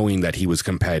knowing that he was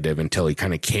competitive until he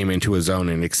kind of came into his own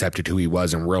and accepted who he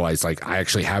was and realized like I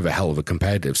actually have a hell of a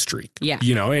competitive streak. Yeah,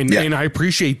 you know, and I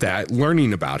appreciate that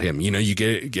learning about him. You know, you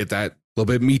get that little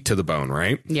bit of meat to the bone,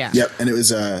 right? Yeah. Yep. And it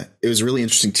was really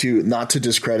interesting too, not to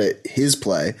discredit his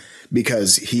play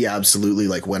because he absolutely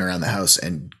like went around the house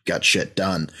and got shit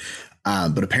done.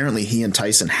 But apparently he and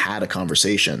Tyson had a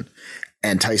conversation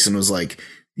and Tyson was like,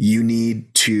 you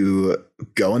need to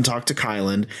go and talk to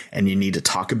Kylan and you need to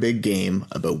talk a big game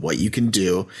about what you can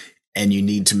do. And you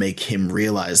need to make him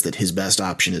realize that his best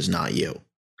option is not you.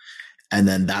 And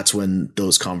then that's when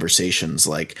those conversations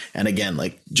like, and again,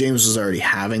 like James was already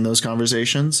having those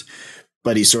conversations,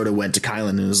 but he sort of went to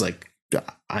Kylan and was like,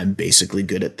 I'm basically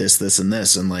good at this, this, and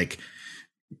this. And like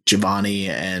Giovanni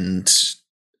and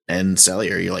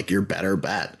Cellier, you're like, you're better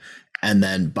bet. And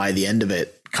then by the end of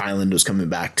it, Kylan was coming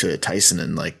back to Tyson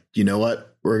and like, you know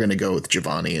what? We're going to go with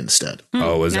Giovanni instead.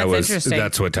 Oh,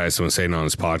 that's what Tyson was saying on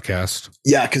his podcast?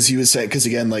 Yeah. Cause he was saying, cause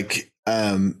again, like,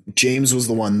 James was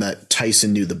the one that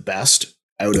Tyson knew the best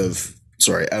out of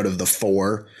the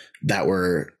four that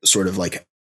were sort of like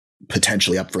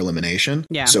potentially up for elimination.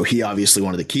 Yeah. So he obviously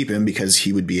wanted to keep him because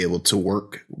he would be able to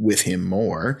work with him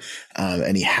more.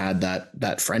 And he had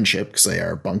that friendship because they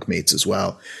are bunkmates as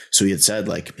well. So he had said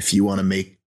like, if you want to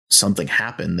make something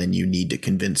happen, then you need to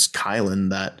convince Kylan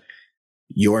that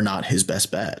you're not his best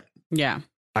bet. Yeah.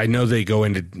 I know they go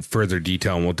into further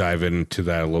detail and we'll dive into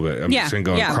that a little bit. I'm just going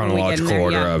to go in chronological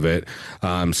order of it.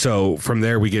 So from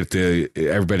there, we get to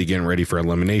everybody getting ready for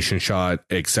elimination shot,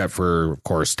 except for, of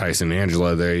course, Tyson and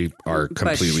Angela. They are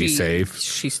completely safe.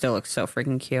 She still looks so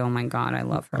freaking cute. Oh my God. I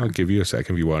love her. I'll give you a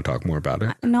second if you want to talk more about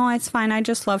it. No, it's fine. I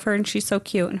just love her and she's so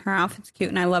cute and her outfit's cute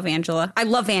and I love Angela. I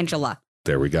love Angela.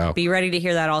 There we go. Be ready to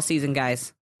hear that all season,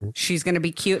 guys. She's going to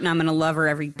be cute and I'm going to love her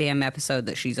every damn episode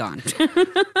that she's on.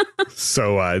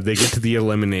 So they get to the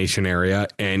elimination area.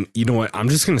 And you know what? I'm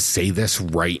just going to say this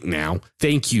right now.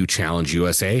 Thank you, Challenge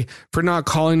USA, for not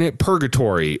calling it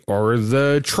Purgatory or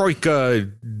the Troika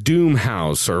Doom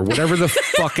House or whatever the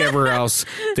fuck ever else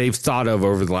they've thought of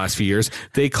over the last few years.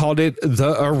 They called it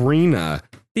the Arena.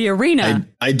 The Arena.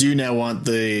 I do now want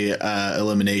the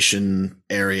elimination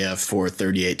area for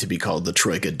 38 to be called the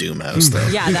Troika Doom House, though.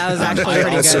 Yeah, that was actually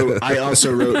pretty good. I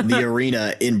also wrote the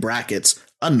Arena in brackets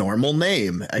a normal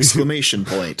name! Exclamation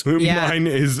point. Yeah. Mine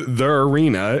is the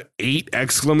arena 8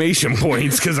 exclamation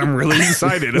points because I'm really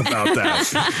excited about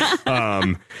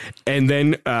that. And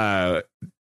then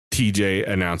TJ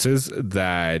announces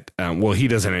that, well, he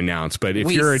doesn't announce, but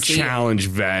if you're a challenge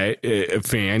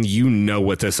fan, you know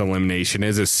what this elimination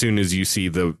is as soon as you see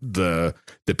the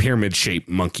pyramid shaped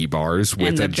monkey bars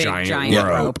with a giant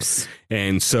ropes.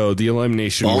 And so the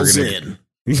elimination balls in.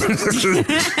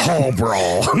 Hall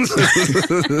brawl.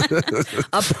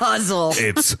 A puzzle.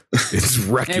 It's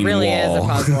wrecking. It really wall. is a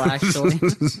puzzle,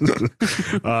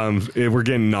 actually. We're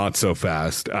getting not so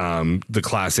fast. The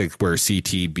classic where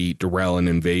CT beat Darrell in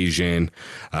Invasion.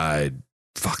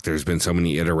 There's been so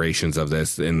many iterations of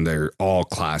this, and they're all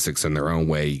classics in their own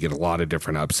way. You get a lot of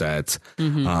different upsets.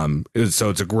 So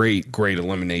it's a great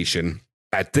elimination.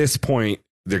 At this point,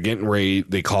 they're getting ready.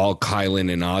 They call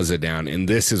Kylan and Azza down, and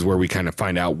this is where we kind of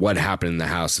find out what happened in the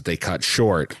house that they cut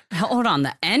short. Hold on,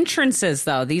 the entrances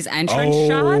though, these entrance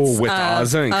shots with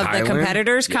Azza and Kylan? The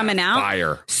competitors coming out,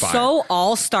 fire. So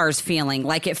All Stars feeling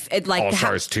like it like All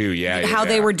Stars too, how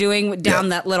they were doing down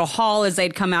that little hall as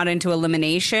they'd come out into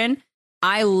elimination.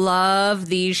 I love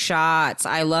these shots. So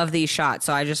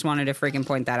I just wanted to freaking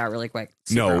point that out really quick.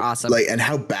 Super awesome. And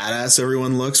how badass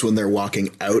everyone looks when they're walking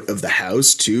out of the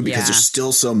house too, because there's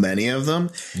still so many of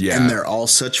them. Yeah. And they're all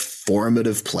such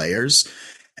formative players.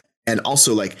 And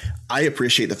also, I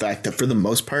appreciate the fact that for the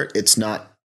most part, it's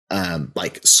not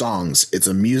songs. It's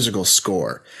a musical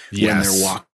score when they're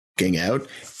walking out.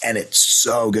 And it's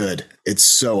so good. It's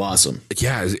so awesome.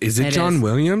 Yeah. Is it John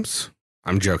Williams?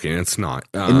 I'm joking. It's not.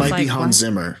 It might be Hans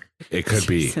Zimmer. It could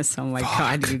be. Jesus, oh my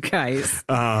God, you guys.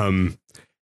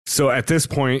 So at this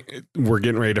point, we're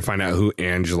getting ready to find out who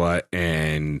Angela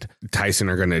and Tyson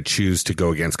are going to choose to go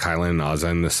against Kylan and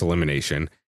Azza in this elimination.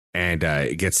 And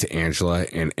it gets to Angela,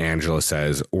 and Angela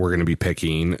says, we're going to be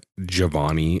picking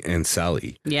Giovanni and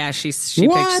Sally. Yeah, she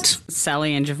picks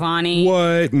Sally and Giovanni.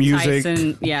 What?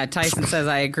 Music? Tyson says,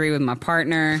 I agree with my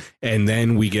partner. And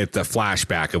then we get the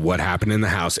flashback of what happened in the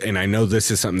house. And I know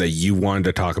this is something that you wanted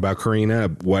to talk about, Karina,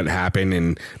 what happened,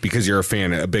 and because you're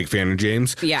a big fan of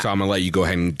James. Yeah. So I'm going to let you go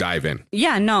ahead and dive in.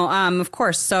 Yeah, no, of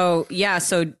course. So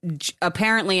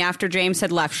apparently after James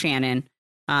had left Shannon,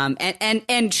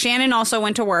 and Shannon also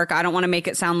went to work. I don't want to make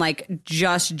it sound like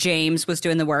just James was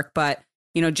doing the work, but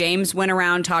James went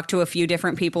around, talked to a few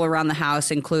different people around the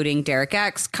house, including Derek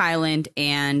X, Kylan,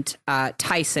 and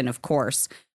Tyson, of course.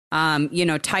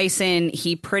 Tyson,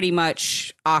 he pretty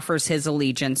much offers his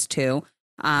allegiance to,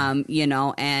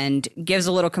 and gives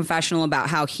a little confessional about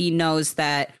how he knows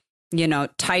that,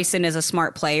 Tyson is a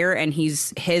smart player, and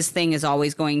his thing is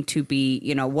always going to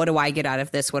be, what do I get out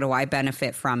of this? What do I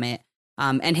benefit from it?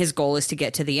 And his goal is to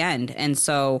get to the end. And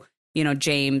so,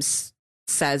 James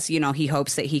says, he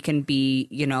hopes that he can be,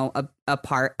 a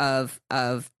part of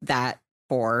that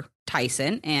for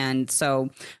Tyson. And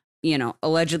so,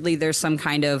 allegedly there's some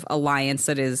kind of alliance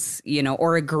that is,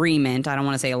 or agreement. I don't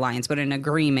want to say alliance, but an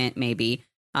agreement maybe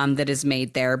that is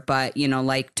made there. But,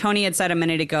 like Tony had said a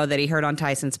minute ago that he heard on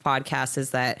Tyson's podcast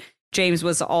is that James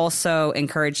was also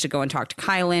encouraged to go and talk to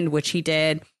Kylan, which he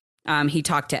did. He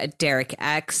talked to Derek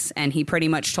X, and he pretty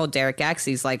much told Derek X,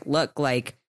 he's like, look,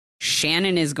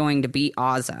 Shannon is going to beat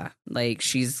Azza.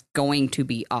 She's going to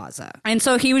beat Azza. And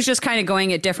so he was just kind of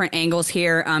going at different angles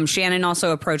here. Shannon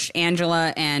also approached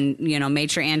Angela and, made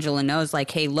sure Angela knows,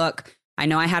 hey, look, I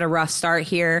know I had a rough start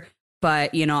here,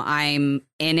 but, I'm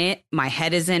in it. My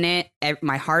head is in it.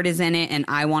 My heart is in it. And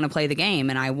I want to play the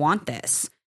game, and I want this.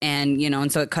 And,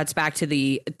 and so it cuts back to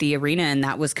the arena. And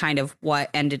that was kind of what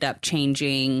ended up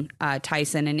changing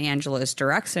Tyson and Angela's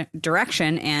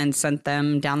direction and sent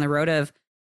them down the road of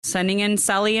sending in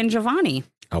Sally and Giovanni.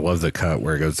 I love the cut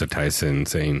where it goes to Tyson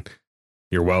saying,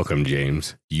 you're welcome,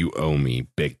 James. You owe me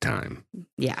big time.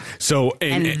 Yeah. So,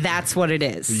 and that's what it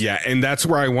is. Yeah. And that's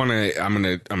where I'm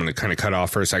going to kind of cut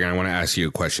off for a second. I want to ask you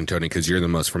a question, Tony, because you're the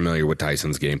most familiar with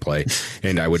Tyson's gameplay.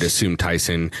 And I would assume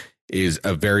Tyson is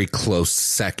a very close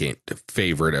second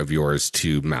favorite of yours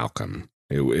to Malcolm.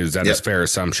 Is that a fair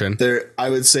assumption? I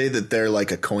would say that they're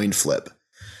like a coin flip.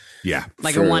 Yeah.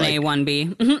 Like a 1A,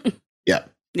 1B. Yeah.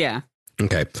 Yeah.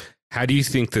 Okay. How do you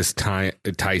think this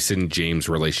Tyson-James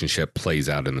relationship plays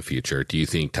out in the future? Do you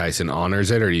think Tyson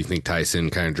honors it, or do you think Tyson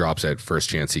kind of drops it first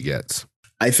chance he gets?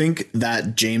 I think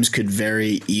that James could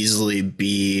very easily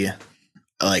be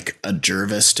like a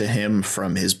Jervis to him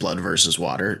from his Blood versus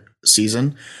Water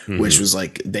season, which was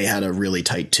they had a really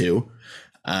tight 2,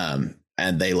 and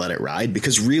they let it ride.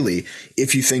 Because really,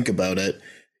 if you think about it,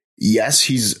 yes,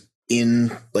 he's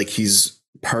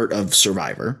part of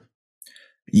Survivor.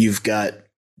 You've got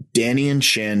Danny and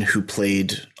Shan, who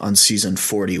played on season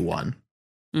 41.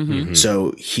 Mm-hmm.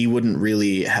 So he wouldn't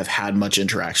really have had much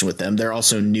interaction with them. They're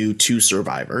also new to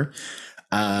Survivor.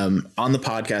 On the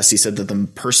podcast, he said that the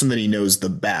person that he knows the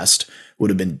best would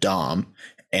have been Dom,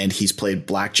 and he's played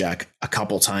blackjack a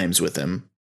couple times with him.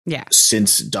 Yeah.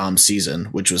 Since Dom's season,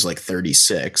 which was like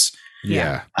 36.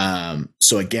 Yeah.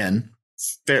 So again,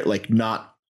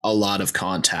 not a lot of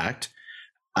contact.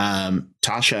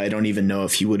 Tasha, I don't even know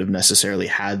if he would have necessarily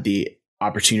had the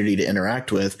opportunity to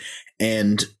interact with.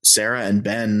 And Sarah and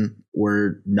Ben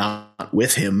were not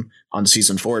with him on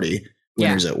season 40,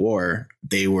 Winners at War.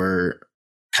 They were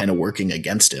kind of working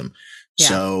against him. Yeah.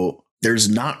 So there's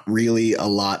not really a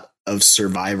lot of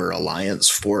Survivor alliance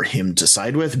for him to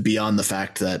side with beyond the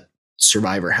fact that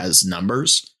Survivor has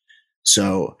numbers.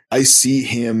 So I see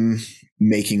him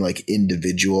making like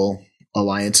individual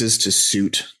alliances to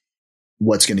suit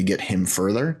what's going to get him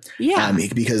further. Yeah.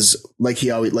 Because like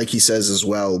he says as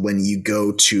well, when you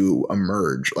go to a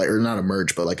merge, or not a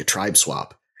merge, but like a tribe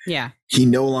swap. Yeah. He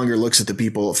no longer looks at the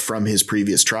people from his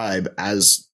previous tribe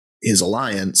as his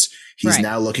alliance. He's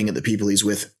now looking at the people he's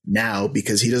with now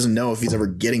because he doesn't know if he's ever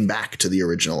getting back to the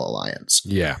original alliance.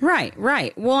 Yeah.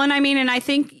 Right. Well, and I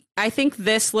think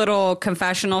this little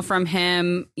confessional from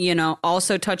him,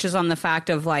 also touches on the fact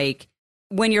of like,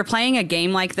 when you're playing a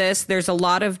game like this, there's a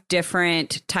lot of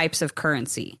different types of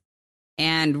currency.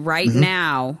 And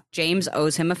now, James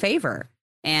owes him a favor.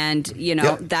 And,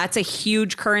 that's a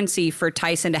huge currency for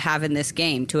Tyson to have in this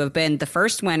game, to have been the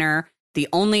first winner, the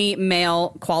only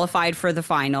male qualified for the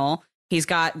final. He's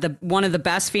got one of the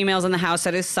best females in the house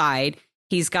at his side.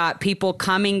 He's got people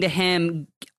coming to him,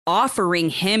 offering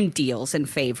him deals and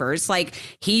favors. Like,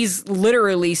 he's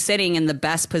literally sitting in the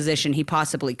best position he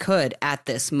possibly could at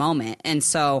this moment. And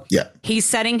so he's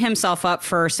setting himself up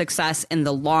for success in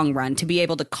the long run to be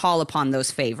able to call upon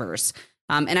those favors.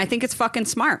 And I think it's fucking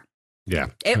smart. Yeah.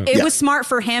 It was smart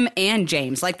for him and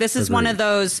James. Like, this is one of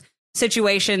those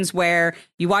situations where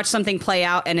you watch something play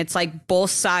out and it's like both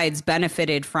sides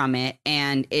benefited from it.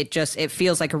 And it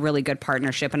feels like a really good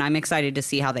partnership. And I'm excited to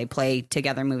see how they play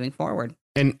together moving forward.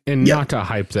 And not to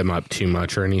hype them up too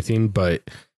much or anything, but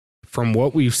from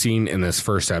what we've seen in this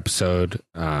first episode,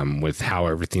 with how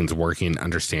everything's working,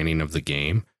 understanding of the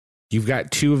game, you've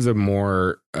got two of the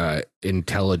more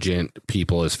intelligent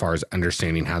people as far as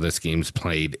understanding how this game's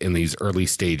played in these early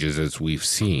stages, as we've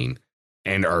seen,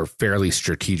 and are fairly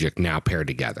strategic now paired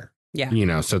together.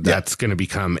 Yeah. So that's going to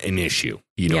become an issue,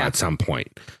 at some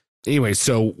point. Anyway,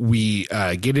 so we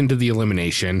get into the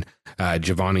elimination.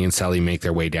 Giovanni and Sally make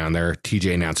their way down there.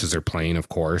 TJ announces they're playing, of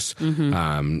course.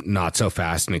 Not so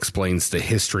fast, and explains the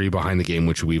history behind the game,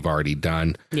 which we've already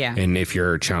done. Yeah. And if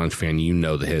you're a Challenge fan, you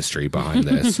know the history behind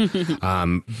this.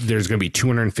 There's going to be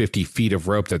 250 feet of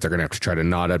rope that they're going to have to try to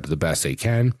knot up to the best they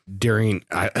can.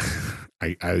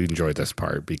 I enjoy this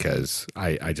part because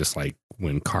I just like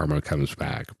when karma comes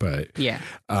back. But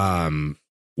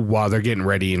while they're getting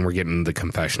ready and we're getting the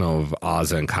confessional of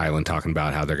Ozza and Kylan talking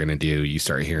about how they're going to do, you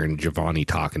start hearing Giovanni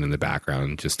talking in the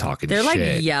background, just talking shit. They're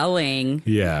like yelling.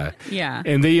 Yeah. Yeah.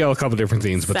 And they yell a couple different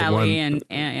things. But Sally the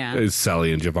one is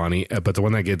Sally and Giovanni. But the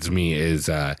one that gets me is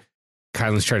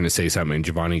Kylan's trying to say something. And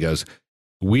Giovanni goes,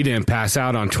 "We didn't pass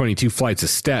out on 22 flights of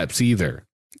steps either."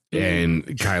 And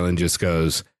Kylan just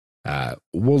goes,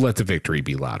 "We'll let the victory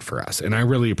be loud for us." And I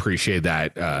really appreciate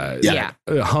that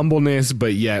humbleness,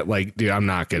 but yet, like, dude, I'm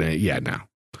not gonna now.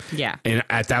 Yeah. And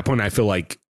at that point, I feel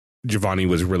like Giovanni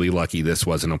was really lucky this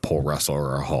wasn't a pole wrestle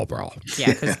or a hall brawl.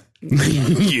 Yeah.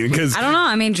 Because I don't know.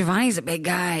 I mean, Giovanni's a big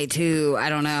guy too. I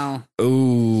don't know.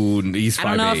 Oh, he's 5'8". I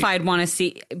don't know if I'd want to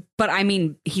see, but I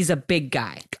mean, he's a big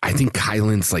guy. I think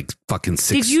Kylan's like fucking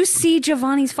 6. Did you see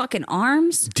Giovanni's fucking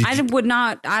arms? I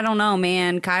don't know,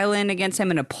 man. Kylan against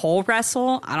him in a pole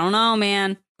wrestle? I don't know,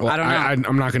 man. Well, I don't know.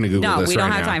 I'm not going to Google this right now. No, we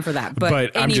don't have time for that.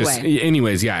 But anyway.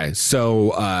 Anyways, yeah.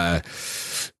 So,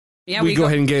 we go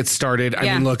ahead and get started.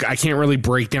 I mean, look, I can't really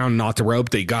break down knot the rope.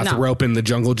 They got the rope in the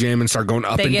jungle gym and start going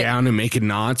up and down and making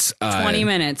knots. 20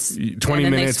 minutes. 20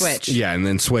 minutes. They switch. Yeah, and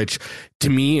then switch. To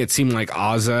me, it seemed like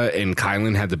Ozza and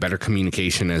Kylan had the better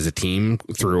communication as a team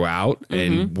throughout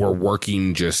and were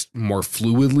working just more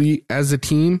fluidly as a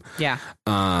team. Yeah.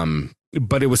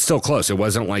 But it was still close. It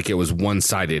wasn't like it was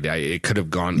one-sided. It could have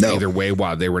gone either way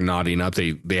while they were knotting up.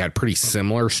 They had pretty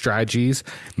similar strategies.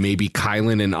 Maybe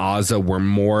Kylan and Ozza were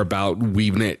more about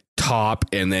weaving it top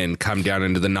and then come down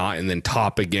into the knot and then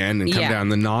top again and come down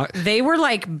the knot. They were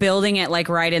like building it like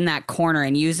right in that corner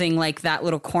and using like that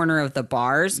little corner of the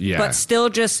bars, but still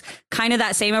just kind of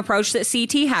that same approach that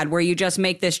CT had, where you just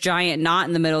make this giant knot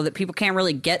in the middle that people can't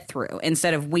really get through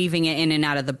instead of weaving it in and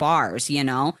out of the bars,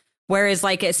 Whereas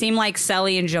like it seemed like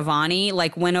Selly and Giovanni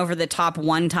like went over the top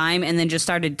one time and then just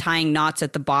started tying knots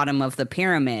at the bottom of the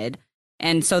pyramid.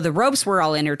 And so the ropes were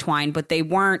all intertwined, but they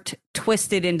weren't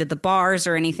twisted into the bars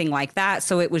or anything like that.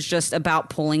 So it was just about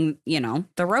pulling, the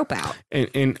rope out.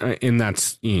 And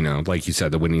that's, like you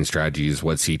said, the winning strategy is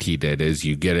what CT did is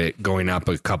you get it going up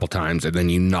a couple times and then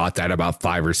you knot that about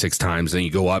 5 or 6 times. Then you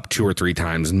go up 2 or 3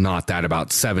 times, knot that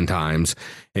about 7 times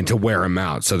and to wear them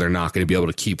out. So they're not going to be able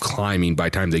to keep climbing by the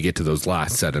time they get to those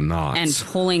last set of knots.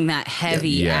 And pulling that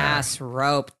heavy ass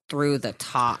rope through the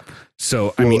top.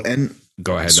 So,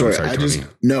 go ahead. Sorry, Tony.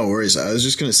 No worries. I was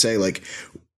just going to say, like,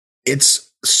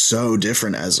 it's so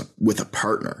different with a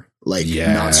partner. Like,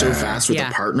 not so fast with a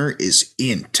partner is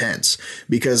intense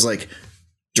because, like,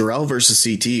 Darrell versus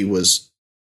CT was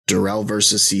Darrell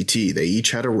versus CT. They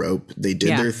each had a rope. They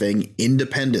did their thing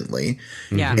independently.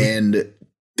 Yeah. And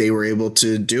they were able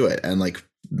to do it and, like,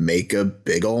 make a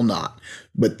big old knot.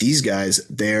 But these guys,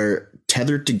 they're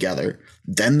tethered together.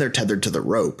 Then they're tethered to the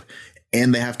rope.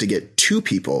 And they have to get 2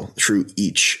 people through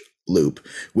each loop,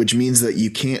 which means that you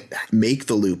can't make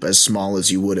the loop as small as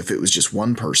you would if it was just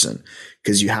one person,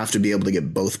 because you have to be able to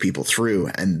get both people through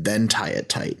and then tie it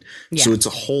tight. Yeah. So it's a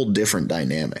whole different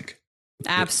dynamic.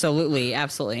 Absolutely.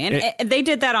 Absolutely. And they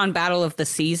did that on Battle of the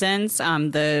Seasons,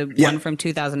 the one from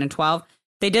 2012.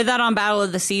 They did that on Battle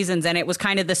of the Seasons, and it was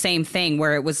kind of the same thing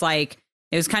where it was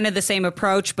kind of the same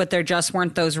approach, but there just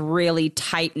weren't those really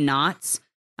tight knots.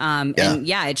 And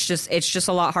it's just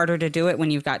a lot harder to do it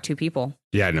when you've got 2 people.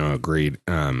 Yeah, no, agreed.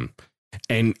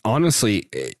 And honestly,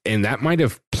 and that might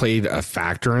have played a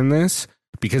factor in this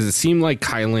because it seemed like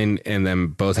Kylan and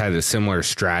them both had a similar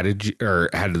strategy or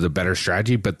had the better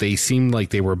strategy, but they seemed like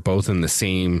they were both in the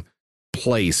same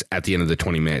place at the end of the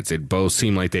 20 minutes. It both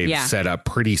seemed like they'd set up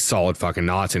pretty solid fucking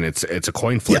knots, and it's a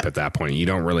coin flip at that point. You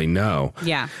don't really know.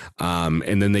 Yeah.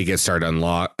 And then they get started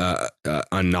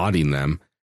unknotting them.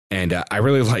 And I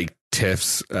really like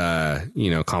Tiff's,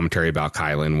 commentary about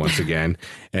Kylan once again,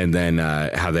 and then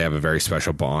how they have a very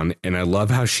special bond. And I love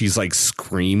how she's like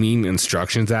screaming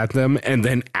instructions at them and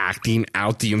then acting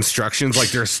out the instructions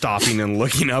like they're stopping and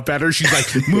looking up at her. She's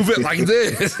like, move it like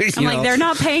this. I'm like, they're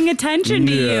not paying attention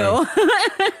to you.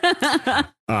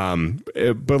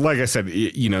 But like I said,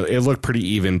 it looked pretty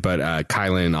even, but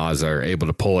Kylan and Oz are able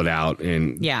to pull it out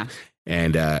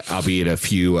and albeit a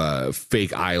few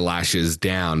fake eyelashes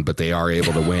down, but they are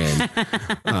able to win.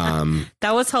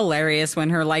 That was hilarious when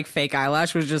her like fake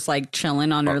eyelash was just like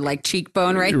chilling on her like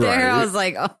cheekbone right there. I was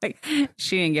like, oh,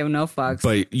 she didn't give no fucks.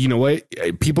 But you know what?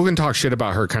 People can talk shit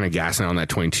about her kind of gassing on that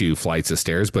 22 flights of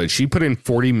stairs, but she put in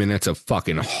 40 minutes of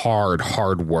fucking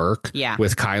hard work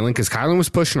with Kylan, because Kylan was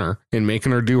pushing her and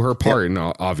making her do her part, and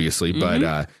obviously,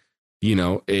 but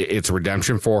it's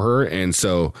redemption for her, and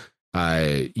so.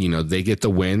 They get the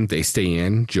win. They stay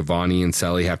in. Giovanni and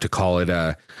Selly have to call it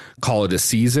a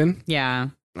season. Yeah.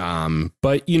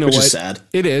 But you know Which what? Is sad.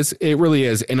 It is. It really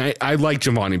is. And I like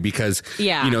Giovanni because he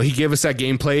gave us that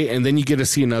gameplay, and then you get to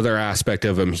see another aspect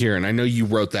of him here. And I know you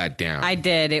wrote that down. I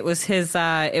did. It was his.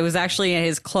 It was actually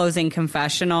his closing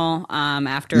confessional.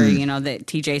 After that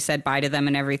TJ said bye to them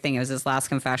and everything. It was his last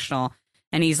confessional,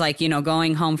 and he's like,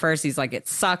 going home first. He's like, it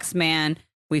sucks, man.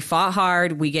 We fought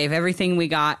hard. We gave everything we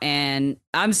got, and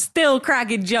I'm still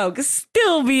cracking jokes,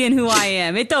 still being who I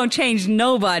am. It don't change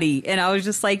nobody. And I was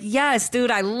just like, yes,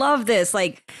 dude, I love this.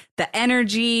 Like the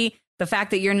energy, the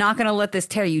fact that you're not going to let this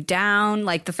tear you down.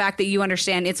 Like the fact that you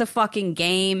understand it's a fucking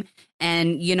game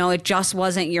and, it just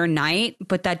wasn't your night,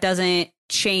 but that doesn't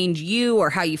change you or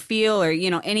how you feel or,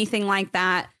 anything like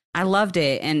that. I loved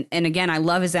it. And again, I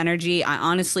love his energy. I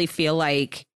honestly feel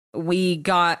like I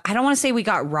don't want to say we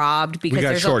got robbed because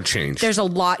there's shortchanged. There's a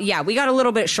lot. Yeah, we got a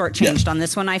little bit shortchanged on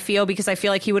this one, I feel, because I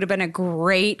feel like he would have been a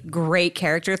great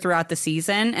character throughout the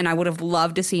season, and I would have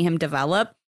loved to see him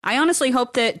develop. I honestly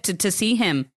hope that to see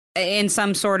him in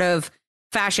some sort of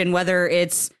fashion, whether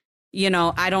it's,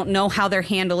 I don't know how they're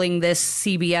handling this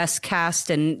CBS cast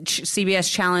and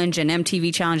CBS challenge and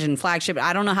MTV challenge and flagship.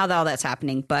 I don't know how all that's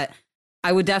happening, but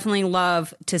I would definitely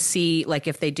love to see, like,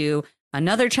 if they do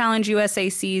another Challenge USA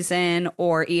season,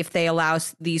 or if they allow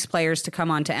these players to come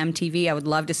onto MTV, I would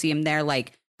love to see him there.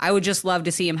 Like, I would just love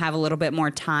to see him have a little bit more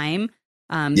time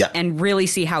and really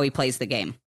see how he plays the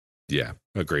game. Yeah,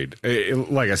 agreed.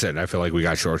 Like I said, I feel like we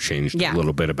got shortchanged a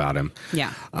little bit about him.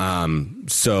 Yeah.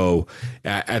 So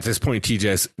at this point,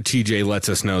 TJ lets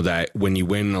us know that when you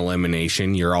win an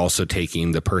elimination, you're also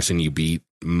taking the person you beat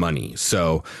money.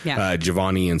 So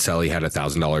Giovanni and Selly had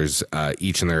 $1,000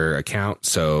 each in their account.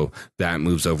 So that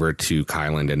moves over to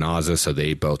Kylan and Naza. So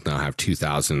they both now have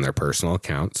 $2,000 in their personal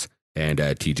accounts. And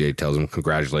TJ tells them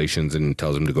congratulations and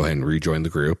tells them to go ahead and rejoin the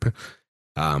group.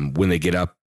 When they get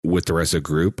up with the rest of the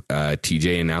group,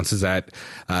 TJ announces that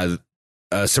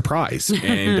a surprise,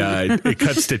 and it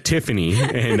cuts to Tiffany,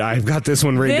 and I've got this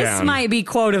one written down. This might be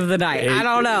quote of the night. I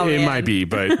don't know. It might be,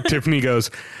 but Tiffany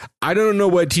goes, I don't know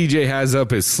what TJ has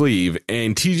up his sleeve,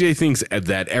 and TJ thinks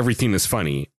that everything is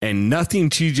funny, and nothing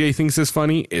TJ thinks is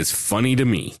funny to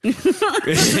me.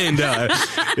 And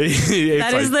that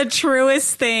is the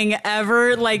truest thing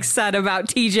ever said about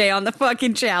TJ on the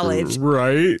fucking challenge.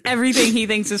 Right? Everything he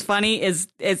thinks is funny is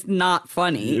not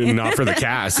funny. Not for the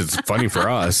cast. It's funny for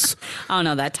us. I don't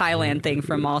know. That Thailand thing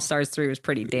from All Stars 3 was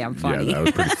pretty damn funny. Yeah, that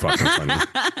was pretty fucking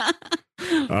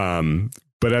funny.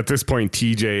 But at this point,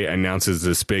 TJ announces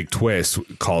this big twist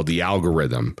called the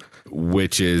algorithm,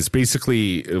 which is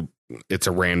basically it's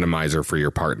a randomizer for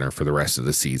your partner for the rest of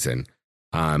the season.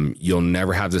 You'll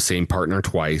never have the same partner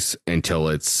twice until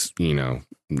it's,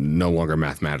 no longer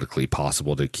mathematically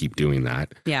possible to keep doing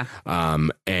that. Yeah.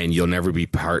 And you'll never be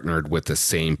partnered with the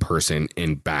same person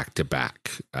in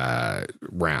back-to-back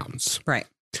rounds. Right.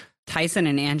 Tyson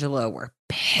and Angela were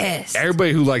pissed.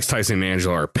 Everybody who likes Tyson and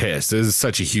Angela are pissed. This is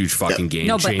such a huge fucking game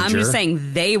changer. No, but I'm just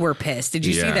saying they were pissed. Did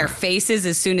you see their faces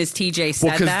as soon as TJ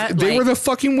said that? They were the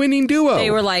fucking winning duo. They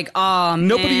were like, oh,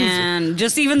 man.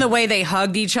 Just even the way they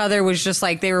hugged each other was just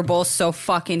like they were both so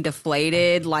fucking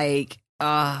deflated.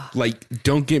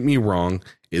 Don't get me wrong.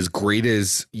 As great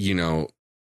as,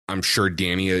 I'm sure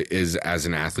Danny is as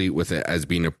an athlete with it, as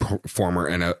being a former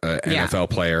NFL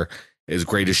player, as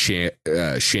great as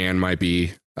Shan might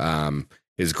be,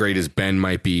 as great as Ben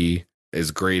might be,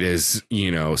 as great as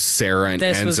Sarah and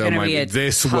Enzo might be.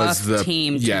 This was the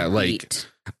team. Yeah, beat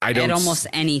at almost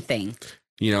anything.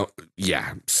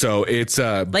 Yeah. So it's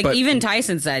even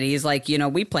Tyson said he's like,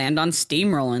 we planned on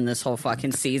steamrolling this whole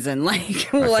fucking season.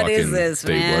 What is this,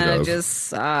 man? It just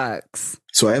sucks.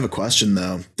 So I have a question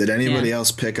though. Did anybody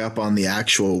else pick up on the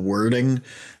actual wording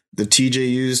that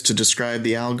TJ used to describe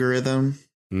the algorithm?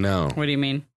 No. What do you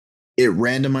mean? It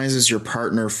randomizes your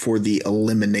partner for the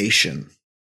elimination.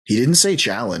 He didn't say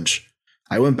challenge.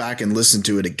 I went back and listened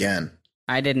to it again.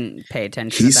 I didn't pay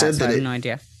attention to that, so I have no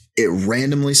idea. It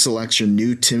randomly selects your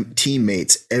new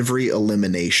teammates every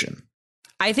elimination.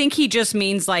 I think he just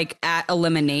means at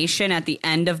elimination, at the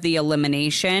end of the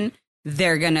elimination,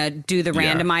 they're going to do the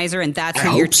randomizer, and that's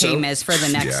who your team is for the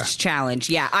next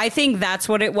challenge. Yeah, I think that's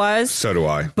what it was. So do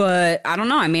I. But I don't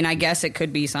know. I mean, I guess it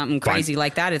could be something crazy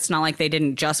like that. It's not like they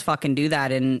didn't just fucking do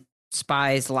that in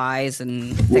Spies, Lies,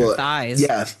 and Thick Thighs.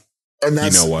 Yeah. And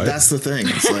that's, that's the thing.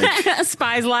 It's like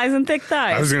Spies, Lies, and Thick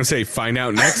Thighs. I was going to say, find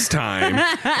out next time,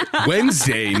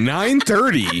 Wednesday,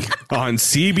 9:30 on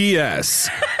CBS.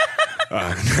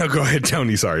 No, go ahead,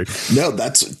 Tony. Sorry. No,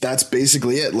 that's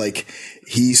basically it.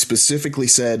 He specifically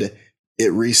said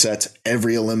it resets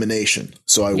every elimination.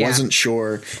 So I wasn't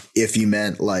sure if you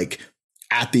meant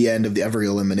at the end of every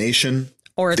elimination,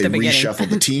 or at the beginning, reshuffle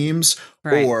the teams,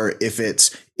 right. Or if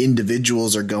it's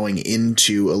individuals are going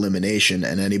into elimination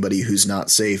and anybody who's not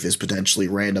safe is potentially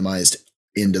randomized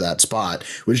into that spot,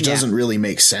 which doesn't really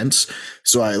make sense.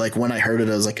 So I when I heard it,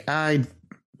 I was like,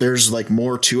 there's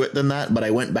more to it than that. But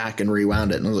I went back and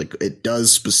rewound it and I was like, it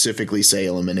does specifically say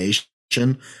elimination,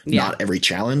 not every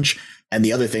challenge. And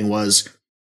the other thing was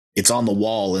it's on the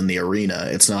wall in the arena.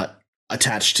 It's not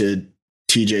attached to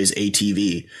TJ's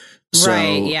ATV. So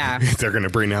right, yeah. They're going to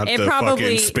bring out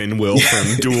fucking spin wheel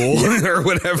from Duel or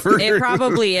whatever. It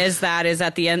probably is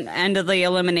at the end of the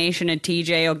elimination, and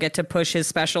TJ will get to push his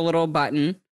special little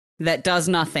button that does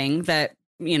nothing, that,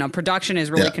 production is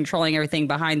really controlling everything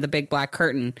behind the big black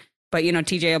curtain. But,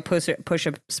 TJ will push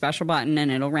a special button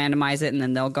and it'll randomize it, and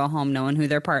then they'll go home knowing who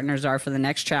their partners are for the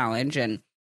next challenge. And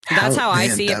that's how I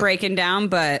see it breaking down.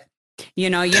 But, you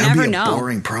never know.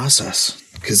 Boring process.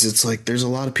 Because it's there's a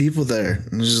lot of people there.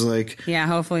 And it's just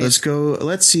hopefully.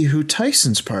 Let's see who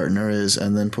Tyson's partner is,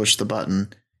 and then push the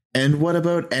button. And what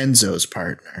about Enzo's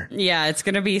partner? Yeah, it's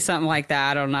going to be something like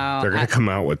that. I don't know. They're going to come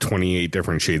out with 28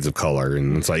 different shades of color.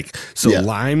 And it's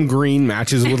lime green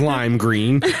matches with lime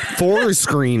green, forest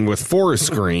green with forest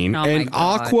green, and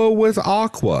aqua with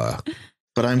aqua.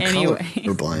 But I'm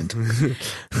colorblind.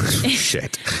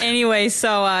 Shit. Anyway,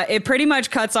 so it pretty much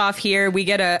cuts off here. We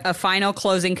get a final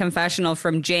closing confessional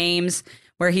from James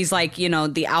where he's like,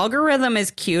 the algorithm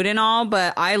is cute and all,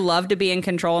 but I love to be in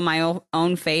control of my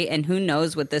own fate, and who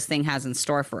knows what this thing has in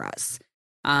store for us.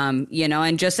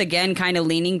 And just again, kind of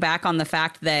leaning back on the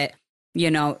fact that,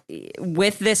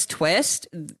 with this twist,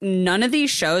 none of these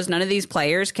shows, none of these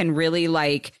players can really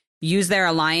use their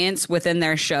alliance within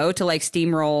their show to like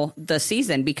steamroll the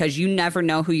season, because you never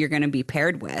know who you're going to be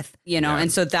paired with,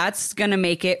 and so that's going to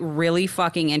make it really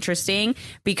fucking interesting,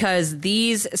 because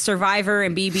these Survivor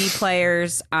and BB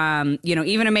players,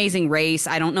 even Amazing Race,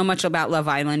 I don't know much about Love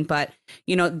Island, but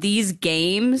these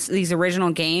games, these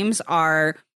original games,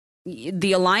 are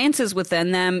the alliances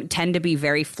within them tend to be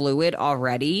very fluid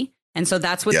already. And so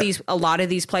that's what a lot of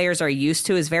these players are used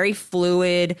to, is very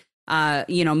fluid,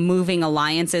 moving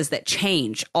alliances that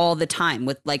change all the time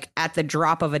with like at the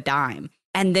drop of a dime.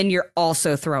 And then you're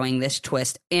also throwing this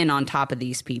twist in on top of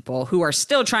these people who are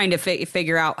still trying to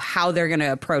figure out how they're going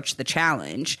to approach the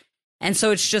challenge. And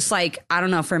so it's just like, I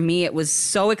don't know, for me, it was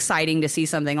so exciting to see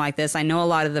something like this. I know a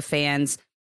lot of the fans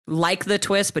like the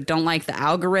twist, but don't like the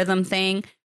algorithm thing.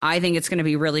 I think it's going to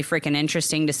be really freaking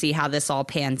interesting to see how this all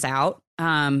pans out.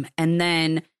 And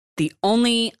then the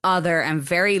only other and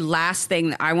very last thing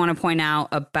that I want to point out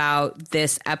about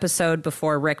this episode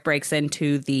before Rick breaks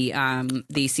into the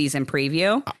season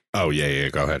preview. Oh, yeah.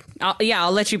 Go ahead.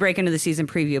 I'll let you break into the season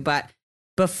preview. But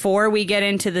before we get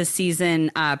into the season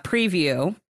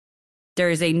preview, there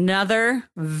is another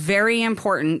very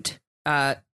important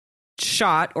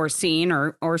shot or scene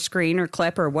or screen or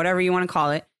clip or whatever you want to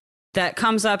call it that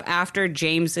comes up after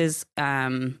James's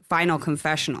final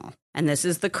confessional. And this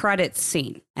is the credits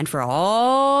scene. And for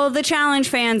all the challenge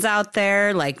fans out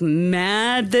there, like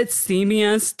mad that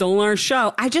CBS stole our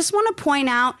show, I just want to point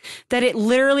out that it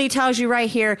literally tells you right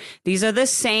here, these are the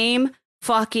same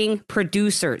fucking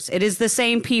producers. It is the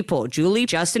same people, Julie,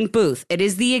 Justin, Booth. It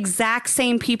is the exact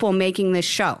same people making this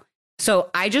show. So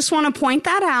I just want to point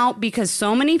that out, because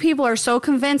so many people are so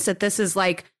convinced that this is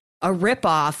like a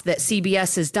ripoff that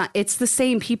CBS has done. It's the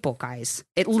same people, guys.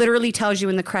 It literally tells you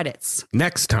in the credits.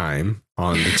 Next time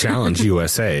on the Challenge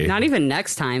USA. Not even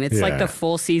next time. It's like the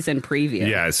full season preview.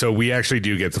 Yeah, so we actually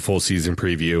do get the full season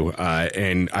preview.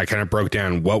 And I kind of broke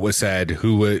down what was said,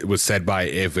 who it was said by,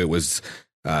 if it was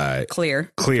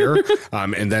clear.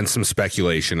 And then some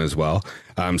speculation as well.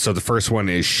 So the first one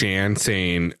is Shan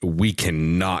saying, we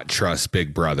cannot trust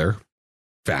Big Brother.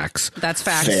 Facts. That's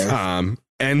facts. Fair.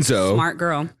 Enzo, smart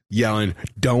girl, yelling,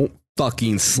 don't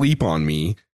fucking sleep on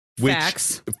me.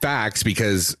 Facts,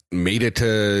 because made it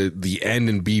to the end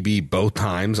in BB both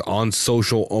times, on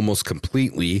social almost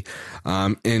completely.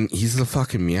 And he's the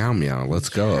fucking meow meow. Let's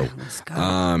go.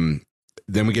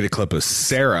 Then we get a clip of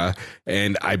Sarah,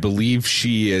 and I believe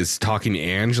she is talking to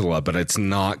Angela, but it's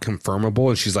not confirmable.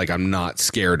 And she's like, I'm not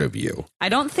scared of you.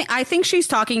 I think she's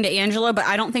talking to Angela, but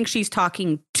I don't think she's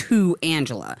talking to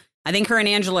Angela. I think her and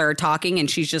Angela are talking, and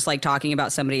she's just like talking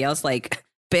about somebody else. Like,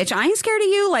 bitch, I ain't scared of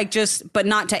you. Like, just, but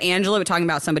not to Angela, but talking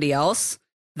about somebody else.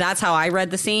 That's how I read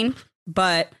the scene.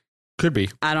 But could be.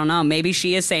 I don't know. Maybe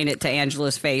she is saying it to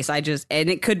Angela's face. And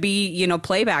it could be,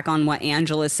 playback on what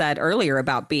Angela said earlier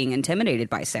about being intimidated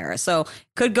by Sarah. So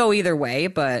could go either way,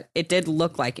 but it did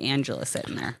look like Angela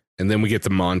sitting there. And then we get the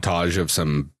montage of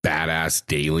some badass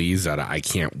dailies that I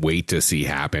can't wait to see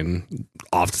happen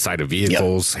off the side of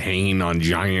vehicles, hanging on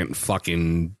giant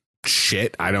fucking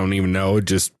shit. I don't even know.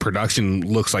 Just production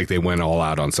looks like they went all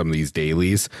out on some of these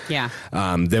dailies. Yeah.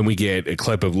 Then we get a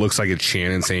clip of, looks like it's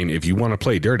Shannon saying, if you want to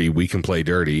play dirty, we can play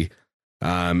dirty.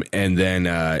 And then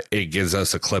it gives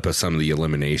us a clip of some of the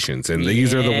eliminations. And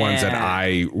these are the ones that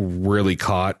I really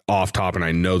caught off top, and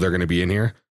I know they're going to be in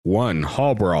here. One,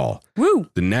 hall brawl. Woo.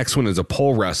 The next one is a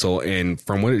pole wrestle, and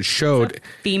from what it showed,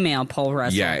 female pole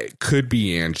wrestle. Yeah, it could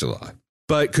be Angela,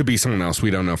 but could be someone else.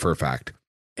 We don't know for a fact.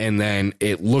 And then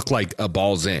it looked like a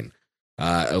balls in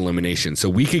elimination. So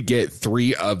we could get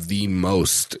three of the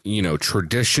most,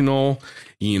 traditional,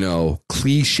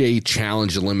 cliche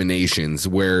challenge eliminations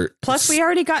where. Plus, we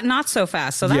already got Not So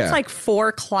Fast. So that's like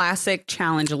 4 classic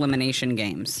challenge elimination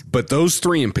games. But those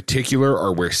 3 in particular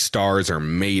are where stars are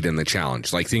made in the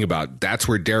challenge. Like, think about, that's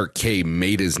where Derek K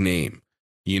made his name.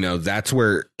 That's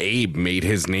where Abe made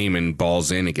his name in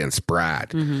Balls In against Brad.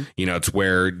 Mm-hmm. It's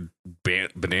where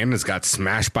Bananas got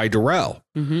smashed by Darrell.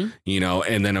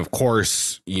 Mm-hmm. And then, of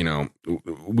course, we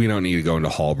don't need to go into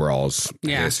Hall Brawl's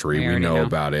history. We know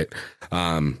about it.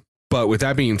 But with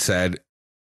that being said,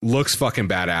 looks fucking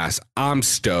badass. I'm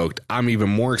stoked. I'm even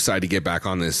more excited to get back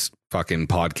on this fucking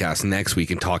podcast next week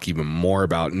and talk even more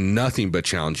about nothing but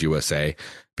Challenge USA,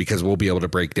 because we'll be able to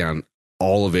break down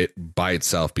all of it by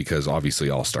itself, because obviously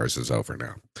All Stars is over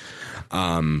now.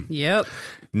 Yep.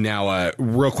 Now,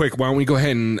 real quick, why don't we go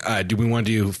ahead and do we want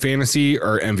to do fantasy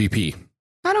or MVP?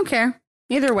 I don't care.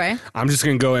 Either way. I'm just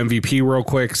going to go MVP real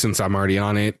quick since I'm already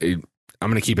on it. I'm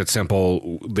going to keep it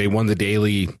simple. They won the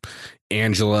daily,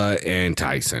 Angela and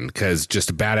Tyson, because just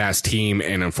a badass team.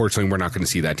 And unfortunately, we're not going to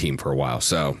see that team for a while.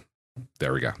 So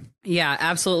there we go. Yeah,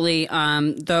 absolutely.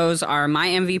 Those are my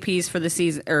MVPs for the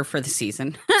season.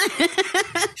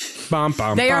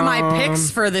 They are my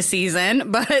picks for the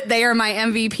season, but they are my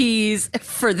MVPs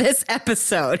for this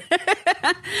episode.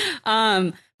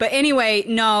 But anyway,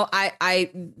 no,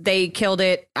 they killed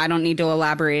it. I don't need to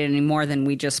elaborate any more than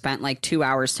we just spent like 2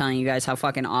 hours telling you guys how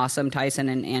fucking awesome Tyson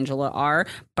and Angela are.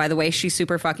 By the way, she's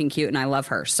super fucking cute and I love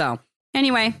her. So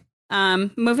anyway,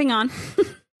 moving on.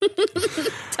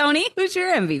 Tony, who's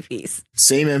your MVPs?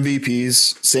 Same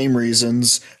MVPs, same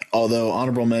reasons, although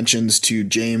honorable mentions to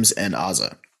James and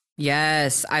Azza.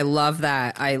 Yes, I love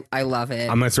that. I love it.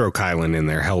 I'm going to throw Kylan in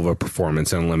there. Hell of a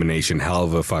performance and elimination. Hell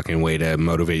of a fucking way to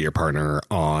motivate your partner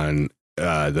on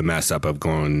the mess up of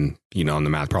going, on the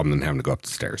math problem and having to go up the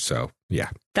stairs. So, yeah.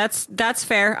 That's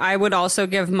fair. I would also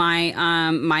give my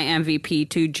my MVP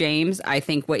to James. I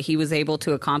think what he was able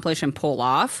to accomplish and pull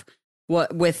off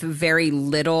with very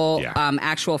little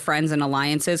actual friends and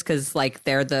alliances, because like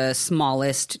they're the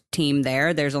smallest team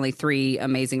there. There's only 3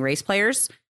 amazing race players.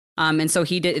 And so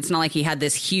it's not like he had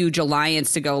this huge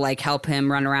alliance to go like help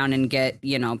him run around and get,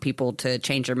 people to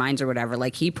change their minds or whatever.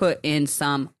 Like he put in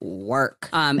some work.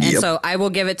 And so I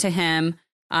will give it to him.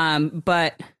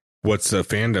 But what's the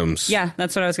fandoms? Yeah,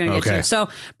 that's what I was going to get to. So,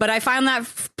 but I found that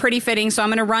pretty fitting. So I'm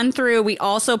going to run through. We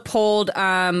also pulled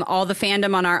all the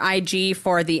fandom on our IG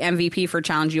for the MVP for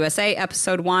Challenge USA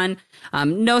episode 1.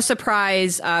 No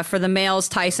surprise for the males.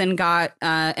 Tyson got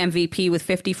MVP with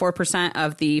 54%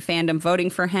 of the fandom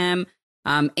voting for him.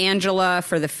 Angela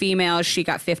for the females, she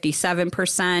got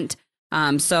 57%.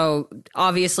 So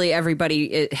obviously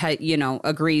everybody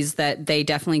agrees that they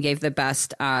definitely gave the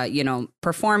best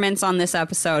performance on this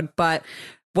episode. But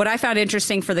what I found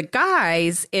interesting for the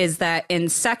guys is that in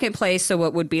second place, so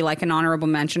what would be like an honorable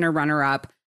mention or runner up,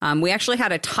 we actually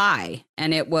had a tie,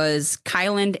 and it was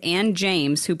Kyland and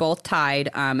James who both tied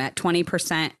at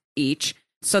 20% each.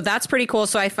 So that's pretty cool.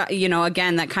 So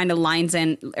again, that kind of lines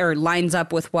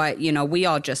up with what, we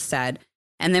all just said.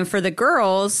 And then for the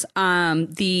girls,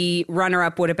 the runner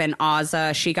up would have been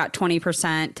Azza. She got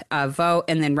 20% vote.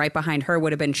 And then right behind her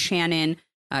would have been Shannon.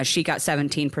 She got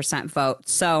 17% vote.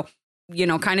 So,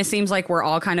 kind of seems like we're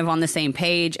all kind of on the same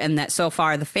page, and that so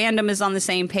far the fandom is on the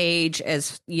same page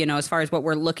as, as far as what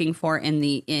we're looking for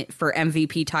for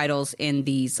MVP titles in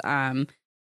these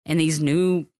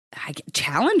new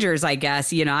challengers, I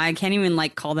guess. I can't even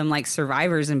like call them like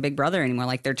survivors in Big Brother anymore.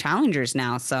 Like they're challengers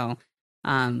now. So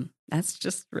that's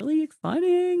just really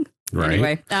exciting. Right.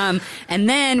 Anyway, and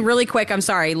then really quick, I'm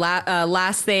sorry.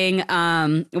 Last thing,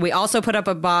 we also put up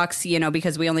a box,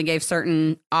 because we only gave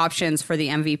certain options for the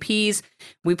MVPs.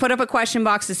 We put up a question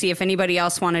box to see if anybody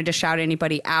else wanted to shout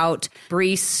anybody out.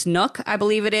 Bree Snook, I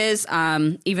believe it is.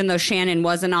 Even though Shannon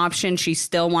was an option, she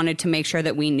still wanted to make sure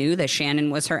that we knew that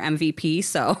Shannon was her MVP.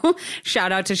 So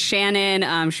shout out to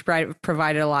Shannon. She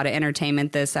provided a lot of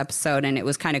entertainment this episode, and it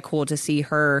was kind of cool to see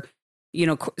her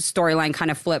storyline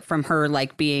kind of flip from her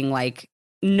like being like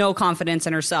no confidence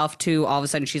in herself to all of a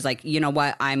sudden she's like, you know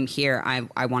what, I'm here.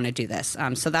 I want to do this.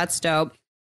 So that's dope.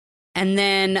 And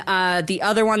then the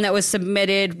other one that was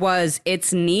submitted was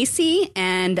It's Niecy,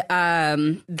 and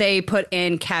they put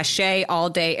in Cachet all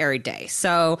day, every day.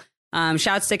 So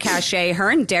shouts to Cachet. Her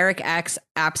and Derek X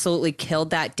absolutely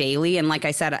killed that daily. And like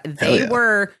I said, they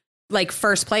were like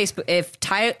first place. But if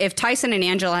Tyson and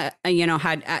Angela,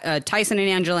 had Tyson and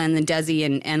Angela and then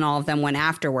Desi and all of them went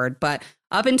afterward. But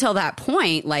up until that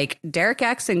point, like Derek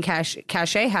X and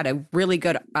Cachet had a really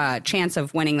good chance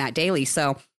of winning that daily.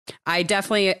 So I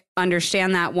definitely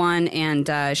understand that one.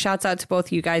 And shouts out to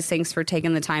both you guys. Thanks for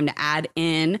taking the time to add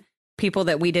in people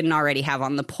that we didn't already have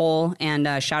on the poll,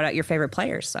 and shout out your favorite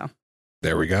players. So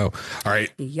there we go. All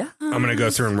right. Yeah. I'm going to go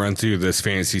through and run through this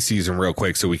fantasy season real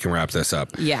quick so we can wrap this up.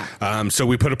 Yeah. So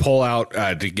we put a poll out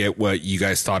to get what you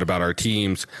guys thought about our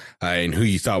teams and who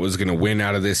you thought was going to win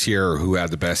out of this year or who had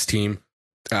the best team.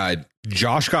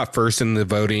 Josh got first in the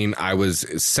voting. I was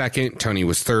second. Tony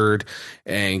was third,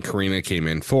 and Karina came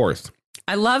in fourth.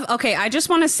 I just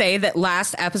want to say that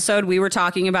last episode we were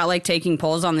talking about like taking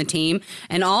polls on the team,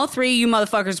 and all three of you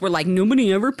motherfuckers were like,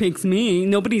 nobody ever picks me.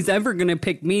 Nobody's ever going to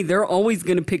pick me. They're always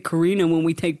going to pick Karina when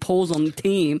we take polls on the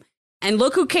team. And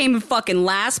look who came in fucking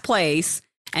last place,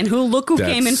 and look who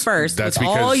came in first. That's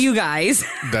because, all you guys.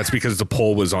 That's because the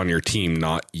poll was on your team,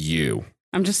 not you.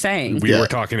 I'm just saying. We were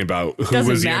talking about who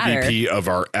was the MVP of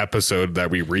our episode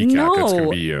that we recapped. No, it's going to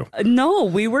be you. No,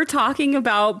 we were talking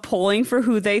about polling for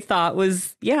who they thought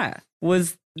was the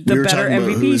better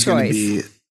MVP choice.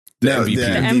 The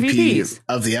MVP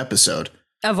of the episode.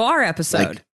 Of our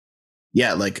episode.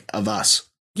 Like of us.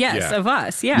 Yes, of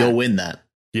us. Yeah. You'll win that.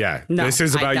 Yeah, No, this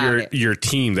is I about doubt your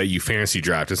team that you fantasy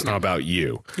draft. It's not about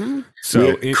you.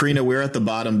 So, Karina, we're at the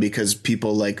bottom because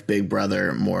people like Big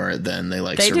Brother more than they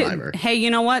like Survivor. Hey, you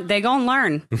know what? They gonna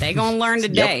learn. They gonna learn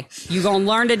today. You gonna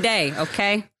learn today,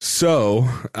 okay? So,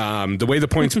 the way the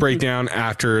points break down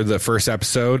after the first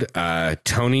episode,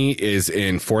 Tony is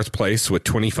in 4th place with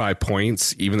 25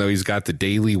 points, even though he's got the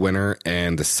daily winner,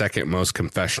 and the second most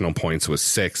confessional points was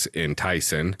 6 in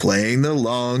Tyson. Playing the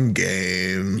long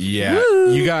game. Yeah,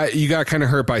 Woo. you got kind of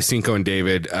hurt by Cinco and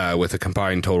David with a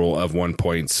combined total of 1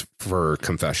 points for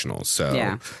confessionals.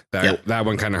 So that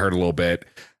one kind of hurt a little bit.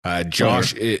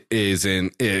 Josh is in,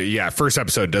 first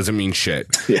episode doesn't mean shit.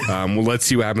 Well, let's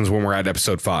see what happens when we're at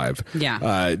episode 5.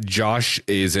 Yeah. Josh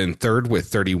is in 3rd with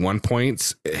 31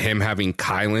 points. Him having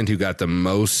Kylan, who got the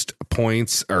most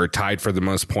points or tied for the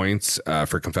most points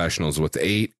for confessionals with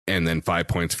 8, and then 5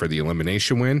 points for the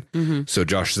elimination win. Mm-hmm. So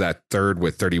Josh is at 3rd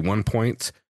with 31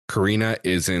 points. Karina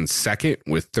is in 2nd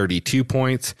with 32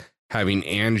 points. Having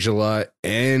Angela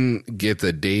and get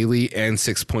the daily and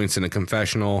 6 points in a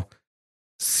confessional.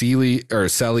 Sally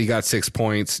got 6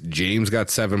 points. James got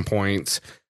 7 points.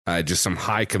 Just some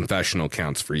high confessional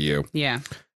counts for you. Yeah.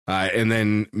 And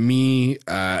then me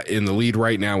in the lead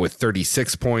right now with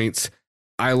 36 points.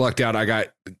 I lucked out. I got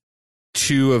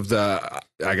two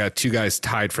guys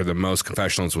tied for the most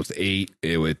confessionals with 8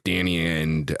 with Danny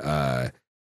and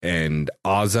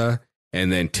Ozza. And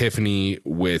then Tiffany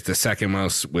with the second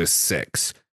most with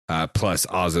 6. Plus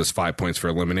Ozza's 5 points for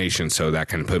elimination. So that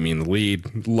kind of put me in the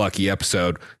lead. Lucky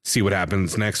episode. See what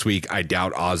happens next week. I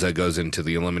doubt Ozza goes into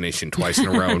the elimination twice in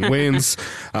a row and wins.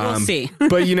 We'll see.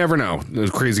 But you never know.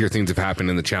 Those crazier things have happened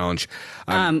in the challenge.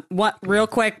 What real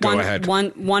quick, go ahead.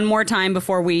 one more time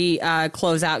before we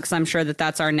close out, because I'm sure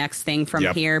that's our next thing from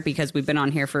here, because we've been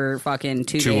on here for fucking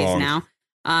 2 days long now.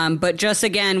 But just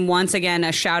once again,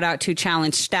 a shout out to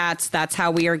Challenge Stats. That's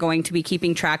how we are going to be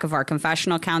keeping track of our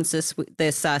confessional counts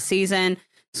this season.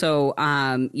 So,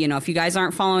 if you guys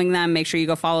aren't following them, make sure you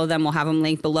go follow them. We'll have them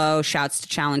linked below. Shouts to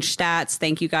Challenge Stats.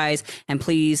 Thank you guys. And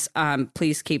please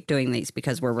keep doing these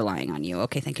because we're relying on you.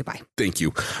 Okay. Thank you. Bye. Thank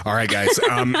you. All right, guys.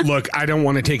 Look, I don't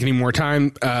want to take any more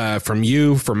time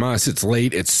from us. It's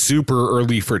late. It's super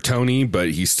early for Tony,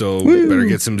 but he still better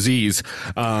get some Z's.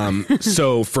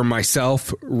 So for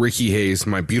myself, Ricky Hayes,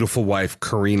 my beautiful wife,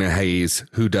 Karina Hayes,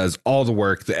 who does all the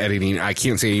work, the editing. I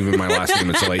can't say even my last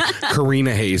name until late.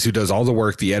 Karina Hayes, who does all the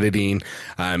work, the editing,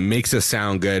 makes us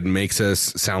sound good, makes us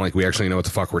sound like we actually know what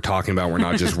the fuck we're talking about. We're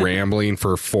not just rambling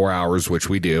for 4 hours, which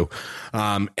we do.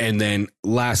 And then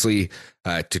lastly,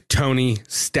 to Tony,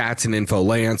 stats and info.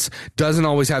 Lance doesn't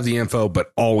always have the info,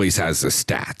 but always has the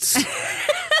stats.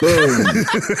 Boom.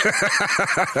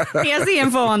 He has the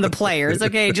info on the players,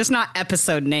 okay, just not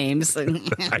episode names.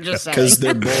 Just because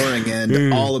they're boring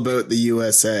and all about the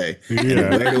USA.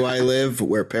 Yeah. Where do I live?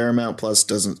 Where Paramount Plus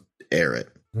doesn't air it.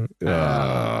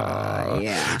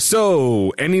 Yeah. So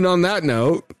ending on that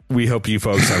note, we hope you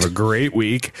folks have a great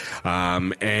week.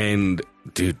 And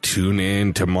tune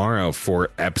in tomorrow for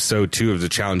episode 2 of the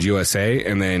Challenge USA,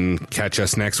 and then catch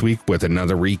us next week with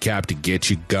another recap to get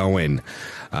you going.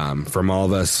 From all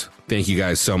of us, thank you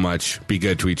guys so much. Be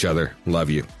good to each other. Love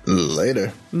you.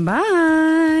 Later.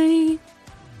 Bye.